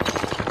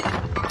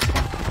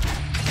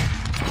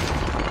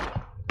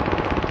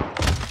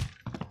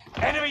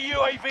 Enemy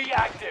UAV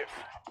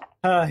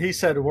active. He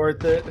said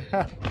worth it.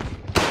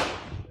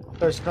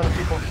 There's another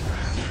people.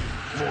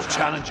 More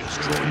challengers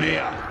draw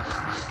near.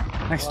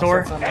 Next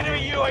door.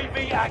 Enemy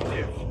UAV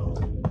active.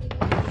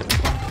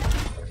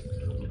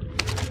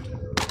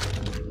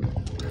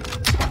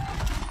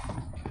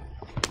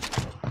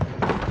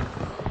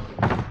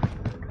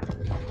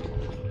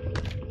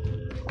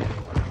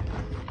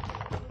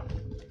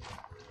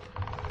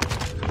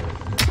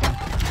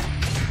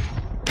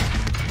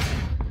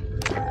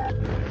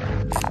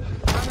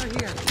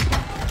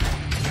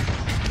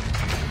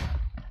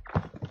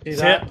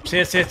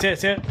 See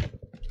it.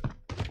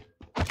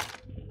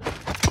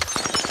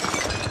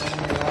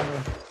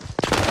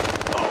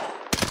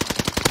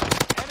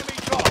 Enemy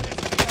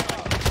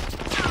dropped.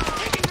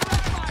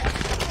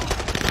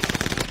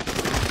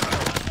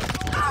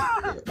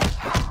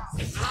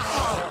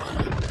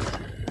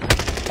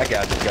 That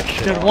guy just got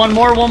shit. Good. on.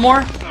 One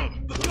more.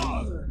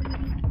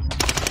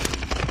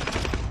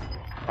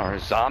 Are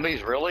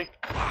zombies really?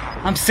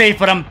 I'm safe,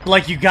 but I'm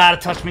like, you gotta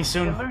touch me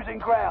soon. You're losing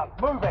ground.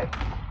 Move it.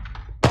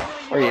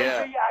 Oh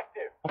yeah. UAV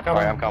active.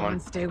 Alright, I'm coming.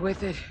 Stay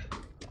with it.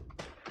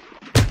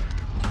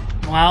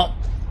 Well,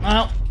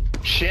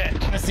 Shit.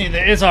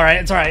 it's alright.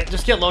 It's alright.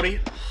 Just get Lodi.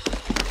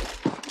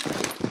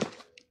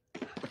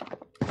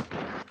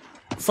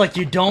 It's like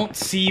you don't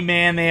see,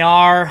 man. They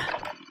are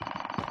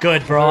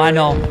good, bro. I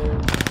know.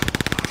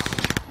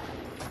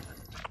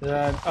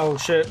 Yeah. Oh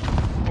shit.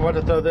 I want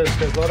to throw this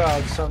because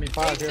loadout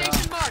 75 here.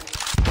 Huh?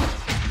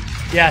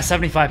 Yeah,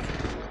 75.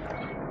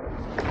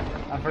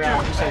 I forgot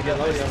what you said. Get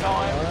loaded.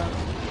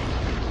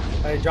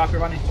 Hey, drop your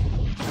money.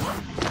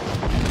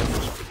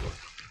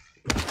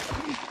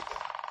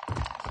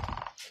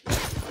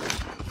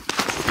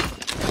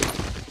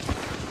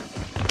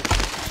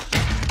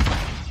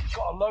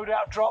 Got a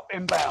loadout drop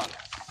inbound.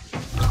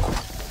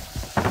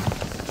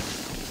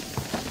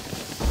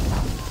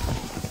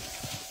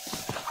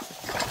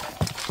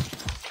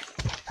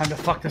 Time to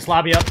fuck this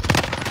lobby up.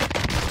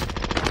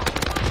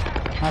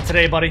 Not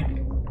today, buddy.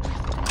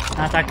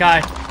 Not that guy.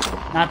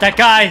 Not that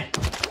guy.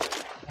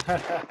 I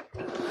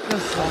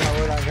don't know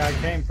where that guy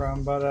came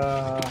from,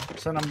 but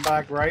send him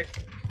back right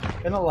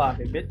in the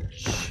lobby,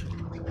 bitch.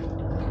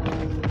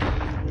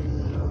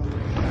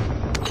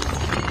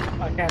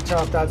 I can't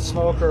tell if that's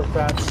smoke or if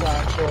that's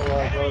actual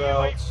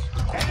loadouts.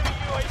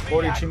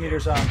 42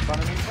 meters out in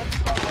front of me.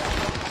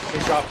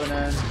 He's dropping in.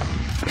 Enemy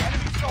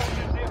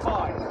soldiers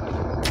nearby.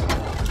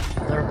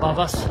 They're above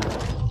us.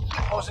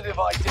 Positive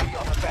ID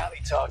on the bounty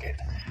target.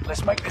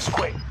 Let's make this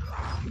quick.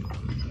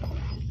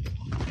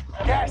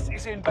 Gas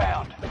is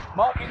inbound.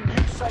 Marking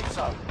new safe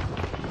zone.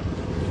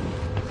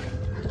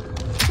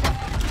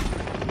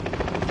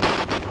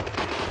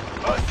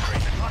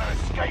 Mercenaries are trying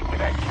to escape with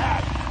their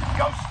cab.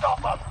 Go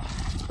stop them.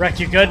 Wreck,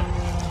 you good?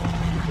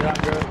 Yeah,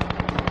 I'm good.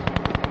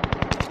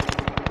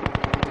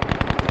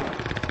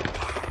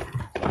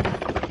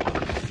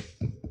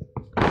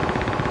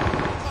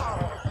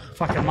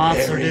 Fucking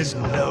monster, There is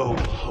dude. no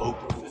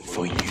hope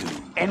for you.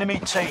 Enemy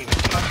team.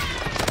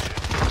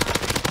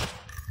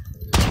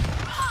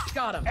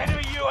 Got him.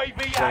 Enemy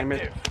UAV Damn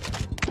it.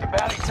 active.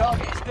 Bounty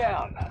target is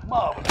down.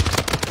 Marvelous.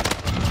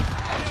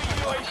 Enemy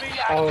UAV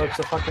active. Oh, it's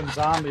the fucking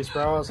zombies,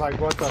 bro. I was like,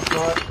 what the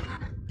fuck?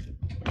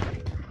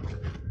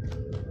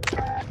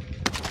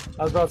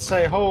 I was about to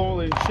say,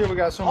 holy shit, we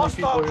got so many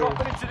Hostile people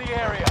dropping here into the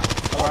area.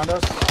 around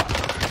us.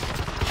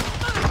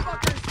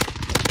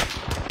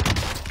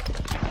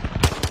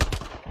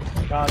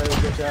 Got it,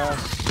 bitch ass.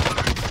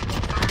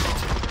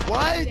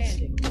 What?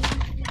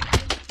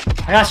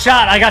 I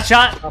got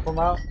shot. Help him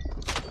out.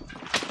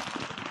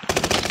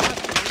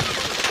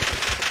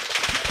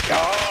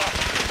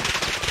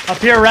 Up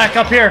here, Wreck,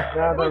 up here.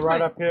 Yeah, they're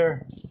right up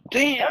here.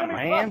 Damn,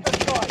 man.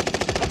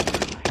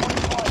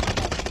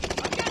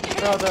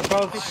 Bro, they're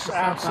both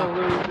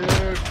absolute,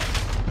 dude.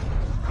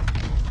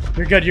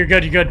 You're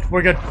good.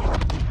 We're good.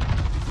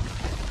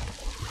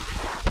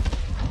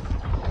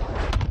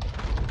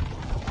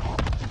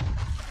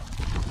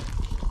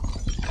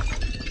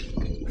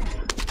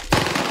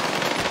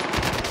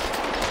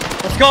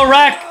 Let's go,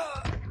 Wreck.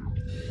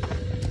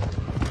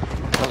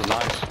 That was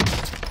nice.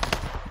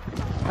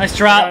 Nice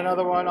drop. Got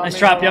another one on Nice me,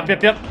 drop. hold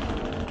Yep.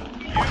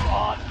 You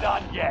aren't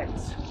done yet.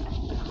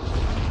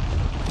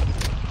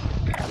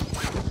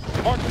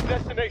 Mark the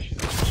destination.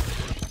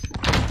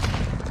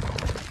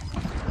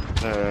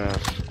 I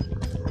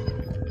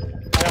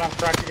got him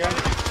cracked again.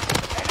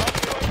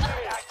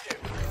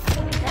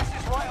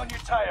 Gas is right on your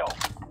tail.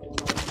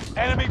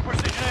 Enemy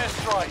precision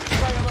airstrike.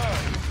 Stay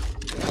alert.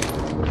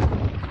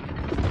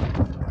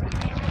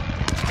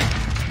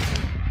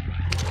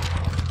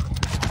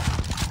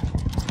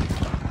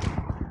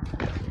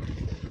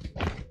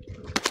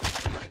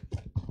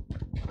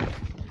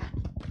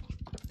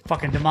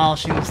 Fucking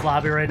demolishing this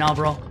lobby right now,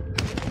 bro.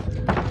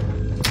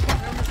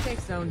 No mistake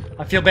zone.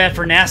 I feel bad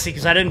for Nasty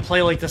because I didn't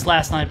play like this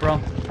last night, bro.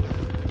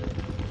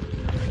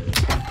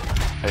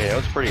 Hey, it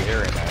was pretty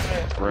hairy in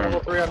that room. Level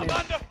 3 on me.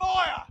 Under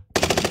fire.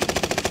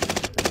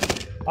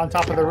 On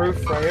top of the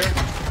roof right here.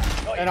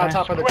 And on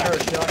top of the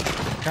church,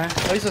 yeah.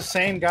 Okay. These are the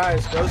same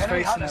guys. Those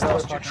Enemy facing hunters that other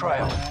lost your fucking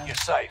trail. wall, man. You're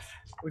safe.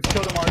 We've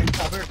killed him already.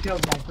 I've already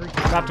killed my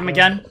 3. Dropped him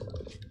again.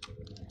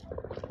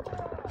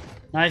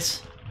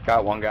 Nice.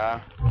 Got one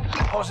guy.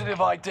 Positive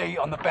ID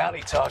on the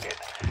bounty target.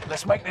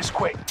 Let's make this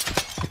quick.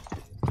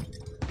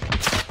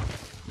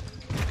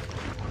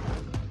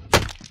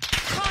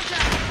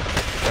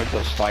 There's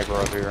a sniper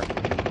up here.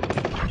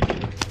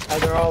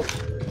 They're all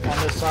on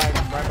this side,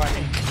 right by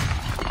me.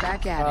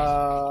 Back at it.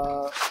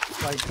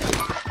 Like,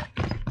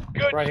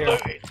 Good right here.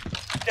 looted.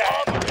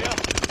 Down here.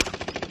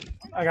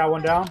 I got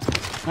one down.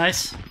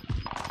 Nice.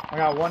 I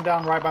got one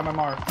down right by my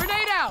mark.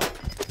 Grenade out.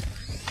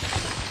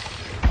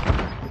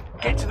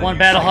 Get to the One new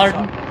battle safe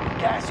hardened. zone.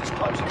 Gas is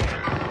closing in.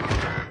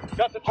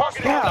 Got the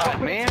target God,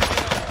 inside. man.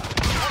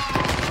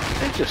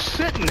 They're just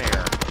sitting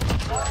there.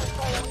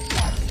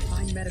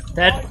 Find medical.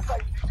 Dead.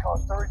 Safety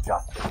costs are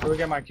adjusted. Did we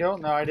get my kill?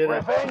 No, I didn't.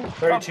 Revenge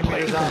 32 complete.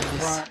 meters out in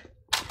front.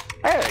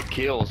 That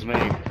kills me.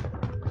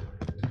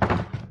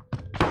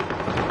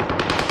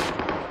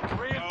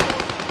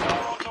 Reinforcements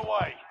are on the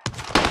way.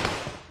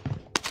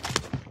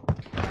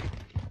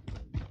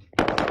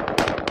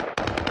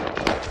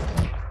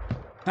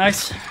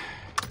 Nice.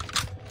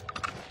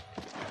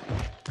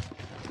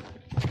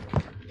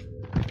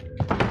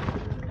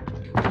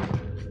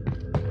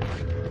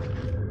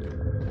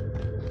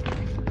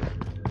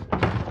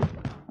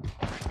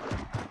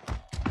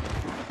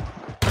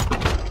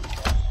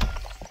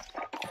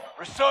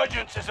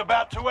 Resurgence is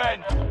about to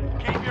end.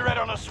 Keep your head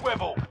on a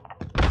swivel.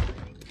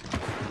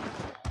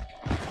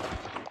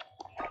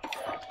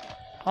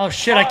 Oh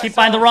shit, I keep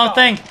finding the wrong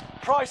thing.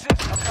 Prices.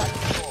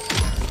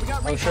 We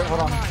got Oh shit,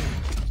 hold on.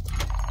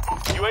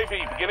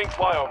 UAV beginning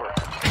flyover.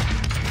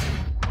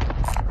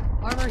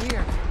 Armor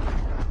here.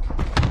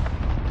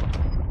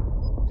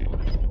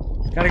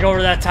 Gotta go over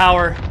to that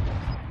tower.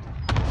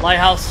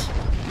 Lighthouse.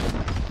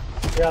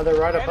 Yeah, they're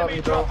right above Enemy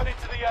me, bro. dropping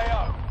into the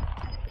AO.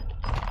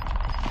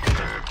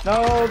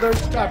 No,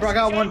 there's. I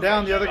got one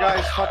down. The other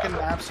guy's fucking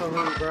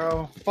absolute,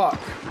 bro. Fuck.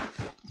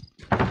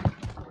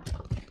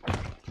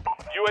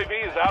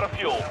 UAV is out of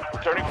fuel.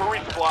 Returning for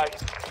resupply.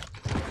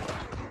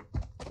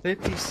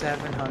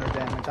 5,700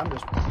 damage. I'm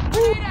just.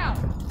 Grenade out.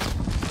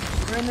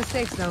 We're in the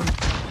safe zone.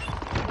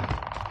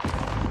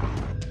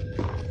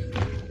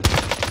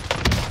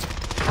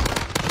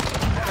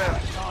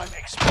 Time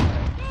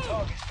expired.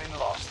 Target's been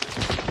lost.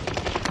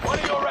 One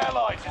of your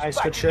allies is Nice,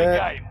 back good in shit. the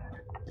game.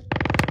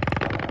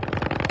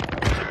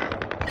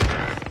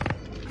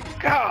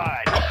 God.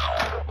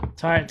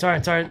 It's alright, it's alright,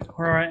 it's alright.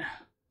 We're alright.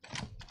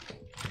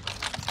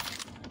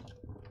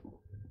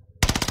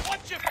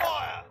 Watch your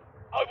fire.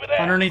 Over there.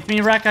 Underneath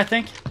me, Wreck, I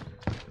think.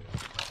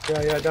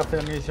 Yeah,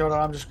 definitely. Hold on.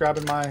 I'm just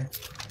grabbing my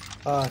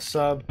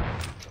sub.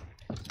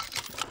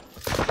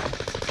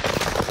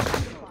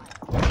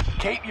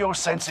 Keep your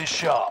senses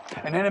sharp.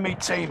 An enemy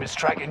team is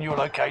tracking your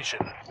location.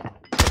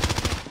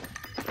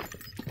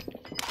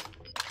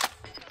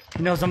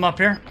 He knows I'm up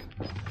here.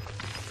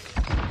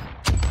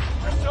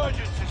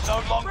 Resurgence is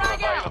no longer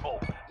Frag out. available.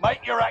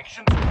 Make your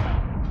actions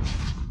count.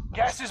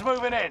 Gas is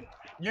moving in.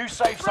 New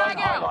safe zone Frag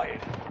out.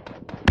 highlighted.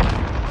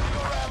 One of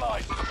your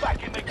allies is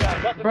back in the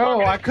game.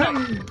 Bro, I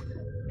couldn't.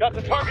 Got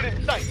the target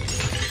in sight.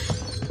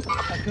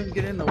 I couldn't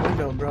get in the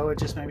window, bro. It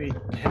just made me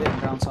hit it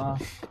and bounce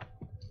off.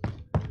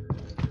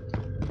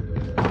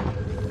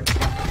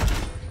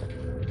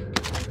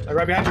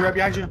 Right behind you. Right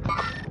behind you.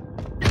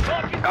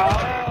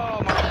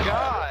 Oh my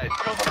God.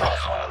 You're the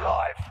last one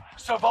alive.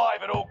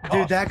 Survive at all costs.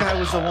 Dude, that guy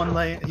was the one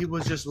laying. He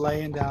was just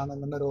laying down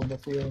in the middle of the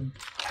field.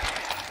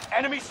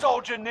 Enemy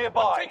soldier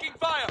nearby. Taking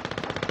fire.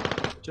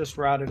 Just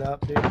routed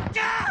up, dude.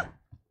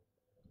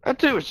 That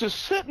dude was just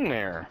sitting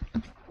there.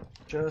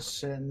 Just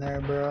sitting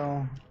there,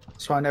 bro.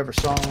 That's why I never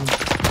saw him.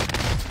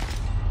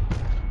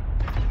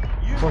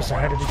 Of course I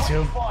had to be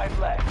too. 5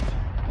 left.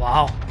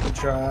 Wow. Good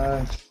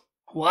try.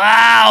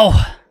 Wow!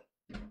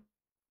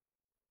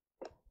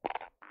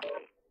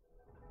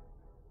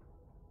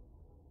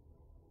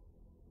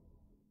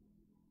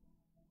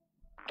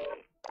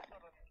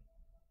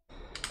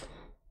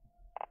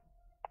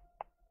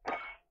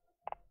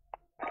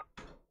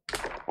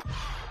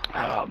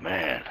 Oh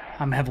man.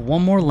 I'm gonna have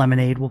one more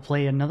lemonade. We'll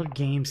play another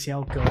game, see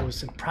how it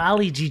goes, and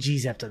probably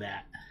GG's after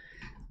that.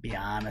 Be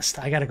honest,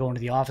 I gotta go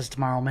into the office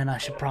tomorrow, man. I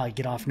should probably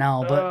get off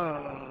now, but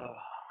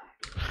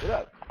What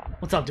up?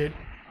 what's up, dude?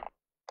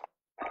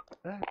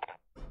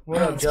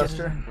 What up,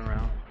 Jester?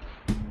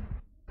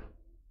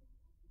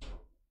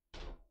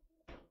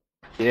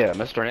 Yeah,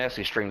 Mr.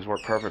 Nasty streams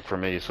work perfect for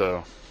me,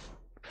 so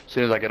as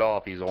soon as I get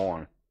off, he's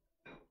on.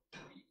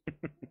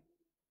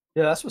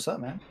 Yeah, that's what's up,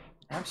 man.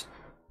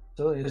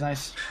 Absolutely, it's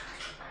nice.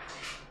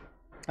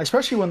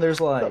 Especially when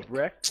there's like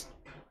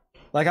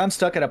I'm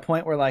stuck at a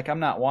point where like I'm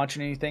not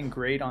watching anything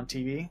great on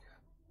TV.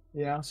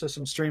 You know, so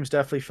some streams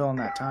definitely fill in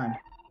that time.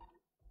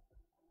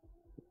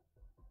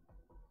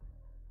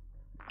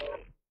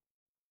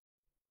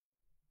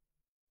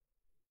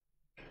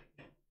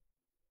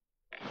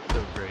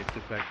 So great, the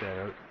fact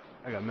that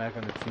I got Mac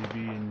on the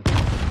TV and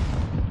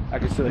I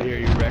can still hear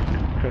you, Rick,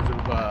 because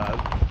of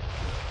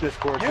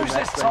Discord. Use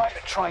this time to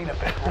train a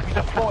bit. We'll be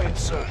deploying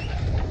soon.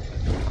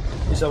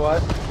 You said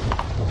what?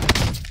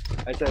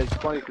 I said it's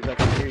funny because I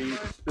can hear you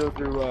still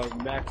through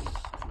Max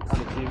on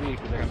the TV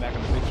because I got Mac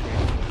on the big screen.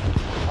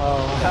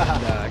 Oh,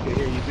 and, I can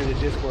hear you through the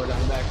Discord on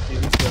the Max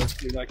TV, so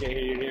you know, I can't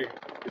hear you here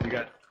because you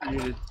got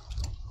muted.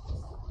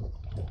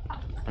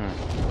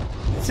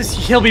 It's just,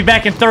 he'll be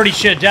back in 30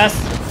 shit, Jess.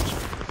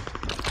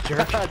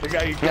 Jerk. The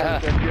guy you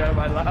got out of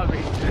my lobby.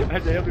 I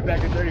said he'll be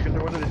back in 30 because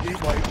there wasn't a team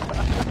fight.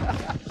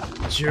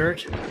 Jerk.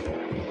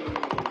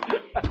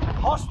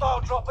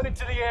 Hostile dropping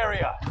into the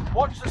area.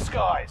 Watch the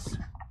skies.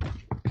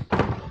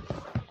 I'm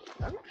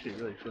actually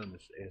really feeling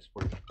this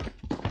AS40.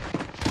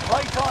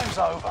 Playtime's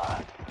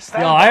over.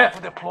 Stand Yo, by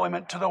for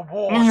deployment to the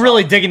war. I'm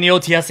really digging the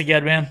OTS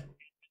again, man.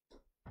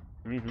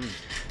 I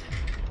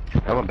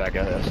went back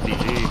out of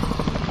SDG.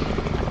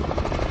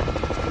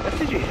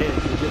 SDG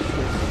hits.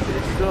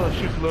 It still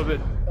shoots a little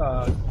bit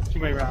too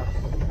many rounds.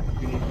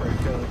 You need for a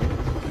kill.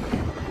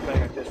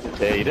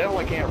 Yeah, you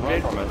definitely can't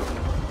run from it.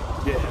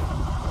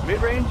 Yeah.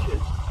 Mid range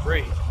is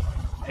great.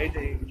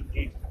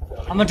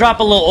 I'm gonna drop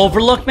a little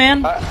overlook,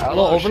 man. I A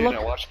little overlook.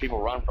 I watch people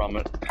run from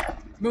it.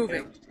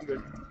 Moving. I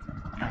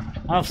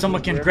don't know if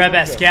someone can grab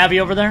that scabby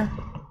over there.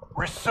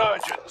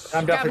 Resurgence.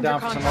 I'm definitely down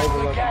for some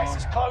overlook. Gas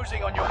is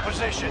closing on your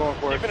position.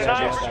 Keep Keep an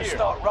eye out to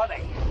start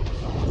running.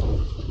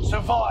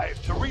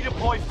 Survive to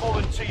redeploy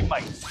fallen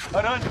teammates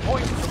and earn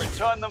points to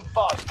return them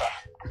faster.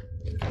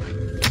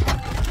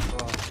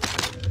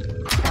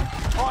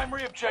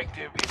 Primary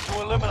objective is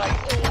to eliminate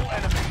all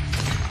enemies.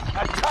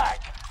 Attack.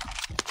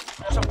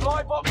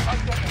 Supply box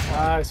identified.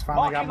 Nice,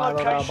 finally got my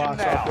loadout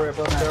box off rip.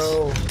 Let's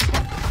go.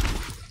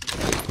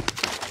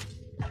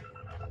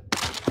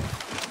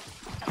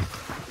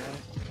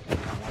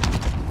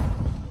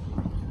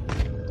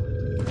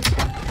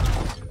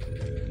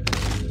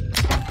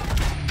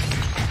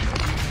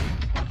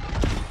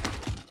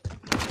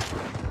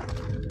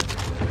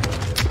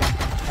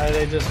 Hey,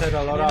 they just hit a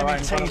loadout right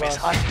in front of us.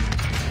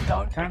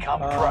 Don't become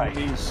prey.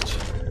 East.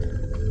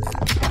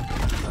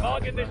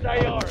 Target this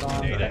AR if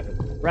you need it.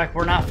 Wreck,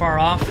 we're not far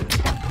off.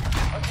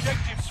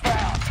 Objectives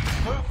found.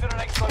 Move to the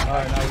next location.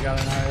 Alright, now we got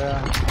an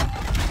area.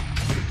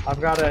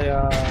 I've got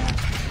a,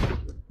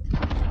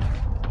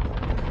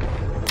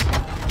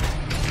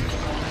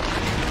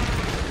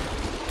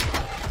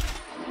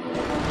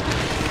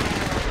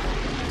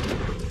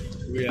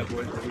 We have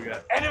boys. What we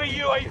got? Enemy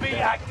UAV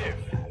active.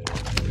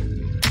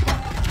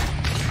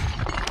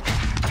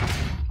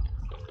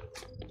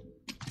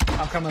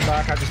 I'm coming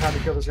back. I just had to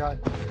kill this guy.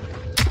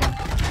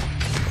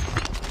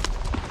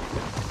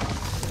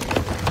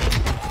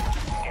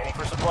 Scanning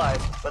for supplies.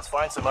 Let's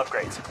find some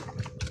upgrades.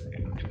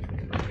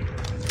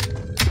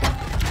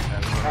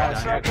 Alright,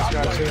 so this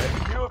guy too.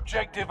 New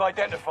objective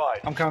identified.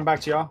 I'm coming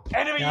back to y'all.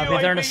 Enemy Yeah, UAV I'll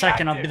be there in a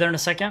second. I'll active. be there in a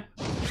second.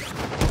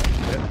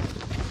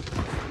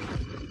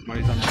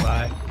 Money's on the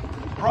fly.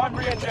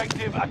 Primary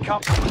objective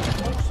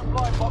accomplished. All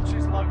supply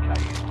boxes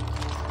located.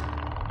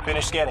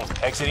 Finish scanning.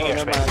 Exiting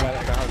Never mind, airspace.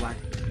 I got hardline.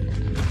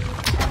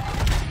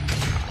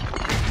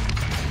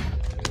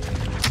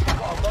 Got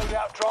a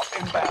loadout drop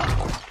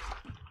inbound.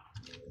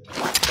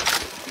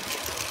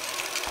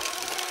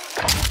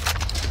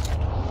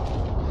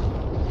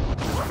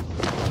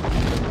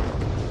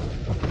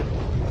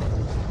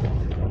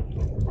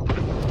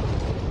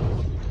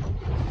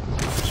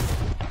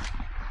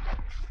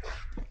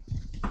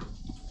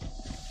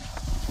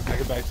 I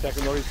can buy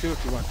second loading too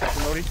if you want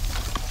second loading.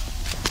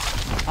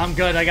 I'm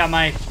good. I got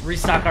my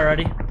restock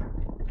already.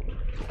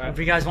 If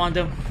you guys want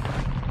to. No,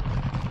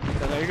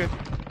 you're good.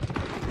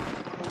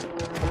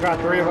 I've got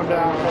 3 of them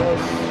down,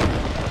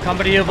 fellas. Come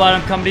to you, bud.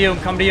 I'm coming to you. I'm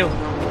coming to you.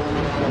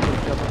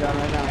 Jumping down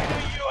right now.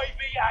 Enemy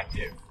UAV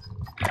active.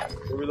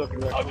 Where we looking?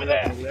 Rick? Over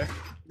there. Over there.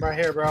 Right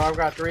here, bro. I've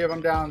got 3 of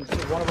them down.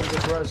 One of them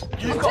just res.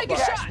 You've got Take a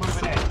gas shot.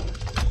 moving in.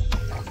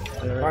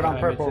 They're Right on behind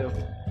me, purple. too.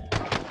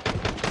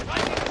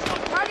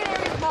 Target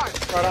area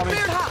marked. Right on me.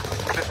 Cleared hot.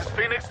 This is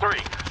Phoenix 3.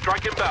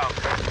 Strike inbound.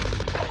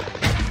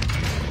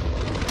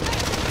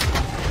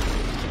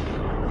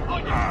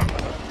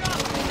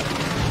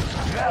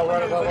 Now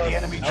right above maneuver the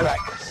us. enemy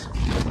trackers.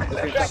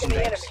 Tracking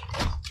the enemy.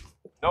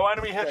 No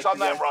enemy hits on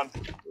that run.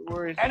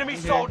 Where is Enemy he?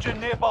 soldier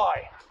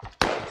nearby.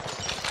 I'm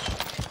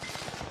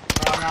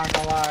not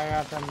gonna lie, I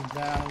got them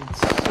down.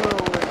 So,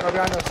 right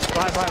behind us.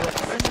 Behind us.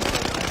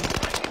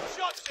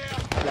 Shots down.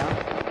 Down.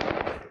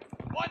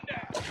 One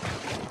down.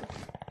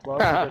 Well,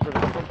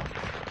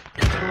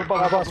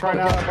 Above us right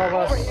now, above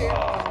us.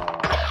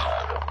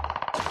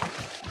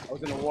 I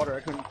was in the water.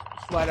 I couldn't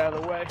slide out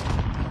of the way.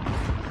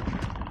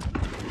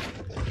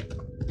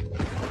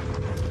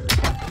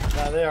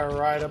 Yeah, they are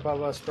right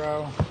above us,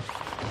 bro.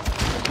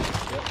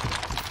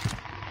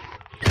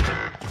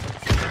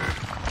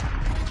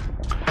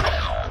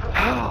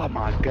 Oh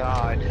my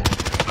god.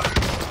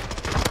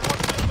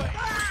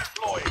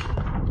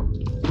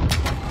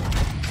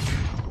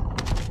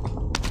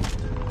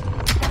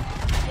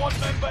 One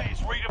member is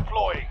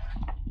redeploying.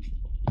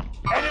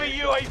 Enemy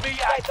UAV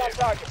active.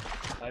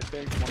 Nice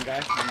thing. One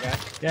guy.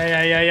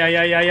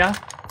 Yeah.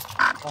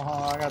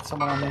 Oh, I got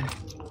someone on me.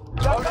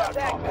 Loadout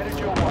drop headed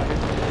your way.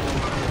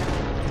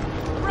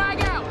 Frag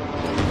out!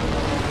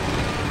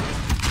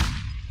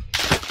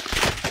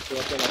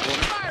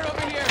 Fire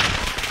over here!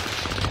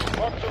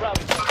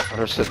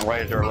 They're sitting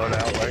right at their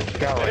loadout, right?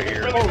 Guy right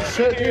here. Oh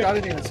shit, dude! I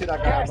didn't even see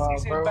that guy Gas above,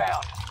 is bro.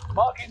 inbound.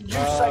 Marking new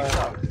safe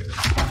zone.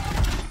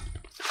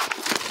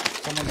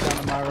 Someone's down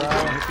to my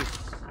right.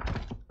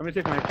 Let me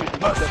take my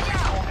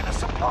Mercenaries called in a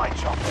supply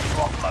chopper to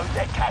offload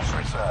their cash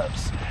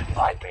reserves.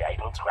 Might be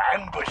able to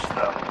ambush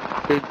them.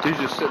 Dude's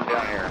just sitting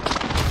down here.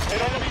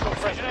 An enemy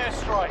precision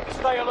airstrike.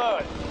 Stay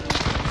alert.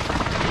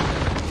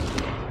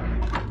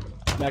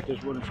 Mac,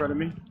 there's one in front of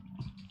me.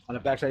 On the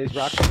backside of these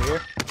rocks over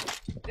here.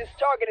 This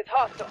target is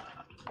hostile.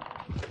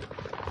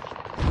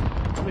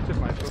 Let me take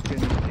my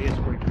fucking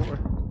AS-44.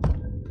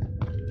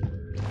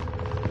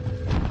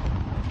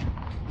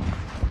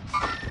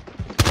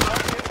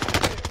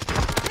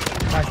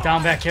 Guys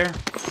down back here.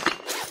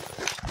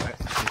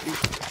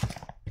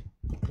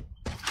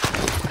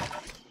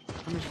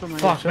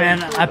 Fuck,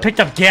 man. I picked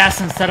up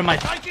gas instead of my...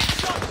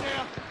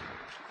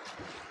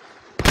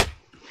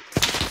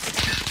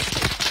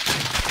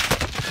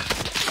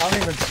 I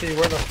don't even see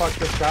where the fuck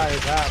this guy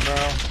is at, bro.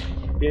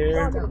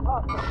 Here.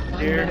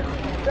 Here.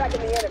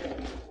 Tracking the enemy.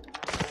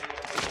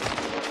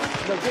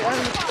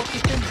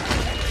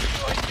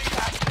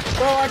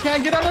 Bro, I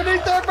can't get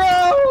underneath there, bro!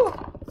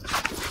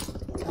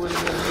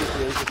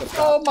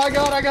 Oh my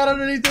god, I got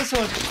underneath this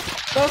one.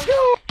 Let's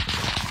go!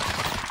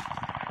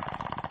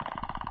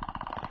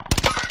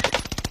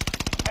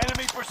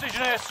 Enemy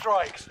precision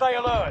airstrike. Stay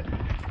alert.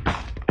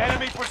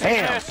 Enemy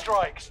precision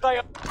airstrike. Stay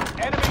alert.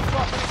 Enemy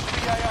dropping into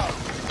the AO.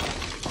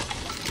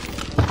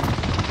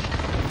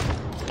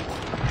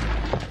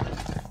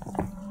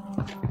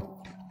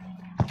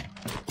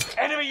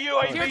 Enemy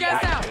UAV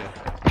active.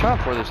 Trying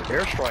for this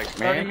airstrike, 30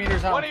 man.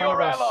 meters out One in of front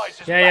your of us.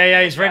 allies is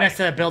Yeah. He's right next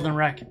to that building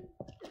wreck.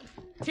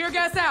 Tear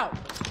gas out!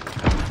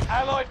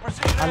 Allied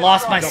precision I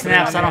lost my airstrike.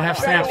 snaps. I don't have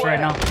snaps right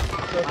now. I'm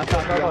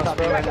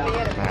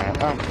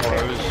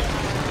Close.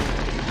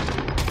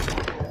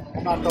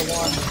 not the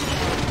one.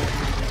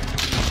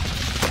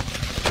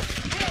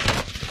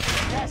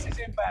 Gas is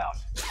inbound.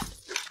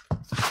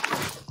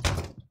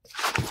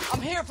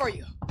 I'm here for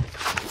you!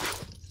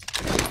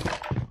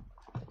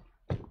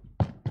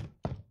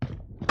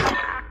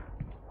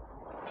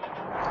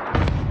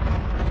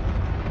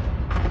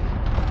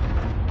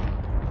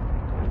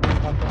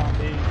 Nothing on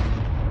B.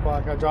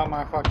 Fuck, I dropped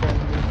my fucking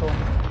vehicle.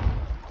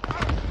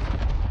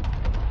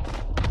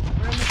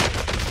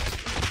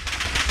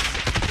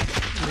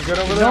 You good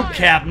over there? No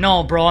cap.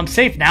 No, bro. I'm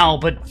safe now,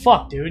 but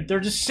fuck, dude. They're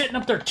just sitting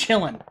up there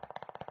chilling.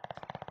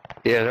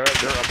 Yeah, they're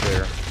up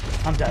there.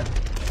 I'm dead.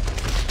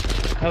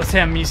 That was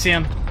him. You see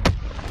him?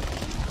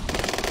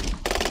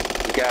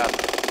 The guy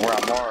where I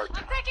marked.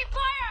 I'm taking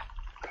fire!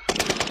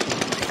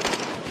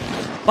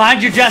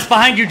 Behind you, Jess.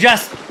 Behind you,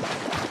 Jess.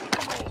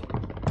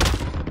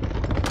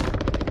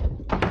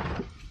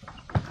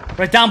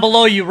 Right down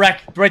below you, Wreck.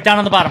 Right down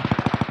on the bottom. Oh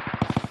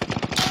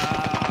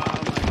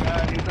my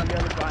god, he's on the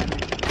other behind me.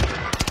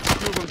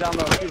 Move him down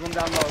low, move him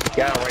down low.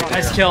 Guy right there.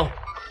 Nice kill.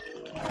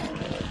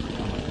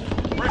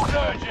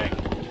 Resurging.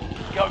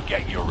 Go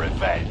get your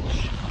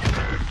revenge.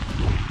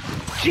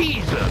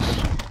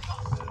 Jesus!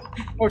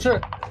 Oh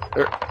shit.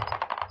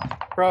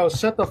 Bro,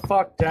 sit the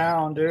fuck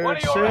down, dude. One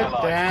of your Sit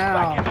allies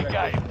back in down. the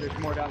game. There's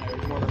more down there,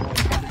 there's more than one.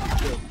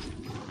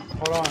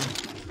 Hold on.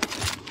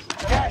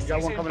 Gas You got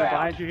is one coming inbound. up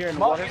behind you here in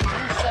the water? Marking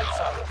new safe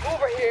zone.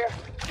 Over here.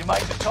 You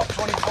made the top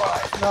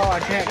 25. No, I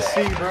can't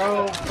see,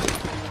 bro.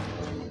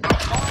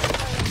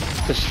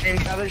 The same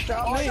guy that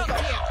shot me? Oh,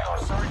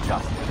 sorry,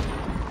 Justin.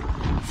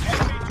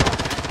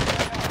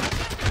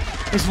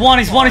 He's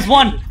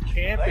one.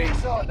 Camping.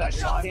 These are the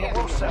shots that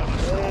will sell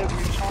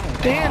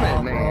us. Damn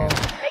it, man.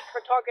 Make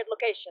for target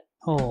location.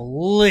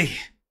 Holy.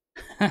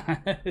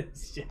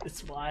 This shit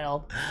is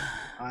wild.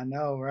 I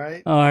know,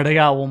 right? Alright, I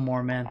got one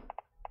more, man.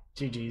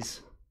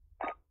 GG's.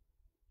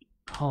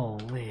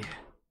 Holy.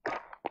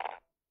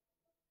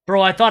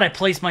 Bro, I thought I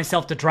placed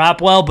myself to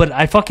drop well, but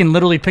I fucking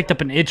literally picked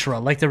up an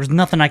Itra. Like, there was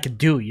nothing I could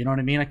do, you know what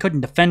I mean? I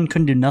couldn't defend,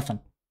 couldn't do nothing.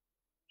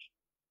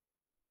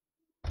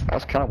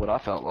 That's kind of what I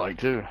felt like,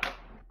 too.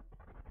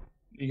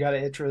 You got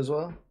an Itra as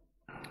well?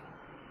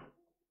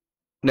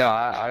 No,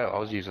 I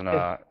was using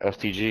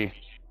STG.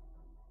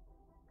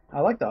 I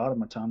like the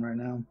automaton right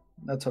now.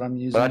 That's what I'm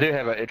using. But I do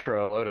have an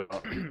intro loaded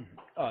up.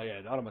 Oh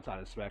yeah, the automaton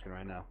is smacking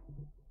right now.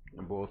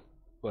 In both.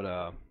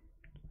 But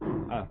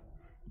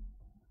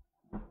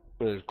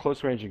the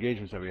close range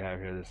engagements that we have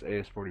here, this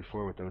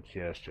AS-44 with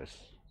OTS just...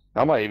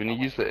 I might even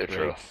use the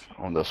ITRA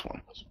on this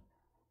one.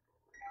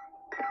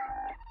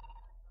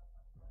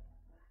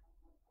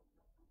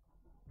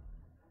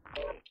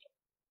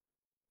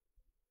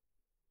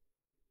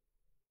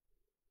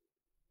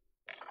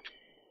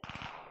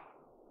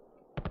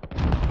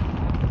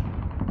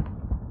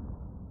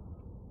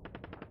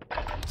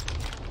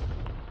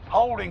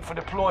 Holding for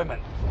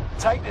deployment.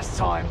 Take this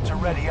time to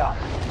ready up.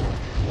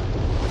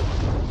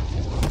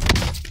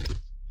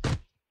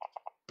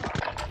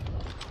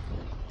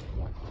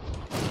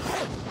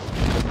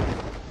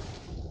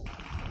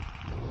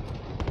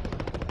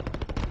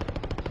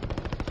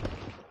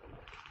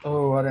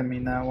 Oh, I didn't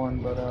mean that one,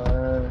 but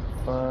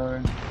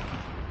fine.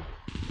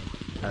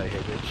 Out of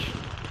here, bitch.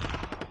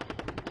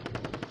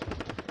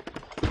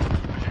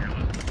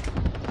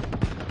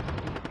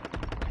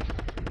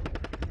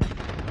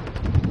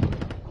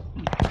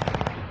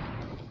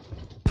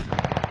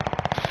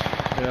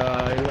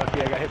 You're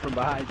lucky I got hit from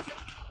behind.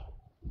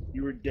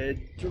 You were dead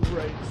to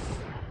rights.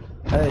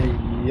 Hey,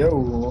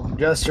 yo.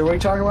 Jester, what are you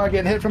talking about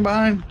getting hit from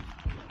behind?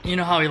 You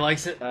know how he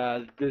likes it.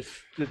 The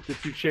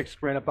two chicks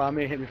ran up on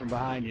me and hit me from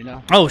behind, you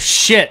know? Oh,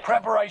 shit.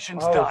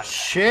 Preparations Oh, done.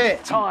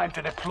 shit. Time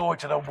to deploy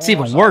to the war It's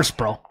even zone. worse,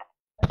 bro.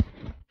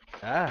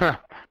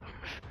 Ah.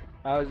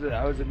 I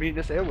was meeting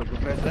this airwood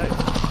real fast day.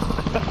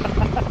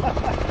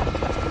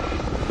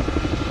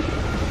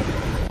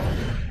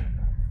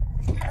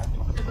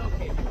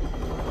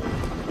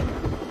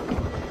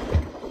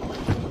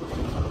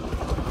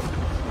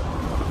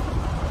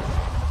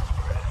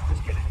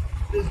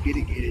 Let's get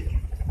it.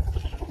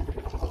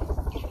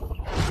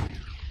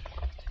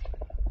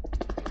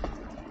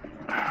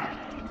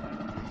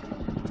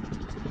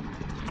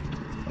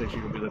 Think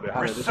you can be a little bit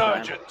higher this time.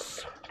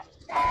 Resurgence.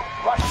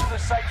 Rush to the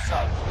safe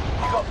zone.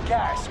 You've got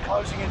gas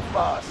closing in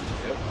fast.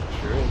 Yep,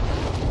 sure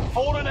is.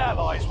 Fallen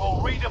allies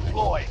will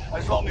redeploy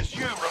as long as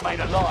you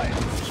remain alive.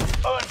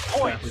 Earn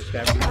points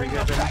to bring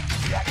them back to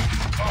the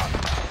action front.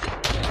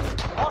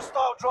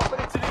 Hostile dropping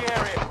into the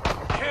area.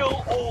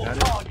 Kill all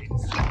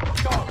targets.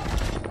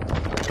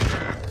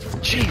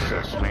 Go.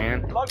 Jesus,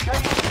 man.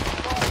 Locating.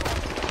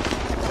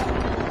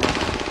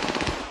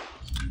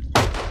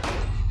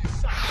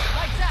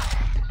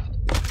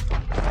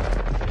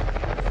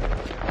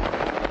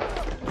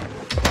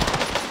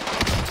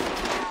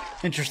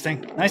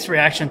 Interesting. Nice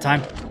reaction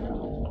time.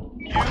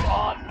 You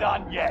aren't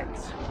done yet.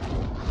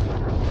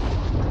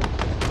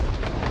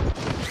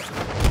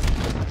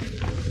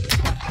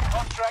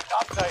 Contract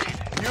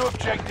updated. New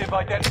objective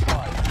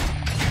identified.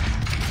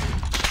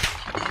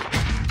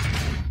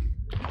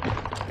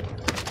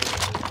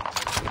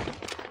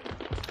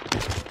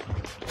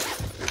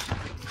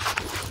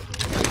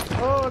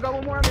 Oh, I got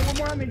one more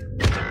on me.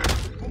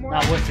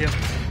 Not with you.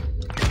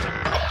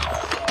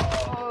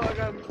 Oh, I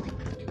got him.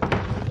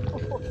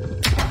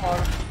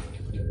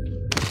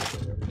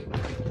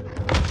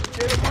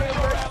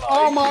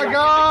 Oh my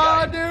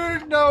god,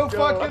 dude! No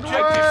fucking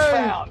Objective way!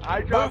 found. I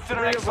Move dropped to the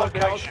three next of them, they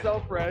all location.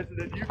 self-res, and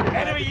then you can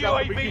Enemy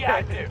UAV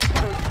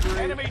active.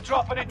 Enemy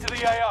dropping into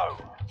the AO.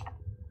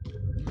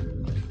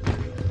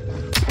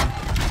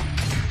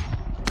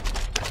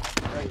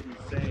 Right,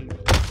 insane.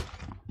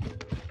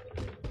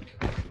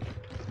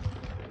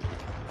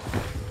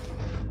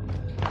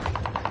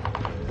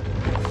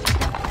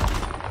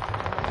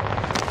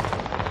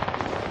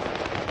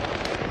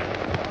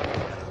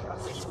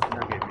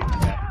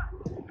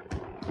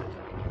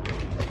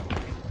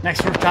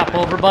 Next rooftop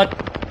over, bud.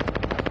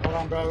 Hold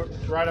on, bro.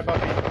 Right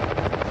above me.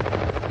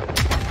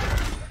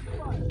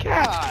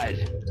 God.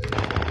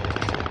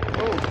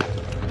 Oh.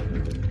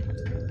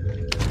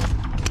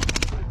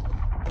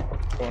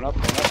 Going up.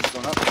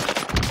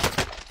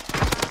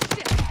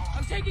 Shit,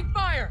 I'm taking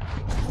fire.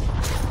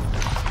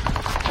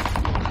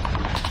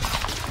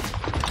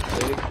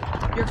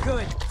 You're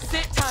good.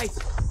 Sit tight.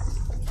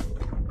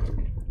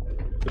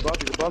 He's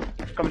above.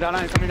 Coming down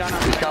on him.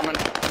 He's coming.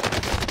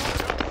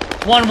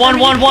 One.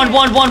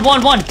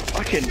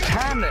 I can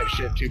time that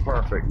shit too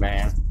perfect,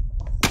 man.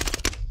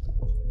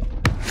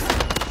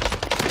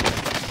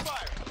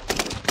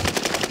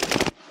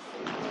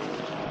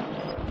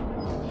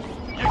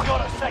 You've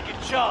got a second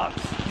chance.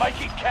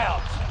 Make it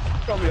count.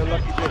 Probably a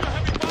lucky bitch.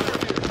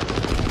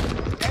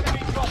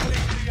 Enemy dropping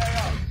into the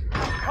AO.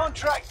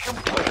 Contract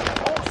complete.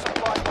 All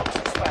supply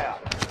boxes found.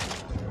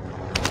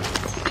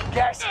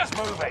 Gas is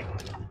moving.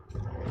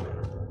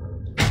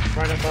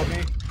 Right above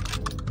me.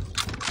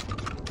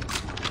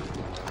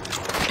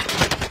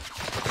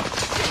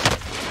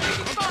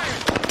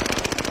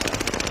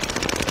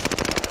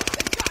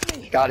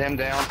 Got him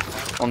down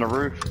on the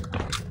roof.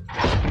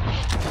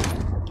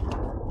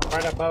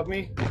 Right above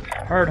me.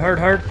 Heard.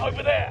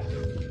 Over there.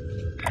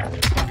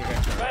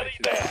 Ready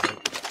there.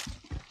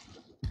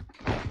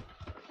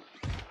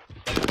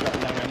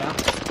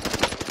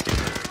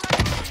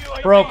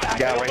 Broke.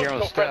 Guy right here on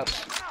the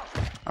steps.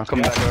 I'm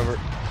coming back over.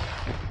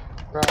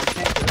 Bro, I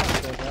can't get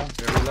up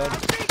there, bro.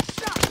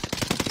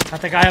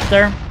 Got the guy up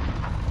there.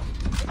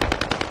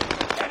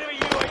 Enemy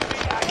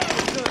UAV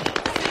active.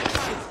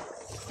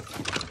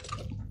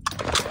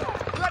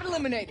 You gotta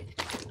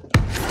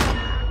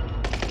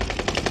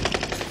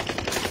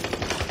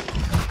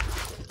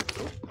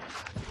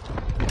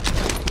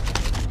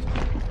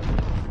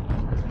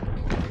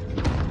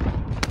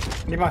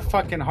need my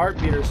fucking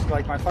heartbeaters,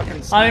 like my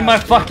fucking. I need my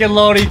fucking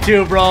loadie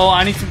too, bro.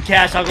 I need some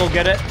cash. I'll go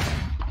get it.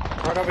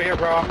 Right over here,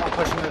 bro. I'm not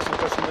pushing this. I'm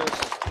pushing this.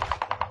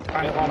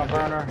 Kind of on a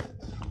burner.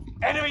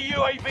 Enemy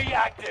UAV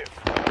active.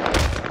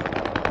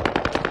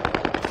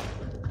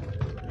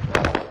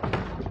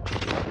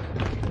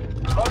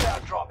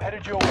 Loadout drop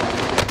headed your way.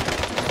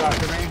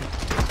 After me.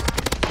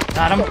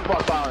 Got him.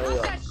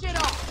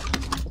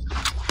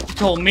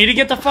 Told me to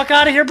get the fuck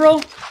out of here,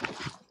 bro.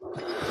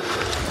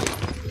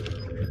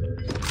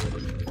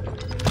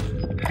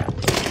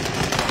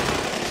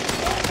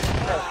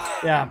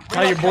 Yeah,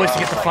 tell your boys to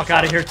get the fuck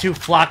out of here too,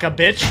 Flocka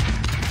bitch.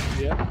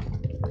 Yeah.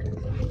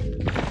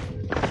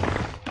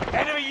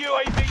 Enemy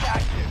UAV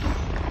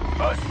active.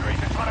 Mercenaries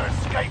are trying to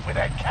escape with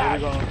their cash.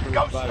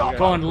 Go stop.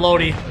 Going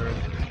Lodi.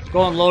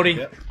 Going Lodi.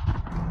 Yep.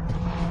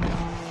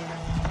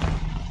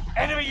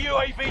 Enemy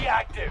UAV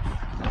active.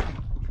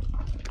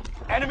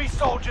 Enemy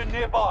soldier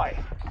nearby.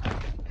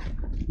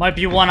 Might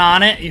be one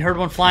on it. You heard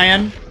one fly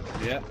in?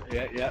 Yeah,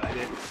 I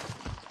did.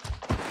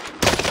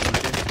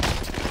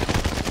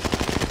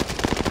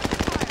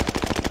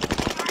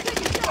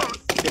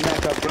 Get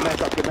back up, get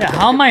back up, get back up. Yeah,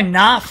 how am I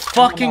not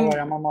fucking...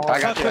 I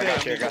got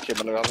you,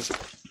 Blue.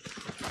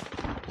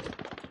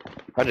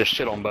 I just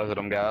shit on both of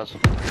them guys.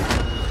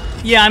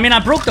 Yeah, I mean, I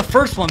broke the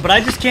first one, but I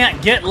just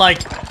can't get,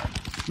 like...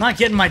 I'm not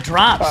getting my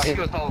drops. He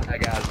was holding that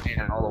guy's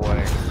hand all the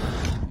way.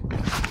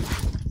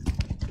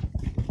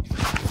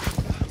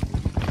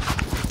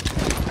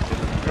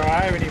 Bro,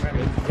 I haven't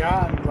even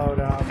gotten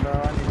loadout, bro.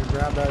 I need to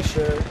grab that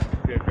shit.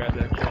 Yeah, grab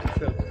that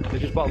shit. They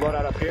just bought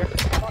loadout up here.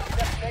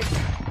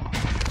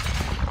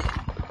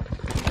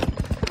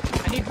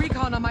 I need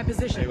recon on my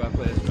position. Hey, I'll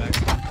play this back.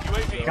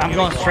 I'm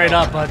going straight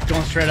up, bud.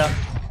 Going straight up.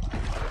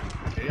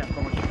 Yeah,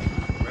 come on.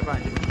 Right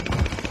behind you.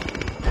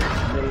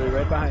 I'm literally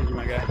right behind you,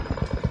 my guy.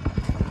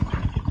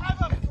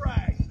 Have a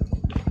frag.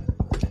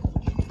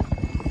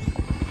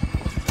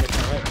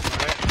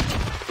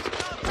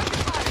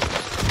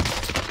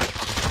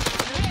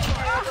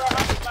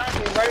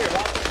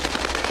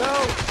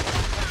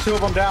 Two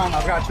of them down.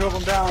 I've got two of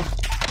them down.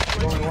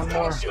 Only one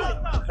more.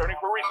 Turning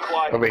for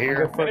resupply. Over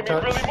here. Enemy's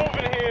really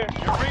moving here.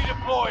 You're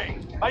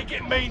redeploying. Make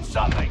it mean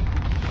something.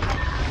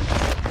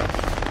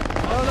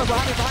 Oh no,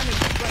 behind me.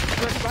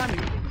 Right behind me.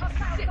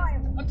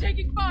 I'm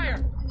taking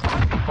fire.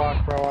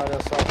 Fuck, bro. I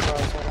just saw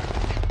cross.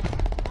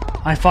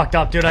 I fucked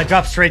up, dude. I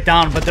dropped straight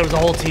down, but there was a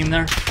whole team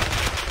there.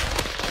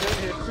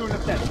 Two in the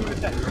tent.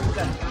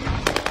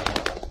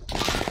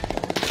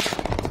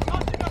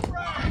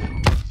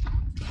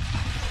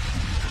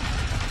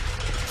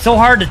 So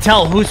hard to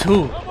tell who's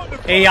who.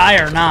 AI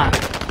or not.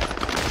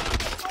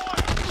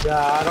 Yeah,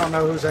 I don't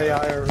know who's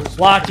AI or who's...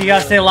 Lock, you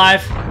gotta stay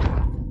alive.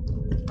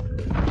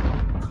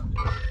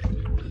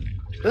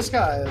 This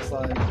guy is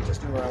like,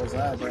 just knew where I was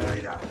at, bro.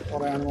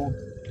 What animal.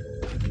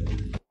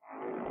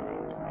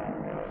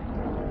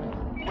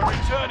 We're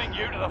returning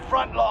you to the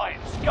front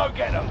lines. Go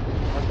get them.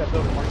 Mark that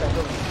building.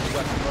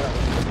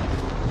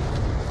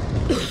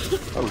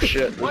 Oh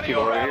shit, One there's of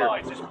people your over here.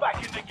 allies is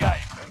back in the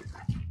game.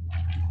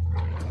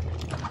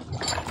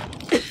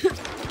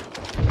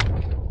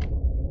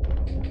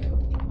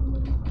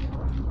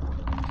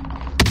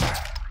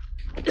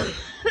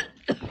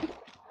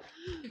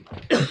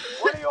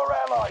 One of your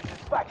allies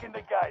is back in the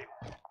game.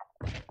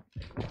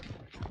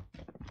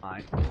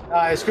 Fine.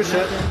 Nice, good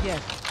shit.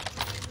 Yes.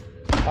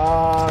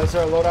 Is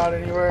there a loadout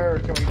anywhere, or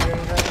can we do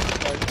anything?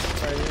 Like,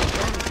 right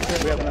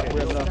here? We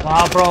have enough.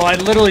 Wow, bro, I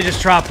literally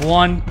just dropped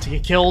one to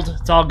get killed.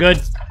 It's all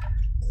good.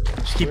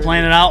 Just keep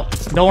playing it out.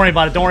 Don't worry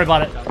about it. Don't worry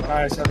about it.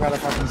 Nice, I've got a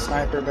fucking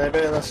sniper,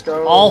 baby. Let's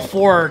go. All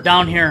four are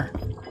down here.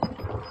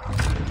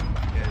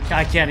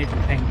 I can't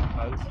even ping.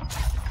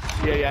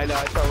 Yeah, I know.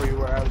 I saw where you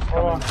were. I was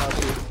coming to help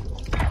you.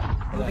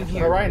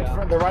 They're right in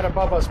front. They're right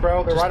above us,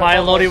 bro. They're Just right buy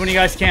a above loadie us. when you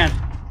guys can.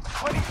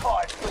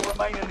 25 still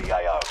remain in the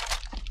AO.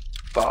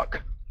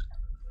 Fuck.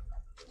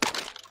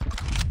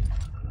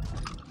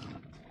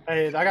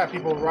 Hey, I got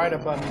people right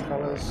above me,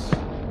 fellas.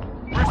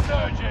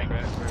 Resurging.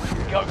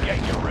 Go get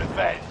your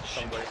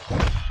revenge.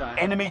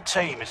 Enemy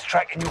team is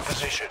tracking your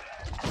position.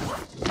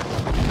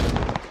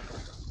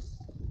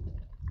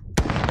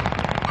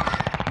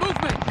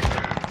 Movement.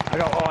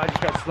 I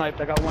just got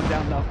sniped. I got one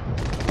down now.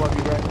 Love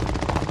you, right?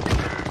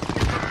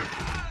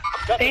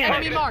 Damn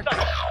Enemy it. marked.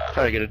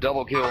 Try to get a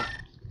double kill.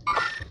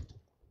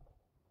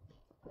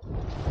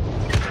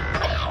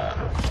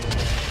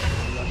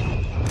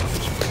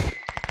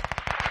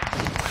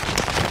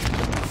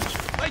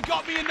 They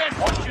got me in there.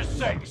 Watch your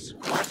six.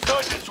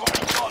 Resurgence will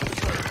be gone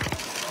through.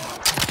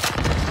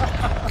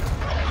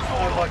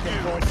 I'm fucking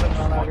pointing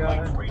on that guy.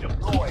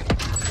 Redeploy.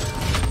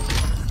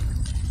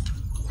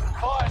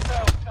 Fire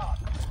sales done.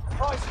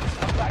 Prices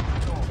come back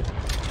to normal.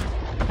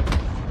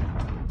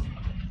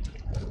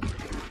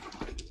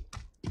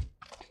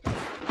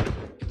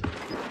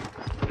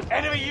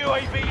 Enemy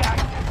UAV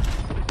active.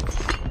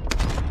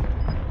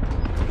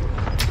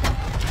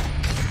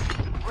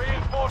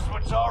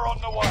 Reinforcements are on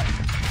the way.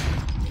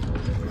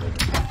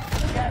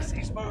 Gas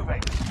is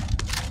moving.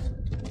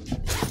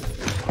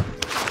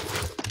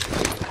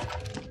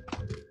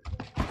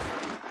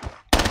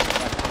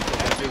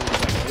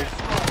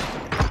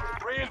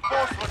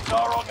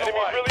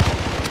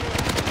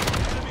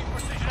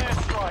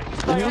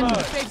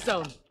 the safe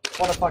zone.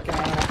 What a fucking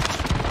animal.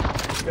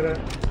 Let's get it.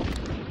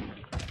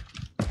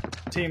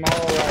 Team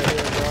all right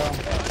here, bro.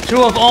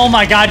 Two of, oh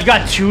my god, you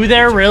got two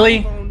there,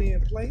 really?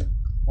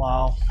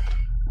 Wow.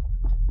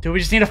 Dude, we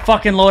just need a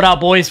fucking loadout,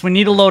 boys. We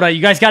need a loadout.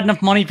 You guys got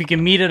enough money if you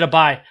can meet at a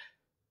buy.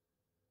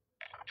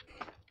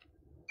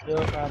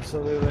 Yep,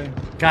 absolutely.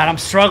 God, I'm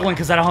struggling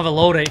because I don't have a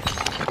loadout.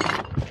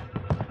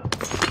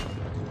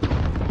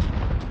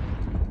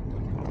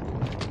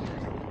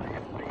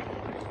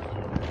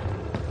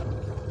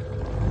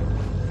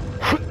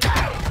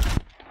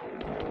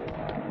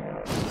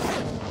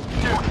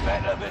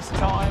 Better this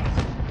time.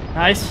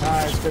 Nice.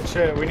 Nice, good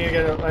shit. We need to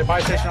get a buy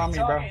station on me,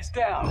 bro. Target's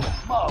down.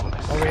 Move.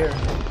 Over here.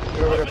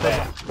 Get over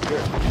there.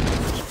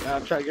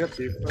 I'm trying to get up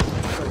to you. I'm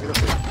trying to get up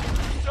to you.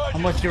 How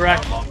much you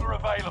rack? No longer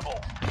available.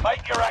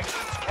 Make your actions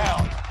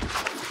count.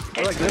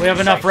 We have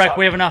enough, Wreck.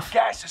 We have enough.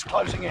 Gas is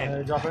closing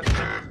in. Drop it.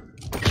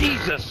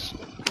 Jesus!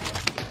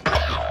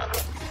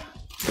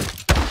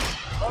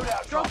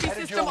 Loadout drop Trophy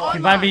headed system your way. You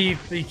can buy me,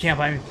 you can't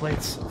buy me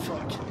plates.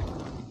 Fuck.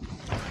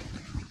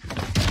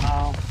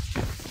 Oh.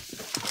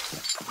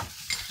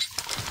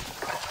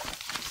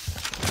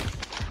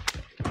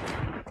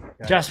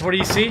 Jess, what do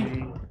you see?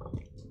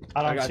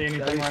 I don't see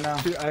anything right now.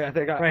 I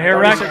think Right here,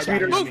 Rack. 6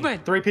 meters.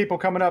 Movement. 3 people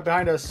coming up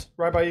behind us.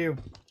 Right by you.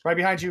 Right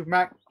behind you,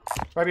 Mac.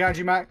 Right behind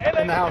you, Mac.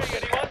 In the house.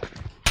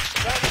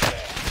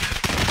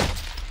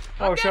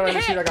 Oh shit, I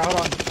didn't see that guy. Hold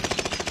on.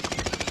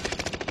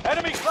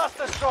 Enemy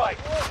cluster strike.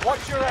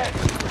 Watch your head.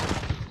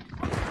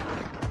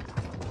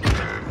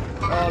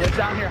 Oh, they're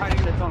down here hiding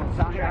in the tunnel.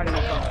 Down here hiding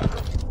in the tunnel.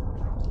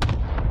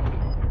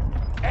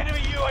 Enemy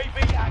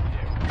UAV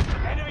active.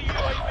 Enemy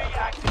UAV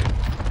active.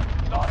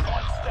 Last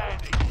one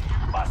standing.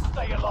 You must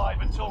stay alive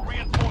until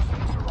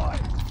reinforcements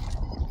arrive.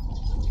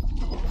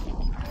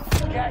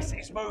 Gas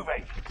is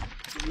moving.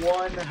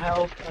 1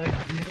 health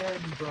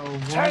again, bro.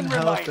 10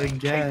 health remaining.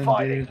 again, Keep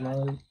fighting. dude.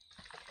 Like.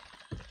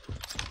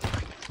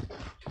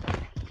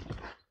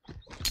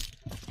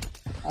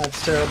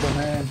 That's terrible,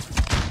 man.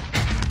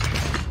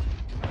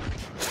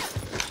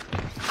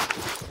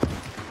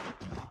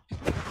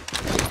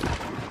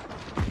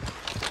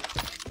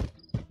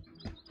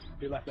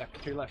 To your left, back.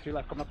 To your left,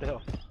 come up the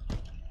hill.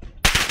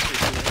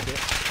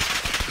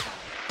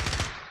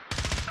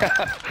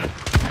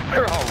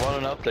 They're all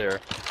running up there.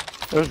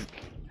 There's...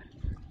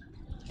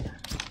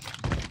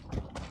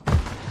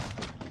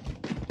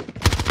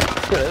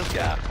 Look at this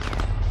guy.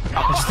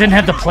 I just didn't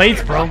have the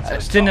plates, bro. I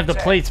just didn't have the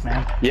plates,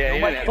 man. Yeah,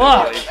 you didn't have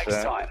Fuck. the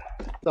plates,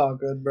 It's all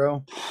good,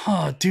 bro.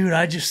 Oh, dude,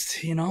 I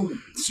just, you know,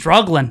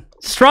 struggling.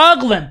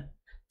 Struggling.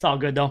 It's all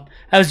good, though.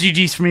 That was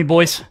GG's for me,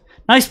 boys.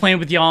 Nice playing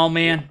with y'all,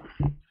 man.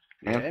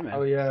 Yeah, man.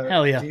 Oh, yeah.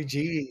 Hell yeah.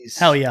 GG's.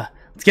 Hell yeah.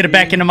 Let's get it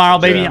back in tomorrow,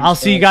 baby. I'll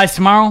see you guys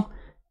tomorrow.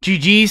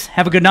 GG's.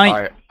 Have a good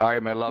night. All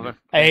right, my lover.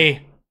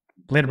 Hey.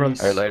 Later,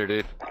 brothers. All right, later,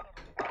 dude.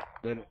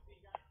 Later.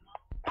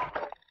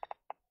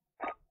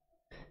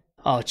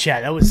 Oh,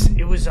 chat, it was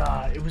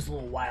a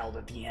little wild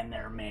at the end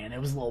there, man.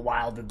 It was a little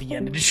wild at the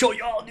end. And to show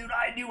y'all, dude,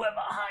 I do have a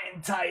high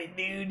and tight,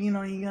 dude. You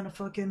know, you gotta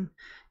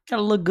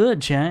look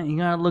good, chat. You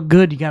gotta look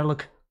good. You gotta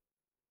look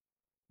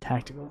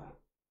tactical.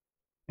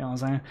 You know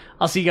what I'm saying?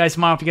 I'll see you guys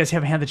tomorrow. If you guys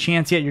haven't had the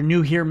chance yet, you're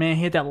new here, man,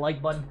 hit that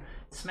like button.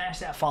 Smash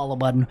that follow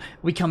button.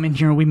 We come in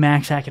here and we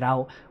MacSack it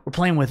out. We're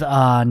playing with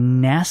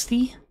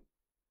Nasty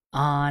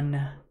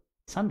on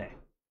Sunday.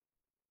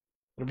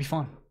 It'll be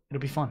fun.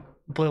 It'll be fun.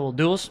 We'll play a little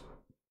duels.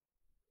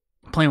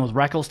 Playing with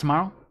Reckles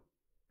tomorrow.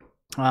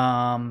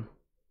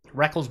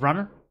 Reckles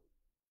runner.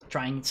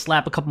 Try and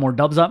slap a couple more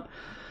dubs up.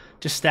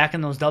 Just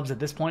stacking those dubs at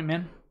this point,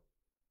 man.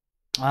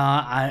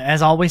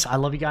 As always, I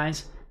love you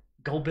guys.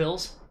 Go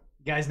Bills.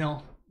 You guys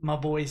know my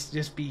boys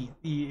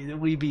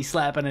we be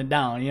slapping it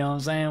down. You know what I'm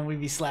saying? We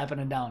be slapping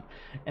it down.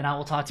 And I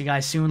will talk to you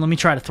guys soon. Let me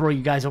try to throw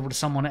you guys over to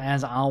someone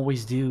as I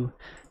always do.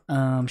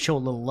 Show a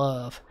little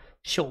love.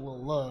 Show a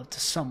little love to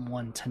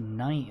someone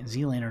tonight.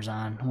 Z-Laner's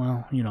on.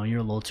 Well, you know, you're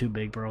a little too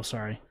big, bro.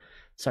 Sorry.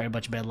 Sorry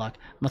about your bad luck.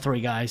 I'm gonna throw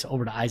you guys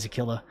over to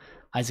Isaacilla.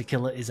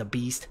 Isaacilla is a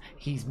beast.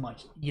 He's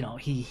much, you know,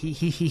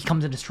 he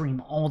comes into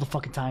stream all the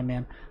fucking time,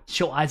 man.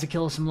 Show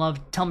Isaacilla some love.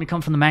 Tell him you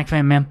come from the Mac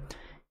fam, man.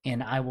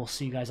 And I will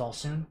see you guys all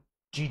soon.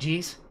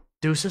 GG's.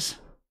 Deuces.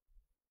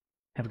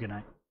 Have a good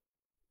night.